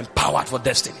men are empowered for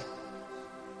destiny.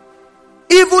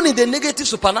 Even in the negative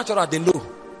supernatural, they know.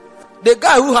 The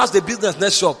guy who has the business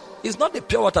next shop, it's not the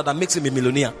pure water that makes him a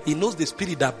millionaire. He knows the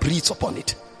spirit that breathes upon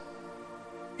it.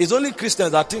 It's only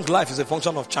Christians that think life is a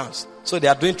function of chance. So they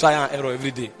are doing trial and error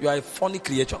every day. You are a funny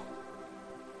creature.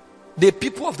 The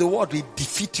people of the world will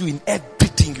defeat you in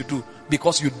everything you do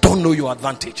because you don't know your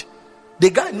advantage. The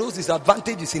guy knows his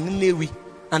advantage is in Newi,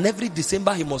 and every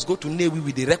December he must go to Newi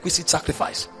with the requisite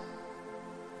sacrifice.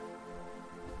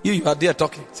 You are there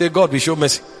talking. Say, God will show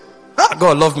mercy.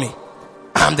 God love me.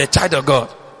 I'm the child of God.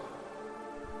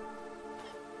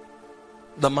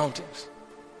 The mountains.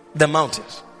 The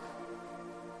mountains.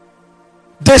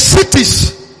 The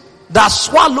cities that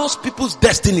swallows people's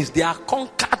destinies, they are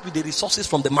conquered with the resources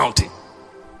from the mountain.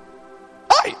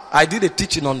 I did a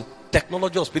teaching on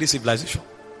technology of spirit civilization.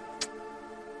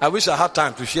 I wish I had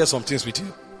time to share some things with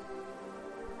you.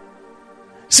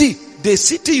 See, the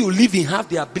city you live in have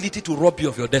the ability to rob you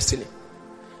of your destiny.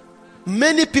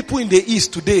 Many people in the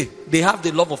East today, they have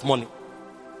the love of money.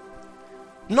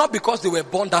 Not because they were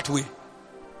born that way.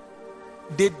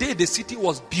 The day the city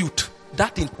was built,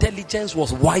 that intelligence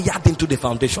was wired into the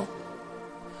foundation.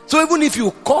 So even if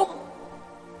you come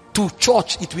to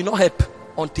church, it will not help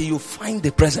until you find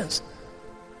the presence.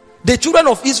 The children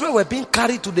of Israel were being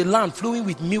carried to the land flowing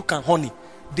with milk and honey.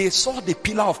 They saw the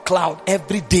pillar of cloud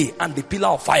every day and the pillar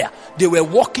of fire. They were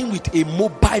walking with a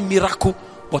mobile miracle,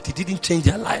 but it didn't change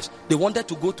their lives. They wanted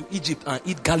to go to Egypt and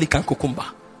eat garlic and cucumber.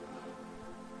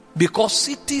 Because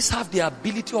cities have the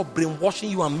ability of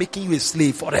brainwashing you and making you a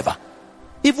slave forever.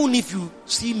 Even if you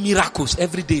see miracles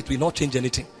every day, it will not change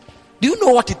anything. Do you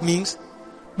know what it means?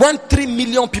 When 3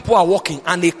 million people are walking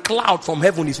and a cloud from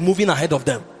heaven is moving ahead of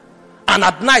them, and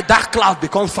at night that cloud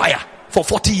becomes fire for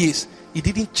 40 years, it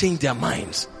didn't change their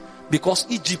minds because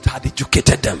Egypt had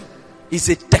educated them. It's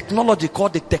a technology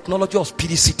called the technology of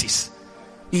spirit cities.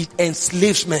 It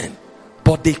enslaves men,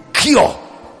 but the cure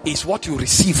is what you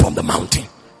receive from the mountain.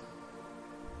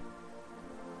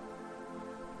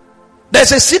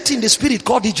 There's a city in the spirit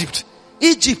called Egypt.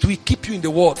 Egypt will keep you in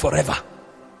the world forever.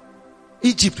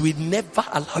 Egypt will never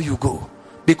allow you go,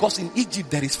 because in Egypt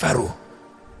there is Pharaoh.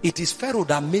 It is Pharaoh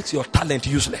that makes your talent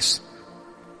useless.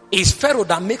 It's Pharaoh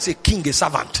that makes a king a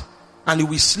servant, and you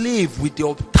will slave with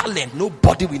your talent.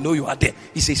 Nobody will know you are there.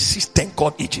 It's a system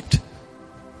called Egypt.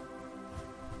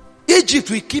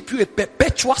 Egypt will keep you a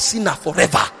perpetual sinner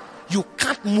forever. You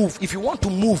can't move. If you want to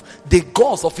move, the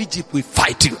gods of Egypt will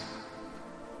fight you.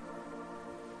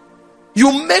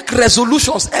 You make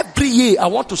resolutions every year. I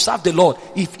want to serve the Lord.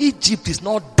 If Egypt is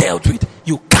not dealt with,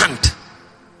 you can't.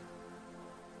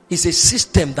 It's a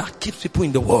system that keeps people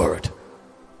in the world.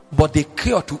 But the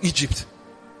cure to Egypt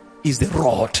is the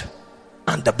rod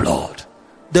and the blood.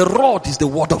 The rod is the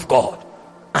word of God,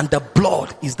 and the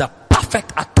blood is the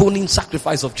perfect atoning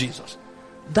sacrifice of Jesus.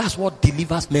 That's what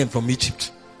delivers men from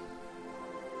Egypt.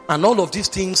 And all of these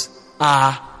things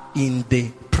are in the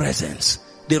presence.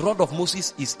 The rod of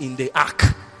Moses is in the ark,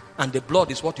 and the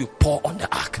blood is what you pour on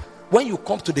the ark. When you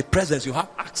come to the presence, you have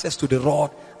access to the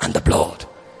rod and the blood.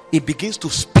 It begins to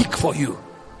speak for you,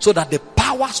 so that the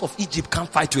powers of Egypt can't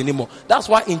fight you anymore. That's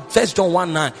why in 1 John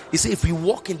 1:9, it says, if we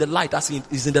walk in the light as he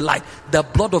is in the light, the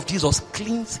blood of Jesus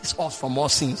cleanses us from all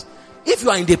sins. If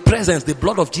you are in the presence, the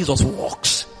blood of Jesus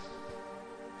walks.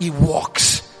 He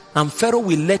walks. And Pharaoh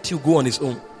will let you go on his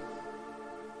own.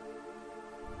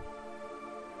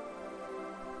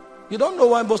 You don't know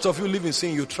why most of you live in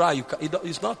sin. You try.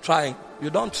 It's not trying. You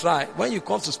don't try. When you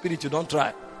come to spirit, you don't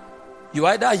try. You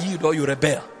either yield or you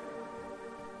rebel.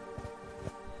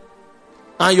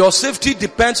 And your safety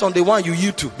depends on the one you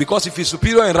yield to. Because if he's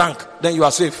superior in rank, then you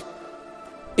are safe.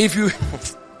 If you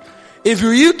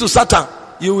yield to Satan,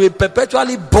 you will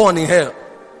perpetually burn in hell.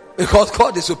 Because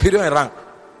God is superior in rank.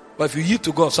 But if you yield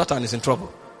to God, Satan is in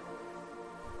trouble.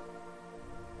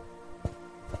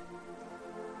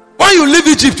 When you leave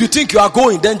Egypt, you think you are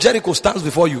going, then Jericho stands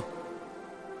before you.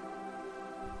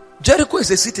 Jericho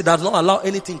is a city that does not allow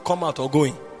anything come out or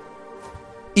going.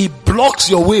 It blocks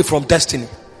your way from destiny.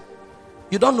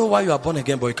 You don't know why you are born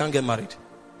again, but you can't get married.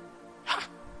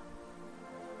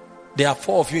 There are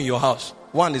 4 of you in your house.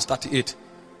 One is 38.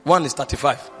 One is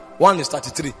 35. One is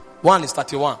 33. One is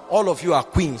 31. All of you are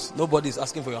queens. Nobody is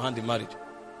asking for your hand in marriage.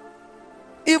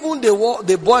 Even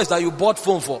the boys that you bought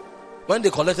phone for, when they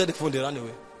collected the phone, they ran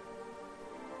away.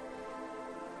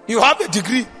 You have a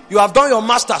degree. You have done your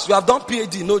masters. You have done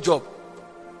PhD. No job.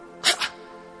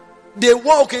 They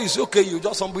want, okay, it's okay. You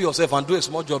just humble yourself and do a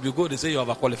small job. You go, they say you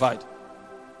are qualified.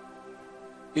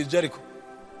 It's Jericho.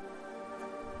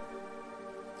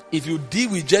 If you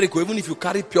deal with Jericho, even if you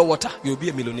carry pure water, you'll be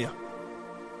a millionaire.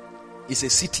 It's a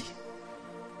city.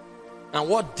 And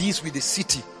what deals with the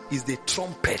city is the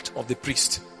trumpet of the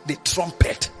priest. The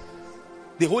trumpet.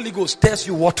 The Holy Ghost tells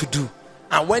you what to do.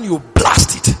 And when you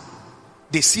blast it,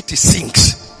 the city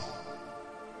sings.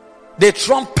 The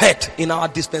trumpet in our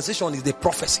dispensation is the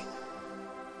prophecy.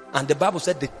 And the Bible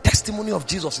said the testimony of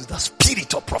Jesus is the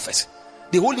spirit of prophecy.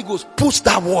 The Holy Ghost puts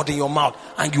that word in your mouth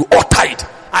and you utter it.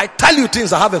 I tell you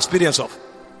things I have experience of.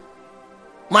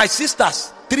 My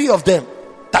sisters, 3 of them,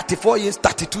 34 years,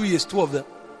 32 years, 2 of them,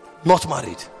 not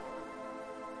married.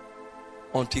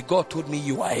 Until God told me,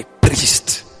 you are a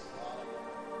priest.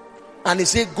 And he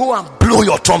said, go and blow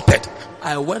your trumpet.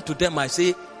 I went to them, I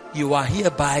say, you are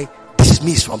hereby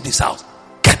dismissed from this house.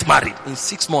 Get married. In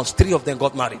 6 months, 3 of them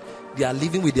got married. They are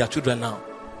living with their children now.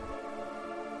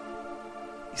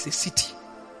 It's a city.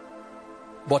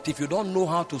 But if you don't know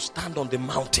how to stand on the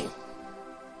mountain,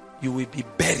 you will be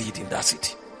buried in that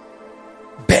city.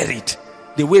 Buried.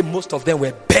 The way most of them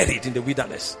were buried in the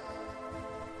wilderness.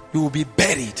 You will be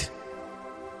buried.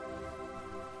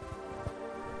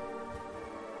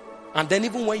 And then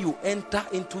even when you enter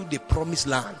into the promised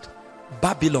land,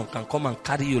 Babylon can come and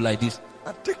carry you like this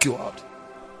and take you out.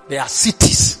 They are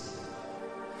cities.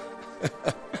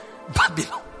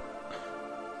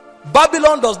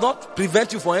 Babylon does not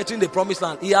prevent you from entering the promised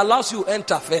land. He allows you to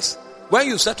enter first. When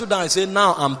you settle down and say,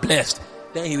 now I'm blessed,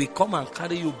 then he will come and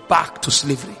carry you back to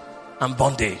slavery and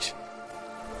bondage.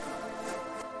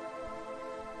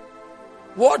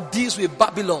 What deals with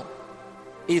Babylon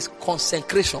is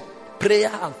consecration,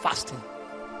 prayer and fasting.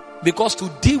 Because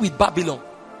to deal with Babylon,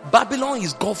 Babylon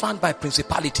is governed by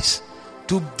principalities.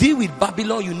 To deal with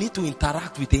Babylon, you need to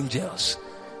interact with angels.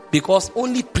 Because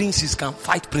only princes can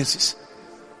fight princes.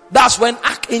 That's when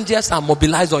archangels are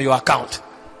mobilized on your account.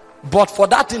 But for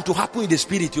that thing to happen in the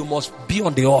spirit, you must be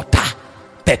on the altar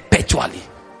perpetually.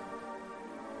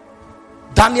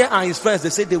 Daniel and his friends, they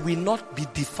say they will not be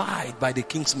defied by the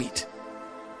king's meat.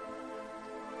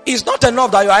 It's not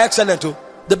enough that you are excellent too.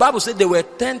 The Bible said they were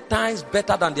 10 times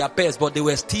better than their peers, but they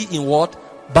were still in what?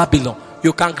 Babylon.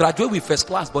 You can graduate with first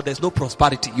class, but there's no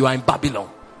prosperity. You are in Babylon.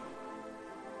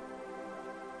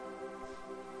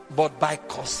 But by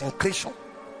consecration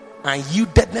and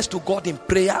yieldedness to God in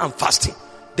prayer and fasting,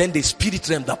 then the spirit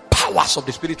realm, the powers of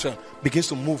the spirit realm begins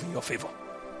to move in your favor.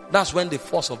 That's when the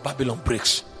force of Babylon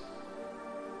breaks.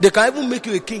 They can even make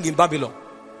you a king in Babylon.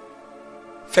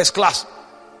 First class.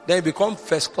 Then you become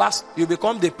first class. You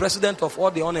become the president of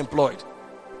all the unemployed.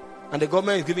 And the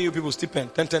government is giving you people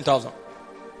stipend, 10,000.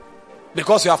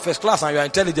 Because you are first class and you are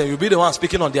intelligent, you'll be the one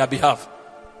speaking on their behalf.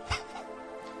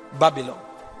 Babylon.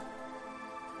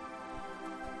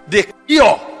 The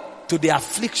cure to the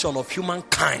affliction of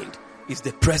humankind is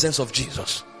the presence of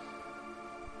Jesus.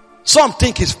 Some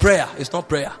think it's prayer, it's not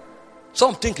prayer.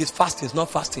 Some think it's fasting, it's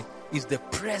not fasting. It's the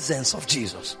presence of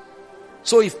Jesus.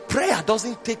 So if prayer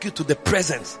doesn't take you to the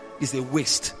presence, it's a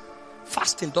waste.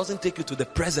 Fasting doesn't take you to the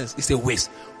presence, it's a waste.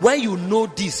 When you know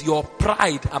this, your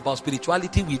pride about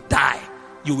spirituality will die.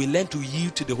 You will learn to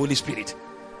yield to the Holy Spirit.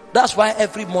 That's why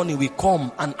every morning we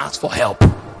come and ask for help.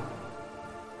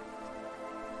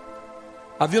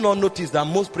 Have you not noticed that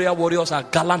most prayer warriors are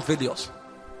gallant failures?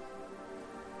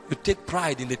 You take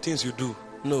pride in the things you do.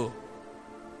 No.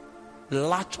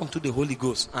 Latch onto the Holy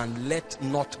Ghost and let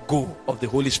not go of the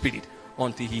Holy Spirit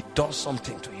until he does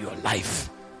something to your life.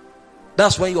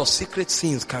 That's when your secret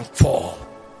sins can fall.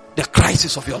 The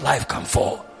crisis of your life can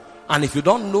fall. And if you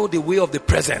don't know the way of the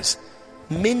presence,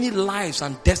 many lives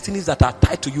and destinies that are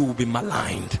tied to you will be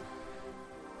maligned.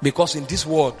 Because in this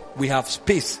world, we have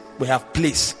space, we have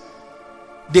place.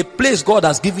 The place God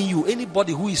has given you,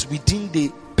 anybody who is within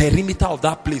the perimeter of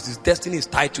that place, his destiny is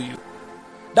tied to you.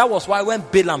 That was why when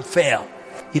Balaam fell,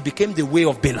 he became the way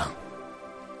of Balaam.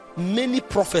 Many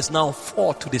prophets now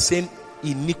fall to the same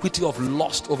iniquity of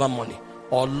lust over money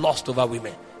or lust over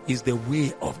women. Is the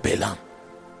way of Balaam.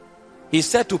 He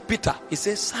said to Peter, he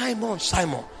said, Simon,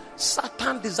 Simon,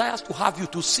 Satan desires to have you,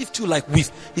 to sift you like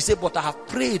wheat. He said, but I have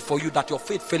prayed for you that your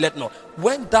faith faileth not.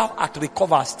 When thou art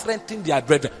recovered, strengthen thy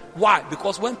brethren. Why?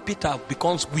 Because when Peter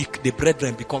becomes weak, the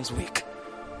brethren becomes weak.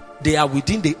 They are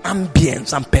within the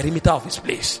ambience and perimeter of his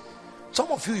place.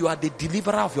 Some of you, you are the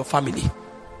deliverer of your family.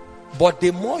 But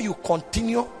the more you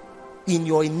continue in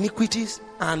your iniquities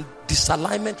and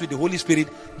disalignment with the Holy Spirit,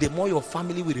 the more your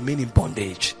family will remain in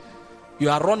bondage. You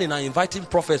are running and inviting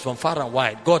prophets from far and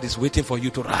wide. God is waiting for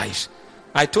you to rise.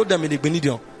 I told them in the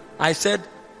Benediction, I said,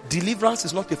 deliverance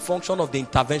is not a function of the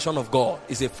intervention of God.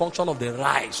 It's a function of the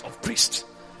rise of priests.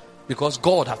 Because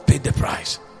God has paid the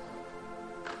price.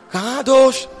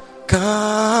 Kadosh,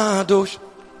 Kadosh,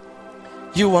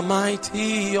 you are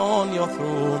mighty on your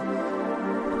throne.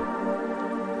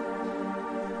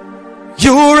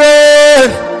 You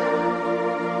reign,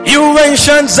 you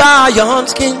ancient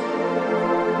Zion's King.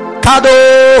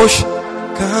 Kadosh,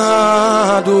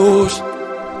 Kadosh,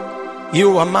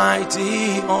 you are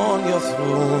mighty on your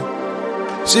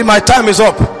throne. See, my time is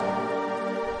up.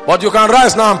 But you can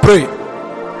rise now and pray.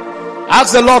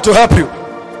 Ask the Lord to help you.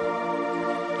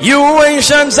 You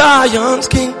ancient Zion's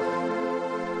King,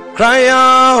 cry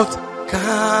out,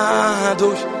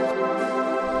 Kadosh,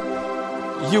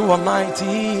 you are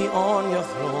mighty on your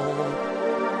throne.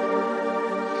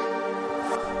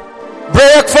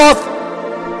 Break forth,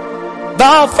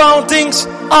 thou fountains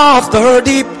of the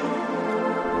deep,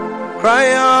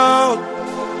 cry out,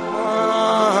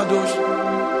 Kadosh,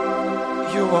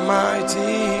 you are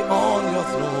mighty on your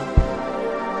throne.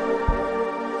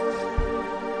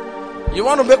 You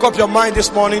want to make up your mind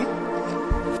this morning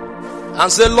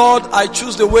and say, Lord, I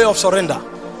choose the way of surrender.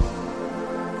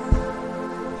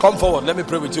 Come forward. Let me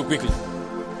pray with you quickly.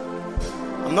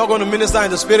 I'm not going to minister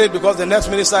in the spirit because the next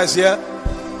minister is here.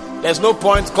 There's no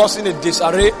point causing a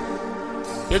disarray.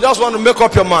 You just want to make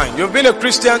up your mind. You've been a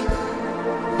Christian,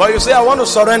 but you say, I want to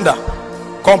surrender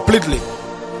completely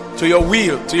to your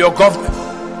will, to your government.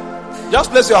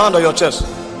 Just place your hand on your chest.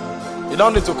 You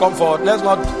don't need to come forward. Let's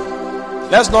not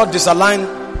disalign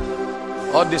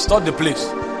or distort the place.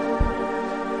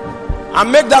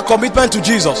 And make that commitment to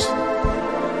Jesus.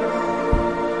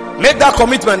 Make that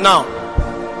commitment now.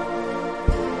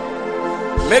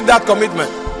 Make that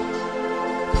commitment.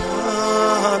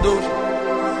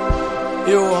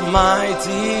 You are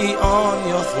mighty on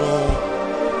your throne.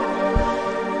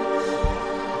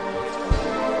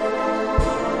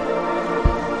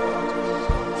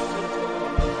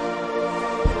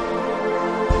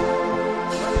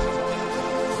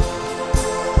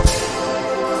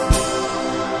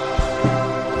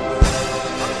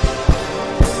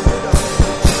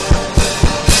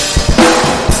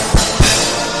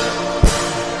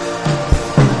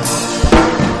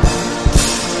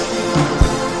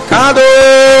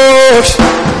 Kadosh.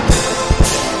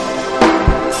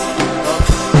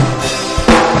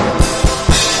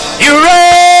 You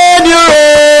reign, you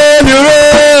reign, you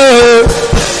reign.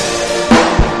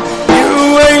 You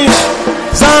reign,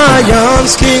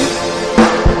 Zion's King.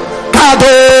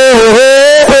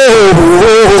 Kadosh.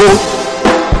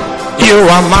 You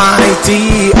are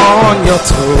mighty on your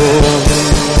throne.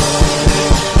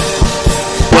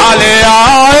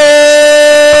 Hallelujah.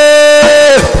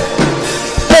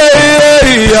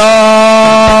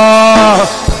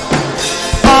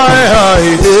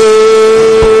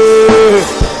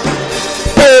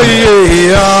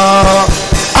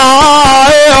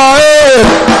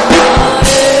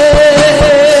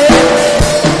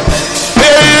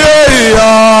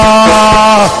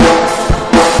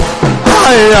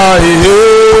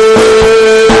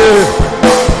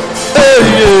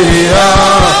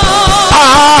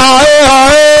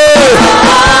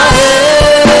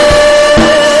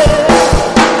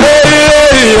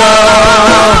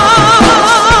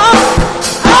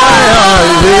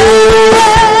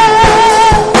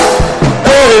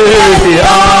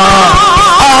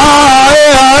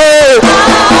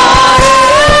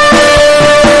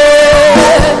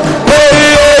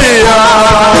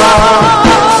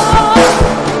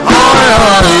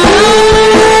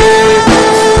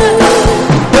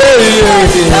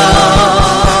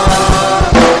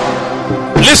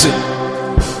 Listen,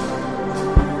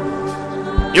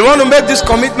 you want to make this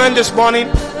commitment this morning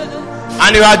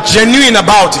and you are genuine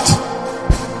about it.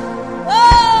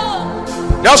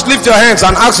 Just lift your hands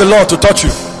and ask the Lord to touch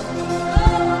you.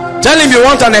 Tell him you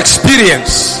want an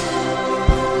experience.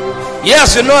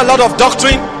 Yes, you know a lot of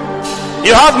doctrine.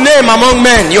 You have name among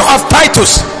men. You have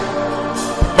titles.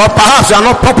 But perhaps you are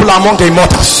not popular among the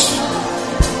immortals.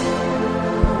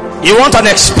 You want an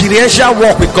experiential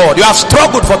walk with God. You have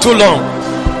struggled for too long.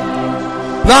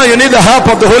 Now you need the help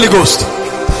of the Holy Ghost.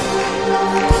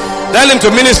 Tell him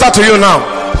to minister to you now.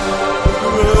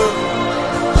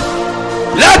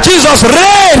 Let Jesus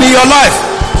reign in your life.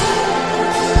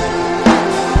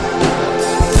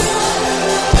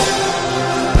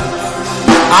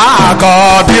 Ah,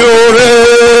 God, you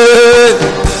reign.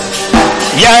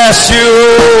 Yes, you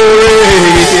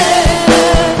reign.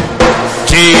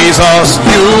 Jesus,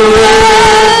 you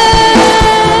reign.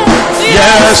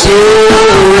 Yes, you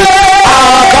reign.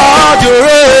 Ah, God, you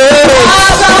reign.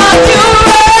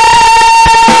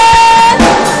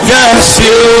 Yes,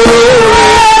 you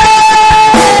reign.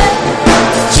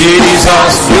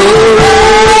 Jesus, you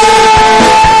reign.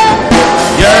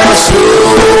 Yes, you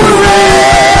reign.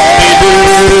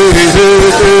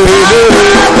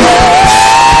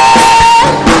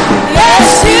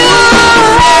 Yes, you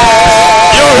reign.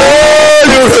 You reign.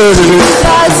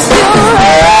 Jesus, you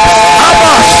reign.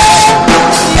 Abash.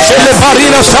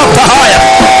 Shelebarina Santahaya.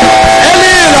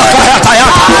 Elila Kahataya.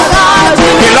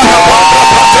 Ilaka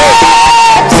Papate.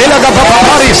 Zilaga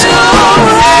Paparis.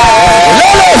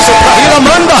 Lele Soprahila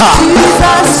Mandaha.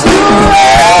 Jesus, you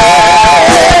reign.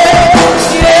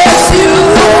 Yes, you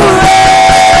reign.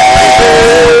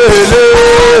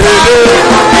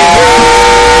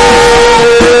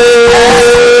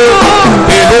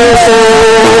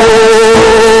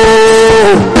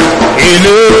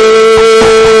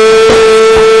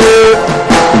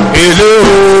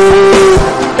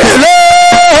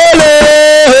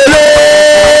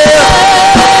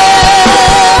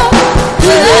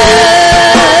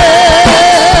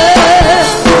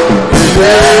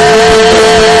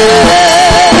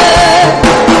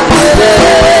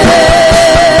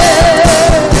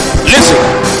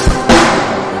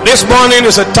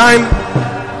 is a time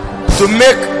to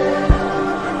make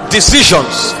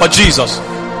decisions for Jesus.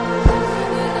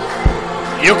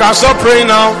 You can stop praying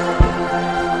now.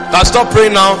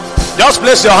 Just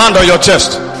place your hand on your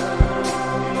chest.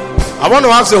 I want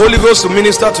to ask the Holy Ghost to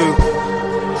minister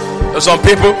to some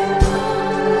people.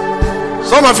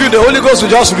 Some of you, the Holy Ghost will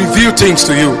just reveal things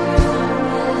to you.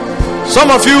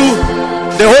 Some of you,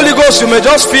 the Holy Ghost, you may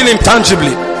just feel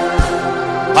intangibly.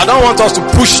 I don't want us to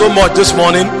push so much this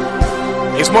morning.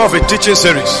 It's more of a teaching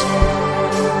series.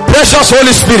 Precious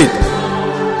Holy Spirit,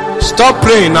 stop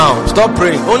praying now. Stop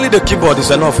praying. Only the keyboard is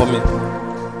enough for me.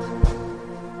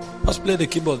 Just play the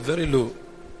keyboard very low.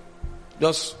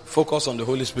 Just focus on the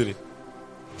Holy Spirit.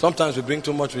 Sometimes we bring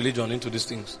too much religion into these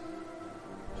things.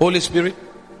 Holy Spirit,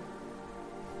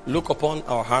 look upon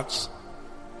our hearts.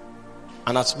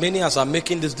 And as many as are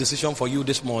making this decision for you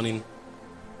this morning,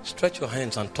 stretch your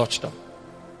hands and touch them.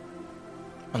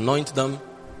 Anoint them.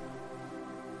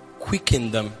 Quicken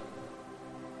them.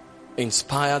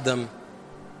 Inspire them.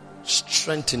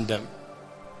 Strengthen them.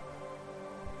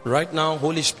 Right now,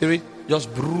 Holy Spirit,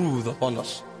 just breathe upon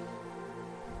us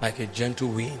like a gentle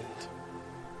wind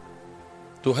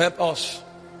to help us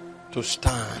to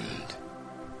stand.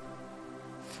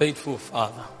 Faithful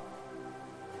Father,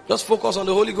 just focus on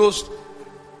the Holy Ghost.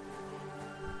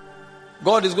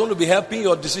 God is going to be helping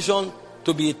your decision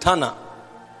to be eternal,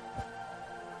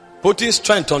 putting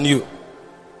strength on you.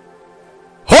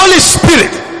 Holy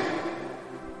Spirit,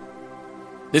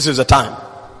 this is the time.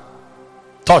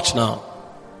 Touch now.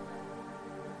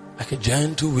 Like a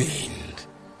gentle wind.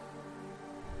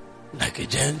 Like a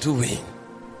gentle wind.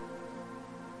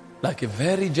 Like a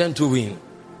very gentle wind.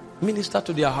 Minister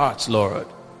to their hearts, Lord.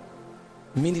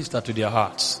 Minister to their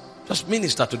hearts. Just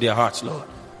minister to their hearts, Lord.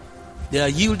 They are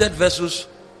yielded vessels.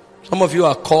 Some of you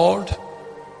are called.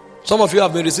 Some of you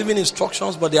have been receiving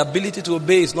instructions, but the ability to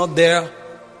obey is not there.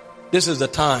 This is the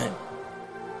time.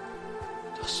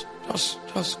 Just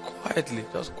quietly.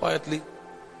 Just quietly.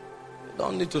 You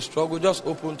don't need to struggle. Just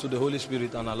open to the Holy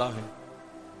Spirit and allow Him.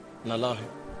 And allow Him.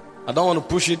 I don't want to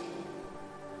push it.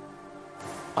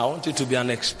 I want it to be an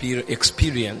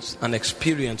experience. An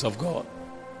experience of God.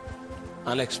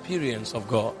 An experience of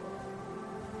God.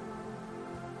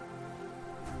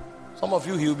 Some of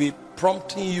you, He'll be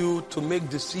prompting you to make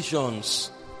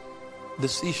decisions.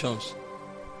 Decisions.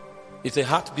 It's a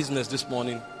heart business this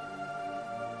morning.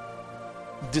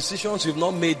 Decisions you've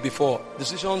not made before.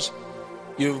 Decisions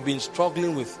you've been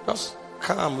struggling with. Just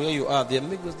calm where you are. There,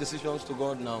 make those decisions to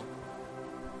God now.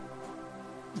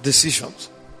 Decisions.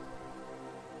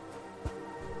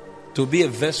 To be a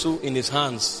vessel in His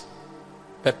hands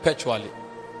perpetually.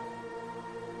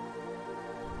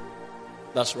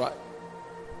 That's right.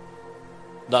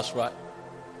 That's right.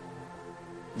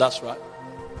 That's right.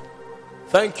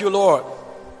 Thank you, Lord.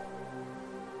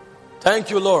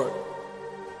 Thank you, Lord.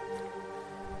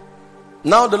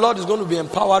 Now the Lord is going to be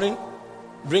empowering,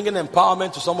 bringing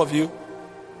empowerment to some of you.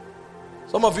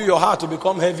 Some of you, your heart will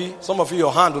become heavy. Some of you,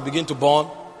 your hand will begin to burn.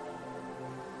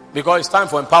 Because it's time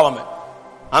for empowerment.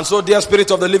 And so, dear Spirit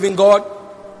of the living God,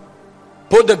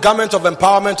 put the garment of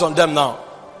empowerment on them now.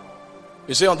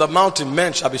 You say on the mountain,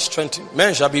 men shall be strengthened.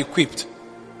 Men shall be equipped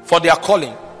for their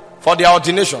calling, for their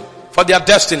ordination, for their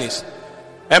destinies.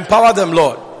 Empower them,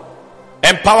 Lord.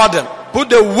 Empower them.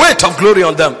 Put the weight of glory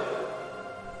on them.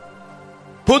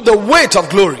 Put the weight of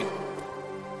glory.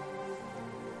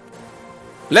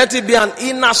 Let it be an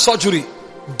inner surgery.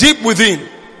 Deep within.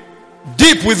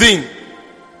 Deep within.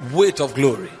 Weight of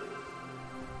glory.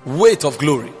 Weight of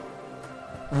glory.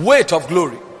 Weight of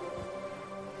glory.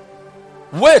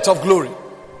 Weight of glory.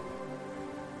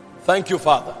 Thank you,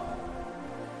 Father.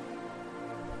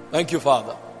 Thank you,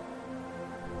 Father.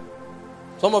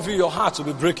 Some of you, your hearts will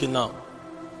be breaking now.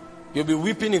 You'll be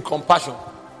weeping in compassion.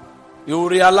 You will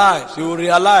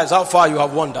realize how far you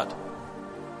have wandered.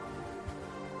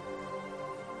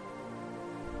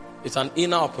 It's an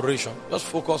inner operation. Just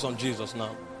focus on Jesus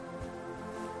now.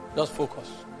 Just focus.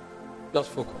 Just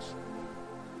focus.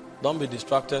 Don't be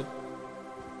distracted.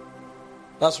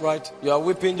 That's right. You are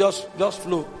weeping. Just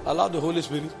flow. Allow the Holy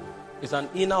Spirit. It's an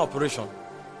inner operation.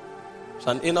 It's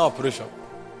an inner operation.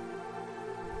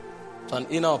 It's an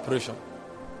inner operation.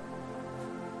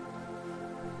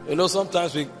 You know,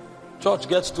 sometimes church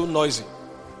gets too noisy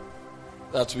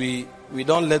that we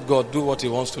don't let God do what He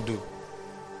wants to do.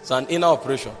 It's an inner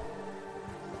operation.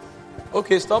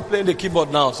 Okay, stop playing the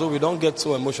keyboard now so we don't get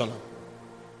so emotional.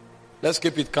 Let's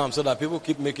keep it calm so that people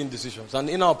keep making decisions. It's an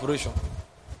inner operation.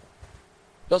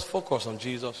 Just focus on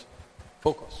Jesus.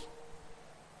 Focus.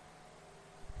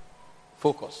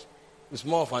 Focus. It's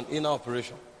more of an inner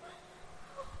operation.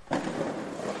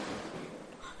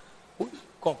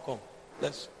 Come.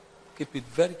 Let's keep it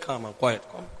very calm and quiet.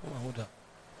 Come and hold her.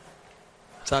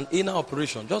 It's an inner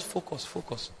operation. Just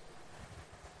focus.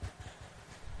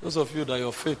 Those of you that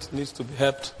your faith needs to be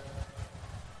helped,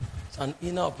 it's an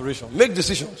inner operation. Make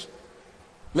decisions.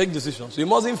 You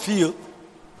mustn't feel.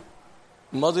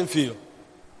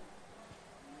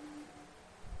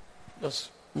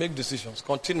 Just make decisions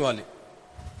continually.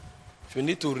 If you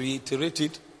need to reiterate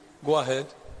it, go ahead.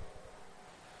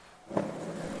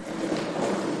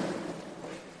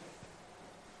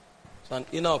 It's an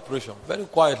inner operation. Very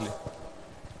quietly.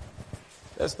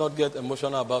 Let's not get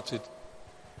emotional about it.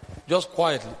 Just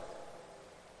quietly.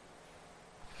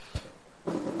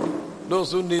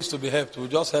 Those who need to be helped, we'll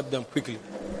just help them quickly.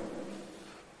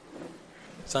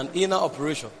 It's an inner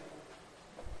operation.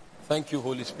 Thank you,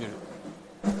 Holy Spirit.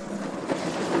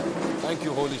 Thank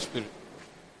you, Holy Spirit.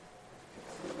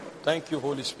 Thank you,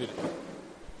 Holy Spirit.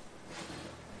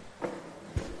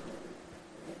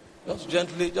 Just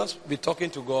gently, just be talking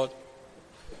to God.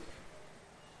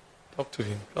 Talk to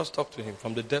Him. Just talk to Him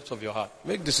from the depths of your heart.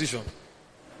 Make decisions.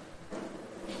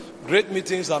 Great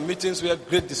meetings are meetings where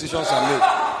great decisions are made.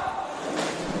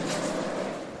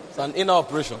 It's an inner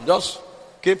operation. Just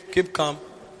keep calm.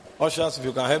 Ushers, if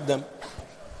you can help them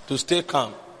to stay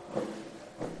calm.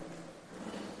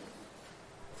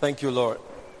 Thank you, Lord.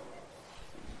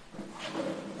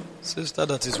 Sister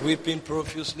that is weeping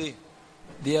profusely.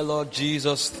 Dear Lord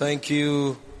Jesus, thank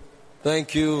you.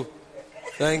 Thank you.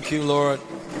 Thank you, Lord.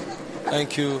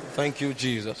 Thank you. Thank you,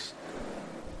 Jesus.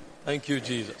 Thank you,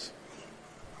 Jesus.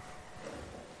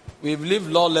 We've lived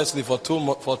lawlessly for too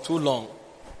long.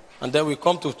 And then we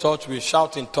come to church, we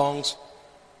shout in tongues,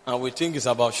 and we think it's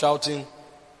about shouting.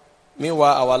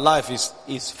 Meanwhile, our life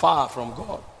is far from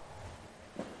God.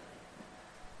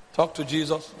 Talk to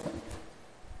Jesus.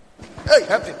 Hey,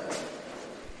 help him.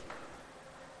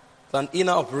 It's an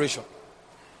inner operation.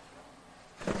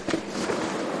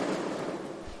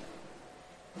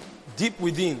 Deep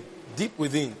within,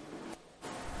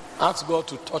 ask God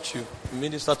to touch you,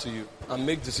 minister to you, and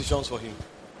make decisions for Him.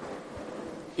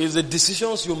 It's the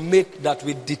decisions you make that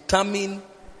will determine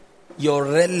your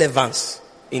relevance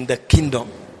in the kingdom.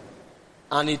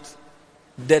 And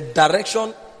the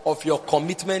direction of your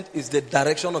commitment is the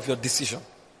direction of your decision.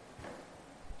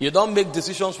 You don't make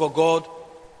decisions for God,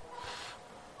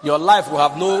 your life will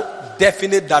have no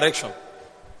definite direction.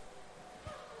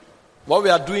 What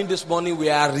we are doing this morning, we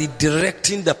are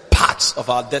redirecting the paths of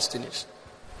our destinies.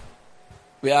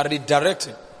 We are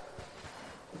redirecting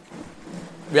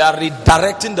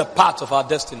the path of our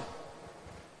destiny.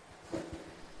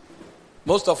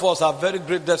 Most of us have very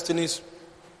great destinies,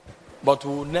 but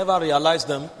we will never realize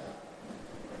them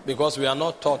because we are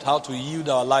not taught how to yield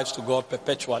our lives to God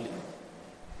perpetually.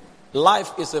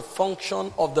 Life is a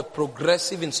function of the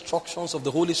progressive instructions of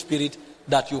the Holy Spirit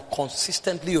that you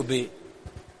consistently obey.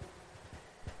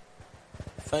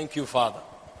 Thank you, Father.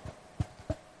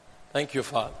 Thank you,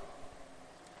 Father.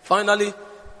 Finally,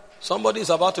 somebody is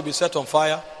about to be set on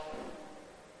fire.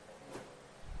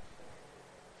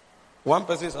 One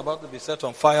person is about to be set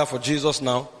on fire for Jesus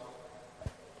now.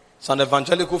 It's an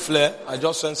evangelical flare. I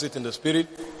just sense it in the Spirit.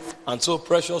 And so,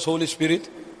 precious Holy Spirit,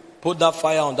 put that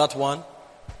fire on that one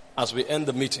as we end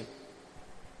the meeting.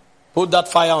 Put that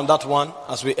fire on that one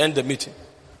as we end the meeting.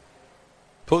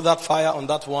 Put that fire on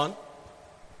that one.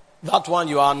 That one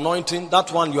you are anointing.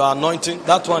 That one you are anointing.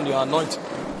 That one you are anointing.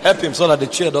 Help him so that the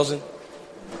chair doesn't.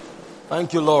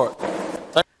 Thank you, Lord.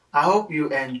 I hope you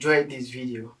enjoyed this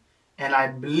video. And I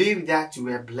believe that you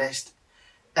were blessed.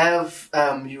 If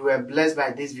you were blessed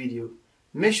by this video,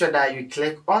 make sure that you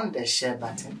click on the share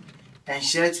button and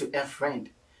share it to a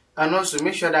friend. And also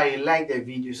make sure that you like the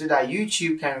video so that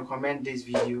YouTube can recommend this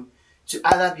video to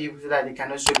other people so that they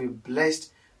can also be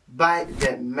blessed by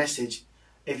the message.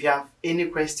 If you have any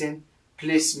question,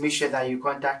 please make sure that you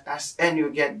contact us and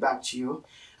we'll get back to you.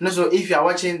 And also, if you are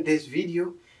watching this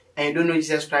video and you don't know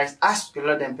Jesus Christ as your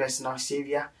Lord and personal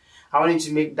Savior, I want you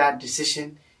to make that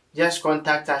decision. Just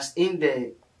contact us in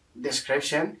the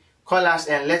description. Call us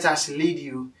and let us lead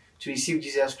you to receive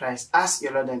Jesus Christ as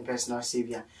your Lord and personal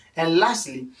Savior. And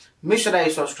lastly, make sure that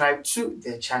you subscribe to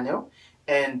the channel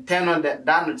and turn on that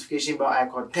notification bell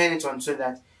icon. Turn it on so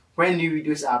that when new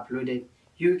videos are uploaded,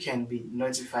 you can be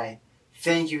notified.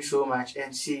 Thank you so much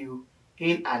and see you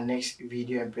in our next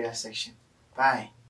video and prayer section. Bye.